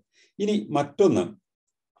പറയുന്നത്. ഇനി മറ്റൊന്ന്,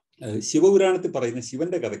 ശിവപുരാണത്തിൽ പറയുന്ന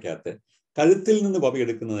ശിവന്റെ കഥയ്ക്കകത്ത് കഴുത്തിൽ നിന്ന് വപ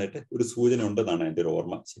എടുക്കുന്നതായിട്ട് ഒരു സൂചന ഉണ്ടെന്നാണ് എൻ്റെ ഒരു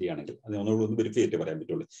ഓർമ്മ, ശരിയാണെങ്കിൽ അത് ഒന്ന് വെരിഫൈ ചെയ്തിട്ട് പറയാൻ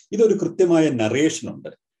പറ്റുള്ളൂ. ഇതൊരു കൃത്യമായ നറേഷൻ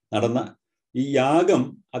ഉണ്ട്. നടന്ന ഈ യാഗം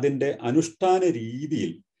അതിന്റെ അനുഷ്ഠാന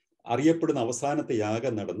രീതിയിൽ അറിയപ്പെടുന്ന അവസാനത്തെ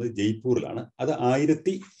യാഗം നടന്നത് ജയ്പൂരിലാണ്. അത്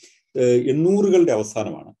 1800കളുടെ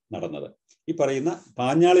അവസാനമാണ് നടന്നത്. ഈ പറയുന്ന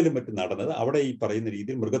പാഞ്ഞാളിലും മറ്റും നടന്നത് അവിടെ ഈ പറയുന്ന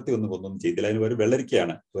രീതിയിൽ മൃഗത്തെ ഒന്നും കൊന്നൊന്നും ചെയ്തില്ല. അതിന് ഒരു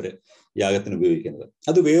വെള്ളരിക്കയാണ് ഒരു യാഗത്തിന് ഉപയോഗിക്കുന്നത്.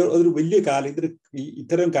 അതൊരു വലിയ കാലം.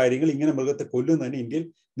 ഇത്തരം കാര്യങ്ങൾ ഇങ്ങനെ മൃഗത്തെ കൊല്ലുന്നതിന് ഇന്ത്യയിൽ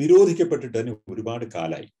നിരോധിക്കപ്പെട്ടിട്ട് തന്നെ ഒരുപാട്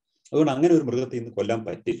കാലമായി. അതുകൊണ്ട് അങ്ങനെ ഒരു മൃഗത്തെ ഇന്ന് കൊല്ലാൻ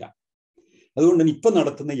പറ്റില്ല. അതുകൊണ്ട് തന്നെ ഇപ്പൊ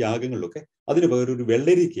നടത്തുന്ന യാഗങ്ങളിലൊക്കെ അതിന് പകരം ഒരു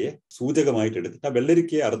വെള്ളരിക്കയെ സൂചകമായിട്ട് എടുത്തിട്ട് ആ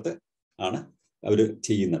വെള്ളരിക്കയെ അറുത്ത് ആണ് അവർ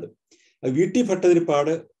ചെയ്യുന്നത്. വീട്ടി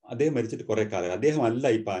ഭട്ടതിരിപ്പാട് അദ്ദേഹം മരിച്ചിട്ട് കുറെ കാലം, അദ്ദേഹം അല്ല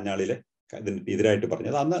ഈ പാഞ്ഞാളിലെ ഇതിന് എതിരായിട്ട്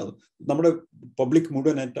പറഞ്ഞത്. അന്ന് നമ്മുടെ പബ്ലിക്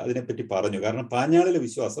മുഴുവനായിട്ട് അതിനെപ്പറ്റി പറഞ്ഞു. കാരണം പാഞ്ഞാളിലെ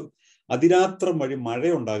വിശ്വാസം അതിരാത്രം വഴി മഴ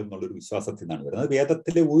ഉണ്ടാകുന്നുള്ളൊരു വിശ്വാസത്തിൽ നിന്നാണ് വരുന്നത്. അത്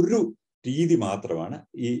വേദത്തിലെ ഒരു രീതി മാത്രമാണ്.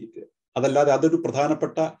 അതല്ലാതെ അതൊരു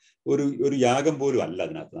പ്രധാനപ്പെട്ട ഒരു യാഗം പോലും അല്ല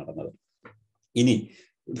അതിനകത്ത് നടന്നത്. ഇനി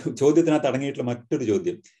ചോദ്യത്തിനകത്ത് അടങ്ങിയിട്ടുള്ള മറ്റൊരു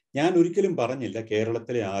ചോദ്യം, ഞാൻ ഒരിക്കലും പറഞ്ഞില്ല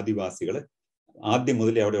കേരളത്തിലെ ആദിവാസികൾ ആദ്യം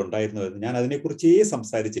മുതലേ അവിടെ ഉണ്ടായിരുന്നതെന്ന്. ഞാൻ അതിനെക്കുറിച്ചേ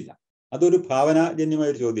സംസാരിച്ചില്ല. അതൊരു ഭാവനാജന്യമായ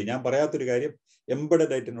ഒരു ചോദ്യം. ഞാൻ പറയാത്തൊരു കാര്യം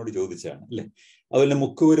എംബഡഡ് ആയിട്ട് എന്നോട് ചോദിച്ചതാണ് അല്ലേ. അതുപോലെ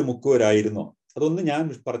മുക്കുവരായിരുന്നോ? അതൊന്നും ഞാൻ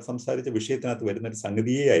സംസാരിച്ച വിഷയത്തിനകത്ത് വരുന്ന ഒരു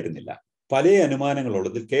സംഗതിയേ ആയിരുന്നില്ല. പല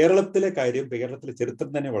അനുമാനങ്ങളുള്ളതിൽ കേരളത്തിലെ കാര്യം, കേരളത്തിലെ ചരിത്രം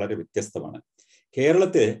തന്നെ വളരെ വ്യത്യസ്തമാണ്.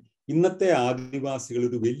 കേരളത്തിലെ ഇന്നത്തെ ആദിവാസികൾ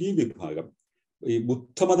ഒരു വലിയ വിഭാഗം ഈ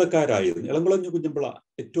ബുദ്ധമതക്കാരായിരുന്നു. ഇളംകുളം കുഞ്ഞമ്പിള്ള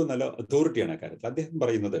ഏറ്റവും നല്ല അതോറിറ്റിയാണ് ആ കാര്യത്തിൽ. അദ്ദേഹം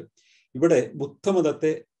പറയുന്നത് ഇവിടെ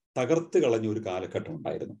ബുദ്ധമതത്തെ തകർത്ത് കളഞ്ഞ ഒരു കാലഘട്ടം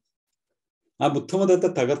ഉണ്ടായിരുന്നു. ആ ബുദ്ധമതത്തെ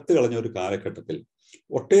തകർത്ത് കളഞ്ഞ ഒരു കാലഘട്ടത്തിൽ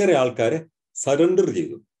ഒട്ടേറെ ആൾക്കാരെ സറണ്ടർ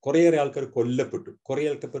ചെയ്തു, കുറേയേറെ ആൾക്കാർ കൊല്ലപ്പെട്ടു, കുറേ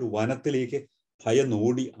ആൾക്കാർ വനത്തിലേക്ക്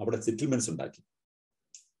ഭയന്നോടി അവിടെ സെറ്റിൽമെന്റ്സ് ഉണ്ടാക്കി.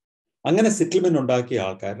 അങ്ങനെ സെറ്റിൽമെന്റ് ഉണ്ടാക്കിയ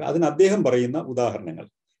ആൾക്കാർ, അതിന് അദ്ദേഹം പറയുന്ന ഉദാഹരണങ്ങൾ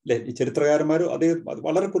അല്ലെ, ഈ ചരിത്രകാരന്മാരും അദ്ദേഹം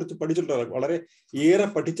വളരെ കുറച്ച് പഠിച്ചിട്ടുള്ള, വളരെ ഏറെ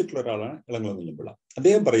പഠിച്ചിട്ടുള്ള ഒരാളാണ് ഇളംകുളം കുഞ്ഞമ്പിള്ള.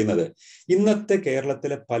 അദ്ദേഹം പറയുന്നത് ഇന്നത്തെ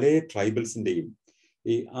കേരളത്തിലെ പല ട്രൈബൽസിന്റെയും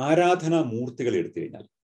ഈ ആരാധനാ മൂർത്തികൾ എടുത്തു കഴിഞ്ഞാൽ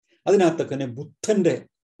അതിനകത്തൊക്കെ തന്നെ ബുദ്ധന്റെ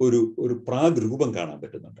ഒരു പ്രാഗ് രൂപം കാണാൻ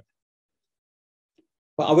പറ്റുന്നുണ്ട്.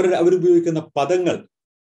 അപ്പൊ അവരുപയോഗിക്കുന്ന പദങ്ങൾ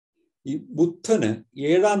ഈ ബുദ്ധന്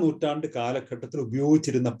 7-ാം നൂറ്റാണ്ട് കാലഘട്ടത്തിൽ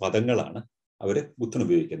ഉപയോഗിച്ചിരുന്ന പദങ്ങളാണ് ബുദ്ധൻ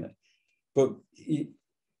ഉപയോഗിക്കുന്നത്.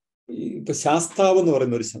 ഇപ്പൊ ശാസ്താവ് എന്ന്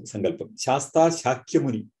പറയുന്ന ഒരു സങ്കല്പം, ശാസ്താ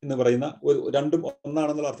ശാക്യമുനി എന്ന് പറയുന്ന രണ്ടും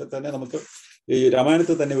ഒന്നാണെന്നുള്ള അർത്ഥത്തിൽ തന്നെ നമുക്ക് ഈ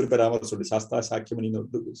രാമായണത്തിൽ തന്നെ ഒരു പരാമർശമുണ്ട്. ശാസ്താ ശാക്യമുനി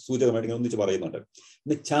സൂചകമായിട്ട് ഒന്നിച്ച് പറയുന്നുണ്ട്.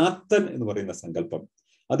 പിന്നെ ചാത്തൻ എന്ന് പറയുന്ന സങ്കല്പം,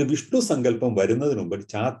 അത് വിഷ്ണു സങ്കല്പം വരുന്നതിന് മുമ്പ്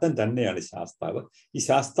ചാത്തൻ തന്നെയാണ് ശാസ്താവ്, ഈ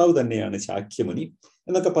ശാസ്താവ് തന്നെയാണ് ശാക്യമുനി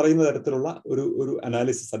എന്നൊക്കെ പറയുന്ന തരത്തിലുള്ള ഒരു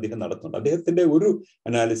അനാലിസിസ് അദ്ദേഹം നടത്തുന്നുണ്ട്. അദ്ദേഹത്തിന്റെ ഒരു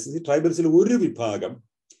അനാലിസിസ്, ട്രൈബൽസിൽ ഒരു വിഭാഗം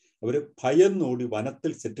അവർ ഭയന്നോടി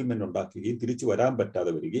വനത്തിൽ സെറ്റിൽമെന്റ് ഉണ്ടാക്കുകയും തിരിച്ചു വരാൻ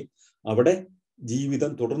പറ്റാതെ വരികയും അവിടെ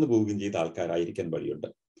ജീവിതം തുടർന്നു പോവുകയും ചെയ്ത ആൾക്കാരായിരിക്കാൻ വഴിയുണ്ട്.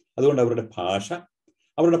 അതുകൊണ്ട് അവരുടെ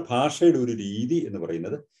ഭാഷയുടെ ഒരു രീതി എന്ന്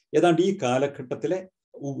പറയുന്നത് ഏതാണ്ട് ഈ കാലഘട്ടത്തിലെ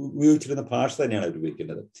ഉപയോഗിച്ചിരുന്ന ഭാഷ തന്നെയാണ് അവർ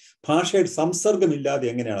ഉപയോഗിക്കുന്നത്. ഭാഷയുടെ സംസർഗമില്ലാതെ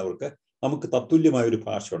എങ്ങനെയാണ് നമുക്ക് തത്തുല്യമായ ഒരു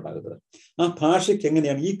ഭാഷ ഉണ്ടാകുന്നത്? ആ ഭാഷയ്ക്ക്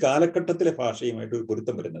എങ്ങനെയാണ് ഈ കാലഘട്ടത്തിലെ ഭാഷയുമായിട്ട് ഒരു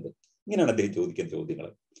പൊരുത്തം വരുന്നത്? ഇങ്ങനെയാണ് അദ്ദേഹം ചോദിക്കുന്ന ചോദ്യങ്ങൾ.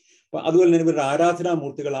 അപ്പൊ അതുപോലെ തന്നെ ഇവരുടെ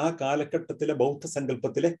ആരാധനാമൂർത്തികൾ ആ കാലഘട്ടത്തിലെ ബൗദ്ധ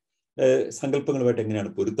സങ്കല്പങ്ങളുമായിട്ട് എങ്ങനെയാണ്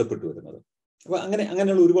പൊരുത്തപ്പെട്ടു വരുന്നത്? അപ്പൊ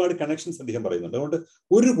അങ്ങനെയുള്ള ഒരുപാട് കണക്ഷൻസ് അദ്ദേഹം പറയുന്നുണ്ട്. അതുകൊണ്ട്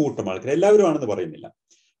ഒരു കൂട്ടം ആൾക്കാർ, എല്ലാവരും ആണെന്ന് പറയുന്നില്ല.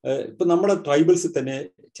 ഇപ്പൊ നമ്മുടെ ട്രൈബൽസിൽ തന്നെ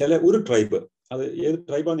ഒരു ട്രൈബ്, അത് ഏത്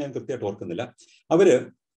ട്രൈബാണെന്ന് ഞാൻ കൃത്യമായിട്ട് ഓർക്കുന്നില്ല,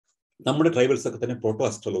 നമ്മുടെ ട്രൈബൽസ് ഒക്കെ തന്നെ പ്രോട്ടോ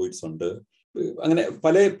അസ്ട്രലോയിഡ്സ് ഉണ്ട്. അങ്ങനെ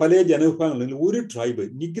പല ജനവിഭാഗങ്ങളിൽ ഒരു ട്രൈബ്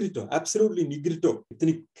നിഗ്രിറ്റോ, ആബ്സല്യൂട്ട്ലി നിഗ്രിറ്റോ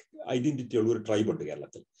എത്നിക് ഐഡന്റിറ്റി ഉള്ള ഒരു ട്രൈബ് ഉണ്ട്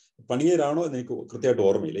കേരളത്തിൽ. പണിയേരാണോ എന്ന് എനിക്ക് കൃത്യമായിട്ട്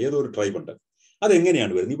ഓർമ്മയില്ല, ഏതോ ഒരു ട്രൈബ് ഉണ്ട്.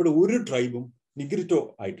 അതെങ്ങനെയാണ് വരുന്നത്? ഇവിടെ ഒരു ട്രൈബും നിഗ്രിറ്റോ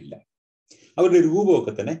ആയിട്ടില്ല. അവരുടെ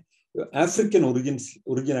രൂപമൊക്കെ തന്നെ ആഫ്രിക്കൻ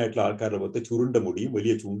ഒറിജിൻ ആയിട്ടുള്ള ആൾക്കാരുടെ പോലത്തെ ചുരുണ്ട മുടിയും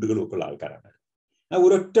വലിയ ചുണ്ടുകളും ഒക്കെ ഉള്ള ആൾക്കാരാണ്. ആ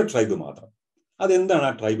ഒരൊറ്റ ട്രൈബ് മാത്രം. അതെന്താണ്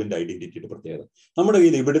ആ ട്രൈബിന്റെ ഐഡന്റിറ്റിയുടെ പ്രത്യേകത? നമ്മുടെ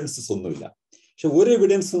കയ്യിൽ എവിഡൻസസ് ഒന്നുമില്ല. പക്ഷെ ഒരു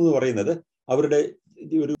എവിഡൻസ് എന്ന് പറയുന്നത് അവരുടെ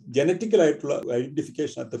ഒരു ജനറ്റിക്കൽ ആയിട്ടുള്ള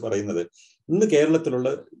ഐഡന്റിഫിക്കേഷനകത്ത് പറയുന്നത് ഇന്ന് കേരളത്തിലുള്ള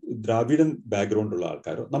ദ്രാവിഡൻ ബാക്ക്ഗ്രൗണ്ട് ഉള്ള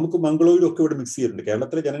ആൾക്കാരോ, നമുക്ക് മംഗളോയിലും ഒക്കെ ഇവിടെ മിക്സ് ചെയ്തിട്ടുണ്ട്.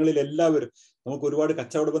 കേരളത്തിലെ ജനങ്ങളിൽ എല്ലാവരും, നമുക്ക് ഒരുപാട്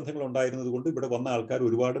കച്ചവട ബന്ധങ്ങൾ ഉണ്ടായിരുന്നത് കൊണ്ട് ഇവിടെ വന്ന ആൾക്കാർ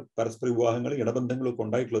ഒരുപാട് പരസ്പര വിവാഹങ്ങളും ഇടബന്ധങ്ങളും ഒക്കെ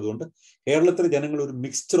ഉണ്ടായിട്ടുള്ളത് കൊണ്ട് കേരളത്തിലെ ജനങ്ങൾ ഒരു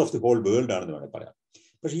mixture of the whole world ആണെന്ന് വേണമെങ്കിൽ പറയാം.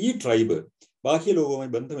 പക്ഷെ ഈ ട്രൈബ്,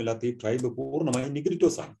 ബാഹ്യലോകവുമായി ബന്ധമില്ലാത്ത ഈ ട്രൈബ് പൂർണ്ണമായും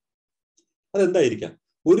നിഗ്രിറ്റോസ് ആണ്. അതെന്തായിരിക്കാം?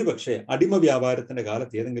 ഒരുപക്ഷെ അടിമ വ്യാപാരത്തിന്റെ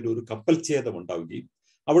കാലത്ത് ഏതെങ്കിലും ഒരു കപ്പൽ ഛേദം ഉണ്ടാവുകയും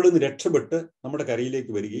അവിടെ നിന്ന് രക്ഷപ്പെട്ട് നമ്മുടെ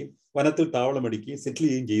കരയിലേക്ക് വരികയും വനത്തിൽ താവളമടിക്കുകയും സെറ്റിൽ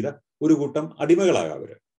ചെയ്യുകയും ചെയ്ത ഒരു കൂട്ടം അടിമകളാകാം.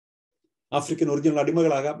 അവര് ആഫ്രിക്കൻ ഒറിജിനൽ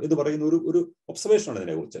അടിമകളാകാം എന്ന് പറയുന്ന ഒരു ഒബ്സർവേഷനാണ്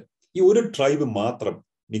ഇതിനെക്കുറിച്ച്. ഈ ഒരു ട്രൈബ് മാത്രം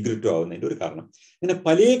നിഗ്രിറ്റോ ആവുന്നതിന്റെ ഒരു കാരണം, ഇങ്ങനെ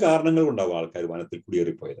പല കാരണങ്ങൾ കൊണ്ടാവും ആൾക്കാർ വനത്തിൽ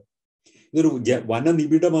കുടിയേറിപ്പോയത്. ഇതൊരു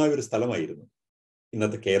വനനിബിഡമായ ഒരു സ്ഥലമായിരുന്നു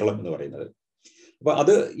ഇന്നത്തെ കേരളം എന്ന് പറയുന്നത്. അപ്പൊ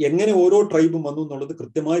അത് എങ്ങനെ ഓരോ ട്രൈബും വന്നു എന്നുള്ളത്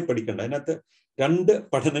കൃത്യമായി പഠിക്കേണ്ട. അതിനകത്ത് 2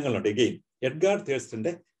 പഠനങ്ങളുണ്ട്. Again Edgar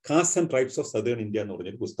തേഴ്സ്റ്റന്റെ cast and tribes of southern India എന്ന്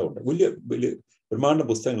പറഞ്ഞൊരു പുസ്തകമുണ്ട്. വലിയ ബ്രഹ്മാണ്ഡ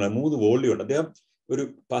പുസ്തകങ്ങളാണ്, 3 വോള്യം ഉണ്ട്. അദ്ദേഹം ഒരു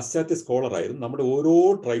പാശ്ചാത്യ സ്കോളർ ആയിരുന്നു. നമ്മുടെ ഓരോ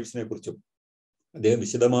ട്രൈബ്സിനെ കുറിച്ചും അദ്ദേഹം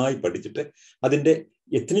വിശദമായി പഠിച്ചിട്ട് അതിന്റെ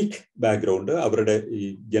എത്നിക് ബാക്ക്ഗ്രൗണ്ട്, അവരുടെ ഈ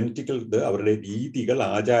ജനറ്റിക്കൽ അവരുടെ രീതികൾ,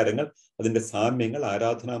 ആചാരങ്ങൾ, അതിന്റെ സാമ്യങ്ങൾ,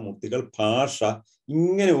 ആരാധനാമൂർത്തികൾ, ഭാഷ,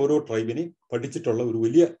 ഇങ്ങനെ ഓരോ ട്രൈബിനെയും പഠിച്ചിട്ടുള്ള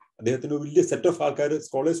അദ്ദേഹത്തിന് ഒരു വലിയ സെറ്റ് ഓഫ് ആൾക്കാർ,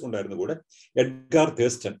 സ്കോളേഴ്സ് ഉണ്ടായിരുന്നു കൂടെ. Edgar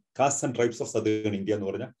Thurstone cast and tribes of southern India എന്ന്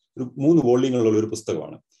പറഞ്ഞ ഒരു 3 വോള്യങ്ങളുള്ള ഒരു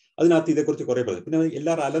പുസ്തകമാണ്. അതിനകത്ത് ഇതേക്കുറിച്ച് കുറെ പറഞ്ഞു. പിന്നെ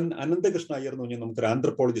അനന്തകൃഷ്ണ അയ്യർ എന്ന് പറഞ്ഞാൽ നമുക്കൊരു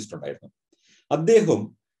ആന്ത്രപ്പോളജിസ്റ്റ് ഉണ്ടായിരുന്നു. അദ്ദേഹം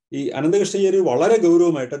ഈ അനന്തകൃഷ്ണ അയ്യർ വളരെ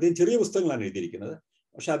ഗൗരവമായിട്ട് അദ്ദേഹം ചെറിയ പുസ്തകങ്ങളാണ് എഴുതിയിരിക്കുന്നത്.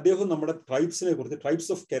 പക്ഷെ അദ്ദേഹം നമ്മുടെ ട്രൈബ്സിനെ കുറിച്ച്,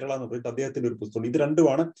 ട്രൈബ്സ് ഓഫ് കേരള എന്ന് പറഞ്ഞിട്ട് അദ്ദേഹത്തിന്റെ ഒരു പുസ്തകം. ഇത്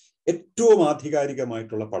രണ്ടുമാണ് ഏറ്റവും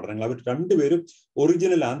ആധികാരികമായിട്ടുള്ള പഠനങ്ങൾ. അവർ രണ്ടുപേരും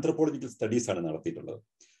ഒറിജിനൽ ആന്ത്രപ്പോളജിക്കൽ സ്റ്റഡീസ് ആണ് നടത്തിയിട്ടുള്ളത്.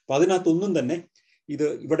 അപ്പൊ അതിനകത്തൊന്നും തന്നെ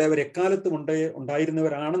ഇവിടെ അവർ എക്കാലത്തും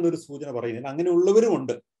ഉണ്ടായിരുന്നവരാണെന്നൊരു സൂചന പറയുന്നില്ല. അങ്ങനെയുള്ളവരും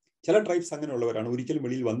ഉണ്ട്. ചില ട്രൈബ്സ് അങ്ങനെയുള്ളവരാണ്, ഒരിക്കലും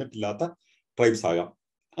വെളിയിൽ വന്നിട്ടില്ലാത്ത ട്രൈബ്സ് ആകാം,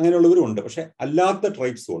 അങ്ങനെയുള്ളവരും ഉണ്ട്. പക്ഷെ അല്ലാത്ത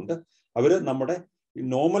ട്രൈബ്സും ഉണ്ട്. അവര് നമ്മുടെ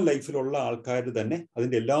നോർമൽ ലൈഫിലുള്ള ആൾക്കാർ തന്നെ,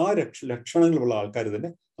 അതിന്റെ എല്ലാ ലക്ഷണങ്ങളുമുള്ള ആൾക്കാർ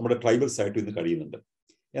തന്നെ നമ്മുടെ ട്രൈബൽസ് ആയിട്ട് ഇന്ന് കഴിയുന്നുണ്ട്.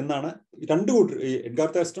 എന്നാണ് രണ്ടു കൂട്ടർ, ഈ എഡ്ഗാർ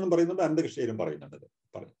കാസ്റ്റണും പറയുന്നുണ്ട്, അനന്തകൃഷ്ണനും പറയുന്നുണ്ട്.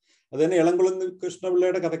 അത് തന്നെ ഇളംകുളം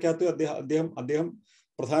കൃഷ്ണപിള്ളയുടെ കഥയ്ക്കകത്ത് അദ്ദേഹം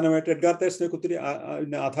പ്രധാനമായിട്ട് എഡ്ഗാർ കാസ്റ്റനെ ഒത്തിരി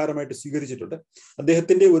ആധാരമായിട്ട് സ്വീകരിച്ചിട്ടുണ്ട്.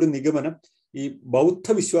 അദ്ദേഹത്തിന്റെ ഒരു നിഗമനം, ഈ ബൗദ്ധ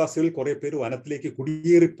വിശ്വാസികൾ കുറെ പേര് വനത്തിലേക്ക്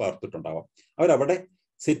കുടിയേറി പാർത്തിട്ടുണ്ടാവാം, അവരവിടെ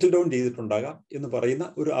സെറ്റിൽ ഡൗൺ ചെയ്തിട്ടുണ്ടാകാം എന്ന് പറയുന്ന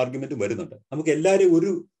ഒരു ആർഗ്യുമെന്റ് വരുന്നുണ്ട്. നമുക്ക് എല്ലാവരും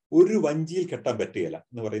ഒരു വഞ്ചിയിൽ കെട്ടാൻ പറ്റുകയില്ല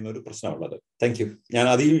എന്ന് പറയുന്ന ഒരു പ്രശ്നമുള്ളത്. Thank you. ഞാൻ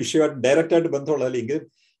അത് ഈ വിഷയമായിട്ട് ഡയറക്റ്റ് ആയിട്ട് ബന്ധമുള്ളതല്ല, എങ്കിലും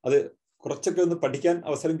അത് കുറച്ചൊക്കെ ഒന്ന് പഠിക്കാൻ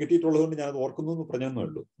അവസരം കിട്ടിയിട്ടുള്ളത് കൊണ്ട് ഞാനത് ഓർക്കുന്നു എന്ന് പറഞ്ഞേ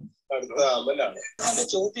ഉള്ളൂ.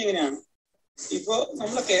 ചോദ്യം ഇങ്ങനെയാണ്, ഇപ്പൊ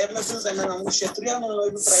നമ്മുടെ കേരളത്തിൽ തന്നെ നമുക്ക് ക്ഷത്രിയ എന്നുള്ള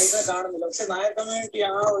ഒരു ട്രൈബിനെ കാണുന്നില്ല, പക്ഷെ നായർ കമ്മ്യൂണിറ്റി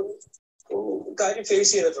ആ ഒരു കാര്യം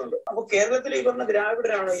ഫേസ് ചെയ്തിട്ടുണ്ട്. അപ്പൊ കേരളത്തിൽ ഈ പറഞ്ഞ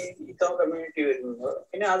ദ്രാവിഡരാണ് ഈ കമ്മ്യൂണിറ്റി വരുന്നത്.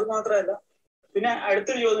 പിന്നെ അത് മാത്രമല്ല, പിന്നെ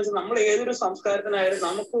അടുത്തൊരു ചോദിച്ചാൽ നമ്മൾ ഏതൊരു സംസ്കാരത്തിനായാലും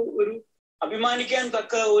നമുക്ക് ഒരു അഭിമാനിക്കാൻ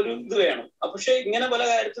തക്ക ഒരു ഇത് വേണം. പക്ഷെ ഇങ്ങനെ പല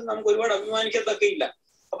കാര്യത്തിലും നമുക്ക് ഒരുപാട് അഭിമാനിക്കാൻ തക്ക ഇല്ല.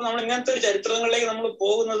 അപ്പൊ നമ്മൾ ഇങ്ങനത്തെ ഒരു ചരിത്രങ്ങളിലേക്ക് നമ്മൾ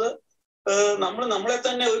പോകുന്നത് നമ്മളെ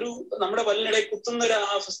തന്നെ നമ്മുടെ പല്ലിനിടയിൽ കുത്തുന്ന ഒരു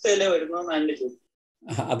അവസ്ഥയല്ലേ വരുന്നതെന്ന് എന്റെ ചോദ്യം.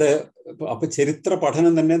 അത് അപ്പൊ ചരിത്ര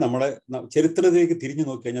പഠനം തന്നെ നമ്മളെ ചരിത്രത്തിലേക്ക് തിരിഞ്ഞു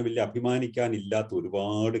നോക്കിക്കഴിഞ്ഞാൽ വലിയ അഭിമാനിക്കാനില്ലാത്ത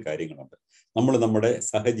ഒരുപാട് കാര്യങ്ങളുണ്ട്. നമ്മൾ നമ്മുടെ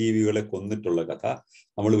സഹജീവികളെ കൊന്നിട്ടുള്ള കഥ,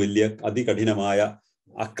 നമ്മൾ വലിയ അതികഠിനമായ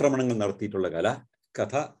ആക്രമണങ്ങൾ നടത്തിയിട്ടുള്ള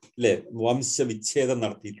കഥ അല്ലെ, വംശവിച്ഛേദം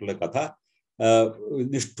നടത്തിയിട്ടുള്ള കഥ,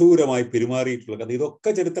 നിഷ്ഠൂരമായി പെരുമാറിയിട്ടുള്ള കഥ,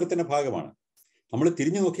 ഇതൊക്കെ ചരിത്രത്തിന്റെ ഭാഗമാണ്. നമ്മൾ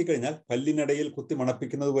തിരിഞ്ഞു നോക്കിക്കഴിഞ്ഞാൽ പല്ലിനിടയിൽ കുത്തി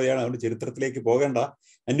മണപ്പിക്കുന്നത് പോലെയാണ്. അതുകൊണ്ട് ചരിത്രത്തിലേക്ക് പോകേണ്ട,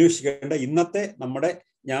 അന്വേഷിക്കേണ്ട. ഇന്നത്തെ നമ്മുടെ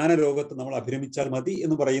ജ്ഞാനലോകത്ത് നമ്മൾ അഭിരമിച്ചാൽ മതി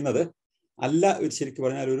എന്ന് പറയുന്നത് അല്ല ശരിക്കും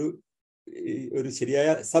പറഞ്ഞാൽ ഒരു ശരിയായ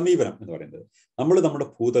സമീപനം എന്ന് പറയുന്നത്. നമ്മൾ നമ്മുടെ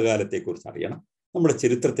ഭൂതകാലത്തെക്കുറിച്ച് അറിയണം, നമ്മുടെ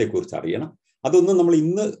ചരിത്രത്തെക്കുറിച്ച് അറിയണം. അതൊന്നും നമ്മൾ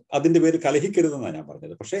ഇന്ന് അതിൻ്റെ പേര് കലഹിക്കരുതെന്നാണ് ഞാൻ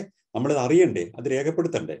പറഞ്ഞത്. പക്ഷേ നമ്മളത് അറിയണ്ടേ, അത്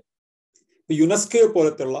രേഖപ്പെടുത്തണ്ടേ. ഇപ്പൊ യുനെസ്കോ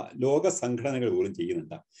പോലത്തുള്ള ലോക സംഘടനകൾ പോലും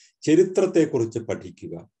ചെയ്യുന്നുണ്ട്. ചരിത്രത്തെക്കുറിച്ച്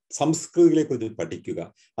പഠിക്കുക, സംസ്കൃതികളെ കുറിച്ച് പഠിക്കുക,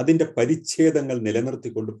 അതിൻ്റെ പരിച്ഛേദങ്ങൾ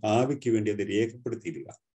നിലനിർത്തിക്കൊണ്ട് ഭാവിക്ക് വേണ്ടി അത് രേഖപ്പെടുത്തിയിടുക.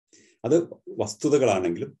 അത്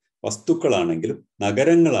വസ്തുതകളാണെങ്കിലും വസ്തുക്കളാണെങ്കിലും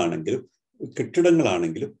നഗരങ്ങളാണെങ്കിലും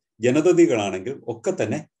കെട്ടിടങ്ങളാണെങ്കിലും ജനതതികളാണെങ്കിലും ഒക്കെ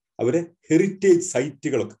തന്നെ അവരെ ഹെറിറ്റേജ്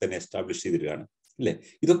സൈറ്റുകളൊക്കെ തന്നെ എസ്റ്റാബ്ലിഷ് ചെയ്തിടുകയാണ് അല്ലേ.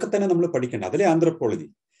 ഇതൊക്കെ തന്നെ നമ്മൾ പഠിക്കേണ്ട. അതിലെ ആന്ത്രപ്പോളജി,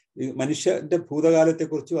 മനുഷ്യന്റെ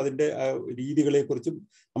ഭൂതകാലത്തെക്കുറിച്ചും അതിൻ്റെ രീതികളെക്കുറിച്ചും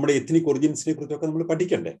നമ്മുടെ എത്നിക് ഒറിജിൻസിനെ കുറിച്ചൊക്കെ നമ്മൾ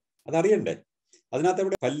പഠിക്കണ്ടേ, അതറിയണ്ടേ. അതിനകത്ത്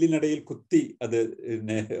അവിടെ പല്ലിനിടയിൽ കുത്തി അത്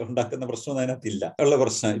ഉണ്ടാക്കുന്ന പ്രശ്നം അതിനകത്തില്ല. ഉള്ള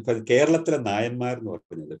പ്രശ്നം ഇപ്പൊ കേരളത്തിലെ നായന്മാർ എന്ന്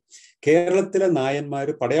പറഞ്ഞത്, കേരളത്തിലെ നായന്മാർ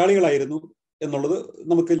പടയാളികളായിരുന്നു എന്നുള്ളത്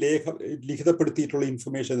നമുക്ക് ലിഖിതപ്പെടുത്തിയിട്ടുള്ള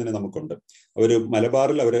ഇൻഫർമേഷൻ തന്നെ നമുക്കുണ്ട്. അവർ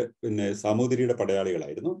മലബാറിൽ സാമൂതിരിയുടെ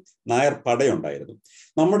പടയാളികളായിരുന്നു, നായർ പടയുണ്ടായിരുന്നു.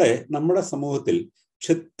 നമ്മുടെ സമൂഹത്തിൽ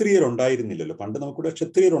ക്ഷത്രിയരുണ്ടായിരുന്നില്ലല്ലോ. പണ്ട് നമുക്കിവിടെ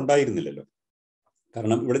ക്ഷത്രിയരുണ്ടായിരുന്നില്ലല്ലോ.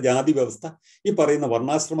 കാരണം ഇവിടെ ജാതി വ്യവസ്ഥ, ഈ പറയുന്ന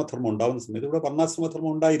വർണ്ണാശ്രമധർമ്മം ഉണ്ടാകുന്ന സമയത്ത് ഇവിടെ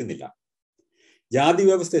വർണ്ണാശ്രമധർമ്മം ഉണ്ടായിരുന്നില്ല. ജാതി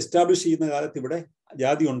വ്യവസ്ഥ എസ്റ്റാബ്ലിഷ് ചെയ്യുന്ന കാലത്ത് ഇവിടെ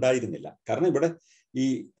ജാതി ഉണ്ടായിരുന്നില്ല. കാരണം ഇവിടെ ഈ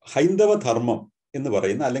ഹൈന്ദവ ധർമ്മം എന്ന്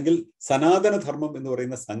പറയുന്ന, അല്ലെങ്കിൽ സനാതന ധർമ്മം എന്ന്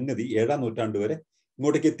പറയുന്ന സംഗതി 7ാം നൂറ്റാണ്ട് വരെ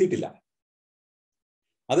ഇങ്ങോട്ടേക്ക് എത്തിയിട്ടില്ല.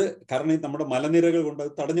 അത് കാരണം നമ്മുടെ മലനിരകൾ കൊണ്ട്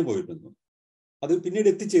അത് തടഞ്ഞു പോയിരുന്നു. അത് പിന്നീട്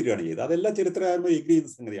എത്തിച്ചേരുകയാണ് ചെയ്തത്. അതെല്ലാം ചരിത്രകാരന്മാർ എഗ്രി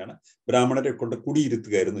ചെയ്യുന്ന സംഗതിയാണ്. ബ്രാഹ്മണരെ കൊണ്ട്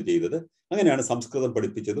കുടിയിരുത്തുകയായിരുന്നു ചെയ്തത്. അങ്ങനെയാണ് സംസ്കൃതം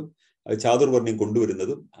പഠിപ്പിച്ചതും ചാതുർവർണ്ണ്യം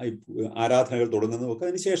കൊണ്ടുവരുന്നതും ആരാധനകൾ തുടങ്ങുന്നതും ഒക്കെ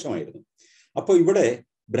അതിന് ശേഷമായിരുന്നു. അപ്പോൾ ഇവിടെ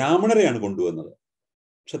ബ്രാഹ്മണരെയാണ് കൊണ്ടുവന്നത്,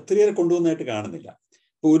 ക്ഷത്രിയരെ കൊണ്ടുവന്നതായിട്ട് കാണുന്നില്ല.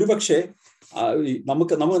 ഇപ്പൊ ഒരുപക്ഷെ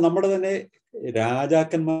നമ്മുടെ തന്നെ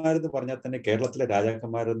രാജാക്കന്മാരെന്ന് പറഞ്ഞാൽ തന്നെ, കേരളത്തിലെ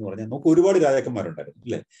രാജാക്കന്മാരെന്ന് പറഞ്ഞാൽ നമുക്ക് ഒരുപാട് രാജാക്കന്മാരുണ്ടായിരുന്നു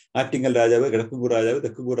അല്ലെ. ആറ്റിങ്ങൽ രാജാവ്, കിഴക്കുംകൂർ രാജാവ്,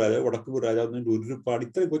 തെക്കുംകൂർ രാജാവ്, വടക്കുംകൂർ രാജാവ് എന്ന് ഒരുപാട്,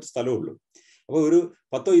 ഇത്രയും കുറച്ച് സ്ഥലമുള്ളൂ. അപ്പൊ ഒരു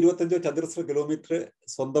 10-25 ചതുരശ്ര കിലോമീറ്റർ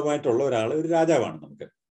സ്വന്തമായിട്ടുള്ള ഒരു രാജാവാണ് നമുക്ക്.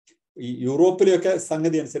 ഈ യൂറോപ്പിലെയൊക്കെ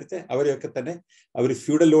സംഗതി അനുസരിച്ച് അവരെയൊക്കെ തന്നെ അവർ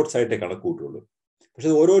ഫ്യൂഡൽ ലോഡ്സ് ആയിട്ടേ കണക്കൂട്ടുള്ളൂ.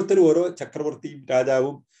 പക്ഷെ ഓരോരുത്തരും ഓരോ ചക്രവർത്തിയും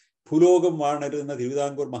രാജാവും ഭൂലോകം വാണരുന്ന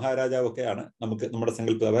തിരുവിതാംകൂർ മഹാരാജാവൊക്കെയാണ് നമ്മുടെ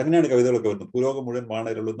സങ്കല്പം. അങ്ങനെയാണ് കവിതകളൊക്കെ വരുന്നത്. ഭൂലോകം മുഴുവൻ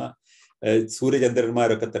വാണരുളുന്ന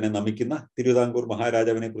സൂര്യചന്ദ്രന്മാരൊക്കെ തന്നെ നമിക്കുന്ന തിരുവിതാംകൂർ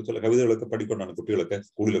മഹാരാജാവിനെ കുറിച്ചുള്ള കവിതകളൊക്കെ പഠിക്കൊണ്ടാണ് കുട്ടികളൊക്കെ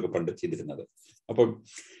സ്കൂളിലൊക്കെ പണ്ട് ചെയ്തിരുന്നത്. അപ്പം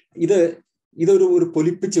ഇതൊരു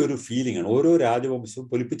പൊലിപ്പിച്ച ഒരു ഫീലിംഗ് ആണ്. ഓരോ രാജവംശവും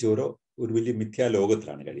പൊലിപ്പിച്ച ഒരു വലിയ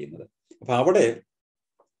മിഥ്യാലോകത്തിലാണ് കഴിയുന്നത്. അപ്പൊ അവിടെ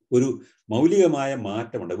ഒരു മൗലികമായ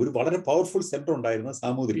മാറ്റമുണ്ട്. ഒരു വളരെ പവർഫുൾ സെന്റർ ഉണ്ടായിരുന്നത്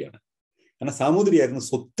സാമൂതിരിയാണ്. കാരണം സാമൂതിരിയായിരുന്നു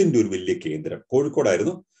സ്വത്തിന്റെ ഒരു വലിയ കേന്ദ്രം.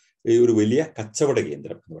 കോഴിക്കോടായിരുന്നു ഒരു വലിയ കച്ചവട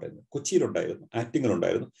കേന്ദ്രം എന്ന് പറയുന്നത്. കൊച്ചിയിലുണ്ടായിരുന്നു,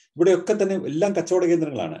 ആറ്റിങ്ങലുണ്ടായിരുന്നു. ഇവിടെയൊക്കെ തന്നെ എല്ലാം കച്ചവട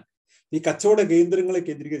കേന്ദ്രങ്ങളാണ്. ഈ കച്ചവട കേന്ദ്രങ്ങളെ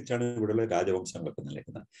കേന്ദ്രീകരിച്ചാണ് ഇവിടെയുള്ള രാജവംശങ്ങളൊക്കെ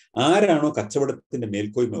നിലനിൽക്കുന്നത്. ആരാണോ കച്ചവടത്തിന്റെ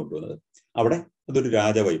മേൽക്കോയ്മ കൊണ്ടുവന്നത് അവിടെ അതൊരു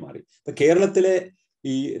രാജാവായി മാറി. ഇപ്പൊ കേരളത്തിലെ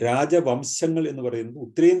ഈ രാജവംശങ്ങൾ എന്ന് പറയുന്നത്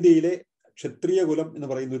ഉത്തരേന്ത്യയിലെ ക്ഷത്രിയ കുലം എന്ന്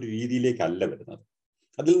പറയുന്ന ഒരു രീതിയിലേക്കല്ല വരുന്നത്.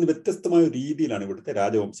 അതിൽ നിന്ന് വ്യത്യസ്തമായ ഒരു രീതിയിലാണ് ഇവിടുത്തെ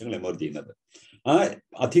രാജവംശങ്ങൾ എമർജ് ചെയ്യുന്നത്. ആ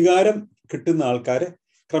അധികാരം കിട്ടുന്ന ആൾക്കാരെ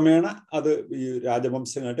ക്രമേണ അത് ഈ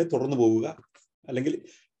രാജവംശങ്ങളായിട്ട് തുടർന്നു പോവുക, അല്ലെങ്കിൽ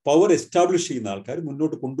പവർ എസ്റ്റാബ്ലിഷ് ചെയ്യുന്ന ആൾക്കാർ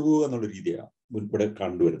മുന്നോട്ട് കൊണ്ടുപോവുക എന്നുള്ള രീതിയാണ് ഇവിടെ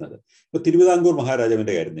കണ്ടുവരുന്നത്. ഇപ്പൊ തിരുവിതാംകൂർ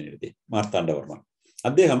മഹാരാജാവിന്റെ കാര്യം തന്നെ എഴുതി മാർത്താണ്ഡവർമ്മ.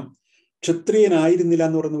 അദ്ദേഹം ക്ഷത്രിയനായിരുന്നില്ല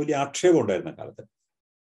എന്ന് പറയുന്ന വലിയ ആക്ഷേപം ഉണ്ടായിരുന്ന കാലത്ത്.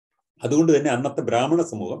 അതുകൊണ്ട് തന്നെ അന്നത്തെ ബ്രാഹ്മണ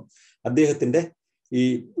സമൂഹം അദ്ദേഹത്തിന്റെ ഈ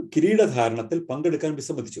കിരീടധാരണത്തിൽ പങ്കെടുക്കാൻ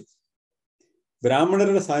വിസമ്മതിച്ചു.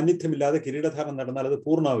 ബ്രാഹ്മണരുടെ സാന്നിധ്യമില്ലാതെ കിരീടധാരണം നടന്നാൽ അത്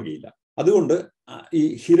പൂർണ്ണമാവുകയില്ല. അതുകൊണ്ട് ഈ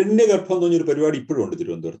ഹിരണ്യഗർഭം എന്ന് പറഞ്ഞൊരു പരിപാടി ഇപ്പോഴും ഉണ്ട്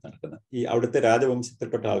തിരുവനന്തപുരത്ത് നടക്കുന്നത്. ഈ അവിടുത്തെ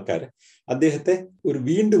രാജവംശത്തിൽപ്പെട്ട ആൾക്കാർ അദ്ദേഹത്തെ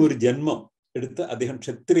വീണ്ടും ഒരു ജന്മം എടുത്ത് അദ്ദേഹം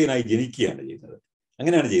ക്ഷത്രിയനായി ജനിക്കുകയാണ് ചെയ്യുന്നത്.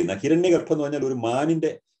 അങ്ങനെയാണ് ചെയ്യുന്നത്. ഹിരണ്യഗർഭം എന്ന് പറഞ്ഞാൽ ഒരു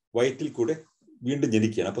മാനിന്റെ വയറ്റിൽ കൂടെ വീണ്ടും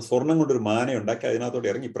ജനിക്കുകയാണ്. അപ്പൊ സ്വർണം കൊണ്ടൊരു മാനെ ഉണ്ടാക്കി അതിനകത്തോടെ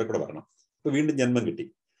ഇറങ്ങി ഇപ്പുറക്കൂടെ വരണം. അപ്പൊ വീണ്ടും ജന്മം കിട്ടി.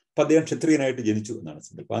 അപ്പൊ അദ്ദേഹം ക്ഷത്രിയനായിട്ട് ജനിച്ചു എന്നാണ്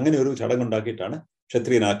സങ്കല്പം. അങ്ങനെ ഒരു ചടങ്ങുണ്ടാക്കിയിട്ടാണ്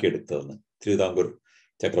ക്ഷത്രിയനാക്കിയെടുത്തതെന്ന് തിരുവിതാംകൂർ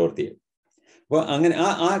ചക്രവർത്തിയെ. അപ്പൊ അങ്ങനെ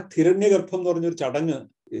ആ ഹിരണ്യഗർഭം എന്ന് പറഞ്ഞൊരു ചടങ്ങ്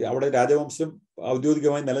അവിടെ രാജവംശം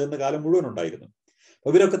ഔദ്യോഗികമായി നിലനിന്ന കാലം മുഴുവൻ ഉണ്ടായിരുന്നു.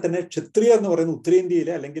 അപ്പൊ ഇവരൊക്കെ തന്നെ ക്ഷത്രിയ എന്ന് പറയുന്ന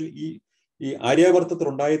ഉത്തരേന്ത്യയിലെ അല്ലെങ്കിൽ ഈ ആര്യാവർത്തത്തിൽ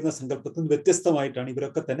ഉണ്ടായിരുന്ന സങ്കല്പത്തിൽ നിന്ന് വ്യത്യസ്തമായിട്ടാണ്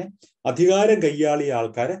ഇവരൊക്കെ തന്നെ അധികാരം കൈയാളിയ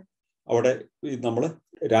ആൾക്കാരെ അവിടെ നമ്മൾ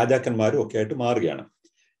രാജാക്കന്മാരും ഒക്കെ ആയിട്ട് മാറുകയാണ്.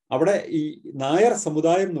 അവിടെ ഈ നായർ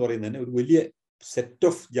സമുദായം എന്ന് പറയുന്നതിന് ഒരു വലിയ സെറ്റ്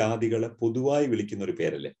ഓഫ് ജാതികളെ പൊതുവായി വിളിക്കുന്ന ഒരു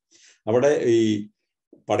പേരല്ലേ. അവിടെ ഈ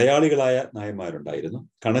പടയാളികളായ നായന്മാരുണ്ടായിരുന്നു,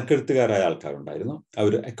 കണക്കെഴുത്തുകാരായ ആൾക്കാരുണ്ടായിരുന്നു,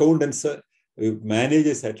 അവർ അക്കൗണ്ടൻസ്,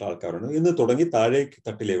 മാനേജേഴ്സ് ആയിട്ടുള്ള ആൾക്കാരുണ്ട്, എന്ന് തുടങ്ങി താഴേക്ക്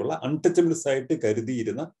തട്ടിലേക്കുള്ള അൺടച്ചബിൾസ് ആയിട്ട്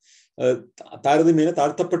കരുതിയിരുന്ന താരതമ്യേന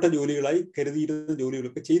താഴ്ത്തപ്പെട്ട ജോലികളായി കരുതിയിരുന്ന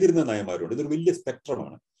ജോലികളൊക്കെ ചെയ്തിരുന്ന നായന്മാരുണ്ട്. ഇതൊരു വലിയ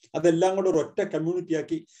സ്പെക്ട്രമാണ്. അതെല്ലാം കൂടെ ഒരൊറ്റ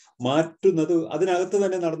കമ്മ്യൂണിറ്റിയാക്കി മാറ്റുന്നത് അതിനകത്ത്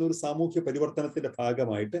തന്നെ നടന്ന ഒരു സാമൂഹ്യ പരിവർത്തനത്തിന്റെ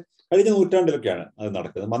ഭാഗമായിട്ട് കഴിഞ്ഞ നൂറ്റാണ്ടിലൊക്കെയാണ് അത്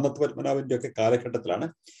നടക്കുന്നത്. മന്നത്ത് പത്മനാഭന്റെ ഒക്കെ കാലഘട്ടത്തിലാണ്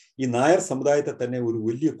ഈ നായർ സമുദായത്തെ തന്നെ ഒരു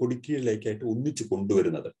വലിയ കൊടിക്കീഴിലേക്കായിട്ട് ഒന്നിച്ചു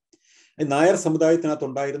കൊണ്ടുവരുന്നത്. നായർ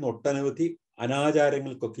സമുദായത്തിനകത്തുണ്ടായിരുന്ന ഒട്ടനവധി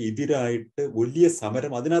അനാചാരങ്ങൾക്കൊക്കെ എതിരായിട്ട് വലിയ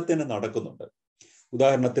സമരം അതിനകത്ത് തന്നെ നടക്കുന്നുണ്ട്.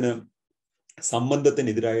 ഉദാഹരണത്തിന്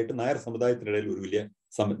സംബന്ധത്തിനെതിരായിട്ട് നായർ സമുദായത്തിനിടയിൽ ഒരു വലിയ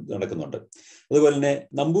നടക്കുന്നുണ്ട്. അതുപോലെ തന്നെ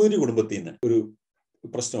നമ്പൂതിരി കുടുംബത്തിൽ നിന്ന് ഒരു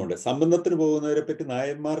പ്രശ്നമുണ്ട്. സംബന്ധത്തിന് പോകുന്നവരെ പറ്റി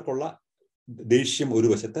നായന്മാർക്കുള്ള ദേഷ്യം ഒരു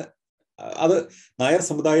വശത്ത്, അത് നായർ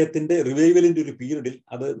സമുദായത്തിന്റെ റിവൈവലിന്റെ ഒരു പീരീഡിൽ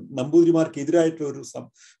അത് നമ്പൂതിരിമാർക്ക് എതിരായിട്ടുള്ള ഒരു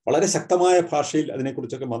വളരെ ശക്തമായ ഭാഷയിൽ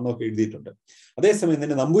അതിനെക്കുറിച്ചൊക്കെ മന്നൊക്കെ എഴുതിയിട്ടുണ്ട്. അതേസമയം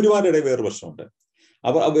തന്നെ നമ്പൂതിരിമാരുടെ ഇടയിൽ വേറൊരു പ്രശ്നമുണ്ട്.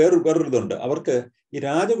 വേറൊരു ഇതുണ്ട്. അവർക്ക് ഈ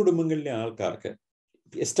രാജകുടുംബങ്ങളിലെ ആൾക്കാർക്ക്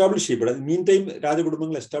എസ്റ്റാബ്ലിഷ് ചെയ്യപ്പെടുക, മീൻ ടൈം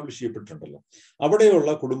രാജകുടുംബങ്ങൾ എസ്റ്റാബ്ലിഷ് ചെയ്യപ്പെട്ടിട്ടുണ്ടല്ലോ,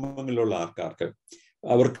 അവിടെയുള്ള കുടുംബങ്ങളിലുള്ള ആൾക്കാർക്ക്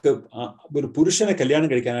അവർക്ക് ഒരു പുരുഷനെ കല്യാണം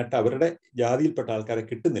കഴിക്കാനായിട്ട് അവരുടെ ജാതിയിൽപ്പെട്ട ആൾക്കാരെ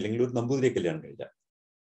കിട്ടുന്നില്ലെങ്കിൽ ഒരു നമ്പൂതിരിയെ കല്യാണം കഴിക്കാം.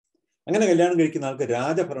 അങ്ങനെ കല്യാണം കഴിക്കുന്ന ആൾക്ക്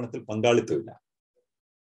രാജഭരണത്തിൽ പങ്കാളിത്തമില്ല.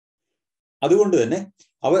 അതുകൊണ്ട് തന്നെ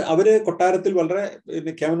അവര് കൊട്ടാരത്തിൽ വളരെ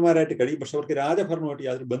കേമന്മാരായിട്ട് കഴിയും. പക്ഷെ അവർക്ക് രാജഭരണമായിട്ട്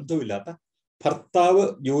യാതൊരു ബന്ധവുമില്ലാത്ത ഭർത്താവ്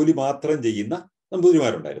ജോലി മാത്രം ചെയ്യുന്ന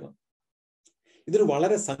നമ്പൂതിരിമാരുണ്ടായിരുന്നു. ഇതൊരു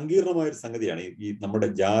വളരെ സങ്കീർണമായ ഒരു സംഗതിയാണ് ഈ നമ്മുടെ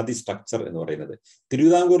ജാതി സ്ട്രക്ചർ എന്ന് പറയുന്നത്.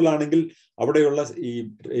 തിരുവിതാംകൂറിലാണെങ്കിൽ അവിടെയുള്ള ഈ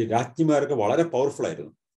രാജ്ഞിമാരൊക്കെ വളരെ പവർഫുൾ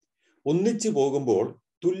ആയിരുന്നു. ഒന്നിച്ചു പോകുമ്പോൾ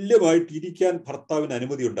തുല്യമായിട്ട് ഇരിക്കാൻ ഭർത്താവിന്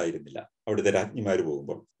അനുമതി ഉണ്ടായിരുന്നില്ല അവിടുത്തെ രാജ്ഞിമാര്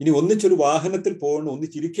പോകുമ്പോൾ. ഇനി ഒന്നിച്ചൊരു വാഹനത്തിൽ പോകണം,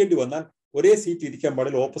 ഒന്നിച്ചിരിക്കേണ്ടി വന്നാൽ ഒരേ സീറ്റ് ഇരിക്കാൻ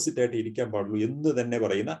പാടില്ല, ഓപ്പോസിറ്റ് ആയിട്ട് ഇരിക്കാൻ പാടുള്ളൂ എന്ന് തന്നെ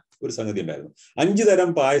പറയുന്ന ഒരു സംഗതി ഉണ്ടായിരുന്നു. 5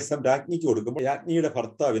 തരം പായസം രാജ്ഞിക്ക് കൊടുക്കുമ്പോൾ രാജ്ഞിയുടെ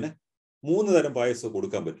ഭർത്താവിന് 3 തരം പായസം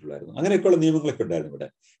കൊടുക്കാൻ പറ്റുള്ളായിരുന്നു. അങ്ങനെയൊക്കെയുള്ള നിയമങ്ങളൊക്കെ ഉണ്ടായിരുന്നു ഇവിടെ.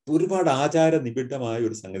 ഒരുപാട് ആചാര നിബിഡമായ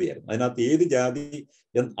ഒരു സംഗതിയായിരുന്നു. അതിനകത്ത് ഏത് ജാതി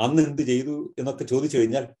അന്ന് എന്ത് ചെയ്തു എന്നൊക്കെ ചോദിച്ചു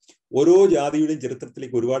കഴിഞ്ഞാൽ ഓരോ ജാതിയുടെയും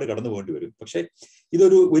ചരിത്രത്തിലേക്ക് ഒരുപാട് കടന്നു പോകേണ്ടി വരും. പക്ഷെ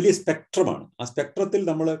ഇതൊരു വലിയ സ്പെക്ട്രമാണ്. ആ സ്പെക്ട്രത്തിൽ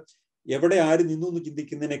നമ്മൾ എവിടെ ആര് നിന്നു എന്ന്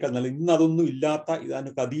ചിന്തിക്കുന്നതിനേക്കാൾ നല്ല ഇന്ന് അതൊന്നും ഇല്ലാത്ത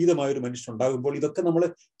ഇതിനൊക്കെ അതീതമായ ഒരു മനുഷ്യൻ ഉണ്ടാകുമ്പോൾ ഇതൊക്കെ നമ്മൾ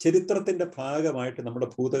ചരിത്രത്തിന്റെ ഭാഗമായിട്ട് നമ്മുടെ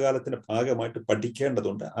ഭൂതകാലത്തിന്റെ ഭാഗമായിട്ട്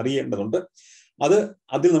പഠിക്കേണ്ടതുണ്ട്, അറിയേണ്ടതുണ്ട്.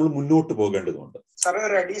 അതിൽ നമ്മൾ മുന്നോട്ട് പോകേണ്ടതുണ്ട്. സാറേ,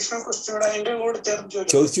 ഒരു അഡീഷണൽ ക്വസ്റ്റ്യൻ അതിന്റെ കൂടെ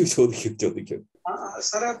ചേർത്ത് ചോദിക്കും.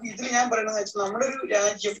 സാറേ, ഇതിൽ ഞാൻ പറയുന്നത് വെച്ചാൽ നമ്മുടെ ഒരു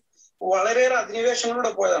രാജ്യം വളരെയേറെ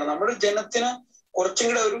അധിനിവേശങ്ങളിലൂടെ പോയതാണ്. നമ്മുടെ ജനത്തിന് കുറച്ചും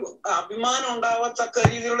കൂടെ ഒരു അഭിമാനം ഉണ്ടാവാത്തക്ക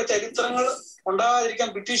രീതിയിലുള്ള ചരിത്രങ്ങൾ ഉണ്ടാവാതിരിക്കാൻ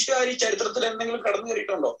ബ്രിട്ടീഷുകാർ ഈ ചരിത്രത്തിൽ എന്തെങ്കിലും കടന്നു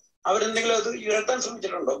കയറിയിട്ടുണ്ടോ? അവരെന്തെങ്കിലും അത് ഉയർത്താൻ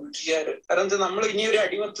ശ്രമിച്ചിട്ടുണ്ടോ ബ്രിട്ടീഷുകാർ? കാരണം നമ്മൾ ഇനി ഒരു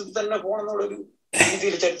അടിമത്തത്തിൽ തന്നെ പോകണമെന്നുള്ളൊരു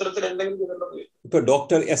രീതിയിൽ ചരിത്രത്തിൽ എന്തെങ്കിലും ചെയ്തിട്ടുണ്ടോ? ഇപ്പൊ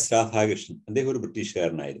ഡോക്ടർ എസ് രാധാകൃഷ്ണൻ അദ്ദേഹം ഒരു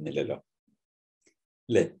ബ്രിട്ടീഷുകാരനായിരുന്നില്ലല്ലോ,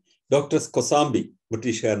 അല്ലെ? ഡോക്ടർ കൊസാംബി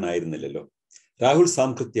ബ്രിട്ടീഷുകാരനായിരുന്നില്ലല്ലോ. രാഹുൽ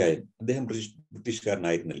സാംകൃത്യായൻ അദ്ദേഹം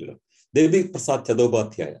ബ്രിട്ടീഷുകാരനായിരുന്നില്ലല്ലോ. ദേവി പ്രസാദ്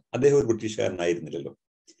ചതോപാധ്യായ അദ്ദേഹം ഒരു ബ്രിട്ടീഷുകാരനായിരുന്നില്ലല്ലോ.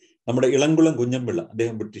 നമ്മുടെ ഇളംകുളം കുഞ്ഞമ്പിള്ള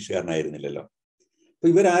അദ്ദേഹം ബ്രിട്ടീഷുകാരനായിരുന്നില്ലല്ലോ. അപ്പൊ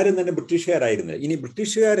ഇവരാരും തന്നെ ബ്രിട്ടീഷുകാരായിരുന്നില്ല. ഇനി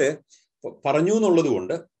ബ്രിട്ടീഷുകാര് പറഞ്ഞു എന്നുള്ളത്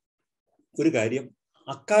കൊണ്ട് ഒരു കാര്യം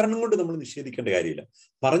അക്കാരണം കൊണ്ട് നമ്മൾ നിഷേധിക്കേണ്ട കാര്യമില്ല.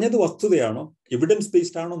 പറഞ്ഞത് വസ്തുതയാണോ, എവിഡൻസ്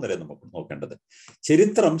ബേസ്ഡ് ആണോ എന്നല്ല നമുക്ക് നോക്കേണ്ടത്.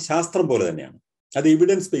 ചരിത്രം ശാസ്ത്രം പോലെ തന്നെയാണ്. അത്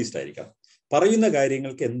എവിഡൻസ് ബേസ്ഡ് ആയിരിക്കാം. പറയുന്ന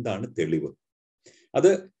കാര്യങ്ങൾക്ക് എന്താണ് തെളിവ്?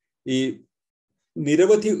 അത് ഈ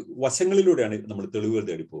നിരവധി വശങ്ങളിലൂടെയാണ് നമ്മൾ തെളിവുകൾ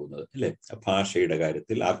തേടി പോകുന്നത്, അല്ലെ? ഭാഷയുടെ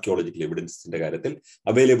കാര്യത്തിൽ, ആർക്കിയോളജിക്കൽ എവിഡൻസിന്റെ കാര്യത്തിൽ,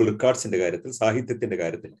 അവൈലബിൾ റെക്കോർഡ്സിന്റെ കാര്യത്തിൽ, സാഹിത്യത്തിന്റെ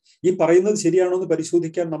കാര്യത്തിൽ ഈ പറയുന്നത് ശരിയാണോ എന്ന്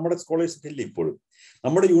പരിശോധിക്കാൻ നമ്മുടെ സ്കോളേഴ്സ് ഒക്കെ ഇല്ലേ ഇപ്പോഴും?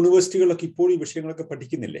 നമ്മുടെ യൂണിവേഴ്സിറ്റികളിലൊക്കെ ഇപ്പോഴും ഈ വിഷയങ്ങളൊക്കെ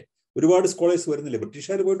പഠിക്കുന്നില്ലേ? ഒരുപാട് സ്കോളേഴ്സ് വരുന്നില്ലേ?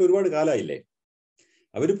 ബ്രിട്ടീഷുകാർ പോയിട്ട് ഒരുപാട് കാലമായില്ലേ?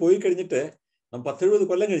 അവർ പോയി കഴിഞ്ഞിട്ട് 10-70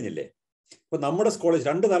 കൊല്ലം കഴിഞ്ഞില്ലേ? ഇപ്പൊ നമ്മുടെ സ്കോളേജ്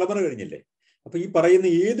 2 തലമുറ കഴിഞ്ഞില്ലേ. അപ്പൊ ഈ പറയുന്ന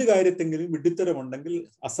ഏത് കാര്യത്തെങ്കിലും വിഡ്ഢിത്തരമുണ്ടെങ്കിൽ,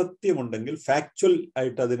 അസത്യമുണ്ടെങ്കിൽ, ഫാക്ച്വൽ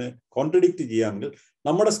ആയിട്ട് അതിന് കോൺട്രഡിക്റ്റ് ചെയ്യാമെങ്കിൽ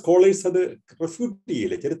നമ്മുടെ സ്കോളേഴ്സ് അത് റെഫ്യൂട്ട്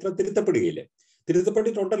ചെയ്യില്ലേ, ചരിത്രം തിരുത്തപ്പെടുകയില്ലേ?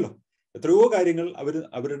 തിരുത്തപ്പെട്ടിട്ടുണ്ടല്ലോ. എത്രയോ കാര്യങ്ങൾ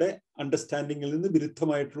അവരുടെ അണ്ടർസ്റ്റാൻഡിങ്ങിൽ നിന്ന്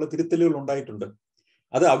വിരുദ്ധമായിട്ടുള്ള തിരുത്തലുകൾ ഉണ്ടായിട്ടുണ്ട്.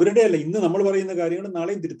 അത് അവരുടെ അല്ല, ഇന്ന് നമ്മൾ പറയുന്ന കാര്യങ്ങൾ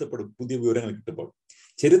നാളെയും തിരുത്തപ്പെടും പുതിയ വിവരങ്ങൾ കിട്ടുമ്പോൾ.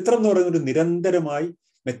 ചരിത്രം എന്ന് പറയുന്ന ഒരു നിരന്തരമായി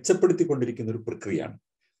മെച്ചപ്പെടുത്തിക്കൊണ്ടിരിക്കുന്ന ഒരു പ്രക്രിയയാണ്.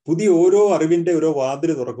 പുതിയ ഓരോ അറിവിന്റെ ഓരോ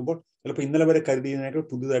വാതിൽ തുറക്കുമ്പോൾ ചിലപ്പോൾ ഇന്നലെ വരെ കരുതിയതിനേക്കാൾ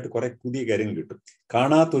പുതിയതായിട്ട് കുറെ പുതിയ കാര്യങ്ങൾ കിട്ടും.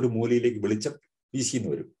 കാണാത്തൊരു മൂലയിലേക്ക് വെളിച്ചം വീശിന്ന്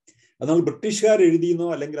വരും. അത് നമ്മൾ ബ്രിട്ടീഷുകാർ എഴുതിയെന്നോ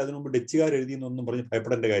അല്ലെങ്കിൽ അതിനു മുമ്പ് ഡച്ചുകാർ എഴുതിയെന്നോ ഒന്നും പറഞ്ഞ്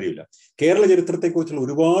ഭയപ്പെടേണ്ട കാര്യമില്ല. കേരള ചരിത്രത്തെക്കുറിച്ചുള്ള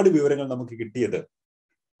ഒരുപാട് വിവരങ്ങൾ നമുക്ക് കിട്ടിയത്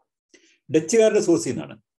ഡച്ചുകാരുടെ സോഴ്സിൽ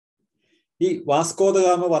നിന്നാണ്. ഈ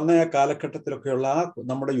വാസ്കോദഗാമ വന്ന ആ കാലഘട്ടത്തിലൊക്കെയുള്ള ആ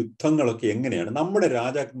നമ്മുടെ യുദ്ധങ്ങളൊക്കെ എങ്ങനെയാണ്, നമ്മുടെ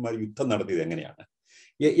രാജാക്കന്മാർ യുദ്ധം നടത്തിയത് എങ്ങനെയാണ്,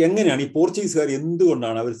 എങ്ങനെയാണ് ഈ പോർച്ചുഗീസുകാർ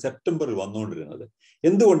എന്തുകൊണ്ടാണ് അവർ സെപ്റ്റംബറിൽ വന്നുകൊണ്ടിരുന്നത്,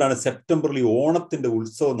 എന്തുകൊണ്ടാണ് സെപ്റ്റംബറിൽ ഈ ഓണത്തിന്റെ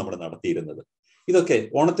ഉത്സവം നമ്മൾ നടത്തിയിരുന്നത്. ഇതൊക്കെ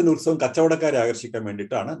ഓണത്തിന്റെ ഉത്സവം കച്ചവടക്കാരെ ആകർഷിക്കാൻ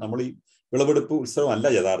വേണ്ടിയിട്ടാണ്. നമ്മൾ ഈ വിളവെടുപ്പ് ഉത്സവം അല്ല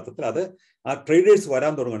യഥാർത്ഥത്തിൽ. അത് ആ ട്രേഡേഴ്സ്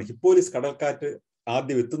വരാൻ തുടങ്ങുകയാണ്. ഹിപ്പോലിസ് കടൽക്കാറ്റ്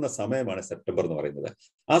ആദ്യം എത്തുന്ന സമയമാണ് സെപ്റ്റംബർ എന്ന് പറയുന്നത്.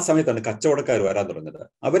 ആ സമയത്താണ് കച്ചവടക്കാർ വരാൻ തുടങ്ങുന്നത്.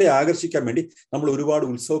 അവരെ ആകർഷിക്കാൻ വേണ്ടി നമ്മൾ ഒരുപാട്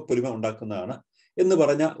ഉത്സവ പൊലിമ ഉണ്ടാക്കുന്നതാണ് എന്ന്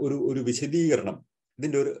പറഞ്ഞ ഒരു വിശദീകരണം,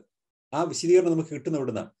 ഇതിന്റെ ആ വിശദീകരണം നമുക്ക് കിട്ടുന്ന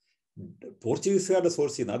ഇവിടുന്ന് പോർച്ചുഗീസുകാരുടെ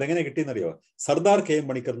സോഴ്സിൽ നിന്ന്. അതെങ്ങനെ കിട്ടിയെന്നറിയോ? സർദാർ കെ എം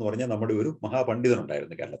മണിക്കർ എന്ന് പറഞ്ഞാൽ നമ്മുടെ ഒരു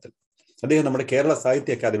മഹാപണ്ഡിതനുണ്ടായിരുന്നു കേരളത്തിൽ. അദ്ദേഹം നമ്മുടെ കേരള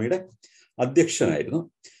സാഹിത്യ അക്കാദമിയുടെ അധ്യക്ഷനായിരുന്നു.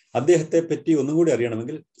 അദ്ദേഹത്തെ പറ്റി ഒന്നും കൂടി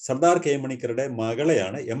അറിയണമെങ്കിൽ സർദാർ കെ എം മണിക്കറുടെ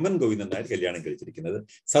മകളെയാണ് എം.എൻ. ഗോവിന്ദൻ നായർ കല്യാണം കഴിച്ചിരിക്കുന്നത്.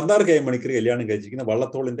 സർദാർ കെ എം മണിക്കർ കല്യാണം കഴിച്ചിരിക്കുന്ന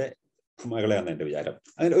വള്ളത്തോളിന്റെ മകളെയാണ് എൻ്റെ വിചാരം.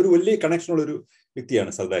 അങ്ങനെ ഒരു വലിയ കണക്ഷനുള്ള ഒരു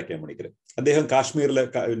വ്യക്തിയാണ് സർദാർ കെ എം മണിക്കർ. അദ്ദേഹം കാശ്മീരിലെ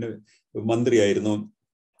മന്ത്രിയായിരുന്നു,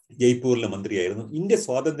 ജയ്പൂരിലെ മന്ത്രിയായിരുന്നു. ഇന്ത്യ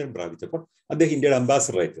സ്വാതന്ത്ര്യം പ്രാപിച്ചപ്പോൾ അദ്ദേഹം ഇന്ത്യയുടെ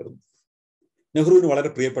അംബാസഡറായി തീർന്നു. നെഹ്റുവിന് വളരെ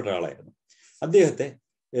പ്രിയപ്പെട്ട ആളായിരുന്നു. അദ്ദേഹത്തെ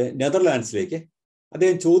നെതർലാൻഡ്സിലേക്ക്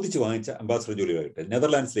അദ്ദേഹം ചോദിച്ചു വാങ്ങിച്ച അംബാസഡർ ജോലിയായിട്ട്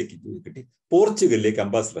നെതർലാൻഡ്സിലേക്ക് കിട്ടി, പോർച്ചുഗലിലേക്ക്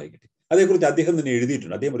അംബാസഡറായി കിട്ടി. അതേക്കുറിച്ച് അദ്ദേഹം തന്നെ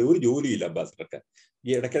എഴുതിയിട്ടുണ്ട്. അദ്ദേഹം ഒരു ജോലിയില്ല അംബാസഡർക്ക്. ഈ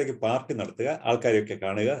ഇടയ്ക്കിടയ്ക്ക് പാർട്ടി നടത്തുക, ആൾക്കാരെയൊക്കെ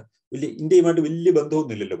കാണുക, ഇന്ത്യയുമായിട്ട് വലിയ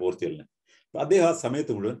ബന്ധമൊന്നുമില്ലല്ലോ പോർച്ചുഗലിന്. അദ്ദേഹം ആ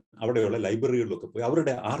സമയത്ത് മുഴുവൻ അവിടെയുള്ള ലൈബ്രറികളിലൊക്കെ പോയി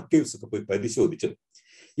അവരുടെ ആർക്കൈവ്സ് ഒക്കെ പോയി പരിശോധിച്ച്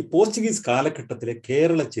ഈ പോർച്ചുഗീസ് കാലഘട്ടത്തിലെ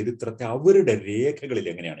കേരള ചരിത്രത്തെ അവരുടെ രേഖകളിൽ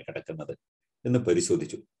എങ്ങനെയാണ് കിടക്കുന്നത് എന്ന്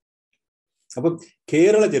പരിശോധിച്ചു. അപ്പം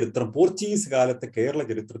കേരള ചരിത്രം, പോർച്ചുഗീസ് കാലത്തെ കേരള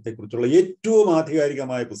ചരിത്രത്തെക്കുറിച്ചുള്ള ഏറ്റവും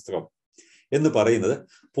ആധികാരികമായ പുസ്തകം എന്ന് പറയുന്നത്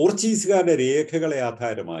പോർച്ചുഗീസുകാരുടെ രേഖകളെ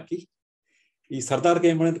ആധാരമാക്കി ഈ സർദാർ കെ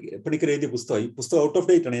എം പണിക്കർ എഴുതിയ പുസ്തകം. ഈ പുസ്തകം ഔട്ട് ഓഫ്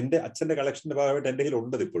ഡേറ്റ് ആണ്. എൻ്റെ അച്ഛൻ്റെ കളക്ഷന്റെ ഭാഗമായിട്ട് എൻ്റെ കയ്യിൽ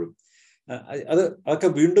ഉണ്ട് ഇപ്പോഴും. അതൊക്കെ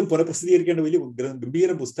വീണ്ടും പുനഃപ്രസിദ്ധീകരിക്കേണ്ട വലിയ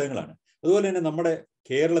ഗംഭീര പുസ്തകങ്ങളാണ്. അതുപോലെ തന്നെ നമ്മുടെ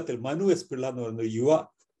കേരളത്തിൽ മനു എസ് പിള്ള എന്ന് പറയുന്ന ഒരു യുവ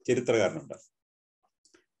ചരിത്രകാരനുണ്ട്.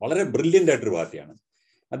 വളരെ ബ്രില്യൻ്റ് ആയിട്ടൊരു പാർട്ടിയാണ്.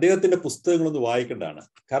 അദ്ദേഹത്തിന്റെ പുസ്തകങ്ങളൊന്ന് വായിക്കേണ്ടതാണ്.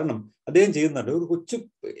 കാരണം അദ്ദേഹം ചെയ്യുന്നുണ്ട്, ഒരു കൊച്ചു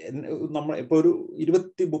നമ്മൾ ഇപ്പോൾ ഒരു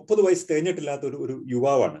 20-30 വയസ്സ് കഴിഞ്ഞിട്ടില്ലാത്ത ഒരു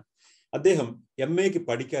യുവാവാണ്. അദ്ദേഹം MA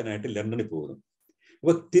പഠിക്കാനായിട്ട് ലണ്ടനിൽ പോകുന്നു.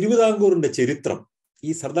 അപ്പൊ തിരുവിതാംകൂറിന്റെ ചരിത്രം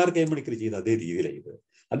ഈ സർദാർ കെ എം മണിക്കർ ചെയ്ത അതേ രീതിയിലായത്.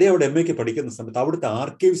 അദ്ദേഹം അവിടെ MA പഠിക്കുന്ന സമയത്ത് അവിടുത്തെ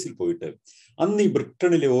ആർക്കൈവ്സിൽ പോയിട്ട് അന്ന് ഈ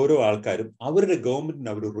ബ്രിട്ടനിലെ ഓരോ ആൾക്കാരും അവരുടെ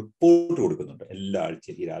ഗവൺമെന്റിന് അവർ റിപ്പോർട്ട് കൊടുക്കുന്നുണ്ട് എല്ലാ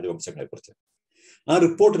ആഴ്ചയും ഈ രാജവംശങ്ങളെ കുറിച്ച്. ആ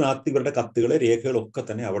റിപ്പോർട്ടിനകത്ത് ഇവരുടെ കത്തുകളെ രേഖകളൊക്കെ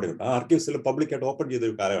തന്നെ അവിടെയുണ്ട്. ആ ആർക്കൈവ്സിൽ പബ്ലിക്കായിട്ട് ഓപ്പൺ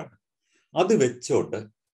ചെയ്തൊരു കാലമാണ്. അത് വെച്ചുകൊണ്ട്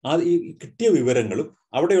ഈ കിട്ടിയ വിവരങ്ങളും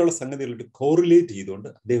അവിടെയുള്ള സംഗതികളായിട്ട് കോറിലേറ്റ് ചെയ്തുകൊണ്ട്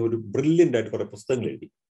അദ്ദേഹം ഒരു ബ്രില്യൻ്റ് ആയിട്ട് കുറെ പുസ്തകങ്ങൾ എഴുതി.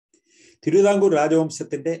 തിരുവിതാംകൂർ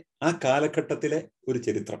രാജവംശത്തിന്റെ ആ കാലഘട്ടത്തിലെ ഒരു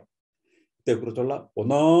ചരിത്രത്തെക്കുറിച്ചുള്ള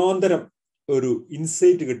ഒന്നാന്തരം ഒരു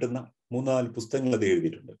ഇൻസൈറ്റ് കിട്ടുന്ന 3-4 പുസ്തകങ്ങൾ അത്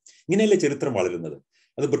എഴുതിയിട്ടുണ്ട്. ഇങ്ങനെയല്ലേ ചരിത്രം വളരുന്നത്.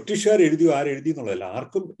 അത് ബ്രിട്ടീഷുകാർ എഴുതിയോ ആരെഴുതി എന്നുള്ളതല്ല.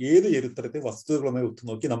 ആർക്കും ഏത് ചരിത്രത്തെ വസ്തുതകളുമായി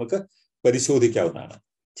ഒത്തുനോക്കി നമുക്ക് പരിശോധിക്കാവുന്നതാണ്.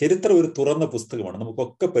 ചരിത്രം ഒരു തുറന്ന പുസ്തകമാണ്.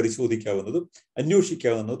 നമുക്കൊക്കെ പരിശോധിക്കാവുന്നതും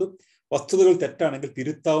അന്വേഷിക്കാവുന്നതും വസ്തുതകൾ തെറ്റാണെങ്കിൽ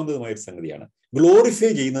തിരുത്താവുന്നതുമായ ഒരു സംഗതിയാണ്.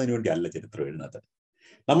 ഗ്ലോറിഫൈ ചെയ്യുന്നതിന് വേണ്ടി അല്ല ചരിത്രം എഴുതുന്നത്.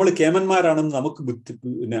 നമ്മൾ കേമന്മാരാണെന്ന് നമുക്ക്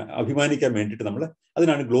അഭിമാനിക്കാൻ വേണ്ടിയിട്ട്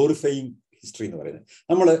അതിനാണ് ഗ്ലോറിഫൈയിങ് ഹിസ്റ്ററി എന്ന്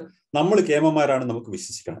പറയുന്നത്. നമ്മൾ കേമന്മാരാണെന്ന് നമുക്ക്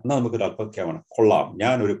വിശ്വസിക്കണം. എന്നാൽ നമുക്കൊരു അല്പക്കേമനം കൊള്ളാം,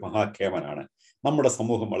 ഞാനൊരു മഹാക്കേമനാണ്, നമ്മുടെ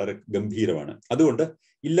സമൂഹം വളരെ ഗംഭീരമാണ്. അതുകൊണ്ട്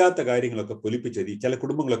ഇല്ലാത്ത കാര്യങ്ങളൊക്കെ പൊലിപ്പിച്ചെഴുതി ചില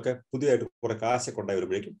കുടുംബങ്ങളൊക്കെ പുതിയതായിട്ട് കുറെ കാശൊക്കെ ഉണ്ടായി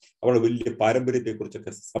വരുമ്പോഴേക്കും അവരുടെ വലിയ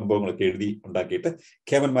പാരമ്പര്യത്തെക്കുറിച്ചൊക്കെ സംഭവങ്ങളൊക്കെ എഴുതി ഉണ്ടാക്കിയിട്ട്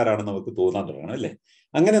കേമന്മാരാണെന്ന് നമുക്ക് തോന്നാൻ തുടങ്ങണം അല്ലേ?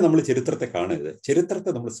 അങ്ങനെ നമ്മൾ ചരിത്രത്തെ കാണരുത്.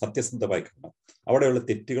 ചരിത്രത്തെ നമ്മൾ സത്യസന്ധമായി കാണണം. അവിടെയുള്ള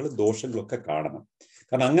തെറ്റുകളും ദോഷങ്ങളും ഒക്കെ കാണണം.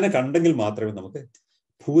 കാരണം അങ്ങനെ കണ്ടെങ്കിൽ മാത്രമേ നമുക്ക്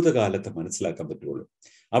ഭൂതകാലത്തെ മനസ്സിലാക്കാൻ പറ്റുള്ളൂ.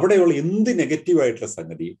 അവിടെയുള്ള എന്ത് നെഗറ്റീവായിട്ടുള്ള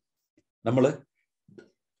സംഗതി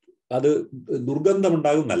അത്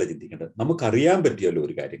ദുർഗന്ധമുണ്ടാകും എന്നല്ല ചിന്തിക്കേണ്ടത്. നമുക്കറിയാൻ പറ്റിയല്ലോ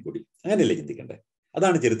ഒരു കാര്യം കൂടി, അങ്ങനെയല്ലേ ചിന്തിക്കേണ്ടത്.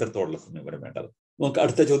 അതാണ് ചരിത്രത്തോടുള്ള സമീപനം വേണ്ടത്. നമുക്ക്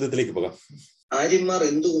അടുത്ത ചോദ്യത്തിലേക്ക് പോകാം. ആര്യന്മാർ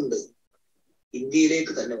എന്തുകൊണ്ട്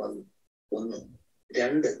ഇന്ത്യയിലേക്ക് തന്നെ വന്നു? 1.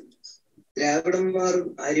 2, ദ്രാവിഡന്മാരും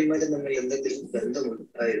ആര്യന്മാരും തമ്മിൽ എന്തെങ്കിലും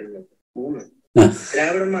ബന്ധമുണ്ടായിരുന്നു? 3,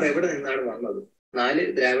 ദ്രാവിഡന്മാർ എവിടെ നിന്നാണ് വന്നത്? 4,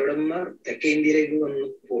 ദ്രാവിഡന്മാർ തെക്കേ ഇന്ത്യയിലേക്ക്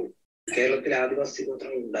വന്നപ്പോൾ കേരളത്തിൽ ആദിവാസി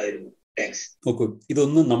ഗോത്രങ്ങൾ ഉണ്ടായിരുന്നു. നോക്കൂ,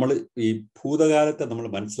 ഇതൊന്നും നമ്മൾ ഈ ഭൂതകാലത്തെ നമ്മൾ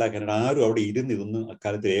മനസ്സിലാക്കാനായിട്ട് ആരും അവിടെ ഇരുന്ന് ഇതൊന്നും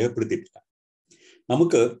അക്കാലത്ത് രേഖപ്പെടുത്തിയിട്ടില്ല.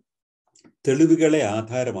 നമുക്ക് തെളിവുകളെ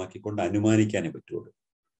ആധാരമാക്കിക്കൊണ്ട് അനുമാനിക്കാനേ പറ്റുള്ളൂ.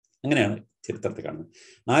 അങ്ങനെയാണ് ചരിത്രത്തെ കാണുന്നത്.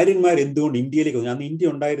 ആര്യന്മാർ എന്തുകൊണ്ട് ഇന്ത്യയിലേക്ക് വന്നു? അന്ന്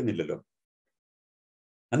ഇന്ത്യ ഉണ്ടായിരുന്നില്ലല്ലോ.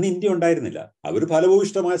 അന്ന് ഇന്ത്യ ഉണ്ടായിരുന്നില്ല. അവർ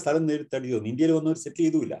ഫലഭൂയിഷ്ടമായ സ്ഥലം നേരിട്ടടി വന്നു. ഇന്ത്യയിൽ വന്നവർ സെറ്റിൽ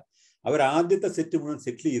ചെയ്തുമില്ല. അവർ ആദ്യത്തെ സെറ്റ് മുഴുവൻ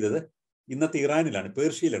സെറ്റിൽ ചെയ്തത് ഇന്നത്തെ ഇറാനിലാണ്,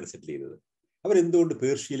 പേർഷ്യയിലാണ് സെറ്റിൽ ചെയ്തത്. അവരെന്തുകൊണ്ട്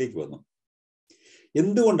പേർഷ്യയിലേക്ക് വന്നു?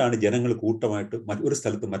 എന്തുകൊണ്ടാണ് ജനങ്ങൾ കൂട്ടമായിട്ട് ഒരു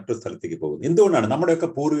സ്ഥലത്ത് മറ്റൊരു സ്ഥലത്തേക്ക് പോകുന്നത്? എന്തുകൊണ്ടാണ്? നമ്മുടെയൊക്കെ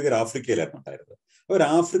പൂർവികർ ആഫ്രിക്കയിലായിരുന്നു ഉണ്ടായിരുന്നത്. അവർ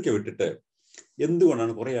ആഫ്രിക്ക വിട്ടിട്ട്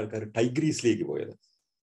എന്തുകൊണ്ടാണ് കുറെ ആൾക്കാർ ടൈഗ്രീസിലേക്ക് പോയത്?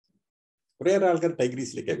 കുറേയേറെ ആൾക്കാർ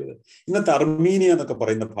ടൈഗ്രീസിലേക്കാണ് പോയത്. ഇന്നത്തെ അർമീനിയ എന്നൊക്കെ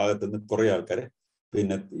പറയുന്ന ഭാഗത്ത് നിന്ന് കുറെ ആൾക്കാർ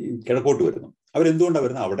പിന്നെ കിഴക്കോട്ട് വരുന്നു. അവരെന്തുകൊണ്ടാണ്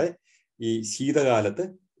വരുന്നത്? അവിടെ ഈ ശീതകാലത്ത്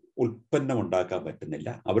ഉൽപ്പന്നം ഉണ്ടാക്കാൻ പറ്റുന്നില്ല.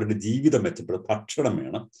 അവരുടെ ജീവിതം മെച്ചപ്പെടും, ഭക്ഷണം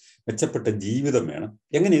വേണം, മെച്ചപ്പെട്ട ജീവിതം വേണം.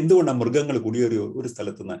 എന്തുകൊണ്ടാണ് മൃഗങ്ങൾ കുടിയേറി ഒരു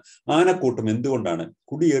സ്ഥലത്ത് നിന്ന് ആനക്കൂട്ടം എന്തുകൊണ്ടാണ്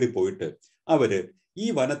കുടിയേറി പോയിട്ട് അവര് ഈ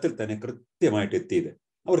വനത്തിൽ തന്നെ കൃത്യമായിട്ട് എത്തിയത്?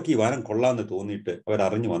 അവർക്ക് ഈ വനം കൊള്ളാമെന്ന് തോന്നിയിട്ട്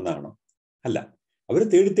അവരറിഞ്ഞു വന്നതാണോ? അല്ല, അവർ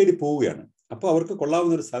തേടി തേടി പോവുകയാണ്. അപ്പോൾ അവർക്ക്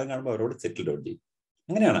കൊള്ളാവുന്ന ഒരു സ്ഥലം കാണുമ്പോൾ അവരോട് സെറ്റിൽ ഡൗൺ ചെയ്യും.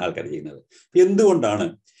 അങ്ങനെയാണ് ആൾക്കാർ ചെയ്യുന്നത്. എന്തുകൊണ്ടാണ്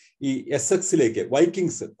ഈ എസെക്സിലേക്ക്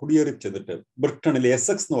വൈക്കിങ്സ് കുടിയേറി ചെന്നിട്ട് ബ്രിട്ടനിലെ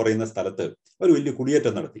എസെക്സ് എന്ന് പറയുന്ന സ്ഥലത്ത് ഒരു വലിയ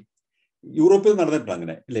കുടിയേറ്റം നടത്തി? യൂറോപ്പിൽ നടന്നിട്ടുണ്ട്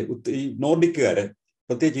അങ്ങനെ, അല്ലെ? ഈ നോർഡിക്കുകാര്,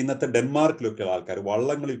 പ്രത്യേകിച്ച് ഇന്നത്തെ ഡെൻമാർക്കിലൊക്കെയുള്ള ആൾക്കാർ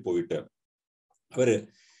വള്ളങ്ങളിൽ പോയിട്ട് അവര്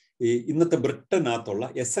ഈ ഇന്നത്തെ ബ്രിട്ടനകത്തുള്ള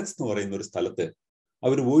എസെക്സ് എന്ന് പറയുന്ന ഒരു സ്ഥലത്ത്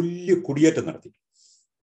അവർ വലിയ കുടിയേറ്റം നടത്തി.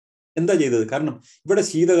 എന്താ ചെയ്തത്? കാരണം ഇവിടെ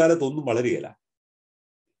ശീതകാലത്ത് ഒന്നും വളരുകയില്ല.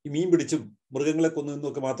 ഈ മീൻ പിടിച്ചും മൃഗങ്ങളെ കൊന്നു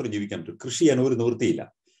ഒക്കെ മാത്രം ജീവിക്കാൻ പറ്റും. കൃഷി ചെയ്യാൻ ഒരു നിവൃത്തിയില്ല.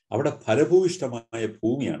 അവിടെ ഫലഭൂയിഷ്ടമായ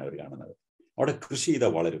ഭൂമിയാണ് അവർ കാണുന്നത്. അവിടെ കൃഷി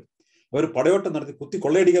ചെയ്താൽ വളരും. അവർ പടയോട്ടം നടത്തി കുത്തി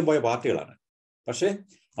കൊള്ളയടിക്കാൻ പോയ പാർട്ടികളാണ്. പക്ഷെ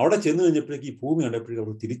അവിടെ ചെന്ന് കഴിഞ്ഞപ്പോഴേക്ക് ഈ ഭൂമി കണ്ടപ്പോഴേക്കും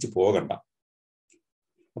അവർ തിരിച്ചു പോകണ്ട.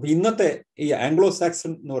 അപ്പൊ ഇന്നത്തെ ഈ ആംഗ്ലോ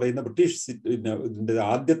സാക്സൺ എന്ന് പറയുന്ന ബ്രിട്ടീഷ്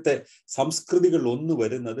ആദ്യത്തെ സംസ്കൃതികളിൽ ഒന്ന്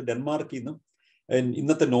വരുന്നത് ഡെൻമാർക്കിൽ നിന്നും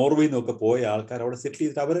ഇന്നത്തെ നോർവേയിൽ നിന്നൊക്കെ പോയ ആൾക്കാർ അവിടെ സെറ്റിൽ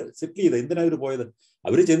ചെയ്ത് എന്തിനാണ് അവർ പോയത്?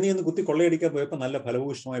 അവർ ചെന്ന് കുത്തി കൊള്ളയടിക്കാൻ പോയപ്പോൾ നല്ല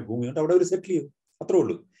ഫലഭൂയിഷ്ടമായ ഭൂമി കൊണ്ട് അവിടെ അവർ സെറ്റിൽ ചെയ്തു. അത്രേ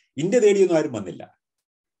ഉള്ളൂ. ഇന്ത്യ തേടിയൊന്നും ആരും വന്നില്ല.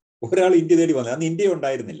 ഒരാൾ ഇന്ത്യ തേടി വന്നില്ല. അന്ന് ഇന്ത്യ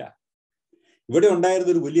ഉണ്ടായിരുന്നില്ല. ഇവിടെ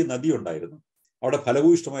ഉണ്ടായിരുന്ന ഒരു വലിയ നദി ഉണ്ടായിരുന്നു. അവിടെ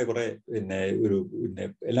ഫലഭൂയിഷ്ടമായ കുറെ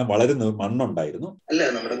എല്ലാം വളരുന്ന മണ്ണുണ്ടായിരുന്നു. അല്ല,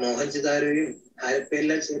 നമ്മുടെ മോഹൻജദാരോയും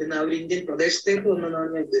ഹാരപ്പയെല്ലാം ചേരുന്ന ആ ഒരു ഇന്ത്യൻ പ്രദേശത്തേക്ക് വന്നതാണ്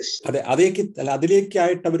ഞാൻ ഉദ്ദേശിച്ചത്. അതെ,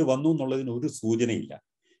 അതിലേക്കായിട്ട് അവർ വന്നു എന്നുള്ളതിന് ഒരു സൂചനയില്ല.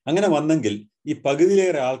 അങ്ങനെ വന്നെങ്കിൽ ഈ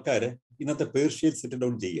പകുതിയിലേറെ ആൾക്കാർ ഇന്നത്തെ പേർഷ്യയിൽ സെറ്റിൽ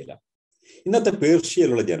ഡൗൺ ചെയ്യല. ഇന്നത്തെ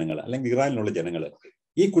പേർഷ്യയിലുള്ള ജനങ്ങൾ അല്ലെങ്കിൽ ഇറാനിലുള്ള ജനങ്ങൾ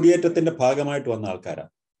ഈ കുടിയേറ്റത്തിന്റെ ഭാഗമായിട്ട് വന്ന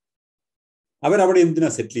ആൾക്കാരാണ്. അവരവിടെ എന്തിനാ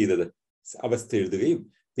സെറ്റിൽ ചെയ്തത്? അവസ്ഥ എഴുതുകയും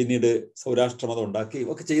പിന്നീട് സൗരാഷ്ട്രമതം ഉണ്ടാക്കുകയും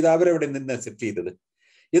ഒക്കെ ചെയ്ത് അവരവിടെ നിന്നാ സെറ്റിൽ ചെയ്തത്.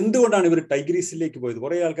 എന്തുകൊണ്ടാണ് ഇവർ ടൈഗ്രീസിലേക്ക് പോയത്?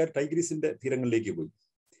 കുറെ ആൾക്കാർ ടൈഗ്രീസിന്റെ തീരങ്ങളിലേക്ക് പോയി.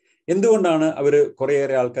 എന്തുകൊണ്ടാണ് അവർ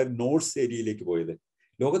കുറേയേറെ ആൾക്കാർ നോർത്ത് ഏരിയയിലേക്ക് പോയത്?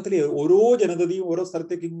 ലോകത്തിലെ ഓരോ ജനതയും ഓരോ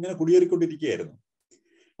സ്ഥലത്തേക്ക് ഇങ്ങനെ കുടിയേറിക്കൊണ്ടിരിക്കുകയായിരുന്നു.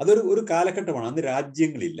 അതൊരു കാലഘട്ടമാണ്. അന്ന്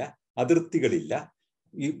രാജ്യങ്ങളില്ല, അതിർത്തികളില്ല.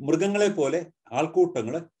 ഈ മൃഗങ്ങളെ പോലെ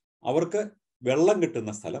ആൾക്കൂട്ടങ്ങൾ അവർക്ക് വെള്ളം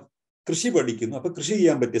കിട്ടുന്ന സ്ഥലം, കൃഷി പഠിക്കുന്നു, അപ്പൊ കൃഷി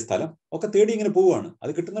ചെയ്യാൻ പറ്റിയ സ്ഥലം ഒക്കെ തേടി ഇങ്ങനെ പോവുകയാണ്.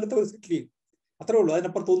 അത് കിട്ടുന്നിടത്ത് അവർ സെറ്റിൽ ചെയ്യും. അത്രേ ഉള്ളൂ.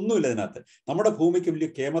 അതിനപ്പുറത്ത് ഒന്നുമില്ല ഇതിനകത്ത്. നമ്മുടെ ഭൂമിക്ക് വലിയ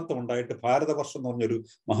കേമത്വം ഉണ്ടായിട്ട് ഭാരതവർഷം എന്ന് പറഞ്ഞൊരു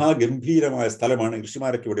മഹാഗംഭീരമായ സ്ഥലമാണ്,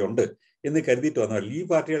 ഋഷിമാരൊക്കെ ഇവിടെ ഉണ്ട് എന്ന് കരുതിയിട്ട് വന്നവർ ഈ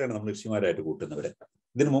പാർട്ടികളാണ് നമ്മൾ ഋഷിമാരായിട്ട് കൂട്ടുന്നവര്.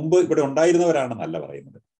 ഇതിനു മുമ്പ് ഇവിടെ ഉണ്ടായിരുന്നവരാണെന്നല്ല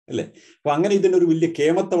പറയുന്നത്, അല്ലേ? അപ്പൊ അങ്ങനെ ഇതിനൊരു വലിയ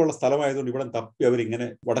കേമത്വമുള്ള സ്ഥലമായതുകൊണ്ട് ഇവിടെ തപ്പി അവരിങ്ങനെ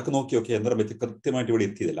വടക്ക് നോക്കിയൊക്കെ യന്ത്രം വെച്ച് കൃത്യമായിട്ട് ഇവിടെ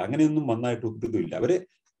എത്തിയതില്ല. അങ്ങനെയൊന്നും നന്നായിട്ട് ഒരിതുമില്ല. അവര്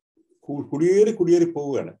കുടിയേറി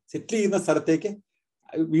പോവുകയാണ്. സെറ്റിൽ ചെയ്യുന്ന സ്ഥലത്തേക്ക്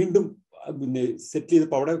വീണ്ടും സെറ്റിൽ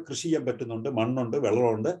ചെയ്തപ്പോൾ അവിടെ കൃഷി ചെയ്യാൻ പറ്റുന്നുണ്ട്, മണ്ണുണ്ട്,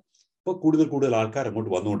 വെള്ളമുണ്ട്. ഇപ്പൊ കൂടുതൽ ആൾക്കാർ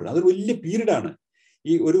അങ്ങോട്ട് വന്നുകൊണ്ടിരുന്നത്. അതൊരു വലിയ പീരീഡാണ്.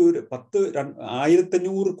 ഈ ഒരു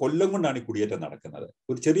 1500 കൊല്ലം കൊണ്ടാണ് ഈ കുടിയേറ്റം നടക്കുന്നത്.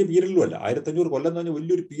 ഒരു ചെറിയ പീരീഡിലും അല്ല. 1500 കൊല്ലം എന്ന് പറഞ്ഞാൽ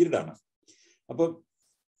വലിയൊരു പീരീഡാണ്. അപ്പം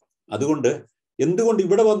അതുകൊണ്ട് എന്തുകൊണ്ട്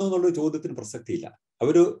ഇവിടെ വന്നു എന്നുള്ളൊരു ചോദ്യത്തിന് പ്രസക്തിയില്ല.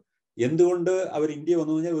 എന്തുകൊണ്ട് അവർ ഇന്ത്യ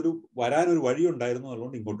വന്നു കഴിഞ്ഞാൽ വരാനൊരു വഴി ഉണ്ടായിരുന്നു,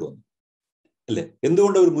 അതുകൊണ്ട് ഇങ്ങോട്ട് വന്നു, അല്ലേ?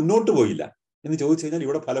 എന്തുകൊണ്ട് അവർ മുന്നോട്ട് പോയില്ല എന്ന് ചോദിച്ചു കഴിഞ്ഞാൽ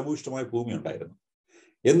ഇവിടെ ഫലഭൂയിഷ്ടമായ ഭൂമി ഉണ്ടായിരുന്നു.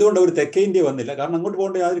 എന്തുകൊണ്ട് അവർ തെക്കേ ഇന്ത്യ വന്നില്ല? കാരണം അങ്ങോട്ട്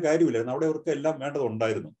പോകേണ്ട യാതൊരു കാര്യമില്ലായിരുന്നു. അവിടെ അവർക്ക് എല്ലാം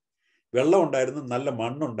വേണ്ടതുണ്ടായിരുന്നു. വെള്ളം ഉണ്ടായിരുന്നു, നല്ല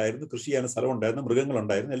മണ്ണുണ്ടായിരുന്നു, കൃഷി ചെയ്യാൻ സ്ഥലം ഉണ്ടായിരുന്നു,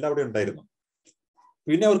 മൃഗങ്ങളുണ്ടായിരുന്നു, എല്ലാം അവിടെ ഉണ്ടായിരുന്നു.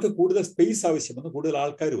 പിന്നെ അവർക്ക് കൂടുതൽ സ്പേസ് ആവശ്യം വന്നു, കൂടുതൽ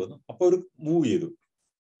ആൾക്കാർ വന്നു, അപ്പോൾ അവർ മൂവ് ചെയ്തു.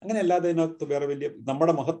 അങ്ങനെ അല്ലാതെ അതിനകത്ത് വേറെ വലിയ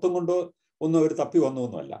നമ്മുടെ മഹത്വം കൊണ്ടോ ഒന്നും അവർ തപ്പി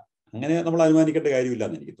വന്നൊന്നുമല്ല. അങ്ങനെ നമ്മൾ അനുമാനിക്കേണ്ട കാര്യമില്ല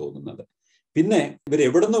എന്ന് എനിക്ക് തോന്നുന്നത്. പിന്നെ ഇവർ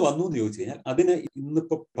എവിടെ നിന്ന് വന്നു എന്ന് ചോദിച്ചു കഴിഞ്ഞാൽ അതിന്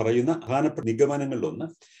ഇന്നിപ്പോ പറയുന്ന പ്രധാനപ്പെട്ട നിഗമനങ്ങളിലൊന്ന്,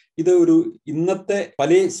 ഇത് ഇന്നത്തെ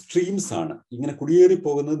പല സ്ട്രീംസ് ആണ്. ഇങ്ങനെ കുടിയേറി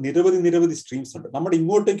പോകുന്നത് നിരവധി സ്ട്രീംസ് ഉണ്ട്. നമ്മുടെ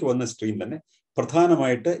ഇങ്ങോട്ടേക്ക് വന്ന സ്ട്രീം തന്നെ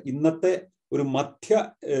പ്രധാനമായിട്ട് ഇന്നത്തെ ഒരു മധ്യ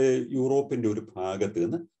യൂറോപ്പിന്റെ ഒരു ഭാഗത്ത്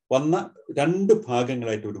നിന്ന് വന്ന 2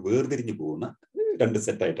 ഭാഗങ്ങളായിട്ട് വേർതിരിഞ്ഞു പോകുന്ന 2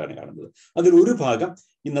 സെറ്റായിട്ടാണ് കാണുന്നത്. അതിലൊരു ഭാഗം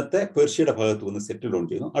ഇന്നത്തെ പേർഷ്യയുടെ ഭാഗത്ത് വന്ന് സെറ്റിൽ ഡൗൺ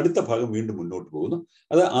ചെയ്യുന്നു. അടുത്ത ഭാഗം വീണ്ടും മുന്നോട്ട് പോകുന്നു.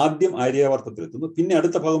 അത് ആദ്യം ആര്യാവർത്തത്തിലെത്തുന്നു. പിന്നെ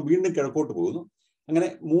അടുത്ത ഭാഗം വീണ്ടും കിഴക്കോട്ട് പോകുന്നു. അങ്ങനെ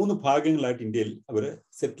 3 ഭാഗങ്ങളായിട്ട് ഇന്ത്യയിൽ അവർ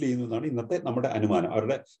സെറ്റിൽ ചെയ്യുന്നു എന്നാണ് ഇന്നത്തെ നമ്മുടെ അനുമാനം,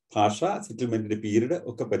 അവരുടെ ഭാഷ, സെറ്റിൽമെന്റിന്റെ പീരീഡ്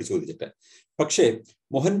ഒക്കെ പരിശോധിച്ചിട്ട്. പക്ഷേ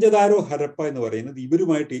മൊഹൻജദാരോ ഹരപ്പ എന്ന് പറയുന്നത്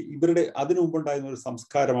ഇവരുമായിട്ട് ഇവരുടെ അതിനു മുമ്പുണ്ടായിരുന്ന ഒരു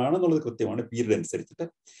സംസ്കാരമാണെന്നുള്ളത് കൃത്യമാണ് പീരീഡ് അനുസരിച്ചിട്ട്.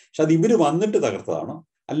 പക്ഷെ അത് ഇവർ വന്നിട്ട് തകർത്തതാണോ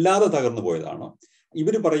അല്ലാതെ തകർന്നു പോയതാണോ?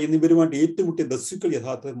 ഇവർ പറയുന്ന ഇവരുമായിട്ട് ഏറ്റുമുട്ടിയ ദസ്യുക്കൾ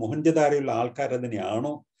യഥാർത്ഥത്തിൽ മൊഹൻജദാരോയുള്ള ആൾക്കാർ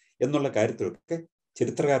തന്നെയാണോ എന്നുള്ള കാര്യത്തിലൊക്കെ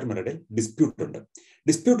ചരിത്രകാരന്മാരുടെ ഡിസ്പ്യൂട്ട് ഉണ്ട്.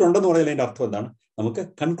 ഡിസ്പ്യൂട്ട് ഉണ്ടെന്ന് പറഞ്ഞാൽ അതിന്റെ അർത്ഥം എന്താണ്? നമുക്ക്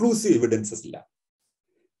കൺക്ലൂസീവ് എവിഡൻസസ് ഇല്ല.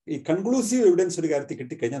 ഈ കൺക്ലൂസീവ് എവിഡൻസ് ഒരു കാര്യത്തിൽ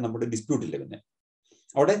കിട്ടിക്കഴിഞ്ഞാൽ നമ്മുടെ ഡിസ്പ്യൂട്ട് ഇല്ല. പിന്നെ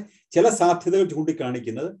അവിടെ ചില സാധ്യതകൾ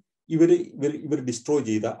ചൂണ്ടിക്കാണിക്കുന്നത് ഇവർ ഡിസ്ട്രോയ്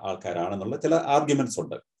ചെയ്ത ആൾക്കാരാണെന്നുള്ള ചില ആർഗ്യുമെന്റ്സ്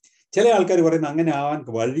ഉണ്ട്. ചില ആൾക്കാർ പറയുന്നത് അങ്ങനെ ആവാൻ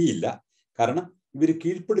വഴിയില്ല, കാരണം ഇവർ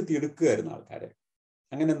കീഴ്പ്പെടുത്തി എടുക്കുകയായിരുന്ന ആൾക്കാരെ.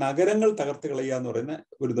 അങ്ങനെ നഗരങ്ങൾ തകർത്ത് കളയുക എന്ന് പറയുന്ന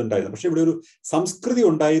ഒരു ഇതുണ്ടായിരുന്നു. പക്ഷെ ഇവിടെ ഒരു സംസ്കൃതി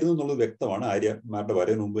ഉണ്ടായിരുന്നു എന്നുള്ളത് വ്യക്തമാണ്. ആര്യന്മാരുടെ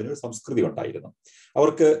വരവിന് മുമ്പ് ഒരു സംസ്കൃതി ഉണ്ടായിരുന്നു.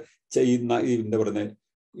 അവർക്ക് എന്താ പറയുന്നത്,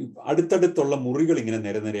 അടുത്തടുത്തുള്ള മുറികൾ ഇങ്ങനെ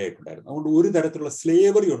നിരനിരയായിട്ടുണ്ടായിരുന്നു. അതുകൊണ്ട് ഒരു തരത്തിലുള്ള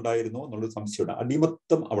സ്ലേവറി ഉണ്ടായിരുന്നോ എന്നുള്ളൊരു സംശയമുണ്ട്.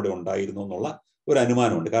 അടിമത്തം അവിടെ ഉണ്ടായിരുന്നു എന്നുള്ള ഒരു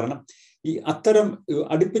അനുമാനമുണ്ട്. കാരണം ഈ അത്തരം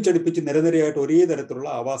അടുപ്പിച്ചടുപ്പിച്ച് നിരനിരയായിട്ട് ഒരേ തരത്തിലുള്ള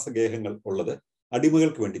ആവാസഗേഹങ്ങൾ ഉള്ളത്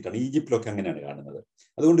അടിമകൾക്ക് വേണ്ടിയിട്ടാണ്. ഈജിപ്തിലൊക്കെ അങ്ങനെയാണ് കാണുന്നത്.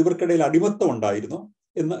 അതുകൊണ്ട് ഇവർക്കിടയിൽ അടിമത്തം ഉണ്ടായിരുന്നു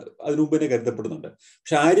എന്ന് അതിനു മുമ്പ് തന്നെ കരുതപ്പെടുന്നുണ്ട്.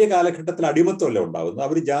 പക്ഷെ ആര്യ കാലഘട്ടത്തിൽ അടിമത്വമല്ല ഉണ്ടാകുന്നത്.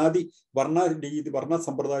 അവർ ജാതി വർണ്ണ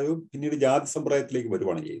സമ്പ്രദായവും പിന്നീട് ജാതി സമ്പ്രദായത്തിലേക്ക്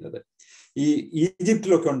വരുവാണ് ചെയ്യുന്നത്. ഈ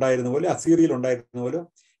ഈജിപ്തിലൊക്കെ ഉണ്ടായിരുന്ന പോലെ, അസീറിയയിൽ ഉണ്ടായിരുന്ന പോലെ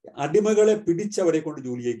അടിമകളെ പിടിച്ചവരെ കൊണ്ട്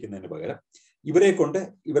ജോലി ചെയ്യിക്കുന്നതിന് പകരം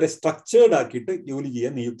ഇവരെ സ്ട്രക്ചേർഡ് ആക്കിയിട്ട് ജോലി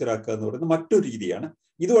ചെയ്യാൻ നിയുക്തരാക്കുക എന്ന് പറയുന്നത് മറ്റൊരു രീതിയാണ്.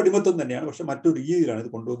 ഇതും അടിമത്വം തന്നെയാണ്, പക്ഷെ മറ്റൊരു രീതിയിലാണ് ഇത്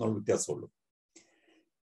കൊണ്ടുപോകുന്നുള്ള വ്യത്യാസമുള്ളൂ.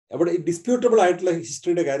 അവിടെ ഡിസ്പ്യൂട്ടബിൾ ആയിട്ടുള്ള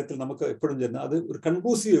ഹിസ്റ്ററിയുടെ കാര്യത്തിൽ നമുക്ക് എപ്പോഴും ചെന്നാൽ അത് ഒരു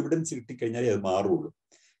കൺക്ലൂസീവ് എവിഡൻസ് കിട്ടിക്കഴിഞ്ഞാലേ അത് മാറുള്ളൂ.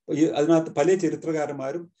 അതിനകത്ത് പല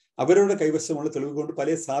ചരിത്രകാരന്മാരും അവരുടെ കൈവശമുള്ള തെളിവ് കൊണ്ട്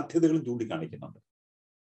പല സാധ്യതകളും ചൂണ്ടിക്കാണിക്കുന്നുണ്ട്.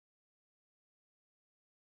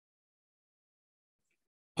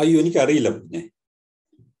 അയ്യോ, എനിക്കറിയില്ല പിന്നെ.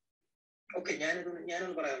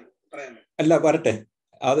 അല്ല, വരട്ടെ.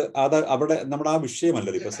 അത് അവിടെ നമ്മുടെ ആ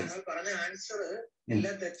വിഷയമല്ലല്ലോ ഇപ്പൊ.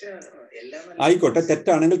 ആയിക്കോട്ടെ,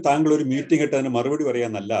 തെറ്റാണെങ്കിൽ താങ്കൾ ഒരു മീറ്റിംഗ് ഇട്ട് അതിന് മറുപടി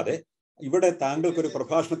പറയാന്നല്ലാതെ ഇവിടെ താങ്കൾക്ക് ഒരു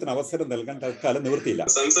പ്രഭാഷണത്തിന് അവസരം നൽകാൻ തൽക്കാലം നിവൃത്തിയില്ല.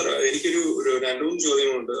 എനിക്കൊരു 2-3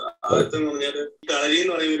 ചോദ്യങ്ങളുണ്ട്. ആദ്യത്തെ പറഞ്ഞാൽ കളരി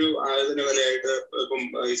എന്ന് പറയുന്ന ഒരു ആയുധത്തിന്റെ വിലയായിട്ട് ഇപ്പം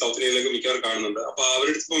ഈ സൗത്ത് ഇന്ത്യയിലേക്ക് മിക്കവാറും കാണുന്നുണ്ട്. അപ്പൊ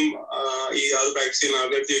അവരുടെ ഇപ്പം ഈ അത് പ്രാക്ടീസ് ചെയ്യുന്ന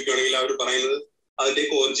ആൾക്കാർക്ക് ചോദിക്കുകയാണെങ്കിൽ അവർ പറയുന്നത് അതിന്റെ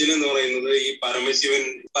ഒറിജിൻ എന്ന് പറയുന്നത് ഈ പരമശിവൻ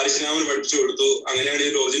പരശുരാമന് പഠിപ്പിച്ചു കൊടുത്തു, അങ്ങനെയാണ്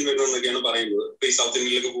ഇതിന്റെ ഒറിജിൻ വരുന്നത് എന്നൊക്കെയാണ് പറയുന്നത്. ഇപ്പൊ ഈ സൗത്ത്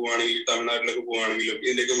ഇന്ത്യയിലേക്ക് പോവുകയാണെങ്കിൽ, തമിഴ്നാട്ടിലേക്ക് പോവുകയാണെങ്കിലും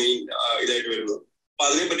ഇതിന്റെയൊക്കെ മെയിൻ ഇതായിട്ട് വരുന്നത്. അപ്പൊ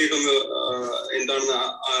അതിനെ പറ്റിയിട്ടൊന്ന് എന്താണെന്ന്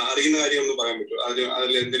അറിയുന്ന കാര്യം ഒന്ന് പറയാൻ പറ്റുമോ?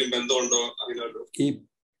 അതിൽ എന്തെങ്കിലും ബന്ധമുണ്ടോ? അതിനോട് ഈ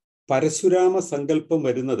പരശുരാമ സങ്കല്പം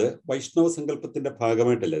വരുന്നത് വൈഷ്ണവ സങ്കല്പത്തിന്റെ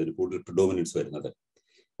ഭാഗമായിട്ടല്ല അതിന് കൂടുതൽ പ്രിഡോമിനൻസ് വരുന്നത്.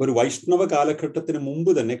 ഒരു വൈഷ്ണവ കാലഘട്ടത്തിന്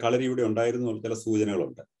മുമ്പ് തന്നെ കളരിയുടെ ഉണ്ടായിരുന്നു ചില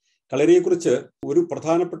സൂചനകളുണ്ട്. കളരിയെക്കുറിച്ച് ഒരു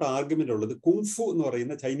പ്രധാനപ്പെട്ട ആർഗ്യുമെന്റ് ഉള്ളത് കുങ്ഫു എന്ന്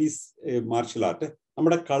പറയുന്ന ചൈനീസ് മാർഷൽ ആർട്ട്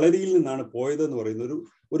നമ്മുടെ കളരിയിൽ നിന്നാണ് പോയതെന്ന് പറയുന്ന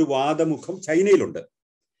ഒരു വാദമുഖം ചൈനയിലുണ്ട്.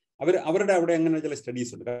 അവരുടെ അവിടെ അങ്ങനെ ചില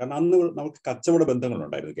സ്റ്റഡീസ് ഉണ്ട്. കാരണം അന്ന് നമുക്ക് കച്ചവട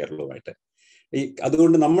ബന്ധങ്ങളുണ്ടായിരുന്നു കേരളവുമായിട്ട്.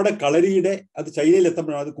 അതുകൊണ്ട് നമ്മുടെ കളരിയുടെ അത് ചൈനയിൽ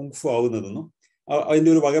എത്തുമ്പോഴാണ് അത് കുങ്ഫു ആവുന്നതെന്നും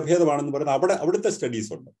അതിൻ്റെ ഒരു വകഭേദമാണെന്ന് പറയുന്നത് അവിടുത്തെ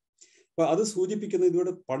സ്റ്റഡീസ് ഉണ്ട്. അപ്പൊ അത് സൂചിപ്പിക്കുന്നത്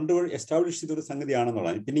ഇതുകൊണ്ട് പണ്ട് എസ്റ്റാബ്ലിഷ് ചെയ്തൊരു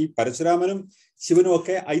സംഗതിയാണെന്നുള്ളതാണ്. പിന്നെ ഈ പരശുരാമനും ശിവനും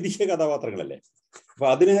ഒക്കെ ഐതിഹ്യ കഥാപാത്രങ്ങളല്ലേ. അപ്പൊ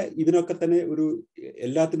ഇതിനൊക്കെ തന്നെ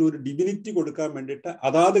എല്ലാത്തിനും ഒരു ഡിവിനിറ്റി കൊടുക്കാൻ വേണ്ടിയിട്ട്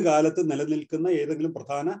അതാത് കാലത്ത് നിലനിൽക്കുന്ന ഏതെങ്കിലും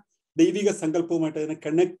പ്രധാന ദൈവിക സങ്കല്പവുമായിട്ട് അതിനെ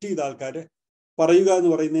കണക്ട് ചെയ്ത ആൾക്കാര് പറയുക എന്ന്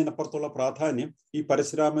പറയുന്നതിനപ്പുറത്തുള്ള പ്രാധാന്യം ഈ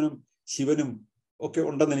പരശുരാമനും ശിവനും ഒക്കെ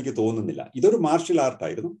ഉണ്ടെന്ന് എനിക്ക് തോന്നുന്നില്ല. ഇതൊരു മാർഷൽ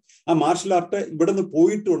ആർട്ടായിരുന്നു. ആ മാർഷൽ ആർട്ട് ഇവിടെ നിന്ന്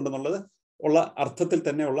പോയിട്ടുണ്ടെന്നുള്ളത് ഉള്ള അർത്ഥത്തിൽ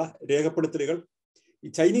തന്നെയുള്ള രേഖപ്പെടുത്തലുകൾ ഈ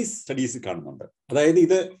ചൈനീസ് സ്റ്റഡീസിൽ കാണുന്നുണ്ട്. അതായത്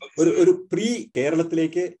ഇത് ഒരു പ്രീ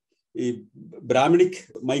കേരളത്തിലേക്ക് ഈ ബ്രാഹ്മണിക്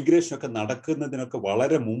മൈഗ്രേഷൻ ഒക്കെ നടക്കുന്നതിനൊക്കെ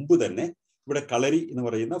വളരെ മുമ്പ് തന്നെ ഇവിടെ കളരി എന്ന്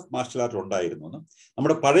പറയുന്ന മാർഷൽ ആർട്ട് ഉണ്ടായിരുന്നു എന്ന്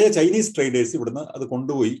നമ്മുടെ പഴയ ചൈനീസ് ട്രേഡേഴ്സ് ഇവിടുന്ന് അത്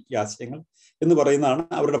കൊണ്ടുപോയി ഈ ആശയങ്ങൾ എന്ന് പറയുന്നതാണ്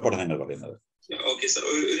അവരുടെ പഠനങ്ങൾ പറയുന്നത്. Okay sir,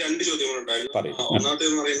 2 ചോദ്യങ്ങളുണ്ടായിരുന്നു.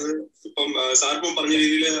 ഒന്നാമത്തേന്ന് പറയുന്നത് ഇപ്പം സാർ ഇപ്പം പറഞ്ഞ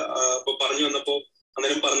രീതിയിൽ ഇപ്പൊ പറഞ്ഞു വന്നപ്പോ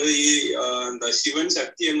അന്നേരം പറഞ്ഞത് ഈ ശിവൻ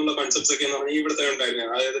ശക്തി എന്നുള്ള കൺസെപ്റ്റ്സ് ഒക്കെ എന്ന് പറഞ്ഞാൽ ഇവിടുത്തെ ഉണ്ടായിരുന്നത്.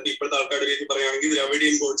 അതായത് ഇപ്പോഴത്തെ ആൾക്കാരുടെ രീതി പറയുകയാണെങ്കിൽ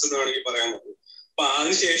ദ്രവിഡിയൻ ഗോഡ്സ് എന്ന് വേണമെങ്കിൽ പറയാൻ പറ്റും. അപ്പൊ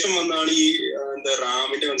അതിനുശേഷം വന്നാണ് ഈ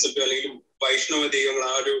റാമിന്റെ കൺസെപ്റ്റ് അല്ലെങ്കിൽ വൈഷ്ണവ ദൈവങ്ങൾ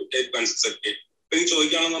ആ ഒരു ടൈപ്പ് കൺസെപ്റ്റ്സ് ഒക്കെ. ഇപ്പൊ എനിക്ക്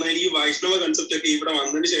ചോദിക്കുകയാണെന്ന് പറഞ്ഞാൽ ഈ വൈഷ്ണവ കൺസെപ്റ്റ് ഒക്കെ ഇവിടെ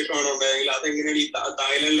വന്നതിന് ശേഷമാണോ ഉണ്ടായെങ്കിൽ അതെങ്ങനെയാണ് ഈ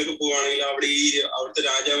തായ്ലാൻഡിലൊക്കെ പോവുകയാണെങ്കിൽ അവിടെ ഈ അവിടുത്തെ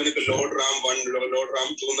രാജാവിനൊക്കെ ലോർഡ് റാം 1, ലോർഡ് റാം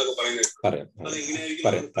 2 എന്നൊക്കെ പറയുന്നത്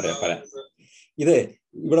അതെങ്ങനെയായിരിക്കും? ഇത്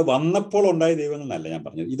ഇവിടെ വന്നപ്പോൾ ഉണ്ടായ ദൈവങ്ങൾ എന്നല്ല ഞാൻ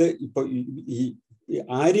പറഞ്ഞത്. ഇത് ഇപ്പൊ ഈ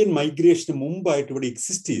ആര്യൻ മൈഗ്രേഷന് മുമ്പായിട്ട് ഇവിടെ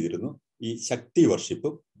എക്സിസ്റ്റ് ചെയ്തിരുന്നു ഈ ശക്തി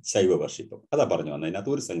വർഷിപ്പും ശൈവ വർഷിപ്പും. അതാ പറഞ്ഞു വന്നത്.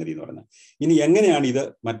 അതിനകത്ത് ഒരു സംഗതി എന്ന് പറഞ്ഞാൽ ഇനി എങ്ങനെയാണ് ഇത്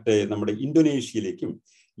നമ്മുടെ ഇന്തോനേഷ്യയിലേക്കും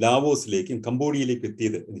ലാവോസിലേക്കും കംബോഡിയയിലേക്കും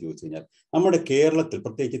എത്തിയത് എന്ന് ചോദിച്ചു കഴിഞ്ഞാൽ നമ്മുടെ കേരളത്തിൽ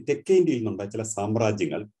പ്രത്യേകിച്ച് തെക്കേ ഇന്ത്യയിൽ നിന്നുണ്ടായ ചില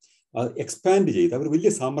സാമ്രാജ്യങ്ങൾ എക്സ്പാൻഡ് ചെയ്ത് അവർ വലിയ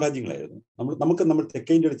സാമ്രാജ്യങ്ങളായിരുന്നു. നമ്മൾ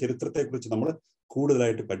തെക്കേ ഇന്ത്യയുടെ ചരിത്രത്തെക്കുറിച്ച് നമ്മൾ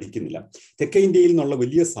കൂടുതലായിട്ട് പഠിക്കുന്നില്ല. തെക്കേ ഇന്ത്യയിൽ നിന്നുള്ള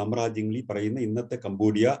വലിയ സാമ്രാജ്യങ്ങൾ ഈ പറയുന്ന ഇന്നത്തെ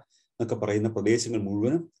കംബോഡിയ എന്നൊക്കെ പറയുന്ന പ്രദേശങ്ങൾ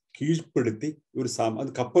മുഴുവനും കീഴ്പ്പെടുത്തി ഒരു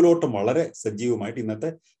കപ്പലോട്ടം വളരെ സജീവമായിട്ട് ഇന്നത്തെ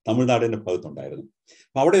തമിഴ്നാടിന്റെ ഭാഗത്തുണ്ടായിരുന്നു.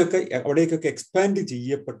 അവിടേക്കൊക്കെ എക്സ്പാൻഡ്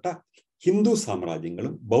ചെയ്യപ്പെട്ട ഹിന്ദു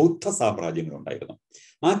സാമ്രാജ്യങ്ങളും ബൗദ്ധ സാമ്രാജ്യങ്ങളും ഉണ്ടായിരുന്നു.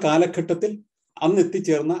 ആ കാലഘട്ടത്തിൽ അന്ന്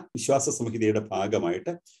എത്തിച്ചേർന്ന വിശ്വാസ സംഹിതയുടെ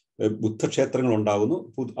ഭാഗമായിട്ട് ബുദ്ധക്ഷേത്രങ്ങൾ ഉണ്ടാകുന്നു.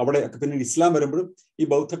 അവിടെ പിന്നെ ഇസ്ലാം വരുമ്പോഴും ഈ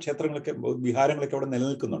ബൗദ്ധ ക്ഷേത്രങ്ങളൊക്കെ വിഹാരങ്ങളൊക്കെ അവിടെ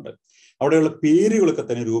നിലനിൽക്കുന്നുണ്ട്. അവിടെയുള്ള പേരുകളൊക്കെ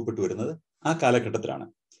തന്നെ രൂപപ്പെട്ടു വരുന്നത് ആ കാലഘട്ടത്തിലാണ്.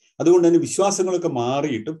 അതുകൊണ്ട് തന്നെ വിശ്വാസങ്ങളൊക്കെ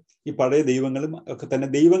മാറിയിട്ടും ഈ പഴയ ദൈവങ്ങളും ഒക്കെ തന്നെ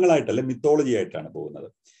ദൈവങ്ങളായിട്ടല്ല മിത്തോളജി ആയിട്ടാണ് പോകുന്നത്.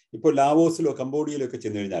 ഇപ്പോൾ ലാവോസിലോ കംബോഡിയയിലോ ഒക്കെ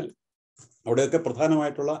ചെന്ന് കഴിഞ്ഞാൽ അവിടെയൊക്കെ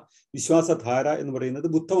പ്രധാനമായിട്ടുള്ള വിശ്വാസധാര എന്ന് പറയുന്നത്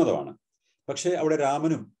ബുദ്ധമതമാണ്. പക്ഷേ അവിടെ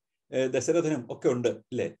രാമനും ദശരഥനും ഒക്കെ ഉണ്ട്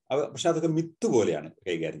അല്ലേ? പക്ഷെ അതൊക്കെ മിത്ത് പോലെയാണ്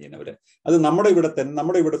കൈകാര്യം ചെയ്യുന്നവര്. അത് നമ്മുടെ ഇവിടെ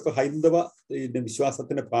ഇപ്പൊ ഹൈന്ദവ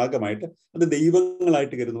വിശ്വാസത്തിന്റെ ഭാഗമായിട്ട് അത്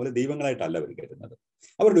ദൈവങ്ങളായിട്ട് കരുതുന്ന പോലെ ദൈവങ്ങളായിട്ടല്ല അവർ കരുതുന്നത്.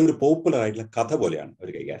 അവരുടെ ഒരു പോപ്പുലർ ആയിട്ടുള്ള കഥ പോലെയാണ് അവർ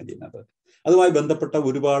കൈകാര്യം ചെയ്യുന്നത്. അതുമായി ബന്ധപ്പെട്ട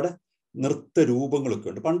ഒരുപാട് നൃത്തരൂപങ്ങളൊക്കെ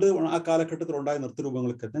ഉണ്ട്. പണ്ട് ആ കാലഘട്ടത്തിൽ ഉണ്ടായ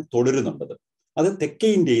നൃത്തരൂപങ്ങളൊക്കെ തന്നെ തുടരുന്നുണ്ടത്. അത് തെക്കേ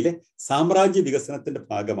ഇന്ത്യയിലെ സാമ്രാജ്യ വികസനത്തിന്റെ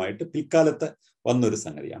ഭാഗമായിട്ട് പിൽക്കാലത്ത് വന്നൊരു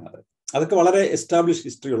സംഗതിയാണത്. അതൊക്കെ വളരെ എസ്റ്റാബ്ലിഷ്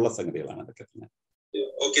ഹിസ്റ്ററി ഉള്ള സംഗതികളാണ് അതൊക്കെ തന്നെ.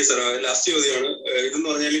 ഓക്കെ സാർ, ലാസ്റ്റ് ചോദ്യമാണ്. ഇതെന്ന്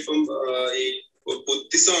പറഞ്ഞാൽ ഇപ്പം ഈ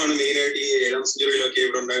ബുദ്ധിസമാണ് മെയിൻ ആയിട്ട് ഈ 7ാം സെഞ്ചുറിയിലൊക്കെ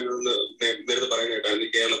ഇവിടെ ഉണ്ടായിരുന്നത് നേരത്തെ പറയുന്ന കേട്ടായിരുന്നു,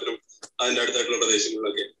 കേരളത്തിലും അതിന്റെ അടുത്തായിട്ടുള്ള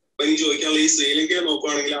പ്രദേശങ്ങളിലൊക്കെ. അപ്പൊ എനിക്ക് ചോദിക്കാനുള്ള ഈ ശ്രീലങ്കയെ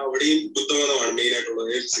നോക്കുകയാണെങ്കിൽ അവിടെയും ബുദ്ധമതമാണ് മെയിൻ ആയിട്ടുള്ളത്.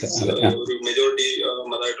 ഒരു മെജോറിറ്റി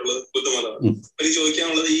മതമായിട്ടുള്ളത് ബുദ്ധമതമാണ്. അപ്പൊ എനിക്ക്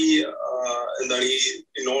ചോദിക്കാനുള്ളത് ഈ എന്താണ് ഈ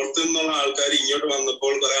നോർത്തിൽ നിന്നുള്ള ആൾക്കാർ ഇങ്ങോട്ട്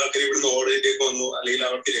വന്നപ്പോൾ കുറെ ആൾക്കാർ ഇവിടുന്ന് ഓടയിലേക്ക് വന്നു, അല്ലെങ്കിൽ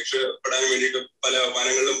അവർക്ക് രക്ഷപ്പെടാൻ വേണ്ടിയിട്ട് പല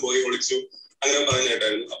വനങ്ങളിലും പോയി ഒളിച്ചു, അങ്ങനെ പറഞ്ഞു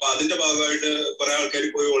കേട്ടായിരുന്നു. അപ്പൊ അതിന്റെ ഭാഗമായിട്ട് കുറെ ആൾക്കാർ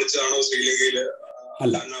പോയി ഒളിച്ചതാണോ ശ്രീലങ്കയില്?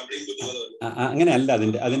 അല്ല, അങ്ങനെ അല്ല.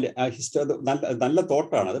 അതിന്റെ നല്ല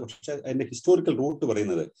തോട്ടാണ് അത്. പക്ഷെ അതിന്റെ ഹിസ്റ്റോറിക്കൽ റൂട്ട്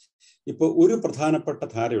പറയുന്നത് ഇപ്പൊ ഒരു പ്രധാനപ്പെട്ട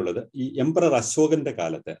ധാരയുള്ളത് ഈ എംപറർ അശോകന്റെ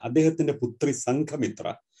കാലത്ത് അദ്ദേഹത്തിന്റെ പുത്രി സംഘമിത്ര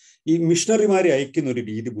ഈ മിഷണറിമാരെ അയക്കുന്ന ഒരു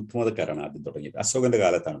രീതി ബുദ്ധമതക്കാരാണ് ആദ്യം തുടങ്ങിയത്. അശോകന്റെ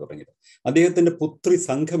കാലത്താണ് തുടങ്ങിയത്. അദ്ദേഹത്തിന്റെ പുത്രി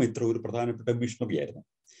സംഘമിത്ര ഒരു പ്രധാനപ്പെട്ട മിഷണറി ആയിരുന്നു.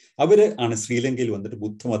 അവര് ആണ് ശ്രീലങ്കയിൽ വന്നിട്ട്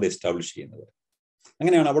ബുദ്ധമതം എസ്റ്റാബ്ലിഷ് ചെയ്യുന്നത്.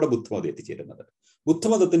 അങ്ങനെയാണ് അവിടെ ബുദ്ധമതം എത്തിച്ചേരുന്നത്.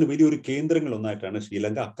 ബുദ്ധമതത്തിന്റെ വലിയൊരു കേന്ദ്രങ്ങൾ ഒന്നായിട്ടാണ്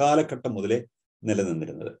ശ്രീലങ്ക അക്കാലഘട്ടം മുതലേ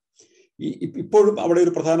നിലനിന്നിരുന്നത്. ഇപ്പോഴും അവിടെ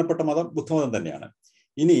ഒരു പ്രധാനപ്പെട്ട മതം ബുദ്ധമതം തന്നെയാണ്.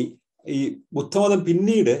 ഇനി ഈ ബുദ്ധമതം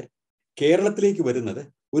പിന്നീട് കേരളത്തിലേക്ക് വരുന്നത്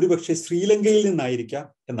ഒരുപക്ഷെ ശ്രീലങ്കയിൽ നിന്നായിരിക്കാം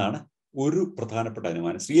എന്നാണ് ഒരു പ്രധാനപ്പെട്ട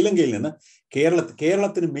അനുമാനം. ശ്രീലങ്കയിൽ നിന്ന്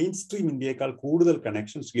കേരളത്തിന് മെയിൻ സ്ട്രീം ഇന്ത്യയേക്കാൾ കൂടുതൽ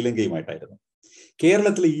കണക്ഷൻ ശ്രീലങ്കയുമായിട്ടായിരുന്നു.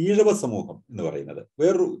 കേരളത്തിലെ ഈഴവ സമൂഹം എന്ന് പറയുന്നത്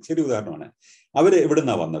വേറൊരു ചെറിയ ഉദാഹരണമാണ്. അവര്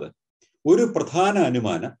എവിടുന്നാ വന്നത്? ഒരു പ്രധാന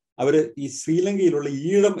അനുമാനം അവര് ഈ ശ്രീലങ്കയിലുള്ള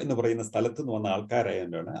ഈഴം എന്ന് പറയുന്ന സ്ഥലത്ത് നിന്ന് വന്ന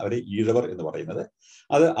ആൾക്കാരായതുകൊണ്ടാണ് അവരെ ഈഴവർ എന്ന് പറയുന്നത്.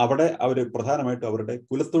 അത് അവിടെ അവര് പ്രധാനമായിട്ടും അവരുടെ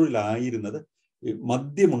കുലത്തൊഴിലായിരുന്നത്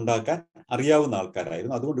മദ്യമുണ്ടാക്കാൻ അറിയാവുന്ന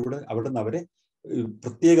ആൾക്കാരായിരുന്നു. അതുകൊണ്ട് അവിടെ നിന്ന് അവരെ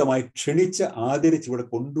പ്രത്യേകമായി ക്ഷണിച്ച് ആദരിച്ച് ഇവിടെ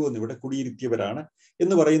കൊണ്ടുവന്ന് ഇവിടെ കുടിയിരുത്തിയവരാണ്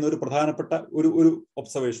എന്ന് പറയുന്ന ഒരു പ്രധാനപ്പെട്ട ഒരു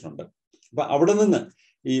ഒബ്സർവേഷൻ ഉണ്ട്. അപ്പൊ അവിടെ നിന്ന്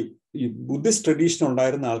ഈ ബുദ്ധിസ്റ്റ് ട്രഡീഷൻ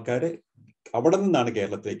ഉണ്ടായിരുന്ന ആൾക്കാര് അവിടെ നിന്നാണ്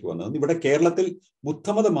കേരളത്തിലേക്ക് വന്നത്. ഇവിടെ കേരളത്തിൽ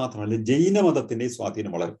ബുദ്ധമതം മാത്രമല്ല ജൈനമതത്തിന്റെ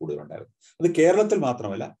സ്വാധീനം വളരെ കൂടുതലുണ്ടായിരുന്നു. അത് കേരളത്തിൽ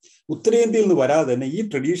മാത്രമല്ല ഉത്തരേന്ത്യയിൽ നിന്ന് വരാതെ തന്നെ ഈ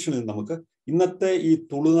ട്രഡീഷനിൽ നമുക്ക് ഇന്നത്തെ ഈ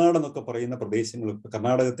തുളുനാട് എന്നൊക്കെ പറയുന്ന പ്രദേശങ്ങളും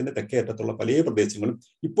കർണാടകത്തിന്റെ തെക്കേ അറ്റത്തുള്ള പല പ്രദേശങ്ങളും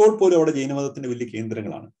ഇപ്പോൾ പോലും അവിടെ ജൈനമതത്തിന്റെ വലിയ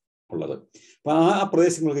കേന്ദ്രങ്ങളാണ് ഉള്ളത്. അപ്പൊ ആ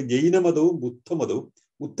പ്രദേശങ്ങൾക്ക് ജൈനമതവും ബുദ്ധമതവും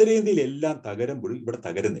ഉത്തരേന്ത്യയിലെല്ലാം തകരുമ്പോഴും ഇവിടെ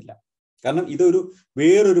തകരുന്നില്ല. കാരണം ഇതൊരു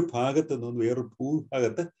വേറൊരു ഭാഗത്ത് നിന്ന് വേറൊരു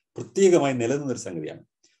ഭൂഭാഗത്ത് പ്രത്യേകമായി നിലനിന്നൊരു സംഗതിയാണ്.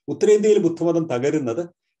 ഉത്തരേന്ത്യയിൽ ബുദ്ധമതം തകരുന്നത്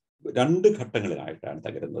 2 ഘട്ടങ്ങളിലായിട്ടാണ്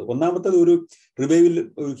തകരുന്നത്. ഒന്നാമത്തേത് ഒരു റിവൈവൽ,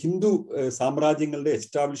 ഒരു ഹിന്ദു സാമ്രാജ്യങ്ങളുടെ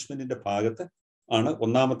എസ്റ്റാബ്ലിഷ്മെന്റിന്റെ ഭാഗത്ത് ആണ്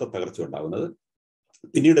ഒന്നാമത്തെ തകർച്ച ഉണ്ടാകുന്നത്.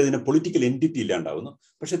 പിന്നീട് അതിന് പൊളിറ്റിക്കൽ എൻറ്റിറ്റി ഇല്ലാണ്ടാവുന്നു.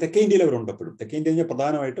 പക്ഷെ തെക്കേ ഇന്ത്യയിൽ അവരുണ്ടപ്പോഴും തെക്കേ ഇന്ത്യ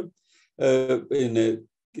പ്രധാനമായിട്ടും പിന്നെ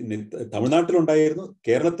തമിഴ്നാട്ടിലുണ്ടായിരുന്നു,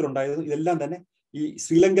 കേരളത്തിലുണ്ടായിരുന്നു. ഇതെല്ലാം തന്നെ ഈ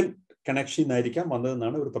ശ്രീലങ്കൻ കണക്ഷൻ ആയിരിക്കാം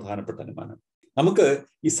വന്നതെന്നാണ് ഒരു പ്രധാനപ്പെട്ട അനുമാനം. നമുക്ക്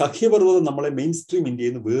ഈ സഹ്യപർവ്വതം നമ്മളെ മെയിൻ സ്ട്രീം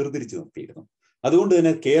ഇന്ത്യയിൽ നിന്ന് വേർതിരിച്ച് നിർത്തിയിരുന്നു. അതുകൊണ്ട്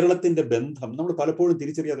തന്നെ കേരളത്തിന്റെ ബന്ധം നമ്മൾ പലപ്പോഴും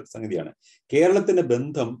തിരിച്ചറിയാത്ത സംഗതിയാണ്. കേരളത്തിന്റെ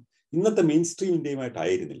ബന്ധം ഇന്നത്തെ മെയിൻ സ്ട്രീം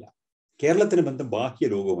ഇന്ത്യയുമായിട്ടായിരുന്നില്ല. കേരളത്തിന്റെ ബന്ധം ബാഹ്യ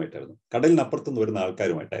ലോകവുമായിട്ടായിരുന്നു, കടലിനപ്പുറത്തുനിന്ന് വരുന്ന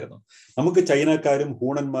ആൾക്കാരുമായിട്ടായിരുന്നു. നമുക്ക് ചൈനക്കാരും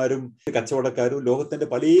ഹൂണന്മാരും കച്ചവടക്കാരും ലോകത്തിന്റെ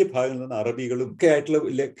പല ഭാഗങ്ങളിൽ നിന്ന് അറബികളും ഒക്കെ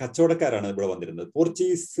ആയിട്ടുള്ള കച്ചവടക്കാരാണ് ഇവിടെ വന്നിരുന്നത്.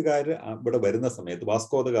 പോർച്ചുഗീസുകാർ ഇവിടെ വരുന്ന സമയത്ത്,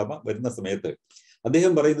 വാസ്കോ ദ ഗാമ വരുന്ന സമയത്ത്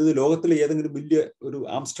അദ്ദേഹം പറയുന്നത് ലോകത്തിലെ ഏതെങ്കിലും വലിയ ഒരു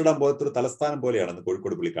ആംസ്റ്റർഡാം പോലത്തെ ഒരു തലസ്ഥാനം പോലെയാണെന്ന്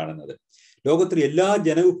കോഴിക്കോട് പുള്ളി കാണുന്നത്. ലോകത്തിലെ എല്ലാ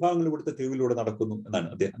ജനവിഭാഗങ്ങളും ഇവിടുത്തെ തെരുവിലൂടെ നടക്കുന്നു എന്നാണ്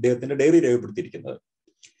അദ്ദേഹത്തിന്റെ ഡയറി രേഖപ്പെടുത്തിയിരിക്കുന്നത്.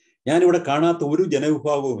 ഞാനിവിടെ കാണാത്ത ഒരു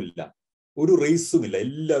ജനവിഭാഗവുമില്ല, ഒരു റേസുമില്ല,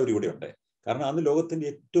 എല്ലാവരും ഇവിടെ ഉണ്ട്. കാരണം അന്ന് ലോകത്തിന്റെ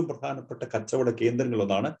ഏറ്റവും പ്രധാനപ്പെട്ട കച്ചവട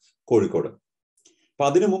കേന്ദ്രങ്ങളൊന്നാണ് കോഴിക്കോട്. അപ്പൊ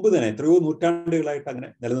അതിനു മുമ്പ് തന്നെ എത്രയോ നൂറ്റാണ്ടുകളായിട്ട് അങ്ങനെ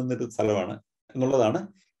നിലനിന്നൊരു സ്ഥലമാണ് എന്നുള്ളതാണ്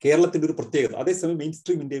കേരളത്തിന്റെ ഒരു പ്രത്യേകത. അതേസമയം മെയിൻ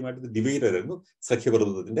സ്ട്രീം ഇന്ത്യയുമായിട്ട് ഡിവൈഡ് ആയിരുന്നു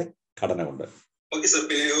സഖ്യപർവ്വതത്തിന്റെ ഘടന കൊണ്ട്. ഓക്കെ സർ,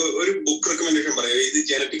 പിന്നെ ഒരു ബുക്ക് റെക്കമെൻഡേഷൻ പറയാം. ഇത്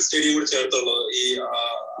ജനറ്റിക് സ്റ്റഡിയും കൂടെ ചേർത്തുള്ളത്, ഈ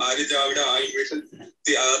ആര്യ ദ്രാവിഡ ആ ഇൻവേഷൻ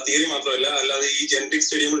തിയറി മാത്രമല്ല, അല്ലാതെ ഈ ജനറ്റിക്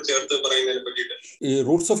സ്റ്റഡിയും കൂടെ ചേർത്ത് പറയുന്നതിനെ പറ്റിയിട്ട്. ഈ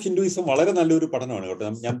റൂട്ട്സ് ഓഫ് ഹിന്ദുയിസം വളരെ നല്ലൊരു പഠനമാണ് കേട്ടോ.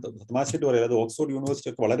 ഞാൻ തമാശയായിട്ട് പറയാം, അത് ഓക്സ്ഫോർഡ്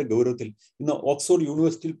യൂണിവേഴ്സിറ്റി ഒക്കെ വളരെ ഗൗരവത്തിൽ ഇന്ന് ഓക്സ്ഫോർഡ്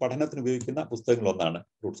യൂണിവേഴ്സിറ്റിയിൽ പഠനത്തിന് ഉപയോഗിക്കുന്ന പുസ്തകങ്ങളൊന്നാണ്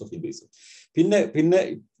റൂട്ട്സ് ഓഫ് ഹിന്ദുയിസം. പിന്നെ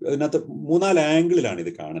ഇതിനകത്ത് 3-4 ആംഗിളിലാണ്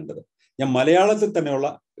ഇത് കാണേണ്ടത്. ഞാൻ മലയാളത്തിൽ തന്നെയുള്ള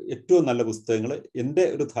ഏറ്റവും നല്ല പുസ്തകങ്ങൾ എൻ്റെ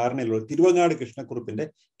ഒരു ധാരണയിലുള്ള തിരുവങ്ങാട് കൃഷ്ണക്കുറുപ്പിന്റെ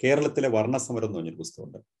കേരളത്തിലെ വർണ്ണസമരം എന്ന് പറഞ്ഞൊരു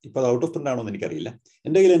പുസ്തകമുണ്ട്. ഇപ്പൊ അത് ഔട്ട് ഓഫ് പ്രിന്റ് ആണോ എന്ന് എനിക്കറിയില്ല.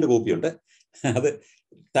 എൻ്റെ കയ്യിൽ എൻ്റെ കോപ്പിയുണ്ട്. അത്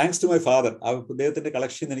താങ്ക്സ് ടു മൈ ഫാദർ, ആ അദ്ദേഹത്തിന്റെ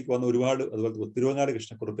കളക്ഷൻ എനിക്ക് വന്ന ഒരുപാട്. അതുപോലെ തിരുവങ്ങാട്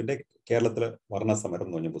കൃഷ്ണക്കുറുപ്പിന്റെ കേരളത്തിലെ വർണ്ണസമരം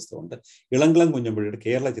എന്ന് പറഞ്ഞ പുസ്തകമുണ്ട്. ഇളംകുളം കുഞ്ഞമ്പുഴയുടെ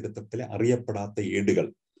കേരള ചരിത്രത്തിലെ അറിയപ്പെടാത്ത ഏടുകൾ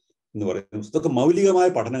എന്ന് പറയുന്ന പുസ്തകമൊക്കെ മൗലികമായ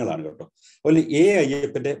പഠനങ്ങളാണ് കേട്ടോ. അതുപോലെ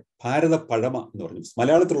അയ്യപ്പന്റെ ഭാരത പഴമ എന്ന് പറഞ്ഞു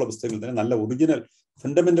മലയാളത്തിലുള്ള പുസ്തകങ്ങൾ തന്നെ നല്ല ഒറിജിനൽ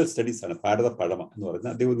ഫണ്ടമെന്റൽ സ്റ്റഡീസ് ആണ്. ഭാരത പഴമ എന്ന്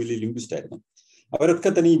പറയുന്നത്, അദ്ദേഹം ഒരു വലിയ ലിംഗ്വിസ്റ്റ് ആയിരുന്നു. അവരൊക്കെ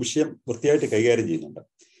തന്നെ ഈ വിഷയം വൃത്തിയായിട്ട് കൈകാര്യം ചെയ്യുന്നുണ്ട്.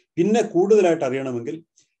 പിന്നെ കൂടുതലായിട്ട് അറിയണമെങ്കിൽ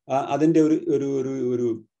അതിന്റെ ഒരു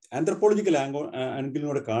anthropological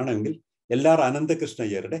ആംഗിളിനോട് കാണുമെങ്കിൽ Ananthakrishna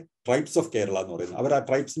അയ്യരുടെ tribes of Kerala എന്ന് പറയുന്നത്, അവർ ആ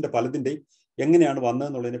ട്രൈബ്സിന്റെ പലതിന്റെയും എങ്ങനെയാണ്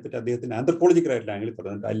വന്നതെന്നുള്ളതിനെ പറ്റി അദ്ദേഹത്തിന് ആന്ത്രപ്പോളജിക്കൽ ആയിട്ടുള്ള ആംഗിളിൽ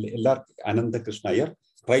പറയുന്നുണ്ട്. Krishna Iyer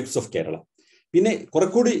tribes of Kerala. പിന്നെ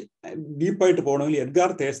കുറെക്കൂടി ഡീപ്പായിട്ട് പോകണമെങ്കിൽ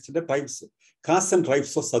Edgar തേസ്റ്റിന്റെ cast and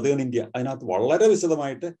tribes of southern India, അതിനകത്ത് വളരെ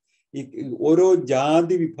വിശദമായിട്ട് ഈ ഓരോ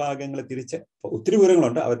ജാതി വിഭാഗങ്ങളെ തിരിച്ച് ഒത്തിരി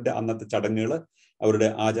വിവരങ്ങളുണ്ട്. അവരുടെ അന്നത്തെ ചടങ്ങുകൾ, അവരുടെ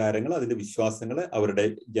ആചാരങ്ങൾ, അതിന്റെ വിശ്വാസങ്ങൾ, അവരുടെ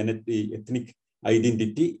എത്നിക്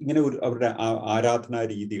ഐഡന്റിറ്റി, ഇങ്ങനെ അവരുടെ ആരാധനാ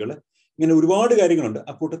രീതികൾ, ഇങ്ങനെ ഒരുപാട് കാര്യങ്ങളുണ്ട്.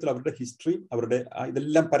 അക്കൂട്ടത്തിൽ അവരുടെ ഹിസ്റ്ററിയും അവരുടെ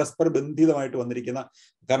ഇതെല്ലാം പരസ്പര ബന്ധിതമായിട്ട് വന്നിരിക്കുന്ന,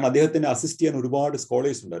 കാരണം അദ്ദേഹത്തിന് അസിസ്റ്റ് ചെയ്യാൻ ഒരുപാട്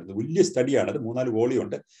സ്കോളേഴ്സ് ഉണ്ടായിരുന്നു. വലിയ സ്റ്റഡിയാണ്. അത് 3-4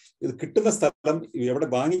 വോളിയുണ്ട്. ഇത് കിട്ടുന്ന സ്ഥലം എവിടെ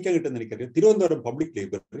വാങ്ങിക്കാൻ കിട്ടുന്ന എനിക്കറിയാം. തിരുവനന്തപുരം പബ്ലിക്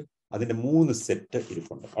ലൈബ്രറി അതിന്റെ 3 സെറ്റ്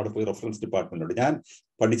ഇരിപ്പുണ്ട്. അവിടെ പോയി റെഫറൻസ് ഡിപ്പാർട്ട്മെന്റുണ്ട്. ഞാൻ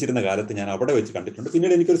പഠിച്ചിരുന്ന കാലത്ത് ഞാൻ അവിടെ വെച്ച് കണ്ടിട്ടുണ്ട്.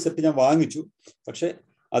 പിന്നീട് എനിക്കൊരു സെറ്റ് ഞാൻ വാങ്ങിച്ചു. പക്ഷെ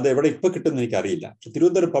അത് എവിടെ ഇപ്പൊ കിട്ടുമെന്ന് എനിക്കറിയില്ല. പക്ഷെ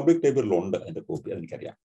തിരുവനന്തപുരം പബ്ലിക് ലൈബ്രറിയിലുണ്ട് അതിന്റെ കോപ്പി,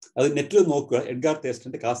 അതെനിക്കറിയാം. അത് നെറ്റിൽ നോക്കുക, Edgar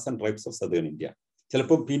തേസ്റ്റിന്റെ cast and tribes of southern India.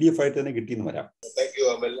 ചിലപ്പോൾ PDF ആയിട്ട് തന്നെ കിട്ടിയെന്ന് വരാം.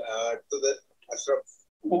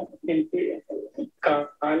 എനിക്ക്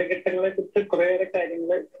കാലഘട്ടങ്ങളെ കുറിച്ച് കുറേയേറെ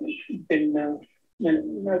കാര്യങ്ങൾ പിന്നെ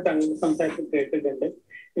സംസാരിച്ച് കേട്ടിട്ടുണ്ട്.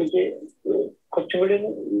 എനിക്ക് കുറച്ചുകൂടി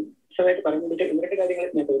വിശദമായിട്ട് പറയാൻ വേണ്ടിയിട്ട് 2 കാര്യങ്ങൾ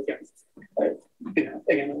ഞാൻ ചോദിക്കുകയാണ്. പിന്നെ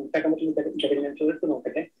എങ്ങനെ മനസ്സിലാക്കാൻ പറ്റുന്ന ഞാൻ ചോദിച്ചു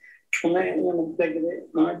നോക്കട്ടെ. ഒന്ന്, ഞാൻ മനസ്സിലാക്കിയത്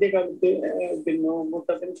ആദ്യകാലത്ത് പിന്നെ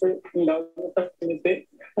മുത്തപ്പൻസ് ഉണ്ടാകുന്ന സമയത്ത്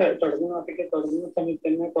തുടങ്ങുന്ന സമയത്ത്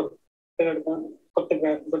തന്നെ കുറച്ച്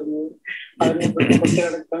പ്രയാസപ്പെടുന്നത്, അതിനെ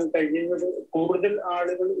പുറത്തിറക്കാൻ കഴിയുന്നത് കൂടുതൽ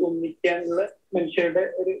ആളുകൾ ഒന്നിക്കാനുള്ള മനുഷ്യരുടെ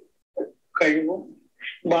ഒരു കഴിവും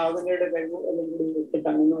ഭാവനയുടെ കഴിവും എല്ലാം കൂടി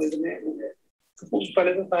വെച്ചിട്ടാണെന്ന് ഇതിനെ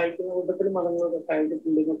പലരും സഹായിക്കുന്ന കൂട്ടത്തിൽ മതങ്ങളൊക്കെ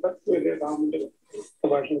സഹായിച്ചിട്ടുണ്ടെന്നൊക്കെ ഒരു രാമന്റെ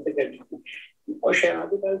പ്രഭാഷണത്തിൽ കേട്ടിട്ടുണ്ട്. പക്ഷെ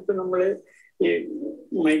ആദ്യകാലത്ത് നമ്മള് ഈ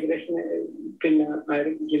മൈഗ്രേഷനെ പിന്നെ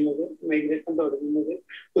ആരംഭിക്കുന്നത്, മൈഗ്രേഷൻ തുടങ്ങുന്നത്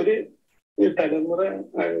ഒരു തലമുറ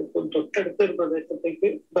തൊട്ടടുത്തൊരു പ്രദേശത്തേക്ക്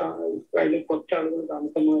അതിൽ കുറച്ചാളുകൾ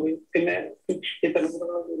താമസം മാറി, പിന്നെ ഈ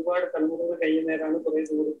തലമുറകൾ ഒരുപാട് തലമുറകൾ കഴിയുന്നേരാണ് കുറെ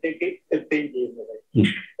ദൂരത്തേക്ക് എത്തുകയും ചെയ്യുന്നത്.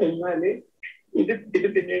 എന്നാല് ഇത്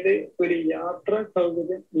പിന്നീട് ഒരു യാത്രാ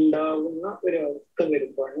സൗകര്യം ഉണ്ടാവുന്ന ഒരു അവസ്ഥ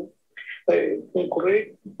വരുമ്പോഴാണ് കുറെ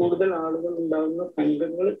കൂടുതൽ ആളുകൾ ഉണ്ടാകുന്ന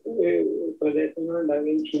സംഘങ്ങൾ പ്രദേശങ്ങൾ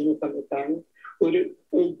ഉണ്ടാവുകയും ചെയ്യുന്ന സമയത്താണ് ഒരു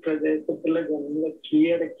പ്രദേശത്തുള്ള ജനങ്ങളെ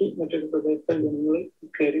കീഴടക്കി മറ്റൊരു പ്രദേശത്തെ ജനങ്ങൾ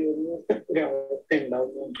കയറി വരുന്ന ഒരു അവസ്ഥ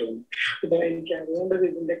ഉണ്ടാവുന്നതെന്ന് തോന്നുന്നു. ഇപ്പൊ എനിക്ക് അറിയേണ്ടത്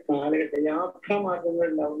ഇതിന്റെ കാലഘട്ടം, യാത്രാ മാർഗങ്ങൾ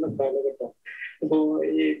ഉണ്ടാവുന്ന കാലഘട്ടം. ഇപ്പോ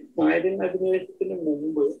ഈ ആര്യൻ അധിനിവേശത്തിന്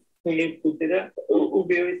മുമ്പ് ഈ കുതിര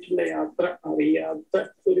ഉപയോഗിച്ചുള്ള യാത്ര അറിയാത്ത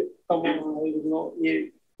ഒരു സമയമായിരുന്നു ഈ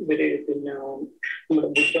ഇവര് പിന്നെ നമ്മുടെ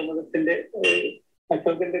ബുദ്ധമതത്തിന്റെ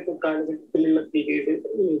അശോകന്റെ കാലഘട്ടത്തിലുള്ള പീരീഡ്.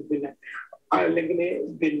 പിന്നെ അല്ലെങ്കിൽ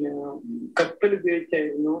പിന്നെ കപ്പൽ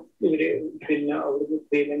ഉപയോഗിച്ചായിരുന്നു ഇവര് പിന്നെ അവിടുന്ന്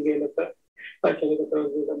ശ്രീലങ്കയിലൊക്കെ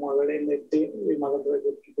അശോകചക്രവർത്തിയുടെ മകളെ നിർത്തി മതം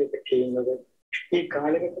പ്രചരിപ്പിക്കുകയൊക്കെ ചെയ്യുന്നത്. ഈ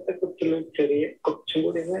കാലഘട്ടത്തെ കുറിച്ചുള്ള ചെറിയ കുറച്ചും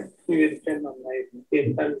കൂടി വിവരിക്കാൻ നന്നായിരുന്നു.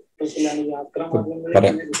 ഏത് കാലഘട്ടത്തിലാണ് യാത്രാ മാർഗങ്ങൾ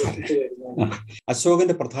വികസിച്ചു വരുന്നത്?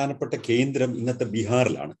 അശോകന്റെ പ്രധാനപ്പെട്ട കേന്ദ്രം ഇന്നത്തെ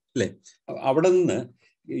ബീഹാറിലാണ് അല്ലെ. അവിടെ നിന്ന്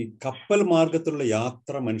ഈ കപ്പൽ മാർഗത്തിലുള്ള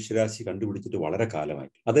യാത്ര മനുഷ്യരാശി കണ്ടുപിടിച്ചിട്ട് വളരെ കാലമായി.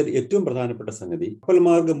 അതിൽ ഏറ്റവും പ്രധാനപ്പെട്ട സംഗതി, കപ്പൽ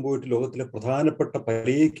മാർഗം പോയിട്ട് ലോകത്തിലെ പ്രധാനപ്പെട്ട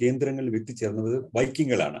പല കേന്ദ്രങ്ങളിൽ എത്തിച്ചേർന്നത്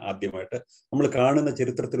വൈക്കിങ്ങുകളാണ്. ആദ്യമായിട്ട് നമ്മൾ കാണുന്ന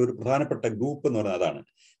ചരിത്രത്തിൽ ഒരു പ്രധാനപ്പെട്ട ഗ്രൂപ്പ് എന്ന് പറയുന്നത് അതാണ്.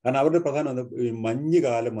 കാരണം അവരുടെ പ്രധാന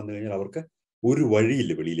മഞ്ഞുകാലം വന്നു കഴിഞ്ഞാൽ അവർക്ക് ഒരു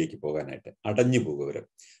വഴിയില്ല വെളിയിലേക്ക് പോകാനായിട്ട്, അടഞ്ഞു പോകും അവര്.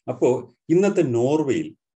 അപ്പോ ഇന്നത്തെ നോർവേയിൽ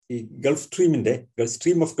ഈ ഗൾഫ്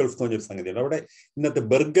സ്ട്രീം ഓഫ് ഗൾഫ് എന്ന് പറഞ്ഞൊരു സംഗതിയുണ്ട്. അവിടെ ഇന്നത്തെ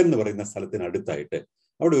ബെർഗൻ എന്ന് പറയുന്ന സ്ഥലത്തിന് അടുത്തായിട്ട്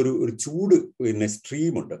അവിടെ ഒരു ചൂട് പിന്നെ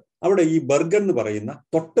സ്ട്രീമുണ്ട്. അവിടെ ഈ ബെർഗൻ എന്ന് പറയുന്ന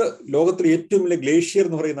ലോകത്തിലെ ഏറ്റവും വലിയ ഗ്ലേഷ്യർ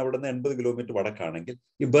എന്ന് പറയുന്ന അവിടെ നിന്ന് 80 കിലോമീറ്റർ വടക്കാണെങ്കിൽ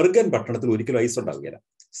ഈ ബെർഗൻ പട്ടണത്തിൽ ഒരിക്കലും ഐസ് ഉണ്ടാവുകയില്ല,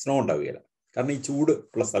 സ്നോ ഉണ്ടാവുകയില്ല. കാരണം ഈ ചൂട്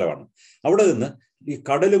ഉള്ള സ്ഥലമാണ്. അവിടെ നിന്ന് ഈ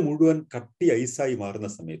കടൽ മുഴുവൻ കട്ടി ഐസായി മാറുന്ന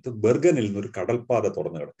സമയത്ത് ബെർഗനിൽ നിന്ന് ഒരു കടൽപ്പാത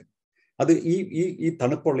തുറന്നു കിടക്കുന്നു. അത് ഈ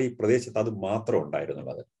തണുപ്പുള്ള ഈ പ്രദേശത്ത് അത് മാത്രം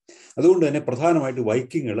ഉണ്ടായിരുന്നുള്ളത്. അതുകൊണ്ട് തന്നെ പ്രധാനമായിട്ട്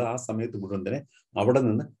വൈക്കിങ്ങുകൾ ആ സമയത്ത് മുഴുവൻ തന്നെ അവിടെ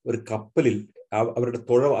നിന്ന് ഒരു കപ്പലിൽ അവരുടെ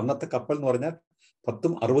അന്നത്തെ കപ്പൽ എന്ന് പറഞ്ഞാൽ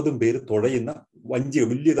 10-60 പേര് തുഴയുന്ന വഞ്ചി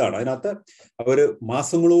വലിയതാണ്. അതിനകത്ത് അവര്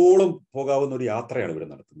മാസങ്ങളോളം പോകാവുന്ന ഒരു യാത്രയാണ് ഇവർ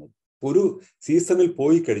നടത്തുന്നത്. ഒരു സീസണിൽ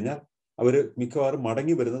പോയി കഴിഞ്ഞാൽ അവർ മിക്കവാറും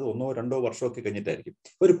മടങ്ങി വരുന്നത് 1-2 വർഷമൊക്കെ കഴിഞ്ഞിട്ടായിരിക്കും.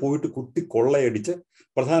 അവർ പോയിട്ട് കുത്തി കൊള്ളയടിച്ച്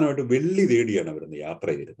പ്രധാനമായിട്ട് വെള്ളി തേടിയാണ് അവരുന്ന് യാത്ര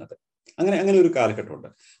ചെയ്തിരുന്നത്. അങ്ങനെ ഒരു കാലഘട്ടമുണ്ട്.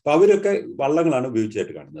 അപ്പൊ അവരൊക്കെ വള്ളങ്ങളാണ്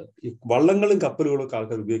ഉപയോഗിച്ചായിട്ട് കാണുന്നത്. ഈ വള്ളങ്ങളും കപ്പലുകളും ഒക്കെ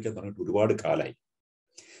ആൾക്കാർ ഉപയോഗിക്കാൻ തുടങ്ങിയിട്ട് ഒരുപാട് കാലമായി.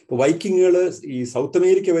 ഇപ്പൊ വൈക്കിങ്ങുകൾ ഈ സൗത്ത്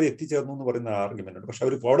അമേരിക്ക വരെ എത്തിച്ചേർന്നു എന്ന് പറയുന്ന ആർഗ്യുമെന്റ് ഉണ്ട്. പക്ഷെ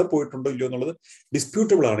അവർ അവിടെ പോയിട്ടുണ്ടോ ഇല്ലയോ എന്നുള്ളത്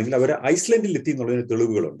ഡിസ്പ്യൂട്ടബിൾ ആണെങ്കിൽ അവർ ഐസ്ലൻഡിൽ എത്തി എന്നുള്ളതിന്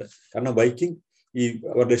തെളിവുകളുണ്ട്. കാരണം വൈക്കിംഗ് ഈ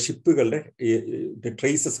അവരുടെ ഷിപ്പുകളുടെ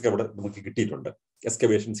ട്രേസസ് ഒക്കെ അവിടെ നമുക്ക് കിട്ടിയിട്ടുണ്ട്,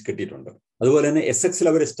 എക്സ്കവേഷൻസ് കിട്ടിയിട്ടുണ്ട്. അതുപോലെ തന്നെ എസെക്സിൽ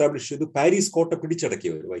അവർ എസ്റ്റാബ്ലിഷ് ചെയ്തു. പാരീസ് കോട്ട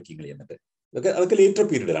പിടിച്ചടക്കിയവർ വൈക്കിങ്ങൾ എന്നിട്ട് അതൊക്കെ ലേറ്റർ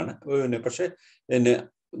പീരീഡിലാണ്. പക്ഷെ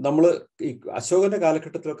നമ്മൾ ഈ അശോകന്റെ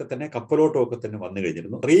കാലഘട്ടത്തിലൊക്കെ തന്നെ കപ്പലോട്ടമൊക്കെ തന്നെ വന്നു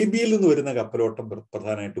കഴിഞ്ഞിരുന്നു. അറേബ്യയിൽ നിന്ന് വരുന്ന കപ്പലോട്ടം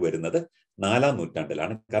പ്രധാനമായിട്ട് വരുന്നത് 4-ാം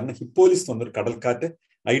നൂറ്റാണ്ടിലാണ്. കാരണം ഹിപ്പോലിസ് എന്നൊരു കടൽക്കാറ്റ്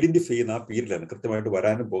ഐഡന്റിഫൈ ചെയ്യുന്ന ആ പീരീഡിലാണ് കൃത്യമായിട്ട്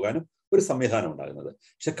വരാനും പോകാനും ഒരു സംവിധാനം ഉണ്ടാകുന്നത്.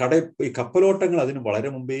 പക്ഷെ ഈ കപ്പലോട്ടങ്ങൾ അതിന്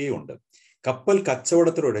വളരെ മുമ്പേ ഉണ്ട്. കപ്പൽ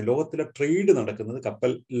കച്ചവടത്തിലൂടെ ലോകത്തിലെ ട്രേഡ് നടക്കുന്നത്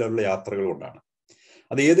കപ്പലിലുള്ള യാത്രകൾ കൊണ്ടാണ്.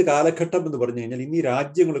 അത് ഏത് കാലഘട്ടം എന്ന് പറഞ്ഞു കഴിഞ്ഞാൽ ഇന്ന് ഈ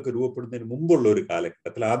രാജ്യങ്ങളൊക്കെ രൂപപ്പെടുന്നതിന് മുമ്പുള്ള ഒരു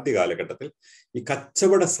കാലഘട്ടത്തിൽ, ആദ്യ കാലഘട്ടത്തിൽ ഈ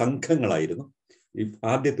കച്ചവട സംഘങ്ങളായിരുന്നു ഈ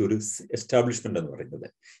ആദ്യത്തെ ഒരു എസ്റ്റാബ്ലിഷ്മെന്റ് എന്ന് പറയുന്നത്.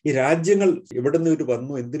 ഈ രാജ്യങ്ങൾ എവിടെ നിന്ന് ഇവർ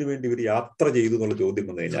വന്നു, എന്തിനു വേണ്ടി ഇവർ യാത്ര ചെയ്തു എന്നുള്ള ചോദ്യം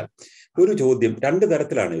വന്നു കഴിഞ്ഞാൽ ഒരു ചോദ്യം, 2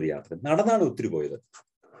 തരത്തിലാണ് ഇവർ യാത്ര. നടന്നാണ് ഒത്തിരി പോയത്.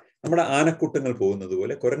 നമ്മുടെ ആനക്കൂട്ടങ്ങൾ പോകുന്നത്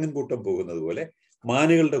പോലെ, കുരങ്ങൻ കൂട്ടം പോകുന്നത് പോലെ,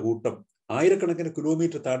 മാനുകളുടെ കൂട്ടം ആയിരക്കണക്കിന്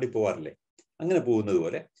കിലോമീറ്റർ താണ്ടി പോകാറില്ലേ, അങ്ങനെ പോകുന്നത്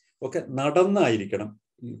പോലെ ഒക്കെ നടന്നായിരിക്കണം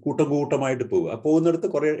കൂട്ടമായിട്ട് പോവുക. പോകുന്നിടത്ത്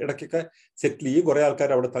കുറെ ഇടയ്ക്കൊക്കെ സെറ്റിൽ ചെയ്യും, കുറെ ആൾക്കാർ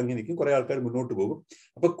അവിടെ തങ്ങി നിൽക്കും, കുറെ ആൾക്കാർ മുന്നോട്ട് പോകും.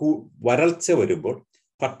 അപ്പൊ വരൾച്ച വരുമ്പോൾ,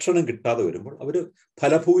 ഭക്ഷണം കിട്ടാതെ വരുമ്പോൾ അവർ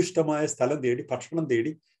ഫലഭൂയിഷ്ടമായ സ്ഥലം തേടി ഭക്ഷണം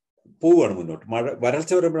തേടി പോവുകയാണ് മുന്നോട്ട്.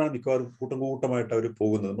 വരൾച്ച വരുമ്പോഴാണ് മിക്കവാറും കൂട്ടമായിട്ട് അവർ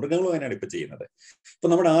പോകുന്നത്. മൃഗങ്ങളും അങ്ങനെയാണ് ഇപ്പൊ ചെയ്യുന്നത്. ഇപ്പൊ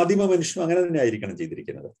നമ്മുടെ ആദിമ മനുഷ്യനും അങ്ങനെ തന്നെ ആയിരിക്കണം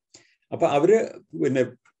ചെയ്തിരിക്കുന്നത്. അപ്പൊ അവര്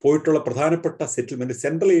പോയിട്ടുള്ള പ്രധാനപ്പെട്ട സെറ്റിൽമെന്റ്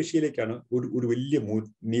സെൻട്രൽ ഏഷ്യയിലേക്കാണ് ഒരു വലിയ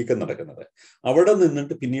നീക്കം നടക്കുന്നത്. അവിടെ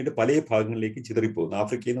നിന്നിട്ട് പിന്നീട് പല ഭാഗങ്ങളിലേക്ക് ചിതറിപ്പോകുന്നു.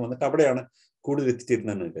 ആഫ്രിക്കയിൽ നിന്ന് വന്നിട്ട് അവിടെയാണ് കൂടുതൽ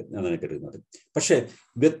എത്തിച്ചേരുന്നതെന്നാണ് കരുതുന്നത്. പക്ഷെ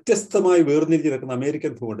വ്യത്യസ്തമായി വേർതിരിഞ്ഞ് കിടക്കുന്ന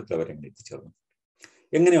അമേരിക്കൻ ഭൂഖണ്ഡത്തിൽ അവരെങ്ങനെ എത്തിച്ചേർന്നു,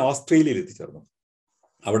 എങ്ങനെ ഓസ്ട്രേലിയയിൽ എത്തിച്ചേർന്നു,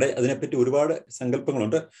 അവിടെ അതിനെപ്പറ്റി ഒരുപാട്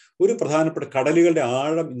സങ്കല്പങ്ങളുണ്ട്. ഒരു പ്രധാനപ്പെട്ട കടലുകളുടെ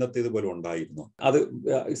ആഴം ഇന്നത്തേതുപോലെ ഉണ്ടായിരുന്നു. അത്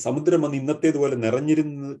സമുദ്രം വന്ന് ഇന്നത്തേതുപോലെ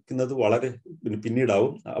നിറഞ്ഞിരുന്നത് വളരെ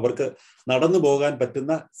പിന്നീടാവും. അവർക്ക് നടന്നു പോകാൻ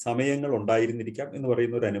പറ്റുന്ന സമയങ്ങൾ ഉണ്ടായിരുന്നിരിക്കാം എന്ന്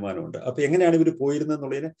പറയുന്ന ഒരു അനുമാനമുണ്ട്. അപ്പൊ എങ്ങനെയാണ് ഇവർ പോയിരുന്നത്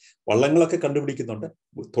എന്നുള്ളതിന് വള്ളങ്ങളൊക്കെ കണ്ടുപിടിക്കുന്നുണ്ട്,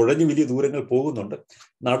 തുഴഞ്ഞ് വലിയ ദൂരങ്ങൾ പോകുന്നുണ്ട്,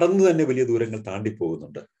 നടന്നു തന്നെ വലിയ ദൂരങ്ങൾ താണ്ടി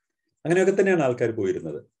പോകുന്നുണ്ട്. അങ്ങനെയൊക്കെ തന്നെയാണ് ആൾക്കാർ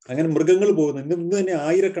പോയിരുന്നത്. അങ്ങനെ മൃഗങ്ങൾ പോകുന്നു. ഇന്ന് തന്നെ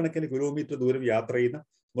ആയിരക്കണക്കിന് കിലോമീറ്റർ ദൂരം യാത്ര ചെയ്യുന്ന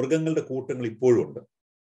മൃഗങ്ങളുടെ കൂട്ടങ്ങൾ ഇപ്പോഴും ഉണ്ട്.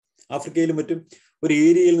 ആഫ്രിക്കയിലും മറ്റും ഒരു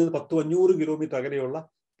ഏരിയയിൽ നിന്ന് 100-500 കിലോമീറ്റർ അകലെയുള്ള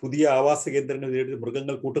പുതിയ ആവാസ കേന്ദ്രങ്ങൾ തേടി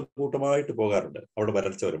മൃഗങ്ങൾ കൂട്ടമായിട്ട് പോകാറുണ്ട് അവിടെ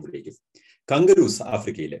വരൾച്ച വരുമ്പോഴേക്കും. കങ്കരൂസ്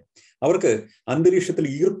ആഫ്രിക്കയിലെ, അവർക്ക് അന്തരീക്ഷത്തിൽ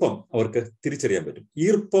ഈർപ്പം അവർക്ക് തിരിച്ചറിയാൻ പറ്റും.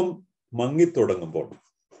 ഈർപ്പം മങ്ങിത്തുടങ്ങുമ്പോൾ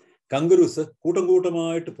കങ്കരൂസ്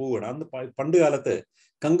കൂട്ടമായിട്ട് പോവുകയാണ്. അന്ന് പണ്ട് കാലത്ത്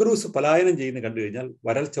കങ്കരൂസ് പലായനം ചെയ്യുന്ന കണ്ടു കഴിഞ്ഞാൽ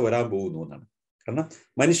വരൾച്ച വരാൻ പോകുന്നു എന്നാണ്. കാരണം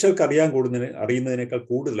മനുഷ്യർക്ക് അറിയുന്നതിനേക്കാൾ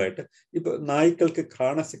കൂടുതലായിട്ട് ഇപ്പൊ നായ്ക്കൾക്ക്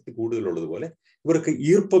ഘ്രാണശക്തി കൂടുതലുള്ളതുപോലെ ഇവർക്ക്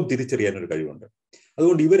ഈർപ്പം തിരിച്ചറിയാനൊരു കഴിവുണ്ട്.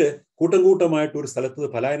 അതുകൊണ്ട് ഇവര് കൂട്ടമായിട്ട് ഒരു സ്ഥലത്ത്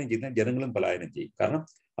പലായനം ചെയ്യുന്ന ജനങ്ങളും പലായനം ചെയ്യും. കാരണം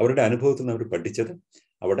അവരുടെ അനുഭവത്തിൽ നിന്ന് അവർ പഠിച്ചത്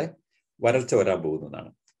അവിടെ വരൾച്ച വരാൻ പോകുന്നതാണ്.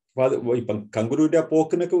 അപ്പൊ അത് ഇപ്പം കങ്കുരുവിന്റെ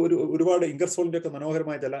പോക്കിനൊക്കെ ഒരുപാട് ഇംഗർസോളിന്റെ ഒക്കെ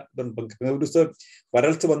മനോഹരമായ ചില കങ്കുരുസ്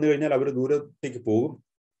വരൾച്ച വന്നു കഴിഞ്ഞാൽ അവർ ദൂരത്തേക്ക് പോകും.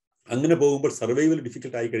 അങ്ങനെ പോകുമ്പോൾ സർവൈവൽ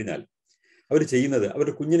ഡിഫിക്കൽട്ട് ആയി കഴിഞ്ഞാൽ അവർ ചെയ്യുന്നത്,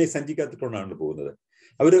 അവരുടെ കുഞ്ഞിനെ സഞ്ചിക്കാത്തിട്ടുകൊണ്ടാണ് പോകുന്നത്.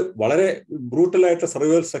 അവർ വളരെ ബ്രൂട്ടലായിട്ടുള്ള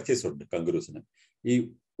സർവൈവൽ സ്ട്രക്ചേഴ്സ് ഉണ്ട് കങ്കുരൂസിന്. ഈ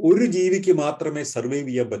ഒരു ജീവിക്ക് മാത്രമേ സർവൈവ്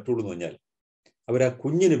ചെയ്യാൻ പറ്റുള്ളൂ എന്ന് പറഞ്ഞാൽ അവർ ആ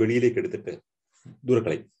കുഞ്ഞിനെ വെളിയിലേക്ക് എടുത്തിട്ട്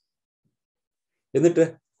ദൂരക്കളയും, എന്നിട്ട്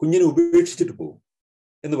കുഞ്ഞിനെ ഉപേക്ഷിച്ചിട്ട് പോകും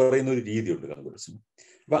എന്ന് പറയുന്ന ഒരു രീതിയുണ്ട് കങ്കുരൂസിന്.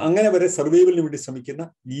 അപ്പൊ അങ്ങനെ വരെ സർവൈവലിന് വേണ്ടി ശ്രമിക്കുന്ന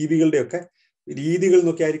ജീവികളുടെയൊക്കെ രീതികൾ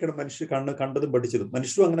നോക്കി ആയിരിക്കണം മനുഷ്യർ കണ്ടതും പഠിച്ചതും.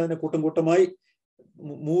 മനുഷ്യരും അങ്ങനെ തന്നെ കൂട്ടമായി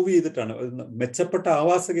മൂവ് ചെയ്തിട്ടാണ്. മെച്ചപ്പെട്ട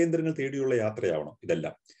ആവാസ കേന്ദ്രങ്ങൾ തേടിയുള്ള യാത്രയാവണം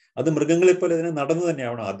ഇതെല്ലാം. അത് മൃഗങ്ങളെ പോലെ തന്നെ നടന്നു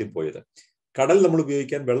തന്നെയാവണം ആദ്യം പോയത്. കടൽ നമ്മൾ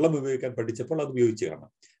ഉപയോഗിക്കാൻ, വെള്ളം ഉപയോഗിക്കാൻ പഠിച്ചപ്പോൾ അത് ഉപയോഗിച്ച് കാണാം.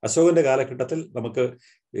 അശോകന്റെ കാലഘട്ടത്തിൽ നമുക്ക്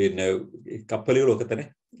കപ്പലുകളും ഒക്കെ തന്നെ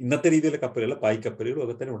ഇന്നത്തെ രീതിയിലെ കപ്പലുകൾ, പായ്ക്കപ്പലുകളും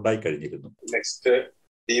ഒക്കെ തന്നെ ഉണ്ടായി കഴിഞ്ഞിരുന്നു.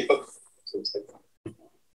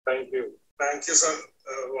 Thank you sir.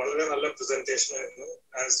 വളരെ നല്ല പ്രസന്റേഷൻ ആയിരുന്നു.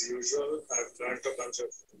 As usual I have learned a bunch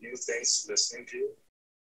of new things listening to you.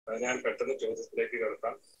 ഞാൻ പെട്ടെന്ന് ചോദ്യത്തിലേക്ക്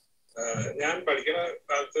കിടക്കാം. ഞാൻ പഠിക്കുന്ന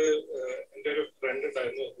കാലത്ത് എൻ്റെ ഒരു ഫ്രണ്ട്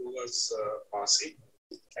ഉണ്ടായിരുന്നു, who was Passi,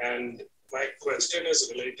 and my question is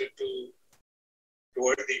related to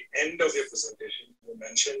toward the end of your presentation. You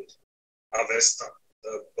mentioned Avesta,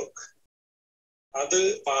 the book. That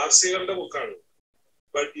Parsiകളുടെ bookആണ്,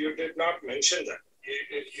 but you did not mention that.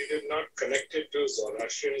 You did not connect it to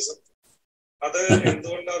Zoroastrianism. അത്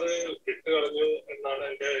എന്തുകൊണ്ട് അത് വിട്ടു കളഞ്ഞു എന്നാണ്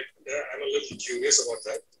I'm a little curious about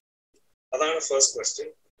that. That's the first question.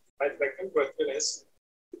 My second question is,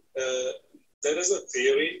 there is a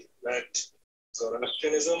theory that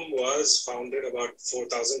Zoroastrianism was founded about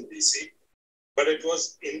 4000 BC, but it was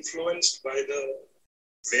influenced by the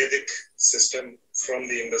Vedic system from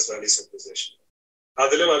the Indus Valley civilization.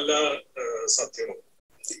 അതില് വല്ല സത്യമോ?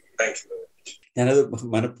 Thank you. ഞാനത്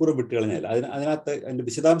മനഃപൂർവ്വം വിട്ടുകളഞ്ഞല്ല. അതിനകത്ത് അതിന്റെ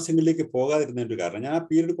വിശദാംശങ്ങളിലേക്ക് പോകാതിരുന്നതിന്റെ കാരണം ഞാൻ ആ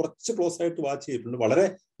പീരീഡ് കുറച്ച് ക്ലോസ് ആയിട്ട് വാച്ച് ചെയ്തിട്ടുണ്ട്. വളരെ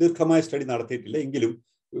ദീർഘമായ സ്റ്റഡി നടത്തിയിട്ടില്ല, എങ്കിലും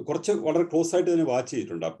വളരെ ക്ലോസ് ആയിട്ട് തന്നെ വാച്ച്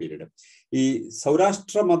ചെയ്തിട്ടുണ്ട് ആ പീരീഡ്. ഈ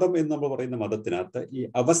സൗരാഷ്ട്ര മതം എന്ന് നമ്മൾ പറയുന്ന മതത്തിനകത്ത് ഈ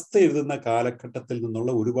അവസ്ഥ എഴുതുന്ന കാലഘട്ടത്തിൽ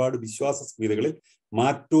നിന്നുള്ള ഒരുപാട് വിശ്വാസ സ്മൃതികളിൽ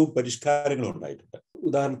മാറ്റവും പരിഷ്കാരങ്ങളും ഉണ്ടായിട്ടുണ്ട്.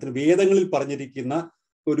 ഉദാഹരണത്തിന് വേദങ്ങളിൽ പറഞ്ഞിരിക്കുന്ന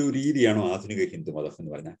ഒരു രീതിയാണോ ആധുനിക ഹിന്ദുമതം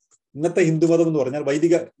എന്ന് പറഞ്ഞാൽ? ഇന്നത്തെ ഹിന്ദുമതം എന്ന് പറഞ്ഞാൽ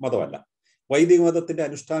വൈദിക മതമല്ല. വൈദിക മതത്തിന്റെ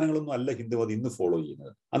അനുഷ്ഠാനങ്ങളൊന്നും അല്ല ഹിന്ദുമതം ഇന്ന് ഫോളോ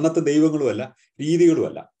ചെയ്യുന്നത്. അന്നത്തെ ദൈവങ്ങളുമല്ല,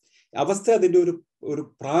 രീതികളുമല്ല. അവസ്ഥ അതിന്റെ ഒരു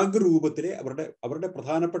പ്രാഗ്രൂപത്തിലെ അവരുടെ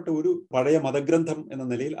പ്രധാനപ്പെട്ട ഒരു പഴയ മതഗ്രന്ഥം എന്ന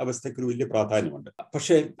നിലയിൽ അവസ്ഥയ്ക്ക് ഒരു വലിയ പ്രാധാന്യമുണ്ട്.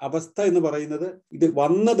 പക്ഷേ അവസ്ഥ എന്ന് പറയുന്നത് ഇത്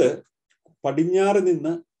വന്നത് പടിഞ്ഞാറ്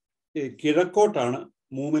നിന്ന് കിഴക്കോട്ടാണ്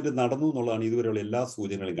മൂവ്മെന്റ് നടന്നു എന്നുള്ളതാണ് ഇതുവരെയുള്ള എല്ലാ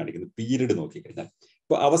സൂചനകളും കാണിക്കുന്നത്. പീരീഡ് നോക്കിക്കഴിഞ്ഞാൽ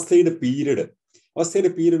ഇപ്പൊ അവസ്ഥയുടെ പീരീഡ്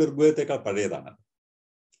ഋഗ്വേദത്തെക്കാൾ പഴയതാണ്.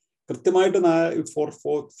 കൃത്യമായിട്ട്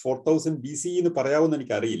 4000 BC എന്ന് പറയാമെന്ന്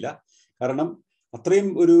എനിക്കറിയില്ല. കാരണം അത്രയും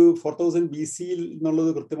ഒരു 4000 BC എന്നുള്ളത്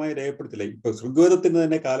കൃത്യമായി രേഖപ്പെടുത്തില്ല. ഇപ്പൊ ഋഗ്വേദത്തിന്റെ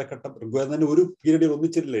തന്നെ കാലഘട്ടം, ഋഗ്വേദം തന്നെ ഒരു പീരീഡിൽ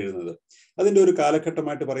ഒന്നിച്ചിട്ടില്ല എഴുതുന്നത്. അതിന്റെ ഒരു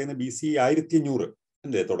കാലഘട്ടമായിട്ട് പറയുന്ന BC 1500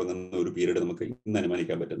 അല്ലേ തുടങ്ങുന്ന ഒരു പീരീഡ് നമുക്ക് ഇന്ന്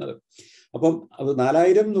അനുമാനിക്കാൻ പറ്റുന്നത്. അപ്പം അത്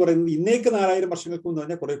 4000 എന്ന് പറയുന്നത് ഇന്നേക്ക് 4000 വർഷങ്ങൾക്ക് മുമ്പ്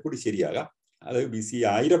പറഞ്ഞാൽ കുറെ കൂടി ശരിയാകാം. അത് BC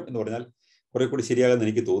 1000 എന്ന് പറഞ്ഞാൽ കുറെ കൂടി ശരിയാകാമെന്ന്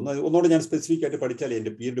എനിക്ക് തോന്നുന്നു. ഒന്നുകൂടെ ഞാൻ സ്പെസിഫിക് ആയിട്ട് പഠിച്ചാലേ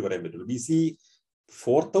എന്റെ പീരീഡ് പറയാൻ പറ്റുള്ളൂ. BC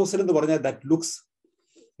 4000 എന്ന് പറഞ്ഞാൽ ദാറ്റ് ലുക്സ്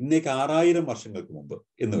ഇന്നേക്ക് 6000 വർഷങ്ങൾക്ക് മുമ്പ്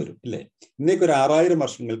എന്ന് വരും അല്ലേ? ഇന്നേക്ക് ഒരു 6000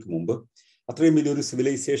 വർഷങ്ങൾക്ക് മുമ്പ് അത്രയും വലിയൊരു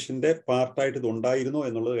സിവിലൈസേഷന്റെ പാർട്ടായിട്ട് ഇത് ഉണ്ടായിരുന്നോ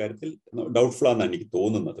എന്നുള്ള കാര്യത്തിൽ ഡൗട്ട്ഫുൾ ആണെന്നാണ് എനിക്ക്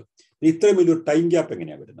തോന്നുന്നത്. ഇത്രയും വലിയൊരു ടൈം ഗ്യാപ്പ്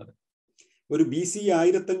എങ്ങനെയാണ് വരുന്നത്? ഒരു BC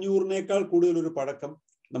 1500-നേക്കാൾ കൂടുതൽ ഒരു പഴക്കം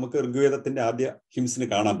നമുക്ക് ഋഗ്വേദത്തിന്റെ ആദ്യ ഹിംസിന്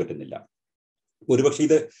കാണാൻ പറ്റുന്നില്ല. ഒരുപക്ഷെ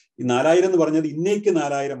ഇത് 4000 എന്ന് പറഞ്ഞത് ഇന്നേക്ക്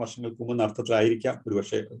 4000 വർഷങ്ങൾക്ക് മുമ്പ് എന്ന അർത്ഥത്തിലായിരിക്കാം.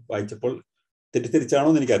 ഒരുപക്ഷെ വായിച്ചപ്പോൾ തെറ്റിദ്ധരിച്ചാണോ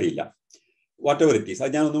എന്ന് എനിക്കറിയില്ല. വാട്ട് എവർ ഇറ്റ് ഈസ്,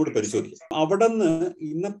 അത് ഞാൻ ഒന്നുകൂടി പരിശോധിക്കും. അവിടെ നിന്ന്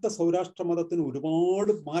ഇന്നത്തെ സൗരാഷ്ട്ര മതത്തിന്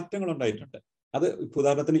ഒരുപാട് മാറ്റങ്ങൾ ഉണ്ടായിട്ടുണ്ട്. അത്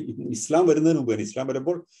ഉദാഹരണത്തിന് ഇസ്ലാം വരുന്നതിന് മുമ്പ് തന്നെ, ഇസ്ലാം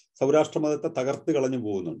വരുമ്പോൾ സൗരാഷ്ട്ര മതത്തെ തകർത്ത് കളഞ്ഞു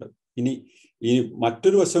പോകുന്നുണ്ട്. ഇനി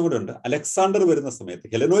മറ്റൊരു വശം കൂടെ ഉണ്ട്. അലക്സാണ്ടർ വരുന്ന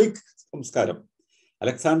സമയത്ത് ഹെലനോയിക് സംസ്കാരം,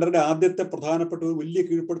 അലക്സാണ്ടറുടെ ആദ്യത്തെ പ്രധാനപ്പെട്ട ഒരു വലിയ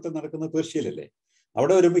കീഴ്പ്പെടുത്തൽ നടക്കുന്ന പേർഷ്യയിലല്ലേ?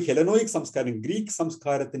 അവിടെ വരുമ്പോൾ ഹെലനോയിക് സംസ്കാരം, ഗ്രീക്ക്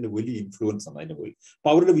സംസ്കാരത്തിന്റെ വലിയ ഇൻഫ്ലുവൻസ് ആണ് അതിന് പോയി. അപ്പൊ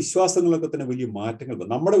അവരുടെ വിശ്വാസങ്ങളൊക്കെ തന്നെ വലിയ മാറ്റങ്ങൾ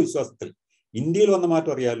വന്നു. നമ്മുടെ വിശ്വാസത്തിൽ ഇന്ത്യയിൽ വന്ന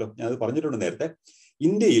മാറ്റം അറിയാമല്ലോ, ഞാൻ അത് പറഞ്ഞിട്ടുണ്ട് നേരത്തെ.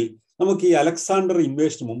 ഇന്ത്യയിൽ നമുക്ക് ഈ അലക്സാണ്ടർ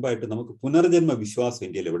ഇൻവേഷന് മുമ്പായിട്ട് നമുക്ക് പുനർജന്മ വിശ്വാസം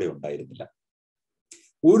ഇന്ത്യയിൽ എവിടെ ഉണ്ടായിരുന്നില്ല.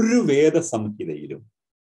 ഒരു വേദസംഹിതയിലും,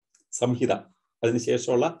 സംഹിത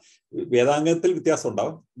അതിനുശേഷമുള്ള വേദാംഗത്തിൽ വ്യത്യാസം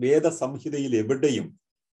ഉണ്ടാവും, വേദസംഹിതയിൽ എവിടെയും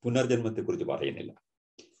പുനർജന്മത്തെക്കുറിച്ച് പറയുന്നില്ല,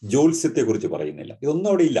 ജ്യോത്സ്യത്തെക്കുറിച്ച് പറയുന്നില്ല. ഇതൊന്നും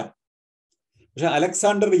അവിടെ ഇല്ല. പക്ഷെ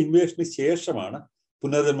അലക്സാണ്ടറുടെ ഇൻവേഷന് ശേഷമാണ്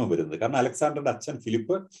പുനർജന്മം വരുന്നത്. കാരണം അലക്സാണ്ടറുടെ അച്ഛൻ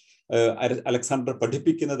ഫിലിപ്പ് അലക്സാണ്ടർ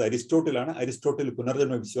പഠിപ്പിക്കുന്നത് അരിസ്റ്റോട്ടിലാണ്. അരിസ്റ്റോട്ടിൽ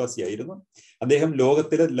പുനർജന്മ വിശ്വാസിയായിരുന്നു. അദ്ദേഹം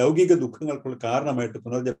ലോകത്തിലെ ലൗകിക ദുഃഖങ്ങൾക്കുള്ള കാരണമായിട്ട്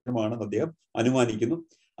പുനർജന്മമാണെന്ന് അദ്ദേഹം അനുമാനിക്കുന്നു.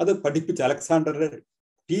 അത് പഠിപ്പിച്ച അലക്സാണ്ടറുടെ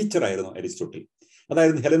ടീച്ചറായിരുന്നു അരിസ്റ്റോട്ടിൽ.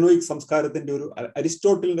 അതായിരുന്നു ഹെലനോയിക് സംസ്കാരത്തിന്റെ ഒരു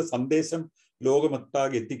അരിസ്റ്റോട്ടിലിന്റെ സന്ദേശം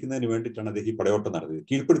ലോകമൊട്ടാകെ എത്തിക്കുന്നതിന് വേണ്ടിയിട്ടാണ് അദ്ദേഹം ഈ പടയോട്ടം നടത്തിയത്.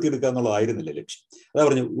 കീഴ്പ്പെടുത്തിയെടുക്കുക എന്നുള്ളതായിരുന്നില്ല ലക്ഷ്യം. അതാ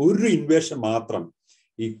പറഞ്ഞു, ഒരു ഇൻവേഷൻ മാത്രം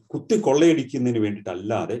ഈ കുത്തി കൊള്ളയടിക്കുന്നതിന്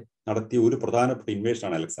വേണ്ടിയിട്ടല്ലാതെ നടത്തിയ ഒരു പ്രധാനപ്പെട്ട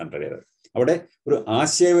ഇൻവേഷനാണ് അലക്സാണ്ടറുടേത്. അവിടെ ഒരു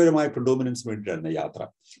ആശയപരമായ പ്രിഡോമിനൻസിന് വേണ്ടിയിട്ടായിരുന്നു യാത്ര.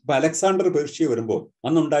 അപ്പൊ അലക്സാണ്ടർ പേർഷ്യ വരുമ്പോൾ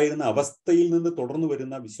അന്നുണ്ടായിരുന്ന അവസ്ഥയിൽ നിന്ന് തുടർന്നു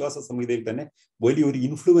വരുന്ന വിശ്വാസ സംഹിതയിൽ തന്നെ വലിയൊരു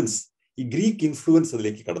ഇൻഫ്ലുവൻസ്, ഈ ഗ്രീക്ക് ഇൻഫ്ലുവൻസ്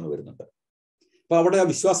അതിലേക്ക് കടന്നു വരുന്നുണ്ട്. അപ്പൊ അവിടെ ആ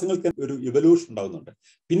വിശ്വാസങ്ങൾക്ക് ഒരു ഇവല്യൂഷൻ ഉണ്ടാകുന്നുണ്ട്.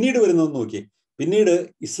 പിന്നീട് വരുന്നതെന്ന് നോക്കി, പിന്നീട്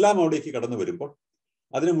ഇസ്ലാം അവിടേക്ക് കടന്നു വരുമ്പോൾ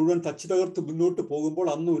അതിനെ മുഴുവൻ തച്ചു തകർത്ത് മുന്നോട്ട് പോകുമ്പോൾ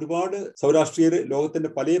അന്ന് ഒരുപാട് സൗരാഷ്ട്രീയർ ലോകത്തിന്റെ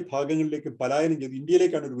പല ഭാഗങ്ങളിലേക്കും പലായനം ചെയ്ത്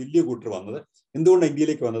ഇന്ത്യയിലേക്കാണ് ഒരു വലിയ കൂട്ടർ വന്നത്. എന്തുകൊണ്ടാണ്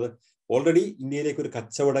ഇന്ത്യയിലേക്ക് വന്നത്? ഓൾറെഡി ഇന്ത്യയിലേക്ക് ഒരു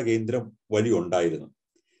കച്ചവട കേന്ദ്രം വഴി ഉണ്ടായിരുന്നു.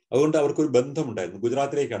 അതുകൊണ്ട് അവർക്കൊരു ബന്ധമുണ്ടായിരുന്നു.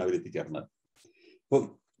 ഗുജറാത്തിലേക്കാണ് അവർ എത്തിച്ചേർന്നത്. അപ്പം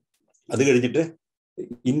അത് കഴിഞ്ഞിട്ട്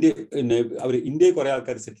ഇന്ത്യയിൽ കുറെ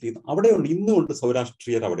ആൾക്കാർ സെറ്റിൽ ചെയ്യുന്നു. അവിടെയുണ്ട്, ഇന്നുമുണ്ട്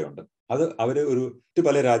സൗരാഷ്ട്രീയർ അവിടെയുണ്ട്. അത് അവര് മറ്റു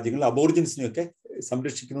പല രാജ്യങ്ങളിൽ അബോർജിൻസിനെയൊക്കെ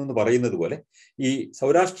സംരക്ഷിക്കുന്നു എന്ന് പറയുന്നത് പോലെ ഈ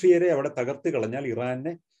സൗരാഷ്ട്രീയരെ അവിടെ തകർത്ത് കളഞ്ഞാൽ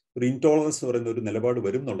ഇറാനെ ഒരു ഇൻടോളറൻസ് എന്ന് പറയുന്ന ഒരു നിലപാട്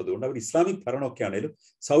വരും എന്നുള്ളത് കൊണ്ട് അവർ ഇസ്ലാമിക് ഭരണമൊക്കെ ആണെങ്കിലും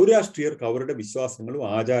സൗരാഷ്ട്രീയർക്ക് അവരുടെ വിശ്വാസങ്ങളും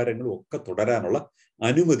ആചാരങ്ങളും ഒക്കെ തുടരാനുള്ള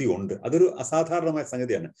അനുമതി ഉണ്ട്. അതൊരു അസാധാരണമായ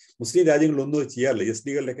സംഗതിയാണ്. മുസ്ലിം രാജ്യങ്ങളിലൊന്നും ചെയ്യാറില്ല.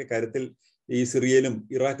 എസ്ഡികളുടെയൊക്കെ കാര്യത്തിൽ ഈ സിറിയയിലും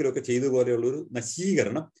ഇറാഖിലും ഒക്കെ ചെയ്തതുപോലെയുള്ള ഒരു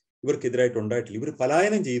നശീകരണം ഇവർക്കെതിരായിട്ട് ഉണ്ടായിട്ടില്ല. ഇവർ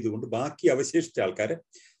പലായനം ചെയ്തുകൊണ്ട് ബാക്കി അവശേഷിച്ച ആൾക്കാരെ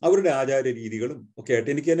അവരുടെ ആചാര രീതികളും ഒക്കെ ആയിട്ട്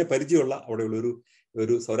എനിക്ക് തന്നെ പരിചയമുള്ള അവിടെയുള്ള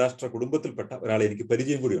ഒരു സൗരാഷ്ട്ര കുടുംബത്തിൽപ്പെട്ട ഒരാളെ എനിക്ക്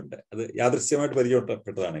പരിചയം കൂടിയുണ്ട്. അത് യാദൃശ്യമായിട്ട്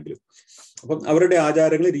പരിചയപ്പെട്ടതാണെങ്കിലും അപ്പം അവരുടെ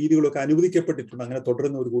ആചാരങ്ങളും രീതികളൊക്കെ അനുവദിക്കപ്പെട്ടിട്ടുണ്ട്. അങ്ങനെ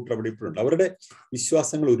തുടരുന്ന ഒരു കൂട്ടർ അവിടെ ഇപ്പോഴുണ്ട്. അവരുടെ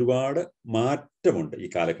വിശ്വാസങ്ങൾ ഒരുപാട് മാറ്റമുണ്ട് ഈ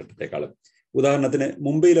കാലഘട്ടത്തെക്കാളും. ഉദാഹരണത്തിന്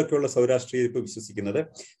മുംബൈയിലൊക്കെയുള്ള സൗരാഷ്ട്രീയർ ഇപ്പോൾ വിശ്വസിക്കുന്നത്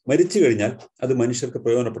മരിച്ചു കഴിഞ്ഞാൽ അത് മനുഷ്യർക്ക്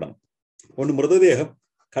പ്രയോജനപ്പെടണം. അതുകൊണ്ട് മൃതദേഹം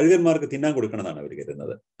കഴുകന്മാർക്ക് തിന്നാൻ കൊടുക്കണം എന്നാണ് അവർ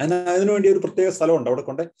കരുതുന്നത്. അതിനുവേണ്ടി ഒരു പ്രത്യേക സ്ഥലമുണ്ട്. അവിടെ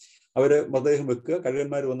കൊണ്ട് അവർ മൃതദേഹം വെക്കുക,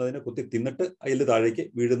 കഴുകന്മാർ വന്നതിനെ കുത്തി തിന്നിട്ട് അതിൽ താഴേക്ക്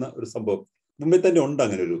വീഴുന്ന ഒരു സംഭവം മുമ്പേ തന്നെ ഉണ്ട്.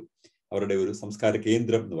 അങ്ങനെ അവരുടെ ഒരു സംസ്കാര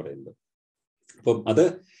കേന്ദ്രം എന്ന് പറയുന്നത്. അപ്പം അത്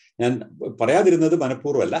ഞാൻ പറയാതിരുന്നത്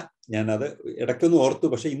മനഃപൂർവ്വമല്ല, ഞാനത് ഇടയ്ക്കൊന്ന് ഓർത്തു.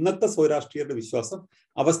 പക്ഷെ ഇന്നത്തെ സൗരാഷ്ട്രീയരുടെ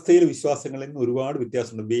അവസ്ഥയിൽ വിശ്വാസങ്ങളിൽ നിന്ന് ഒരുപാട്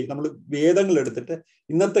വ്യത്യാസമുണ്ട്. നമ്മൾ വേദങ്ങൾ എടുത്തിട്ട്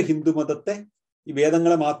ഇന്നത്തെ ഹിന്ദു മതത്തെ ഈ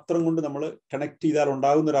വേദങ്ങളെ മാത്രം കൊണ്ട് നമ്മൾ കണക്ട് ചെയ്താൽ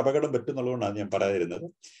ഉണ്ടാകുന്ന ഒരു അപകടം പറ്റുന്നുള്ളതുകൊണ്ടാണ് ഞാൻ പറയാതിരുന്നത്.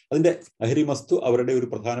 അതിന്റെ അഹരിമസ്തു അവരുടെ ഒരു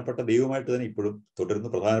പ്രധാനപ്പെട്ട ദൈവമായിട്ട് തന്നെ ഇപ്പോഴും തുടരുന്നു.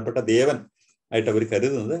 പ്രധാനപ്പെട്ട ദേവൻ ആയിട്ട് അവർ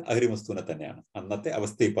കരുതുന്നത് അഹരിമസ്തുവിനെ തന്നെയാണ്. അന്നത്തെ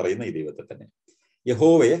അവസ്ഥയിൽ പറയുന്ന ഈ ദൈവത്തെ തന്നെ.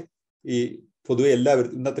 യഹോവയെ ഈ പൊതുവെ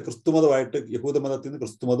എല്ലാവരും ഇന്നത്തെ ക്രിസ്തുമതമായിട്ട് യഹൂദമതത്തിൽ നിന്ന്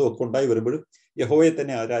ക്രിസ്തുമതം ഒക്കെ ഉണ്ടായി വരുമ്പോഴും യഹോവയെ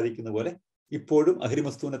തന്നെ ആരാധിക്കുന്ന പോലെ ഇപ്പോഴും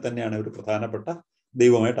അഹരിമസ്തുവിനെ തന്നെയാണ് ഒരു പ്രധാനപ്പെട്ട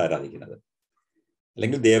ദൈവമായിട്ട് ആരാധിക്കുന്നത്,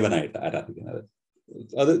 അല്ലെങ്കിൽ ദേവനായിട്ട് ആരാധിക്കുന്നത്.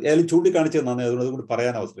 അത് ഏതായാലും ചൂണ്ടിക്കാണിച്ചു നന്ദി. അതുകൊണ്ട്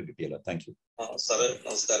പറയാൻ അവസരം കിട്ടിയല്ലോ. താങ്ക് യു സാറേ.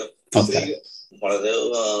 നമസ്കാരം. വളരെ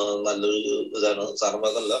നല്ലൊരു ഇതാണ് സാർ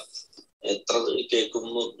പറഞ്ഞല്ല. എത്ര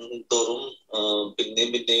കേൾക്കുന്നു തോറും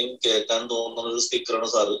പിന്നെയും കേൾക്കാൻ തോന്നുന്ന ഒരു സ്പീക്കറാണ്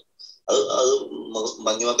സാറ്. അത്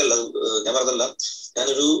ഭംഗിവാക്കല്ല, ഞാൻ പറഞ്ഞല്ല.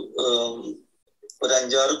 ഞാനൊരു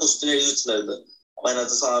 5-6 ക്വസ്റ്റ്യൻ എഴുതി വെച്ചിട്ടുണ്ടായിരുന്നു. അപ്പൊ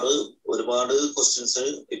അതിനകത്ത് സാറ് ഒരുപാട് ക്വസ്റ്റ്യൻസ്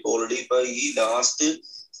ഇപ്പൊ ഓൾറെഡി ഇപ്പൊ ഈ ലാസ്റ്റ്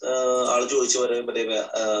ആള് ചോദിച്ചു പറയുമ്പോഴേ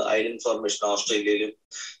ഐഡ് ഇൻഫോർമേഷൻ ഓസ്ട്രേലിയയിലും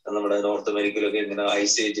നമ്മുടെ നോർത്ത് അമേരിക്കയിലൊക്കെ ഇങ്ങനെ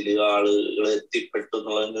ഐസ് ഏജില് ആളുകൾ എത്തിപ്പെട്ടു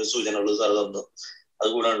എന്നുള്ള സൂചനകൾ സാർ തന്നു.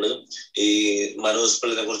 അതുകൂടാണ്ട് ഈ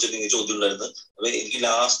മനോസ്പലിനെ കുറിച്ച് നിങ്ങൾക്ക് ചോദ്യം ഉണ്ടായിരുന്നു. അപ്പൊ എനിക്ക്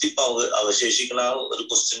ലാസ്റ്റ് ഇപ്പൊ അവശേഷിക്കുന്ന ഒരു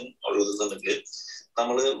ക്വസ്റ്റ്യൻ ഉള്ളതെന്നുണ്ടെങ്കിൽ,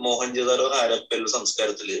 നമ്മള് മോഹൻജദാരോ ഹാരപ്പൽ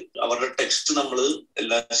സംസ്കാരത്തില് അവരുടെ ടെക്സ്റ്റ് നമ്മൾ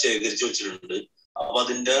എല്ലാം ശേഖരിച്ചു വെച്ചിട്ടുണ്ട്. അപ്പൊ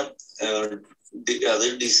അതിന്റെ അത്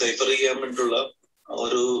ഡിസൈഫർ ചെയ്യാൻ വേണ്ടിയിട്ടുള്ള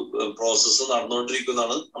ഒരു പ്രോസസ്സ്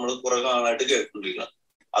നടന്നുകൊണ്ടിരിക്കുന്നതാണ് നമ്മൾ കുറെ കാലമായിട്ട് കേട്ടുകൊണ്ടിരിക്കുന്നത്.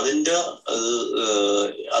 അതിന്റെ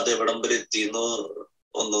അത് എവിടം വരെ എത്തിയെന്ന്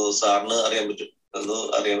ഒന്ന് സാറിന് അറിയാൻ പറ്റും എന്ന്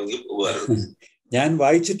അറിയാമെങ്കിൽ ഉപകാരം. ഞാൻ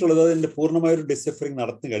വായിച്ചിട്ടുള്ളത് അതിന്റെ പൂർണ്ണമായ ഒരു ഡിസൈഫറിങ്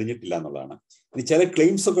നടത്തി കഴിഞ്ഞിട്ടില്ല എന്നുള്ളതാണ്. ഇനി ചില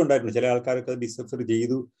ക്ലെയിംസ് ഒക്കെ ഉണ്ടായിട്ടുണ്ട്. ചില ആൾക്കാരൊക്കെ ഡിസൈഫർ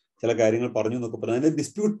ചെയ്തു, ചില കാര്യങ്ങൾ പറഞ്ഞു എന്നൊക്കെ പറഞ്ഞു. അതിന്റെ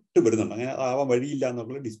ഡിസ്പ്യൂട്ട് വരുന്നുണ്ട്. അങ്ങനെ ആവാൻ വഴിയില്ല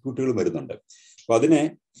എന്നുള്ള ഡിസ്പ്യൂട്ടുകൾ വരുന്നുണ്ട്. അപ്പൊ അതിനെ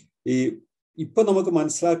ഇപ്പൊ നമുക്ക്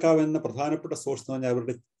മനസ്സിലാക്കാവുന്ന പ്രധാനപ്പെട്ട സോഴ്സ് എന്ന് പറഞ്ഞാൽ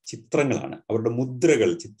അവരുടെ ചിത്രങ്ങളാണ്, അവരുടെ മുദ്രകൾ,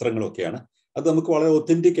 ചിത്രങ്ങളൊക്കെയാണ്. അത് നമുക്ക് വളരെ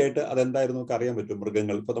ഒത്തന്റിക് ആയിട്ട് അതെന്തായിരുന്നു നമുക്ക് അറിയാൻ പറ്റും.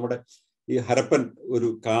 മൃഗങ്ങൾ, ഇപ്പൊ നമ്മുടെ ഈ ഹരപ്പൻ ഒരു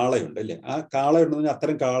കാളയുണ്ട് അല്ലേ, ആ കാളയുണ്ടെന്ന് പറഞ്ഞാൽ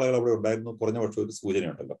അത്തരം കാളകൾ അവിടെ ഉണ്ടായിരുന്നു, കുറഞ്ഞ പക്ഷം ഒരു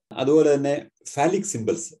സൂചനയുണ്ടല്ലോ. അതുപോലെ തന്നെ ഫാലിക്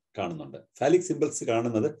സിംബൽസ് കാണുന്നുണ്ട്. ഫാലിക് സിംബൽസ്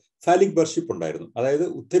കാണുന്നത് ഫാലിക് വർഷിപ്പ് ഉണ്ടായിരുന്നു, അതായത്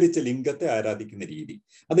ഉദ്ധരിച്ച ലിംഗത്തെ ആരാധിക്കുന്ന രീതി.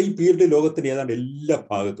 അത് ഈ പീരീഡ് ലോകത്തിന്റെ ഏതാണ്ട് എല്ലാ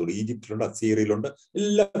ഭാഗത്തുണ്ട്. ഈജിപ്തിലുണ്ട്, അസീറിയയിലുണ്ട്,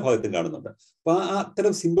 എല്ലാ ഭാഗത്തും കാണുന്നുണ്ട്. അപ്പൊ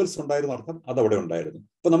അത്തരം സിംബൽസ് ഉണ്ടായിരുന്ന അർത്ഥം അതവിടെ ഉണ്ടായിരുന്നു.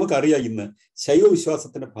 അപ്പൊ നമുക്കറിയാം ഇന്ന് ശൈവ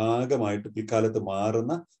വിശ്വാസത്തിന്റെ ഭാഗമായിട്ട് പിൽക്കാലത്ത്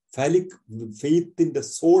മാറുന്ന ഫാലിക് ഫെയ്ത്തിന്റെ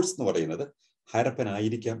സോഴ്സ് എന്ന് പറയുന്നത്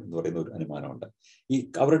ഹരപ്പനായിരിക്കാം എന്ന് പറയുന്ന ഒരു അനുമാനമുണ്ട്. ഈ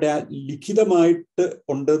അവരുടെ ആ ലിഖിതമായിട്ട്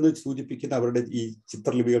ഉണ്ടെന്ന് സൂചിപ്പിക്കുന്ന അവരുടെ ഈ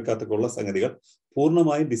ചിത്രലിപികൾക്കകത്തൊക്കെ ഉള്ള സംഗതികൾ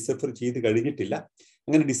പൂർണ്ണമായും ഡിസഫർ ചെയ്ത് കഴിഞ്ഞിട്ടില്ല.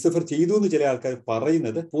 അങ്ങനെ ഡിസഫർ ചെയ്തു എന്ന് ചില ആൾക്കാർ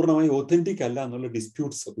പറയുന്നത് പൂർണ്ണമായും ഒത്തന്റിക് അല്ല എന്നുള്ള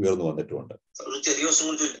ഡിസ്പ്യൂട്ട്സ് ഉയർന്നു വന്നിട്ടുമുണ്ട്.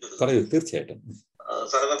 പറയൂ. തീർച്ചയായിട്ടും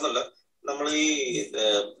സാറേ പറഞ്ഞല്ല, നമ്മൾ ഈ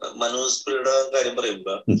മനോസ്പിയുടെ കാര്യം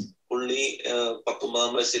പറയുമ്പോ പുള്ളി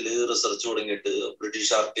 19-ാം വയസ്സിൽ റിസർച്ച് തുടങ്ങിയിട്ട്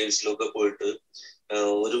ബ്രിട്ടീഷ് ആർക്കൈവ്സിലൊക്കെ പോയിട്ട്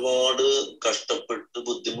ഒരുപാട് കഷ്ടപ്പെട്ട്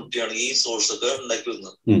ബുദ്ധിമുട്ടിയാണ് ഈ സോഴ്സ് ഒക്കെ ഉണ്ടാക്കി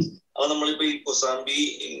വരുന്നത്. അപ്പൊ നമ്മളിപ്പോ ഈ കൊസാംബി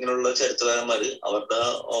ഇങ്ങനെയുള്ള ചരിത്രകാരന്മാര് അവരുടെ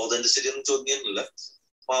ഓതന്റിസിറ്റി ഒന്നും ചോദ്യമില്ല.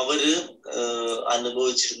 അപ്പൊ അവര്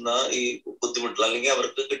അനുഭവിച്ചിരുന്ന ഈ ബുദ്ധിമുട്ടുകൾ അല്ലെങ്കിൽ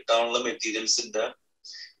അവർക്ക് കിട്ടാനുള്ള മെറ്റീരിയൽസിന്റെ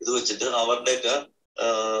ഇത് വെച്ചിട്ട് അവരുടെയൊക്കെ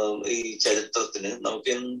ഈ ചരിത്രത്തിന്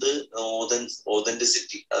നമുക്ക് എന്ത്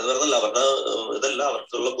ഓതന്റിസിറ്റി അത് പറഞ്ഞല്ല, അവരുടെ ഇതല്ല,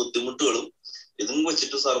 അവർക്കുള്ള ബുദ്ധിമുട്ടുകളും ഇതും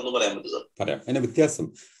വെച്ചിട്ട് സാർ ഒന്ന് പറയാൻ പറ്റും സാർ? പറയാം. അതിന്റെ വ്യത്യാസം,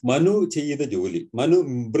 മനു ചെയ്ത ജോലി, മനു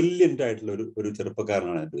ബ്രില്യന്റ് ആയിട്ടുള്ള ഒരു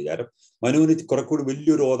ചെറുപ്പക്കാരനാണ് എൻ്റെ വിചാരം. മനുവിന് കുറെ കൂടി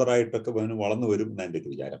വലിയൊരു ഓതറായിട്ടൊക്കെ മനു വളർന്നു വരും എന്നാണ് എൻ്റെ ഒരു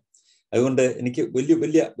വിചാരം. അതുകൊണ്ട് എനിക്ക്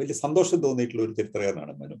വലിയ സന്തോഷം തോന്നിയിട്ടുള്ള ഒരു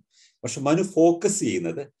ചരിത്രകാരനാണ് മനു. പക്ഷെ മനു ഫോക്കസ്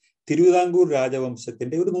ചെയ്യുന്നത് തിരുവിതാംകൂർ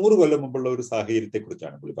രാജവംശത്തിന്റെ ഒരു 100 കൊല്ലം മുമ്പുള്ള ഒരു സാഹചര്യത്തെ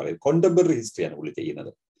കുറിച്ചാണ് പുള്ളി പറയുന്നത്. കോണ്ടംപററി ഹിസ്റ്ററിയാണ് പുള്ളി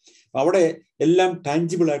ചെയ്യുന്നത്. അവിടെ എല്ലാം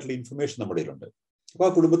ടാഞ്ചിബിൾ ആയിട്ടുള്ള ഇൻഫർമേഷൻ നമ്മുടെ കയ്യിലുണ്ട്. അപ്പോൾ ആ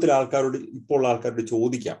കുടുംബത്തിലെ ആൾക്കാരോട്, ഇപ്പോൾ ഉള്ള ആൾക്കാരോട്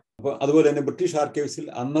ചോദിക്കാം. അപ്പോൾ അതുപോലെ തന്നെ ബ്രിട്ടീഷ് ആർക്കൈവ്സിൽ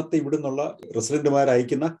അന്നത്തെ ഇവിടെ നിന്നുള്ള റെസിഡന്റുമാർ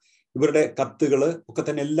അയക്കുന്ന ഇവരുടെ കത്തുകൾ ഒക്കെ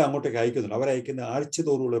തന്നെ എല്ലാം അങ്ങോട്ടേക്ക് അയക്കുന്നുണ്ട്. അവരയക്കുന്ന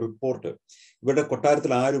ആഴ്ചതോറുള്ള റിപ്പോർട്ട്, ഇവരുടെ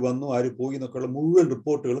കൊട്ടാരത്തിൽ ആര് വന്നു ആര് പോയി എന്നൊക്കെയുള്ള മുഴുവൻ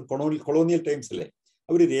റിപ്പോർട്ടുകളും കൊളോണിയൽ ടൈംസിലെ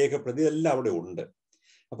അവർ രേഖപ്പെടുത്തി ഇതെല്ലാം അവിടെ ഉണ്ട്.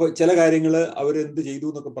 അപ്പോൾ ചില കാര്യങ്ങൾ അവരെന്ത് ചെയ്തു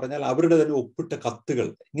എന്നൊക്കെ പറഞ്ഞാൽ അവരുടെ തന്നെ ഒപ്പിട്ട കത്തുകൾ,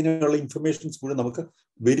 ഇങ്ങനെയുള്ള ഇൻഫർമേഷൻസ് മുഴുവൻ നമുക്ക്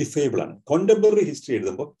വെരിഫയബിൾ ആണ്. കോണ്ടംപററി ഹിസ്റ്ററി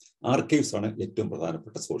എഴുതുമ്പോൾ ആർക്കൈവ്സ് ആണ് ഏറ്റവും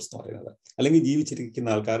പ്രധാനപ്പെട്ട സോഴ്സ് എന്ന് പറയുന്നത്. അല്ലെങ്കിൽ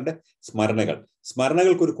ജീവിച്ചിരിക്കുന്ന ആൾക്കാരുടെ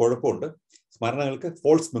സ്മരണകൾക്കൊരു കുഴപ്പമുണ്ട്. സ്മരണകൾക്ക്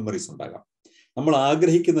ഫോൾസ് മെമ്മറീസ് ഉണ്ടാകാം. നമ്മൾ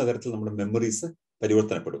ആഗ്രഹിക്കുന്ന തരത്തിൽ നമ്മുടെ മെമ്മറീസ്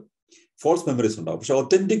പരിവർത്തനപ്പെടും. ഫോൾസ് മെമ്മറീസ് ഉണ്ടാവും. പക്ഷെ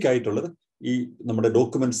ഒത്തന്റിക് ആയിട്ടുള്ളത് ഈ നമ്മുടെ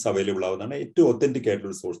ഡോക്യുമെന്റ്സ് അവൈലബിൾ ആവുന്നതാണ് ഏറ്റവും ഒത്തന്റിക്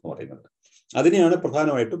ആയിട്ടുള്ള സോഴ്സ് എന്ന് പറയുന്നത്. അതിനെയാണ്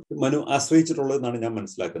പ്രധാനമായിട്ടും മനു ആശ്രയിച്ചിട്ടുള്ളതെന്നാണ് ഞാൻ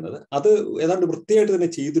മനസ്സിലാക്കുന്നത്. അത് ഏതാണ്ട് വൃത്തിയായിട്ട് തന്നെ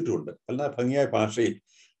ചെയ്തിട്ടുമുണ്ട്. നല്ല ഭംഗിയായ ഭാഷയിൽ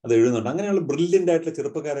അത് എഴുതുന്നുണ്ട്. അങ്ങനെയുള്ള ബ്രില്യൻ്റ് ആയിട്ടുള്ള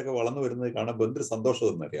ചെറുപ്പക്കാരൊക്കെ വളർന്നു വരുന്നത് കാണുമ്പോൾ എന്തൊരു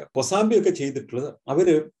സന്തോഷമെന്ന് അറിയാം. കൊസാംബിയൊക്കെ ചെയ്തിട്ടുള്ളത്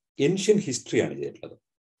അവര് ഏൻഷ്യൻ ഹിസ്റ്ററിയാണ് ചെയ്തിട്ടുള്ളത്.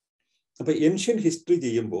 അപ്പൊ ഏൻഷ്യൻ ഹിസ്റ്ററി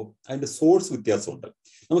ചെയ്യുമ്പോൾ അതിന്റെ സോഴ്സ് വ്യത്യാസമുണ്ട്.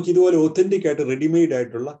 നമുക്ക് ഇതുപോലെ ഒത്തന്റിക് ആയിട്ട് റെഡിമെയ്ഡ്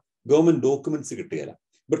ആയിട്ടുള്ള ഗവൺമെന്റ് ഡോക്യുമെന്റ്സ് കിട്ടുകയില്ല.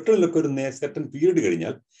 ബ്രിട്ടനിലൊക്കെ ഒരു സെർട്ടൻ പീരീഡ്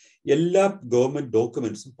കഴിഞ്ഞാൽ എല്ലാ ഗവൺമെന്റ്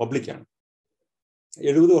ഡോക്യുമെന്റ്സും പബ്ലിക്കാണ്.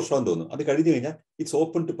 70 വർഷമാണെന്ന് തോന്നുന്നു. അത് കഴിഞ്ഞു കഴിഞ്ഞാൽ ഇറ്റ്സ്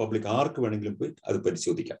ഓപ്പൺ ടു പബ്ലിക്. ആർക്ക് വേണമെങ്കിലും പോയി അത്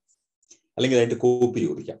പരിശോധിക്കാം, അല്ലെങ്കിൽ അതിന്റെ കോപ്പി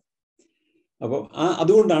ചോദിക്കാം. അപ്പം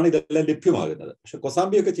അതുകൊണ്ടാണ് ഇതെല്ലാം ലഭ്യമാകുന്നത്. പക്ഷെ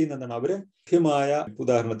കൊസാംബിയൊക്കെ ചെയ്യുന്ന എന്താണ്, അവര് ലഭ്യമായ,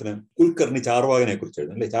 ഉദാഹരണത്തിന് കുൽക്കർണി ചാർവാകനെ കുറിച്ച്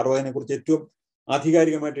എഴുതുന്നത് അല്ലെ. ചാർവാകനെ കുറിച്ച് ഏറ്റവും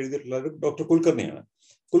ആധികാരികമായിട്ട് എഴുതിയിട്ടുള്ളത് ഡോക്ടർ കുൽക്കർണിയാണ്.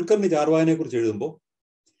 കുൽക്കർണി ചാർവാകനെ കുറിച്ച് എഴുതുമ്പോൾ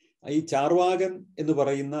ഈ ചാർവാകൻ എന്ന്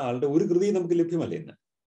പറയുന്ന ആളുടെ ഒരു കൃതി നമുക്ക് ലഭ്യമല്ല ഇന്ന്.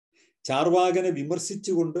 ചാർവാകനെ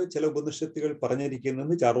വിമർശിച്ചുകൊണ്ട് ചില ഉപനിഷത്തുകൾ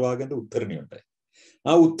പറഞ്ഞിരിക്കുന്നതെന്ന് ചാർവാകന്റെ ഉദ്ധരണിയുണ്ട്.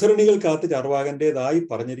 ആ ഉദ്ധരണികൾക്കകത്ത് ചാർവാകന്റേതായി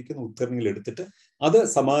പറഞ്ഞിരിക്കുന്ന ഉദ്ധരണികൾ എടുത്തിട്ട് അത്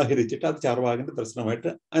സമാഹരിച്ചിട്ട് അത് ചാർവാകന്റെ ദർശനമായിട്ട്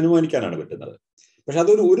അനുമാനിക്കാനാണ് പറ്റുന്നത്. പക്ഷെ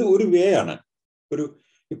അതൊരു ഒരു വേ ആണ്.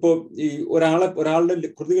 ഇപ്പോൾ ഈ ഒരാളുടെ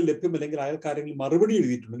കൃതികൾ ലഭ്യമല്ലെങ്കിൽ അയാൾക്ക് ആരെങ്കിലും മറുപടി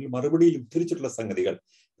എഴുതിയിട്ടുണ്ടെങ്കിൽ മറുപടിയിൽ ഉദ്ധരിച്ചിട്ടുള്ള സംഗതികൾ,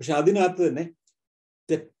 പക്ഷെ അതിനകത്ത് തന്നെ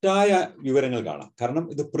തെറ്റായ വിവരങ്ങൾ കാണാം. കാരണം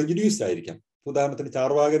ഇത് പ്രജുഡ്യൂസ് ആയിരിക്കാം. ഉദാഹരണത്തിന്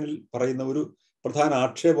ചാർവാകനിൽ പറയുന്ന ഒരു പ്രധാന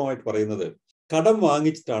ആക്ഷേപമായിട്ട് പറയുന്നത്, കടം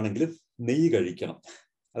വാങ്ങിച്ചിട്ടാണെങ്കിലും നെയ്യ് കഴിക്കണം.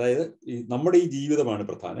 അതായത് നമ്മുടെ ഈ ജീവിതമാണ്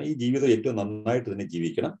പ്രധാനം. ഈ ജീവിതം ഏറ്റവും നന്നായിട്ട് തന്നെ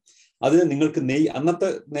ജീവിക്കണം. അതിന് നിങ്ങൾക്ക് നെയ്യ്, അന്നത്തെ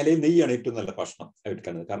നിലയിൽ നെയ്യാണ് ഏറ്റവും നല്ല ഭക്ഷണം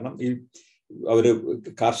എടുക്കുന്നത്. കാരണം ഈ അവര്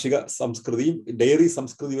കാർഷിക സംസ്കൃതിയും ഡയറി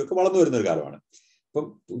സംസ്കൃതിയും ഒക്കെ വളർന്നു വരുന്ന ഒരു കാലമാണ്.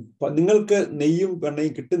 അപ്പം നിങ്ങൾക്ക് നെയ്യും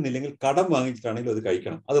വെണ്ണയും കിട്ടുന്നില്ലെങ്കിൽ കടം വാങ്ങിച്ചിട്ടാണെങ്കിലും അത്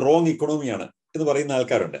കഴിക്കണം. അത് റോങ് ഇക്കണോമിയാണ് എന്ന് പറയുന്ന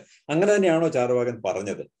ആൾക്കാരുണ്ട്. അങ്ങനെ തന്നെയാണോ ചാർവാകൻ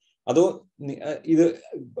പറഞ്ഞത്, അതോ ഇത്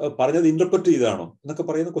പറഞ്ഞത് ഇന്റർപ്രറ്റ് ചെയ്താണോ എന്നൊക്കെ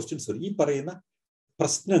പറയുന്ന ക്വസ്റ്റ്യൻസ് വരും. ഈ പറയുന്ന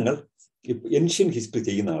പ്രശ്നങ്ങൾ ഏൻഷ്യൻ ഹിസ്റ്ററി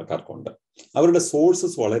ചെയ്യുന്ന ആൾക്കാർക്കുണ്ട്. അവരുടെ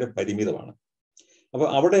സോഴ്സസ് വളരെ പരിമിതമാണ്. അപ്പൊ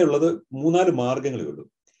അവിടെയുള്ളത് 3-4 മാർഗങ്ങളേ ഉള്ളൂ.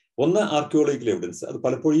 ഒന്ന് ആർക്കിയോളജിക്കൽ എവിഡൻസ്. അത്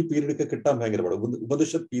പലപ്പോഴും ഈ പീരീഡൊക്കെ കിട്ടാൻ ഭയങ്കര പാടാണ്.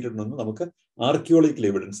 ഉപനിഷത്ത് പീരീഡിനൊന്നും നമുക്ക് ആർക്കിയോളജിക്കൽ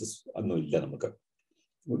എവിഡൻസസ് ഒന്നും ഇല്ല. നമുക്ക്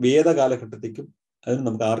വേദ കാലഘട്ടത്തേക്കും അതിന്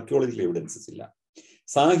നമുക്ക് ആർക്കിയോളജിക്കൽ എവിഡൻസസ് ഇല്ല.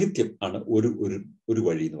 സാഹിത്യം ആണ് ഒരു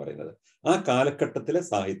വഴി എന്ന് പറയുന്നത്. ആ കാലഘട്ടത്തിലെ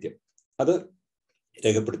സാഹിത്യം അത്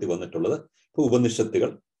രേഖപ്പെടുത്തി വന്നിട്ടുള്ളത്. ഇപ്പൊ ഉപനിഷത്തുകൾ,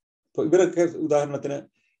 ഇപ്പൊ ഇവരൊക്കെ ഉദാഹരണത്തിന്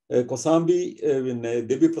കൊസാംബി,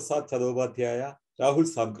 ദേവിപ്രസാദ് ചതോപാധ്യായ, രാഹുൽ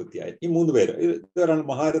സാംകൃത്യായ, ഈ 3 പേര്, ഇവരാണ്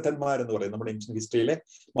മഹാരഥന്മാർ എന്ന് പറയുന്നത്. നമ്മുടെ ഏൻഷ്യൻ ഹിസ്റ്ററിയിലെ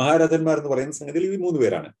മഹാരഥന്മാർ എന്ന് പറയുന്ന സംഗതിയിൽ ഈ 3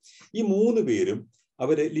 പേരാണ്. ഈ 3 പേരും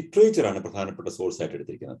അവര് ലിറ്ററേച്ചറാണ് പ്രധാനപ്പെട്ട സോഴ്സ് ആയിട്ട്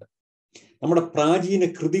എടുത്തിരിക്കുന്നത്. നമ്മുടെ പ്രാചീന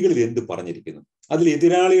കൃതികളിൽ എന്ത് പറഞ്ഞിരിക്കുന്നു, അതിൽ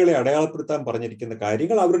എതിരാളികളെ അടയാളപ്പെടുത്താൻ പറഞ്ഞിരിക്കുന്ന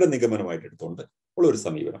കാര്യങ്ങൾ അവരുടെ നിഗമനമായിട്ട് എടുത്തുകൊണ്ട് ഉള്ള ഒരു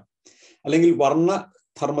സമീപനം. അല്ലെങ്കിൽ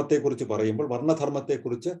വർണ്ണധർമ്മത്തെക്കുറിച്ച് പറയുമ്പോൾ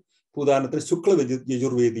വർണ്ണധർമ്മത്തെക്കുറിച്ച് ഉദാഹരണത്തിന് ശുക്ല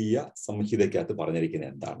യജുർവേദീയ സംഹിതയ്ക്കകത്ത് പറഞ്ഞിരിക്കുന്നത്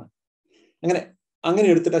എന്താണ്, അങ്ങനെ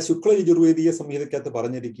എടുത്തിട്ട് ആ ശുക്ല യജുർവേദീയ സംഹിതയ്ക്കകത്ത്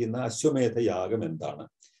പറഞ്ഞിരിക്കുന്ന അശ്വമേധ യാഗം എന്താണ്,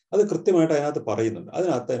 അത് കൃത്യമായിട്ട് അതിനകത്ത് പറയുന്നുണ്ട്.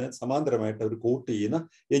 അതിനകത്ത് തന്നെ സമാന്തരമായിട്ട് അവർ കോട്ട് ചെയ്യുന്ന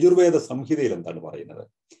യജുർവേദ സംഹിതയിൽ എന്താണ് പറയുന്നത്.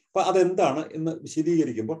 അപ്പൊ അതെന്താണ് എന്ന്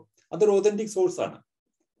വിശദീകരിക്കുമ്പോൾ അതൊരു ഒതന്റിക് സോഴ്സ് ആണ്.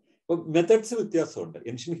 അപ്പൊ മെത്തഡ്സ് വ്യത്യാസമുണ്ട്.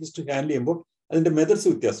 ഏൻഷ്യൻ ഹിസ്റ്ററി ഹാൻഡിൽ ചെയ്യുമ്പോൾ അതിന്റെ മെത്തഡ്സ്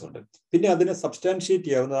വ്യത്യാസമുണ്ട്. പിന്നെ അതിനെ സബ്സ്റ്റാൻഷിയേറ്റ്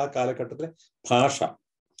ചെയ്യാവുന്നത് ആ കാലഘട്ടത്തിലെ ഭാഷ.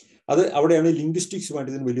 അത് അവിടെയാണ്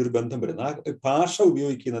ലിംഗ്വിസ്റ്റിക്സുമായിട്ട് ഇതിന് വലിയൊരു ബന്ധം വരുന്നത്. ആ ഭാഷ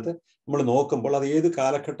ഉപയോഗിക്കുന്നത് നമ്മൾ നോക്കുമ്പോൾ അത് ഏത്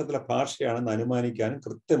കാലഘട്ടത്തിലെ ഭാഷയാണെന്ന് അനുമാനിക്കാനും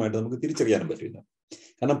കൃത്യമായിട്ട് നമുക്ക് തിരിച്ചറിയാനും പറ്റുന്നു.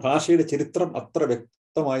 കാരണം ഭാഷയുടെ ചരിത്രം അത്ര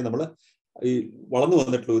വ്യക്തമായി നമ്മൾ ഈ വളർന്നു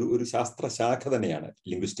വന്നിട്ടുള്ള ഒരു ശാസ്ത്ര ശാഖ തന്നെയാണ്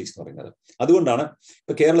ലിംഗ്വിസ്റ്റിക്സ് എന്ന് പറയുന്നത്. അതുകൊണ്ടാണ്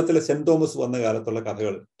ഇപ്പൊ കേരളത്തിലെ സെന്റ് തോമസ് വന്ന കാലത്തുള്ള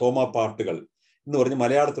കഥകൾ, തോമാ പാട്ടുകൾ എന്ന് പറഞ്ഞ്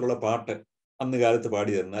മലയാളത്തിലുള്ള പാട്ട് അന്ന് കാലത്ത്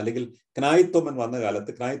പാടി തരുന്ന, അല്ലെങ്കിൽ ക്നായിത്തോമൻ വന്ന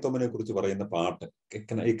കാലത്ത് ക്നായിത്തോമനെ കുറിച്ച് പറയുന്ന പാട്ട്,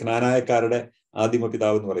 ഈ ക്നാനായക്കാരുടെ ആദിമ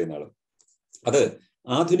പിതാവ് എന്ന് പറയുന്ന ആള്, അത്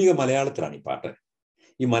ആധുനിക മലയാളത്തിലാണ് ഈ പാട്ട്.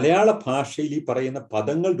 ഈ മലയാള ഭാഷയിൽ ഈ പറയുന്ന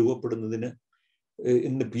പദങ്ങൾ രൂപപ്പെടുന്നതിന്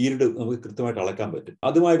ഇന്ന് പീരീഡ് നമുക്ക് കൃത്യമായിട്ട് അളക്കാൻ പറ്റും.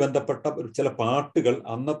 അതുമായി ബന്ധപ്പെട്ട ചില പാട്ടുകൾ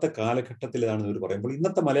അന്നത്തെ കാലഘട്ടത്തിലാണെന്ന് ഇവർ പറയുമ്പോൾ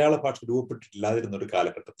ഇന്നത്തെ മലയാള ഭാഷ രൂപപ്പെട്ടിട്ടില്ലാതിരുന്ന ഒരു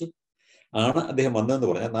കാലഘട്ടത്തിൽ ആണ് അദ്ദേഹം വന്നതെന്ന്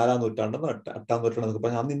പറഞ്ഞാൽ 4-ാം നൂറ്റാണ്ടെന്നോ 8-ാം നൂറ്റാണ്ടെന്നൊക്കെ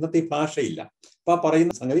പറഞ്ഞാൽ അന്ന് ഇന്നത്തെ ഈ ഭാഷയില്ല. അപ്പൊ ആ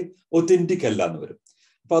പറയുന്ന സംഗതി ഒത്തന്റിക് അല്ല എന്ന് വരും.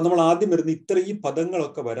 അപ്പൊ നമ്മൾ ആദ്യം വരുന്ന ഈ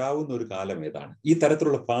പദങ്ങളൊക്കെ വരാവുന്ന ഒരു കാലം ഏതാണ്, ഈ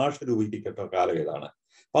തരത്തിലുള്ള ഭാഷ രൂപീകരിക്കപ്പെട്ട കാലം ഏതാണ്,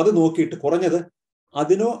 അപ്പൊ അത് നോക്കിയിട്ട് കുറഞ്ഞത്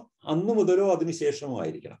അതിനോ അന്നു മുതലോ അതിന് ശേഷമോ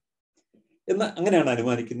ആയിരിക്കണം എന്ന് അങ്ങനെയാണ്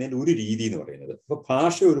അനുമാനിക്കുന്നതിന്റെ ഒരു രീതി എന്ന് പറയുന്നത്. അപ്പൊ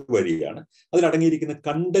ഭാഷ ഒരു വഴിയാണ്, അതിലടങ്ങിയിരിക്കുന്ന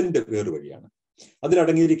കണ്ടന്റ് വേറൊരു വഴിയാണ്,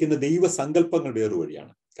 അതിലടങ്ങിയിരിക്കുന്ന ദൈവസങ്കല്പങ്ങൾ വേറൊരു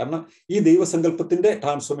വഴിയാണ്. കാരണം ഈ ദൈവസങ്കല്പത്തിന്റെ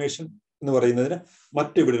ട്രാൻസ്ഫോർമേഷൻ എന്ന് പറയുന്നതിന്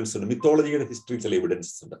മറ്റ് എവിഡൻസ് ഉണ്ട്, മിത്തോളജിയുടെ ഹിസ്റ്ററി ചില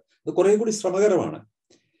എവിഡൻസസ് ഉണ്ട്, അത് കുറെ കൂടി ശ്രമകരമാണ്.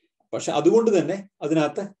 പക്ഷെ അതുകൊണ്ട് തന്നെ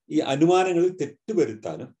അതിനകത്ത് ഈ അനുമാനങ്ങളിൽ തെറ്റ്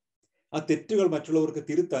വരുത്താനും ആ തെറ്റുകൾ മറ്റുള്ളവർക്ക്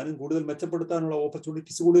തിരുത്താനും കൂടുതൽ മെച്ചപ്പെടുത്താനുള്ള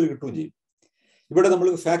ഓപ്പർച്യൂണിറ്റീസ് കൂടുതൽ കിട്ടുകയും ചെയ്യും. ഇവിടെ നമ്മൾ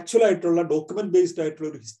ഫാക്ച്വൽ ആയിട്ടുള്ള ഡോക്യുമെന്റ് ബേസ്ഡ് ആയിട്ടുള്ള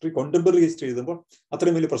ഒരു ഹിസ്റ്ററി, കോണ്ടംപററി ഹിസ്റ്ററി എഴുതുമ്പോൾ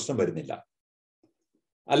അത്രയും വലിയ പ്രശ്നം വരുന്നില്ല.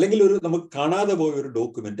 അല്ലെങ്കിൽ നമുക്ക് കാണാതെ പോയ ഒരു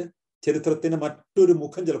ഡോക്യുമെന്റ് ചരിത്രത്തിന് മറ്റൊരു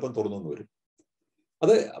മുഖം ചിലപ്പം തുറന്നു വരും.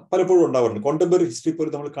 അത് പലപ്പോഴും ഉണ്ടാവാറുണ്ട്. കോണ്ടംപററി ഹിസ്റ്ററി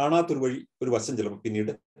പോലും നമ്മൾ കാണാത്തൊരു വഴി, ഒരു വശം ചിലപ്പോൾ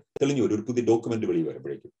പിന്നീട് തെളിഞ്ഞു വരും ഒരു പുതിയ ഡോക്യുമെന്റ് വഴി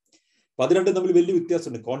വരുമ്പോഴേക്കും. അപ്പൊ അത് രണ്ടും തമ്മിൽ വലിയ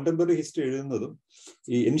വ്യത്യാസമുണ്ട്. കോണ്ടംപററി ഹിസ്റ്ററി എഴുതുന്നതും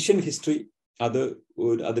ഈ ഏൻഷ്യൻ ഹിസ്റ്ററി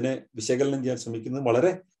അതിനെ വിശകലനം ചെയ്യാൻ ശ്രമിക്കുന്നതും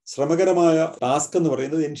വളരെ ശ്രമകരമായ ടാസ്ക് എന്ന്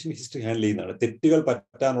പറയുന്നത് ഏൻഷ്യൻ ഹിസ്റ്ററി ഹാൻഡിൽ ചെയ്യുന്നതാണ്. തെറ്റുകൾ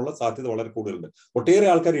പറ്റാനുള്ള സാധ്യത വളരെ കൂടുതലുണ്ട്. ഒട്ടേറെ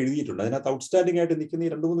ആൾക്കാർ എഴുതിയിട്ടുണ്ട്. അതിനകത്ത് ഔട്ട്സ്റ്റാൻഡിംഗ് ആയിട്ട് നിൽക്കുന്ന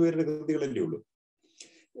ഈ 2-3 പേരുടെ കൃതികളല്ലേ ഉള്ളൂ.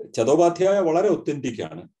 ചതോപാധ്യായ വളരെ ഒത്തന്റിക്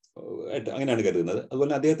ആണ്, അങ്ങനെയാണ് കരുതുന്നത്.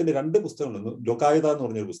 അതുപോലെ അദ്ദേഹത്തിന്റെ 2 പുസ്തകങ്ങളുണ്ട്. ലോകായത എന്ന്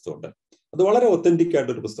പറഞ്ഞൊരു പുസ്തകമുണ്ട്, അത് വളരെ ഒത്തന്റിക്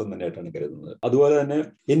ആയിട്ടൊരു പുസ്തകം തന്നെയായിട്ടാണ് കരുതുന്നത്. അതുപോലെ തന്നെ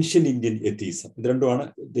ഏൻഷ്യൻ ഇന്ത്യൻ എത്തീസം, ഇത് രണ്ടുമാണ്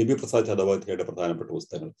ദേവീപ്രസാദ് ചതോപാധ്യായയുടെ പ്രധാനപ്പെട്ട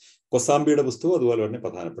പുസ്തകങ്ങൾ. കൊസാംബിയുടെ പുസ്തകം അതുപോലെ തന്നെ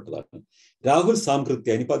പ്രധാനപ്പെട്ടതാണ്. രാഹുൽ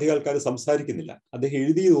സാംകൃത്യ ഇനിയിപ്പോൾ അധികം ആൾക്കാർ സംസാരിക്കുന്നില്ല. അദ്ദേഹം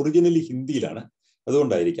എഴുതിയത് ഒറിജിനലി ഹിന്ദിയിലാണ്,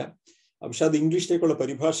 അതുകൊണ്ടായിരിക്കാം. പക്ഷെ അത് ഇംഗ്ലീഷിലേക്കുള്ള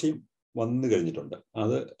പരിഭാഷയും വന്നു കഴിഞ്ഞിട്ടുണ്ട്.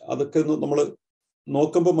 അതൊക്കെ നമ്മൾ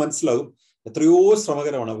നോക്കുമ്പോൾ മനസ്സിലാകും എത്രയോ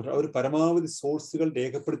ശ്രമകരമാണ്. അവർ പരമാവധി സോഴ്സുകൾ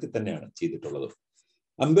രേഖപ്പെടുത്തി തന്നെയാണ് ചെയ്തിട്ടുള്ളത്.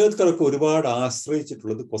 അംബേദ്കറൊക്കെ ഒരുപാട്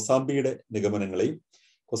ആശ്രയിച്ചിട്ടുള്ളത് കൊസാംബിയുടെ നിഗമനങ്ങളെയും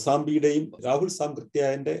കൊസാംബിയുടെയും രാഹുൽ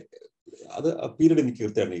സാംകൃത്യായന്റെ അത് പീരീഡ് എനിക്ക്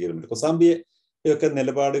കൃത്യമാണ് ഈ കൊസാംബിയെ ഒക്കെ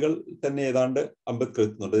നിലപാടുകൾ തന്നെ ഏതാണ്ട് അംബേദ്കർ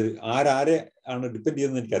എത്തുന്നുണ്ട്. ആരെ ആണ് ഡിപ്പെൻഡ്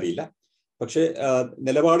ചെയ്യുന്നത് എനിക്കറിയില്ല, പക്ഷെ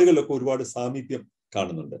നിലപാടുകളിലൊക്കെ ഒരുപാട് സാമീപ്യം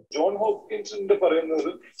കാണുന്നുണ്ട്. ജോൺ ഹോപ്കിൻസിന്റെ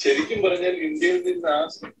പറയുന്നത് ശരിക്കും പറഞ്ഞാൽ ഇന്ത്യയിൽ നിന്ന്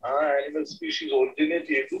ആ ആനിമൽ സ്പീഷീസ്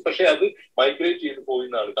ഒറിജിനേറ്റ് ചെയ്തു, പക്ഷെ അത് മൈഗ്രേറ്റ് ചെയ്ത് പോയി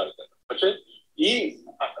എന്നാണ് കാണിക്കുന്നത്. പക്ഷെ ഈ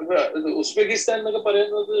ഉസ്ബെക്കിസ്ഥാൻ എന്നൊക്കെ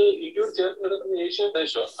പറയുന്നത് ഇന്ത്യയോട് ചേർന്ന് കിടക്കുന്ന ഏഷ്യൻ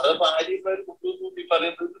ദേശമാണ്. അതപ്പോ ആര്യന്മാർ കൊണ്ടുവന്നു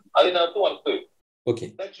പറയുന്നത് അതിനകത്ത് അർത്ഥം. ഓക്കെ,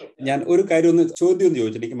 ഞാൻ ഒരു കാര്യം ചോദ്യം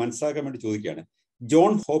ചോദിച്ചിട്ട് എനിക്ക് മനസ്സിലാക്കാൻ വേണ്ടി ചോദിക്കുകയാണ്.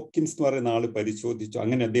 ജോൺ ഹോപ്കിൻസ് എന്ന് പറയുന്ന ആള് പരിശോധിച്ചു,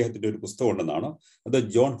 അങ്ങനെ അദ്ദേഹത്തിന്റെ ഒരു പുസ്തകം ഉണ്ടെന്നാണോ, അതോ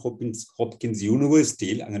ജോൺ ഹോപ്കിൻസ്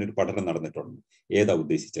യൂണിവേഴ്സിറ്റിയിൽ അങ്ങനെ ഒരു പഠനം നടന്നിട്ടുണ്ട്? ഏതാ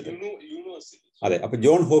ഉദ്ദേശിച്ചത്? അതെ, അപ്പൊ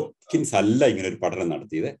ജോൺ ഹോപ്കിൻസ് അല്ല ഇങ്ങനെ ഒരു പഠനം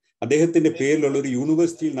നടത്തിയത്. അദ്ദേഹത്തിന്റെ പേരിലുള്ള ഒരു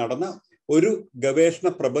യൂണിവേഴ്സിറ്റിയിൽ നടന്ന ഒരു ഗവേഷണ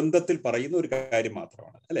പ്രബന്ധത്തിൽ പറയുന്ന ഒരു കാര്യം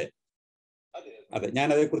മാത്രമാണ്, അല്ലെ? അതെ, ഞാൻ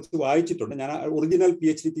അതേക്കുറിച്ച് വായിച്ചിട്ടുണ്ട്. ഞാൻ ഒറിജിനൽ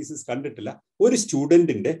PhD തീസിസ് കണ്ടിട്ടില്ല. ഒരു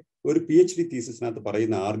സ്റ്റുഡന്റിന്റെ ഒരു PhD തീസിസിനകത്ത്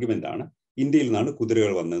പറയുന്ന ആർഗ്യുമെന്റ് ആണ് ഇന്ത്യയിൽ നിന്നാണ്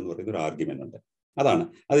കുതിരകൾ വന്നതെന്ന് പറയുന്ന ഒരു ആർഗ്യുമെന്റ് ഉണ്ട്. അതാണ്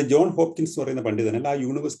അത്. ജോൺ ഹോപ്കിൻസ് എന്ന് പറയുന്ന പണ്ഡിതനല്ല, ആ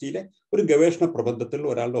യൂണിവേഴ്സിറ്റിയിലെ ഒരു ഗവേഷണ പ്രബന്ധത്തിൽ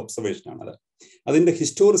ഒരാളുടെ ഒബ്സർവേഷൻ ആണത്. അതിന്റെ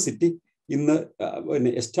ഹിസ്റ്റോറിസിറ്റി ഇന്ന്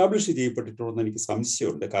എസ്റ്റാബ്ലിഷ് ചെയ്യപ്പെട്ടിട്ടുണ്ടെന്ന് എനിക്ക്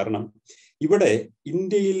സംശയമുണ്ട്. കാരണം ഇവിടെ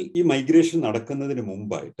ഇന്ത്യയിൽ ഈ മൈഗ്രേഷൻ നടക്കുന്നതിന്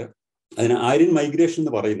മുമ്പായിട്ട്, അതിന് ആര്യൻ മൈഗ്രേഷൻ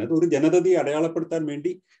എന്ന് പറയുന്നത് ഒരു ജനതയെ അടയാളപ്പെടുത്താൻ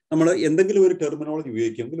വേണ്ടി നമ്മൾ എന്തെങ്കിലും ഒരു ടെർമിനോളജി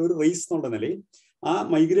ഉപയോഗിക്കുമെങ്കിൽ ഒരു റേസ് എന്നുള്ള നിലയിൽ ആ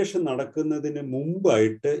മൈഗ്രേഷൻ നടക്കുന്നതിന്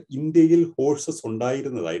മുമ്പായിട്ട് ഇന്ത്യയിൽ ഹോഴ്സസ്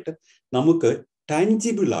ഉണ്ടായിരുന്നതായിട്ട് നമുക്ക്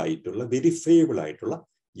ടാഞ്ചിബിൾ ആയിട്ടുള്ള വെരിഫയബിൾ ആയിട്ടുള്ള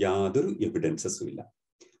യാതൊരു എവിഡൻസസും ഇല്ല.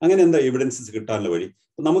 അങ്ങനെ എന്താ എവിഡൻസസ് കിട്ടാനുള്ള വഴി?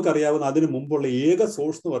 നമുക്കറിയാവുന്ന അതിനു മുമ്പുള്ള ഏക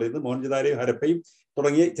സോഴ്സ് എന്ന് പറയുന്നത് മോഹൻജദാരയും ഹരപ്പയും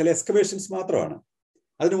തുടങ്ങിയ ചില എക്സ്കവേഷൻസ് മാത്രമാണ്.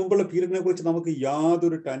 അതിനു മുമ്പുള്ള പീരീഡിനെ കുറിച്ച് നമുക്ക്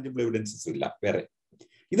യാതൊരു ടാഞ്ചിബിൾ എവിഡൻസസും ഇല്ല വേറെ.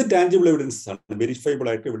 ഇത് ടാഞ്ചിബിൾ എവിഡൻസസ് ആണ്, വെരിഫയബിൾ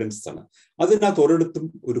ആയിട്ട് എവിഡൻസസ് ആണ്. അതിനകത്ത് ഒരിടത്തും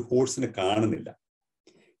ഒരു ഹോഴ്സിനെ കാണുന്നില്ല.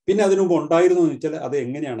 പിന്നെ അതിനു മുമ്പ് ഉണ്ടായിരുന്നു എന്ന് വെച്ചാൽ അത്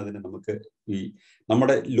എങ്ങനെയാണ് അതിനെ നമുക്ക് ഈ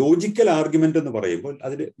നമ്മുടെ ലോജിക്കൽ ആർഗ്യുമെന്റ് എന്ന് പറയുമ്പോൾ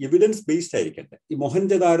അതിന് എവിഡൻസ് ബേസ്ഡ് ആയിരിക്കട്ടെ. ഈ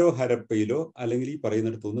മൊഹൻജദാരോ ഹരപ്പയിലോ അല്ലെങ്കിൽ ഈ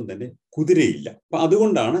പറയുന്നിടത്തൊന്നും തന്നെ കുതിരയില്ല. അപ്പൊ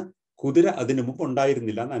അതുകൊണ്ടാണ് കുതിര അതിനു മുമ്പ്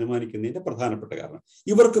ഉണ്ടായിരുന്നില്ല എന്ന് അനുമാനിക്കുന്നതിന്റെ പ്രധാനപ്പെട്ട കാരണം.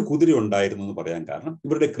 ഇവർക്ക് കുതിര ഉണ്ടായിരുന്നു എന്ന് പറയാൻ കാരണം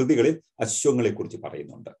ഇവരുടെ കൃതികളിൽ അശ്വങ്ങളെ കുറിച്ച്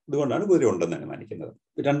പറയുന്നുണ്ട്. അതുകൊണ്ടാണ് കുതിര ഉണ്ടെന്ന് അനുമാനിക്കുന്നത്.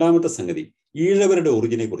 രണ്ടാമത്തെ സംഗതി, ഈഴവരുടെ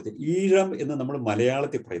ഒറിജിനെ കുറിച്ച്. ഈഴം എന്ന് നമ്മൾ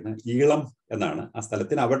മലയാളത്തിൽ പറയുന്ന ഈളം എന്നാണ്. ആ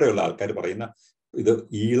സ്ഥലത്തിന് അവിടെയുള്ള ആൾക്കാർ പറയുന്ന ഇത്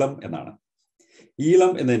ഈളം എന്നാണ്.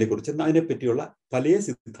 ഈളം എന്നതിനെ കുറിച്ച് അതിനെപ്പറ്റിയുള്ള പല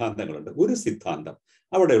സിദ്ധാന്തങ്ങളുണ്ട്. ഒരു സിദ്ധാന്തം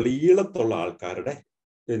അവിടെയുള്ള ഈളത്തുള്ള ആൾക്കാരുടെ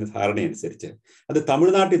ധാരണയനുസരിച്ച് അത്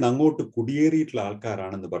തമിഴ്നാട്ടിൽ നിന്ന് അങ്ങോട്ട് കുടിയേറിയിട്ടുള്ള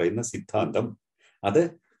ആൾക്കാരാണെന്ന് പറയുന്ന സിദ്ധാന്തം അത്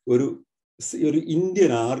ഒരു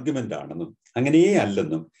ഇന്ത്യൻ ആർഗ്യുമെന്റ് ആണെന്നും അങ്ങനെയേ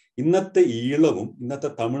അല്ലെന്നും ഇന്നത്തെ ഈളവും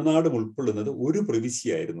ഇന്നത്തെ തമിഴ്നാടും ഉൾക്കൊള്ളുന്നത് ഒരു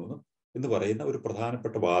പ്രവിശ്യയായിരുന്നു എന്ന് പറയുന്ന ഒരു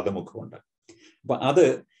പ്രധാനപ്പെട്ട വാദമുഖമുണ്ട്. അപ്പൊ അത്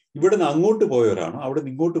ഇവിടെ നിന്ന് അങ്ങോട്ട് പോയവരാണോ അവിടെ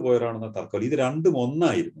നിന്ന് ഇങ്ങോട്ട് പോയവരാണോ എന്ന തർക്കം. ഇത് രണ്ടും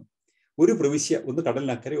ഒന്നായിരുന്നു. ഒരു പ്രവിശ്യ, ഒന്ന്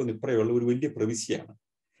കടലിനക്കരെ ഒന്ന് ഇപ്പറയുള്ള ഒരു വലിയ പ്രവിശ്യയാണ്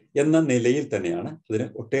എന്ന നിലയിൽ തന്നെയാണ് അതിന്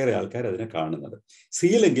ഒട്ടേറെ ആൾക്കാർ അതിനെ കാണുന്നത്.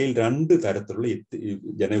 ശ്രീലങ്കയിൽ 2 തരത്തിലുള്ള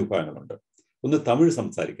ജനവിഭാഗങ്ങളുണ്ട്. ഒന്ന് തമിഴ്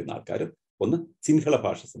സംസാരിക്കുന്ന ആൾക്കാരും ഒന്ന് സിൻഹള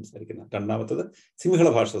ഭാഷ സംസാരിക്കുന്ന, രണ്ടാമത്തത് സിംഹള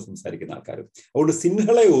ഭാഷ സംസാരിക്കുന്ന ആൾക്കാരും. അതുകൊണ്ട്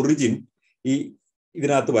സിൻഹള ഒറിജിൻ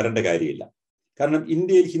ഇതിനകത്ത് വരേണ്ട കാര്യമില്ല. കാരണം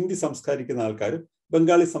ഇന്ത്യയിൽ ഹിന്ദി സംസാരിക്കുന്ന ആൾക്കാരും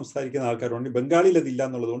ബംഗാളി സംസാരിക്കുന്ന ആൾക്കാരുണ്ട്. ബംഗാളിയിൽ അതില്ല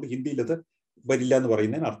എന്നുള്ളത് കൊണ്ട് ഹിന്ദിയിൽ അത് വരില്ല എന്ന്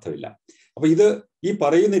പറയുന്നതിന് അർത്ഥമില്ല. അപ്പൊ ഇത് ഈ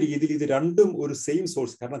പറയുന്ന രീതിയിൽ ഇത് രണ്ടും ഒരു സെയിം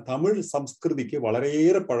സോഴ്സ്. കാരണം തമിഴ് സംസ്കൃതിക്ക്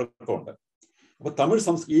വളരെയേറെ പഴക്കമുണ്ട്. അപ്പൊ തമിഴ്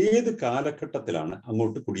ഏത് കാലഘട്ടത്തിലാണ്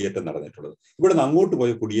അങ്ങോട്ട് കുടിയേറ്റം നടന്നിട്ടുള്ളത്? ഇവിടെ നിന്ന് അങ്ങോട്ട്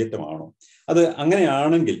പോയ കുടിയേറ്റമാണോ? അത്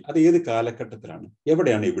അങ്ങനെയാണെങ്കിൽ അത് ഏത് കാലഘട്ടത്തിലാണ്?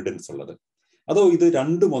 എവിടെയാണ് എവിഡൻസ് ഉള്ളത്? അതോ ഇത്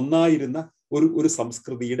രണ്ടും ഒന്നായിരുന്ന ഒരു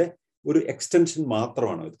സംസ്കൃതിയുടെ ഒരു എക്സ്റ്റൻഷൻ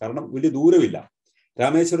മാത്രമാണോ ഇത്? കാരണം വലിയ ദൂരമില്ല.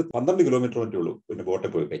 രാമേശ്വരം 12 കിലോമീറ്റർ മറ്റേ ഉള്ളൂ, പിന്നെ ബോട്ടിൽ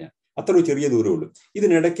പോയി കഴിഞ്ഞാൽ അത്ര ഒരു ചെറിയ ദൂരമേ ഉള്ളൂ.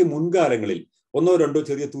 ഇതിനിടയ്ക്ക് മുൻകാലങ്ങളിൽ 1-2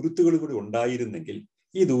 ചെറിയ തുരുത്തുകൾ കൂടി ഉണ്ടായിരുന്നെങ്കിൽ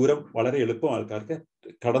ഈ ദൂരം വളരെ എളുപ്പം ആൾക്കാർക്ക്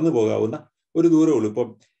കടന്നു പോകാവുന്ന ഒരു ദൂരമേ ഉള്ളൂ. ഇപ്പം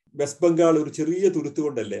വെസ്റ്റ് ബംഗാൾ ഒരു ചെറിയ തുരുത്ത്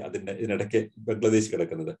കൊണ്ടല്ലേ ഇതിനിടയ്ക്ക് ബംഗ്ലാദേശ്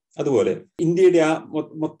കിടക്കുന്നത്. അതുപോലെ ഇന്ത്യയുടെ ആ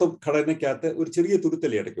മൊത്തം ഘടനയ്ക്കകത്ത് ഒരു ചെറിയ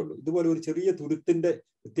തുരുത്തല്ലേ ഇടയ്ക്കുള്ളൂ. ഇതുപോലെ ഒരു ചെറിയ തുരുത്തിന്റെ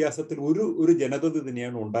വ്യത്യാസത്തിൽ ഒരു ജനത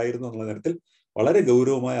തന്നെയാണ് ഉണ്ടായിരുന്നത് എന്നുള്ള തരത്തിൽ വളരെ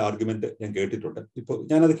ഗൗരവമായ ആർഗ്യുമെന്റ് ഞാൻ കേട്ടിട്ടുണ്ട്. ഇപ്പോൾ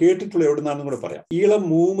ഞാനത് കേട്ടിട്ടുള്ള എവിടെ നിന്നാണെന്നും കൂടെ പറയാം. ഈളം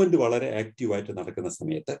മൂവ്മെന്റ് വളരെ ആക്റ്റീവായിട്ട് നടക്കുന്ന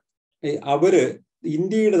സമയത്ത് അവര്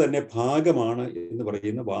ഇന്ത്യയുടെ തന്നെ ഭാഗമാണ് എന്ന്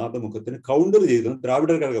പറയുന്ന വാദമുഖത്തിന് കൗണ്ടർ ചെയ്തത്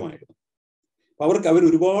ദ്രാവിഡർ ഘടകമായിരുന്നു. അവർ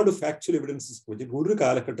ഒരുപാട് ഫാക്ച്വൽ എവിഡൻസസ് വെച്ചിട്ട് ഒരു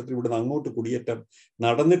കാലഘട്ടത്തിൽ ഇവിടുന്ന് അങ്ങോട്ട് കുടിയേറ്റം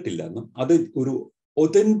നടന്നിട്ടില്ല എന്നും അത് ഒരു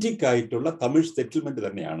ഒതന്റിക് ആയിട്ടുള്ള തമിഴ് സെറ്റിൽമെന്റ്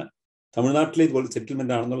തന്നെയാണ്, തമിഴ്നാട്ടിലെ ഇതുപോലെ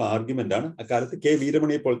സെറ്റിൽമെന്റ് ആണെന്നുള്ള ആർഗ്യുമെന്റ് ആണ് അക്കാലത്ത് കെ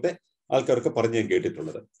വീരമണിയെ പോലത്തെ ആൾക്കാരൊക്കെ പറഞ്ഞ് ഞാൻ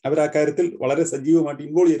കേട്ടിട്ടുള്ളത്. അവർ ആ കാര്യത്തിൽ വളരെ സജീവമായിട്ട്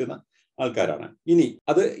ഇൻവോൾവ് ചെയ്യുന്ന ആൾക്കാരാണ്. ഇനി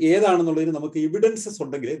അത് ഏതാണെന്നുള്ളതിന് നമുക്ക് എവിഡൻസസ്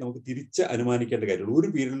ഉണ്ടെങ്കിലേ നമുക്ക് തിരിച്ച് അനുമാനിക്കേണ്ട കാര്യമുള്ളൂ. ഒരു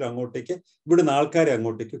പീരീഡിലും അങ്ങോട്ടേക്ക് ഇവിടുന്ന് ആൾക്കാരെ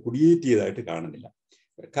അങ്ങോട്ടേക്ക് കുടിയേറ്റ് ചെയ്തതായിട്ട് കാണുന്നില്ല.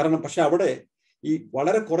 കാരണം പക്ഷെ അവിടെ ഈ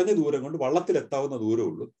വളരെ കുറഞ്ഞ ദൂരം കൊണ്ട് വള്ളത്തിലെത്താവുന്ന ദൂരമേ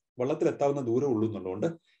ഉള്ളൂ എന്നുള്ളതുകൊണ്ട്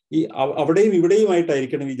അവിടെയും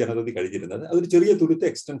ഇവിടെയുമായിട്ടായിരിക്കണം ഈ ജനതതി കഴിഞ്ഞിരുന്നത്. അതൊരു ചെറിയ തുരുത്ത്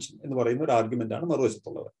എക്സ്റ്റൻഷൻ എന്ന് പറയുന്ന ഒരു ആർഗ്യുമെന്റ് ആണ്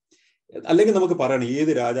മറുവശത്തുള്ളത്. അല്ലെങ്കിൽ നമുക്ക് പറയണം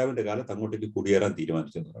ഏത് രാജാവിന്റെ കാലത്ത് അങ്ങോട്ടേക്ക് കുടിയേറാൻ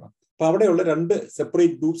തീരുമാനിച്ചു എന്ന് പറയണം. അപ്പൊ അവിടെയുള്ള 2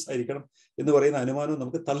 സെപ്പറേറ്റ് ഗ്രൂപ്പ്സ് ആയിരിക്കണം എന്ന് പറയുന്ന അനുമാനവും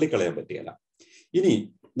നമുക്ക് തള്ളിക്കളയാൻ പറ്റുകയില്ല. ഇനി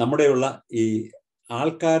നമ്മുടെയുള്ള ഈ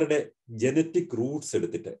ആൾക്കാരുടെ ജനറ്റിക് റൂട്ട്സ്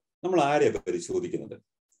എടുത്തിട്ട് നമ്മൾ ആരെയാണ് പരിശോധിക്കുന്നത്?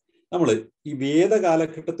 നമ്മൾ ഈ വേദ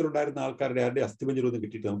കാലഘട്ടത്തിലുണ്ടായിരുന്ന ആൾക്കാരുടെ ആരുടെ അസ്ഥിപഞ്ജരമൊന്നും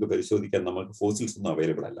കിട്ടിയിട്ട് നമുക്ക് പരിശോധിക്കാൻ നമുക്ക് ഫോസിൽസ് ഒന്നും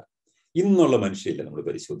അവൈലബിൾ അല്ല. ഇന്നുള്ള മനുഷ്യല്ലേ നമ്മൾ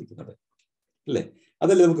പരിശോധിക്കുന്നത്, അല്ലേ?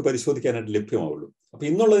 അതല്ലേ നമുക്ക് പരിശോധിക്കാനായിട്ട് ലഭ്യമാവുള്ളൂ. അപ്പൊ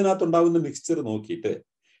ഇന്നുള്ളതിനകത്തുണ്ടാകുന്ന മിക്സ്ചർ നോക്കിയിട്ട്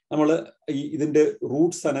നമ്മൾ ഇതിന്റെ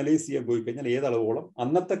റൂട്ട്സ് അനലൈസ് ചെയ്യാൻ പോയി കഴിഞ്ഞാൽ ഏതളവോളം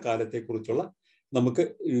അന്നത്തെ കാലത്തെക്കുറിച്ചുള്ള നമുക്ക്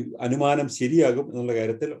അനുമാനം ശരിയാകും എന്നുള്ള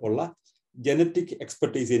കാര്യത്തിൽ ഉള്ള ജനറ്റിക്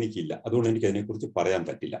എക്സ്പെർട്ടൈസ് എനിക്കില്ല. അതുകൊണ്ട് എനിക്ക് അതിനെക്കുറിച്ച് പറയാൻ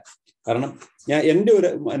പറ്റില്ല. കാരണം എൻ്റെ ഒരു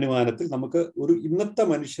അനുമാനത്തിൽ നമുക്ക് ഇന്നത്തെ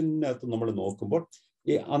മനുഷ്യനകത്ത് നമ്മൾ നോക്കുമ്പോൾ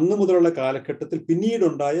ഈ അന്ന് മുതലുള്ള കാലഘട്ടത്തിൽ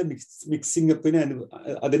പിന്നീടുണ്ടായ മിക്സിംഗ് അപ്പിന്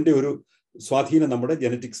അതിന്റെ ഒരു സ്വാധീനം നമ്മുടെ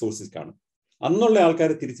ജനറ്റിക് സോഴ്സിൽ കാണും. അന്നുള്ള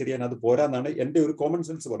ആൾക്കാരെ തിരിച്ചറിയാൻ അത് പോരാന്നാണ് എൻ്റെ ഒരു കോമൺ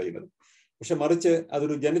സെൻസ് പറയുന്നത്. പക്ഷെ മറിച്ച്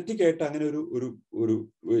അതൊരു ജനറ്റിക് ആയിട്ട് അങ്ങനെ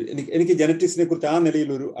എനിക്ക് ജനറ്റിക്സിനെ കുറിച്ച് ആ നിലയിൽ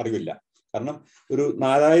ഒരു അറിവില്ല. കാരണം ഒരു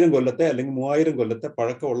 4000 കൊല്ലത്തെ അല്ലെങ്കിൽ 3000 കൊല്ലത്തെ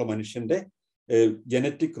പഴക്കമുള്ള മനുഷ്യന്റെ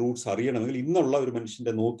ജനറ്റിക് റൂട്ട്സ് അറിയണമെങ്കിൽ ഇന്നുള്ള ഒരു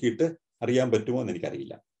മനുഷ്യന്റെ നോക്കിയിട്ട് അറിയാൻ പറ്റുമോ എന്ന്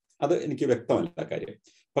എനിക്കറിയില്ല. അത് എനിക്ക് വ്യക്തമല്ല കാര്യം.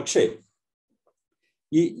 പക്ഷേ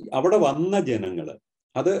ഈ അവിടെ വന്ന ജനങ്ങള്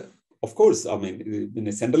അത് ഓഫ് കോഴ്സ്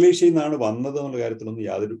പിന്നെ സെൻട്രൽ ഏഷ്യയിൽ നിന്നാണ് വന്നത് എന്നുള്ള കാര്യത്തിലൊന്നും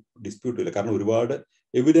യാതൊരു ഡിസ്പ്യൂട്ടും ഇല്ല. കാരണം ഒരുപാട്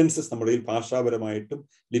എവിഡൻസസ് നമ്മുടെ പാഷാപരമായിട്ടും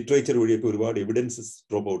ലിറ്ററേച്ചർ വഴിയൊക്കെ ഒരുപാട് എവിഡൻസസ്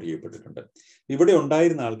ഡ്രോപ്പ് ഔട്ട് ചെയ്യപ്പെട്ടിട്ടുണ്ട്. ഇവിടെ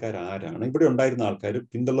ഉണ്ടായിരുന്ന ആൾക്കാർ ആരാണ്? ഇവിടെ ഉണ്ടായിരുന്ന ആൾക്കാർ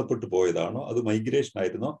പിന്തള്ളപ്പെട്ടു പോയതാണോ, അത് മൈഗ്രേഷൻ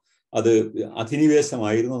ആയിരുന്നോ, അത്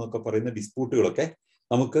അധിനിവേശമായിരുന്നോ എന്നൊക്കെ പറയുന്ന ഡിസ്പ്യൂട്ടുകളൊക്കെ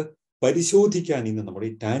നമുക്ക് പരിശോധിക്കാൻ ഇന്ന് നമ്മുടെ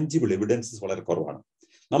ഈ ടാഞ്ചിബിൾ എവിഡൻസസ് വളരെ കുറവാണ്.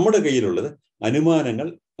 നമ്മുടെ കയ്യിലുള്ളത് അനുമാനങ്ങൾ,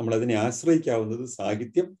 നമ്മളതിനെ ആശ്രയിക്കാവുന്നത്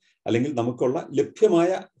സാഹിത്യം അല്ലെങ്കിൽ നമുക്കുള്ള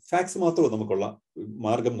ലഭ്യമായ ഫാക്ട്സ് മാത്രമേ നമുക്കുള്ള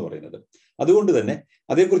മാർഗം എന്ന് പറയുന്നത്. അതുകൊണ്ട് തന്നെ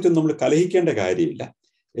അതേക്കുറിച്ചൊന്നും നമ്മൾ കലഹിക്കേണ്ട കാര്യമില്ല.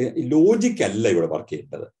 ലോജിക് അല്ല ഇവിടെ വർക്ക്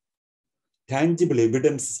ചെയ്യേണ്ടത്, ടാഞ്ചിബിൾ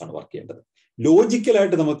എവിഡൻസസ് ആണ് വർക്ക് ചെയ്യേണ്ടത്.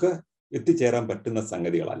 ലോജിക്കലായിട്ട് നമുക്ക് എത്തിച്ചേരാൻ പറ്റുന്ന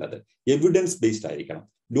സംഗതികളല്ലാതെ എവിഡൻസ് ബേസ്ഡ് ആയിരിക്കണം.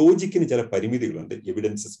 ലോജിക്കിന് ചില പരിമിതികളുണ്ട്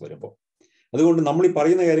എവിഡൻസസ് വരുമ്പോൾ. അതുകൊണ്ട് നമ്മൾ ഈ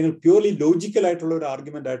പറയുന്ന കാര്യങ്ങൾ പ്യൂർലി ലോജിക്കൽ ആയിട്ടുള്ള ഒരു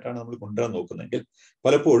ആർഗ്യുമെന്റ് ആയിട്ടാണ് നമ്മൾ കൊണ്ടുവരാൻ നോക്കുന്നതെങ്കിൽ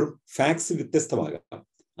പലപ്പോഴും ഫാക്ട്സ് വ്യത്യസ്തമാകാം.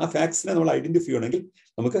 ആ ഫാക്ട്സിനെ നമ്മൾ ഐഡന്റിഫൈ ചെയ്യണമെങ്കിൽ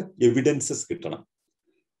നമുക്ക് എവിഡൻസസ് കിട്ടണം.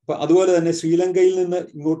 അപ്പൊ അതുപോലെ തന്നെ ശ്രീലങ്കയിൽ നിന്ന്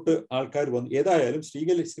ഇങ്ങോട്ട് ആൾക്കാർ വന്നു. ഏതായാലും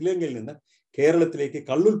ശ്രീലങ്കയിൽ നിന്ന് കേരളത്തിലേക്ക്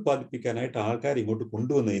കള്ളുൽപാദിപ്പിക്കാനായിട്ട് ആൾക്കാർ ഇങ്ങോട്ട്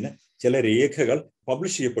കൊണ്ടുവന്നതിന് ചില രേഖകൾ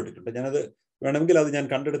പബ്ലിഷ് ചെയ്യപ്പെട്ടിട്ടുണ്ട്. ഞാനത് വേണമെങ്കിൽ ഞാൻ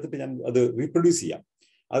കണ്ടെടുത്തിട്ട് ഞാൻ അത് റീപ്രൊഡ്യൂസ് ചെയ്യാം.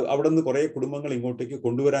 അവിടെ നിന്ന് കുറെ കുടുംബങ്ങൾ ഇങ്ങോട്ടേക്ക്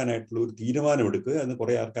കൊണ്ടുവരാനായിട്ടുള്ള ഒരു തീരുമാനമെടുക്കുക, അതിന്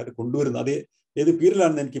കുറെ ആൾക്കാർ കൊണ്ടുവരുന്ന അത് ഏത്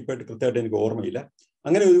പീരിയഡിലാണെന്ന് എനിക്ക് ഇപ്പോൾ കൃത്യമായിട്ട് എനിക്ക് ഓർമ്മയില്ല.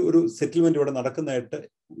 അങ്ങനെ ഒരു സെറ്റിൽമെന്റ് ഇവിടെ നടക്കുന്നതായിട്ട്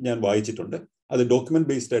ഞാൻ വായിച്ചിട്ടുണ്ട്. അത് ഡോക്യുമെന്റ്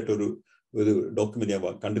ബേസ്ഡ് ആയിട്ട് ഒരു ഡോക്യുമെന്റ് ഞാൻ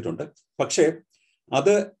കണ്ടിട്ടുണ്ട്. പക്ഷേ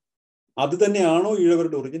അത് തന്നെയാണോ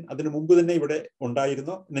ഈഴവരുടെ ഒറിജിൻ? അതിനു മുമ്പ് തന്നെ ഇവിടെ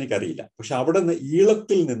ഉണ്ടായിരുന്നോ എന്ന് എനിക്കറിയില്ല. പക്ഷെ അവിടെ നിന്ന്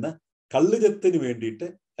ഈളത്തിൽ നിന്ന് കള്ളുചത്തിന് വേണ്ടിയിട്ട്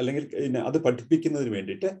അല്ലെങ്കിൽ അത് പഠിപ്പിക്കുന്നതിന്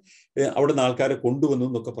വേണ്ടിയിട്ട് അവിടെ നിന്ന് ആൾക്കാരെ കൊണ്ടുവന്നു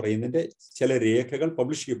എന്നൊക്കെ പറയുന്നതിന്റെ ചില രേഖകൾ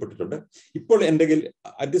പബ്ലിഷ് ചെയ്യപ്പെട്ടിട്ടുണ്ട്. ഇപ്പോൾ എൻ്റെ കയ്യിൽ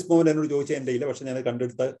അറ്റ് ദിസ് മൊമെന്റ് എന്നോട് ചോദിച്ചാൽ എൻ്റെ ഇല്ല, പക്ഷെ ഞാൻ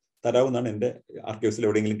കണ്ടെടുത്ത് തരാവുന്നതാണ്. എൻ്റെ ആർക്കൈവ്സിൽ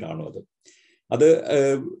എവിടെയെങ്കിലും കാണും. അത്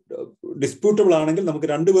ഡിസ്പ്യൂട്ടബിൾ ആണെങ്കിൽ നമുക്ക്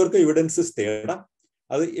രണ്ടുപേർക്ക് എവിഡൻസസ് തേടാം.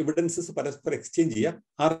 അത് എവിഡൻസസ് പരസ്പരം എക്സ്ചേഞ്ച് ചെയ്യാം.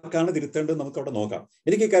 ആർക്കാണ് തിരുത്തേണ്ടത് നമുക്ക് അവിടെ നോക്കാം.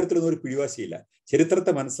 എനിക്ക് ഇക്കാര്യത്തിലൊന്നും ഒരു പിടിവാശിയില്ല.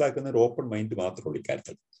 ചരിത്രത്തെ മനസ്സിലാക്കുന്ന ഒരു ഓപ്പൺ മൈൻഡ് മാത്രമേ ഉള്ളൂ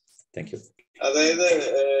ഇക്കാര്യത്തിൽ. Thank you. അതായത്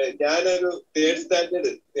ഞാനൊരു തേർഡ്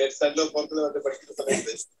സ്റ്റാൻഡേർഡ് പുറത്ത് പഠിക്കുന്ന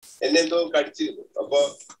സമയത്ത് എന്നെ എന്തോ കടിച്ചിരുന്നു. അപ്പൊ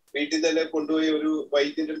വീട്ടിൽ തന്നെ കൊണ്ടുപോയി ഒരു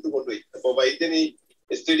വൈദ്യന്റെ അടുത്ത് കൊണ്ടുപോയി. അപ്പൊ വൈദ്യൻ ഈ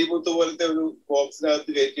സ്റ്റഡി ബൂത്ത് പോലത്തെ ഒരു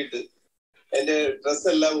ബോക്സിനകത്ത് കയറ്റിയിട്ട് എന്റെ ഡ്രസ്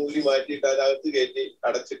എല്ലാം ഊരി മാറ്റിയിട്ട് അതിനകത്ത് കയറ്റി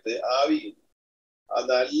അടച്ചിട്ട് ആവി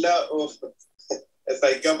നല്ല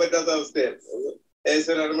സഹിക്കാൻ പറ്റാത്ത അവസ്ഥയായിരുന്നു.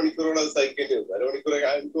 ഏകദേശം ഒരു അരമണിക്കൂറോളം അത് സഹിക്കേണ്ടി വന്നു. അരമണിക്കൂർ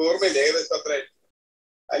എനിക്ക് ഓർമ്മയില്ല, ഏകദേശം അത്രയായിരുന്നു.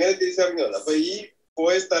 അങ്ങനെ തിരിച്ചറിഞ്ഞു വന്നു. അപ്പൊ ഈ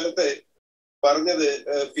പോയ സ്ഥലത്ത് പറഞ്ഞത്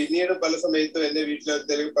പിന്നീട് പല സമയത്തും എന്റെ വീട്ടിൽ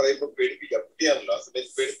എന്തെങ്കിലും പറയുമ്പോൾ പേടിപ്പിക്കാം, കുട്ടിയാണല്ലോ ആ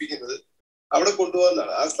സമയത്ത് പേടിപ്പിക്കുന്നത്, അവിടെ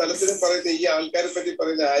കൊണ്ടുപോകുന്നതാണ്. ആ സ്ഥലത്തിന് പറയുന്ന ഈ ആൾക്കാരെ പറ്റി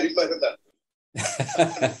പറയുന്ന ആര്യന്മാരെന്നാണ്.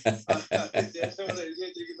 ശേഷമാണ് എഴുതി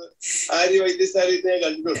വെച്ചിരിക്കുന്നത് ആര്യ വൈദ്യശാലയിൽ ഞാൻ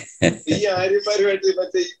കണ്ടിട്ടുണ്ട്. ഈ ആര്യന്മാരുമായിട്ട്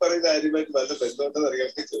മറ്റേ ഈ പറയുന്ന ആര്യന്മാർക്ക് നല്ല ബന്ധമുണ്ടെന്ന് അറിയാൻ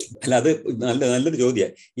ചോദിച്ചു. അല്ല, അത് നല്ലൊരു ചോദ്യം.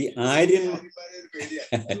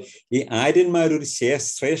 ഈ ആര്യന്മാരൊരു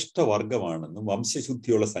ശ്രേഷ്ഠ വർഗമാണെന്നും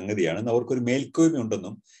വംശശുദ്ധിയുള്ള സംഗതിയാണെന്നും അവർക്കൊരു മേൽക്കോയ്മ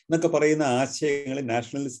ഉണ്ടെന്നും എന്നൊക്കെ പറയുന്ന ആശയങ്ങൾ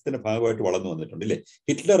നാഷണലിസത്തിന്റെ ഭാഗമായിട്ട് വളർന്നു വന്നിട്ടുണ്ട് അല്ലേ.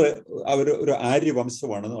 ഹിറ്റ്ലർ ഒരു ആര്യ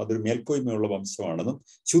വംശമാണെന്നും അതൊരു മേൽക്കോയ്മയുള്ള വംശമാണെന്നും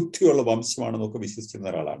ശുദ്ധിയുള്ള വംശമാണെന്നും ഒക്കെ വിശ്വസിച്ചിരുന്ന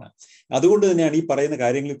ഒരാളാണ്. അതുകൊണ്ട് തന്നെയാണ് ഈ പറയുന്ന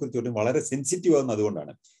കാര്യങ്ങളെ കുറിച്ച് വളരെ സെൻസിറ്റീവ് ആകുന്നത്.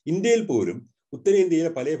 അതുകൊണ്ടാണ് ഇന്ത്യയിൽ പോലും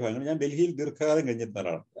ഉത്തരേന്ത്യയിലെ പല ഭാഗങ്ങളും, ഞാൻ ഡൽഹിയിൽ ദീർഘകാലം കഴിഞ്ഞിരുന്ന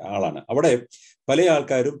ആളാണ്, അവിടെ പല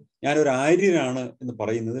ആൾക്കാരും ഞാനൊരു ആര്യനാണ് എന്ന്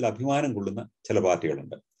പറയുന്നതിൽ അഭിമാനം കൊള്ളുന്ന ചില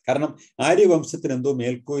പാർട്ടികളുണ്ട്. കാരണം ആര്യവംശത്തിന് എന്തോ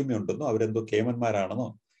മേൽക്കോയ്മയുണ്ടെന്നോ അവരെന്തോ കേമന്മാരാണെന്നോ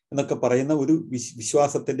എന്നൊക്കെ പറയുന്ന ഒരു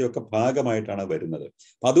വിശ്വാസത്തിന്റെ ഒക്കെ ഭാഗമായിട്ടാണ് വരുന്നത്.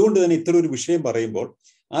 അതുകൊണ്ട് തന്നെ ഇത്തരം ഒരു വിഷയം പറയുമ്പോൾ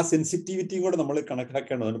ആ സെൻസിറ്റിവിറ്റിയും കൂടെ നമ്മൾ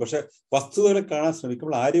കണക്കാക്കേണ്ടതുണ്ട്. പക്ഷെ വസ്തുതകളെ കാണാൻ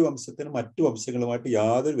ശ്രമിക്കുമ്പോൾ ആര്യവംശത്തിന് മറ്റു വംശങ്ങളുമായിട്ട്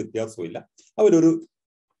യാതൊരു വ്യത്യാസവും ഇല്ല. അവരൊരു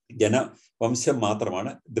ജനവംശം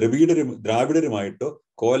മാത്രമാണ്. ദ്രാവിഡരുമായിട്ടോ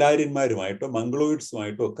കോലാര്യന്മാരുമായിട്ടോ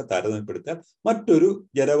മംഗളോയിഡ്സുമായിട്ടോ ഒക്കെ താരതമ്യപ്പെടുത്താൻ മറ്റൊരു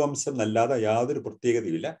ജനവംശം എന്നല്ലാതെ യാതൊരു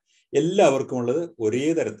പ്രത്യേകതയില്ല. എല്ലാവർക്കും ഉള്ളത് ഒരേ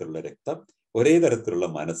തരത്തിലുള്ള രക്തം, ഒരേ തരത്തിലുള്ള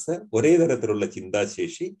മനസ്സ്, ഒരേ തരത്തിലുള്ള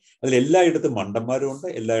ചിന്താശേഷി. അതിൽ എല്ലായിടത്തും മണ്ടന്മാരുമുണ്ട്,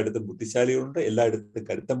 എല്ലായിടത്തും ബുദ്ധിശാലികളുണ്ട്, എല്ലായിടത്തും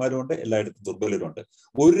കരുത്തന്മാരുമുണ്ട്, എല്ലായിടത്തും ദുർബലരുമുണ്ട്.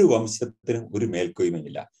 ഒരു വംശത്തിനും ഒരു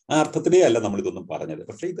മേൽക്കോയ്മയില്ല. ആ അർത്ഥത്തിലേ അല്ല നമ്മളിതൊന്നും പറഞ്ഞത്.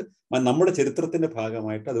 പക്ഷെ ഇത് നമ്മുടെ ചരിത്രത്തിന്റെ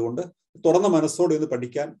ഭാഗമായിട്ട് അതുകൊണ്ട് തുറന്ന മനസ്സോടെ ഒന്ന്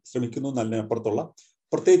പഠിക്കാൻ ശ്രമിക്കുന്നു എന്നതിനപ്പുറത്തുള്ള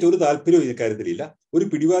പ്രത്യേകിച്ച് ഒരു താല്പര്യവും ഈ കാര്യത്തിലില്ല, ഒരു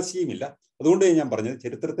പിടിവാശിയുമില്ല. അതുകൊണ്ട് ഞാൻ പറഞ്ഞത്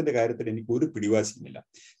ചരിത്രത്തിന്റെ കാര്യത്തിൽ എനിക്ക് ഒരു പിടിവാശിയുമില്ല.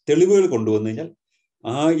 തെളിവുകൾ കൊണ്ടുവന്നു കഴിഞ്ഞാൽ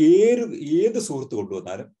ഏത് സുഹൃത്ത്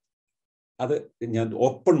കൊണ്ടുവന്നാലും അത് ഞാൻ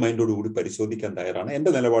ഓപ്പൺ മൈൻഡോടുകൂടി പരിശോധിക്കാൻ തയ്യാറാണ്.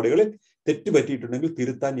 എൻ്റെ നിലപാടുകളിൽ തെറ്റ് പറ്റിയിട്ടുണ്ടെങ്കിൽ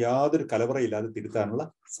തിരുത്താൻ യാതൊരു കലവറയില്ലാതെ തിരുത്താനുള്ള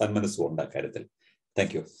സന്മനസ്സും ഉണ്ട് അക്കാര്യത്തിൽ.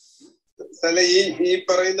 Thank you. ഈ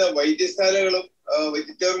പറയുന്ന വൈദ്യശാലകളും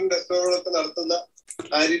വെജിറ്റേറിയൻ റെസ്റ്റോറൻറ്റുകളൊക്കെ നടത്തുന്ന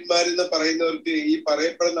ആര്യന്മാരെന്ന് പറയുന്നവർക്ക് ഈ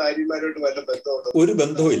പറയപ്പെടുന്ന ആര്യന്മാരുമായിട്ട് വല്ല ബന്ധമുണ്ടോ? ഒരു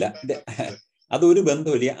ബന്ധവുമില്ല. അതൊരു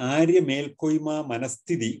ബന്ധമില്ല. ആര്യ മേൽക്കോയ്മ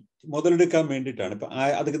മനസ്ഥിതി മുതലെടുക്കാൻ വേണ്ടിയിട്ടാണ്. ഇപ്പൊ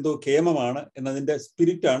അതെന്തോ കേമമാണ് എന്നതിന്റെ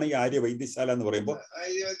സ്പിരിറ്റാണ് ഈ ആര്യ വൈദ്യശാല എന്ന് പറയുമ്പോൾ.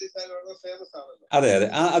 അതെ,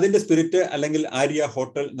 അതിന്റെ സ്പിരിറ്റ് അല്ലെങ്കിൽ ആര്യ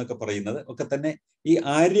ഹോട്ടൽ എന്നൊക്കെ പറയുന്നത് ഒക്കെ തന്നെ ഈ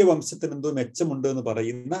ആര്യവംശത്തിന് എന്തോ മെച്ചമുണ്ട് എന്ന്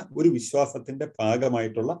പറയുന്ന ഒരു വിശ്വാസത്തിന്റെ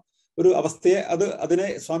ഭാഗമായിട്ടുള്ള ഒരു അവസ്ഥയെ അതിനെ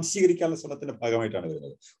സ്വാംശീകരിക്കാനുള്ള ശ്രമത്തിന്റെ ഭാഗമായിട്ടാണ്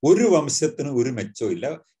വരുന്നത്. ഒരു വംശത്തിന് ഒരു മെച്ചവും ഇല്ല,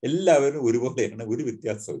 എല്ലാവരും ഒരുപോലെയാണ്, ഒരു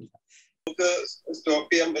വ്യത്യാസവും ഇല്ല. നമുക്ക് സ്റ്റോപ്പ്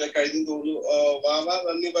ചെയ്യാൻ കഴിഞ്ഞു തോന്നുന്നു.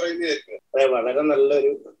 നന്ദി പറയുന്നതായിരിക്കും. വളരെ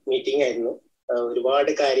നല്ലൊരു മീറ്റിംഗ് ആയിരുന്നു.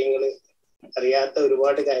 ഒരുപാട് കാര്യങ്ങൾ അറിയാത്ത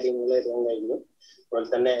ഒരുപാട് കാര്യങ്ങൾ അറിയാൻ കഴിഞ്ഞു. അതുപോലെ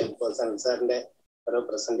തന്നെ ഇപ്പോൾ സംസാറിന്റെ ഓരോ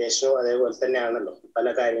പ്രസന്റേഷനും അതേപോലെ തന്നെ ആണല്ലോ പല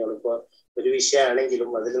കാര്യങ്ങളും. ഇപ്പോൾ ഒരു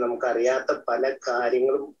വിഷയമാണെങ്കിലും അതിൽ നമുക്ക് അറിയാത്ത പല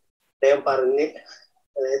കാര്യങ്ങളും അദ്ദേഹം പറഞ്ഞ്,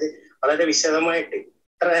 അതായത് വളരെ വിശദമായിട്ട്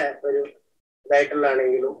ഇത്ര ഒരു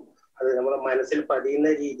ഇതായിട്ടുള്ളതാണെങ്കിലും അത് നമ്മുടെ മനസ്സിൽ പതിയുന്ന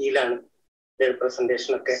രീതിയിലാണ്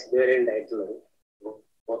പ്രസന്റേഷൻ ഒക്കെ ഇതുവരെ ഉണ്ടായിട്ടുള്ളത്.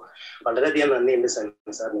 അപ്പോൾ വളരെയധികം നന്ദിയുണ്ട്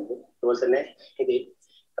സാറിന്. അതുപോലെ തന്നെ ഇത്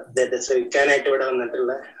അദ്ദേഹത്തെ ശ്രമിക്കാനായിട്ട് ഇവിടെ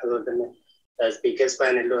വന്നിട്ടുള്ള, അതുപോലെ തന്നെ സ്പീക്കേഴ്സ്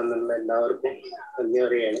പാനലിൽ വന്നിട്ടുള്ള എല്ലാവർക്കും നന്ദി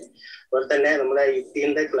പറയുകയാണ്. അതുപോലെ തന്നെ നമ്മുടെ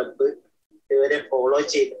യുക്തിന്റെ ക്ലബ്ബ് ഇതുവരെ ഫോളോ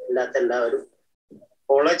ചെയ്തില്ലാത്ത എല്ലാവരും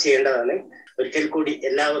ഫോളോ ചെയ്യേണ്ടതാണ്. ഒരിക്കൽ കൂടി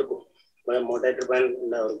എല്ലാവർക്കും, നമ്മുടെ മോഡറേറ്റർ പാനൽ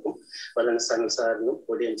എല്ലാവർക്കും, അതുപോലെ തന്നെ സനൽ സാറിനും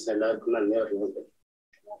ഓഡിയൻസിനും എല്ലാവർക്കും നന്ദി പറയുന്നുണ്ട്.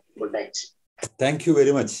 Good night. Thank you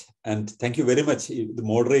very much. And thank you very much ഇത്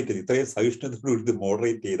മോഡറേറ്റ് ചെയ്ത് ഇത്രയും സഹിഷ്ണുതയോട് ഇത്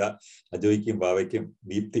മോഡറേറ്റ് ചെയ്ത അജോയ്ക്കും ബാവയ്ക്കും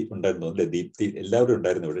ദീപ്തി ഉണ്ടായിരുന്നു അല്ലേ? ദീപ്തി എല്ലാവരും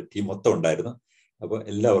ഉണ്ടായിരുന്നു, ഇവിടെ ടീം മൊത്തം ഉണ്ടായിരുന്നു. അപ്പോൾ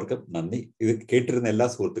എല്ലാവർക്കും നന്ദി. ഇത് കേട്ടിരുന്ന എല്ലാ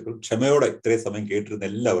സുഹൃത്തുക്കളും ക്ഷമയോടെ ഇത്രയും സമയം കേട്ടിരുന്ന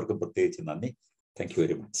എല്ലാവർക്കും പ്രത്യേകിച്ച് നന്ദി. Thank you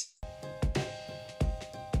very much.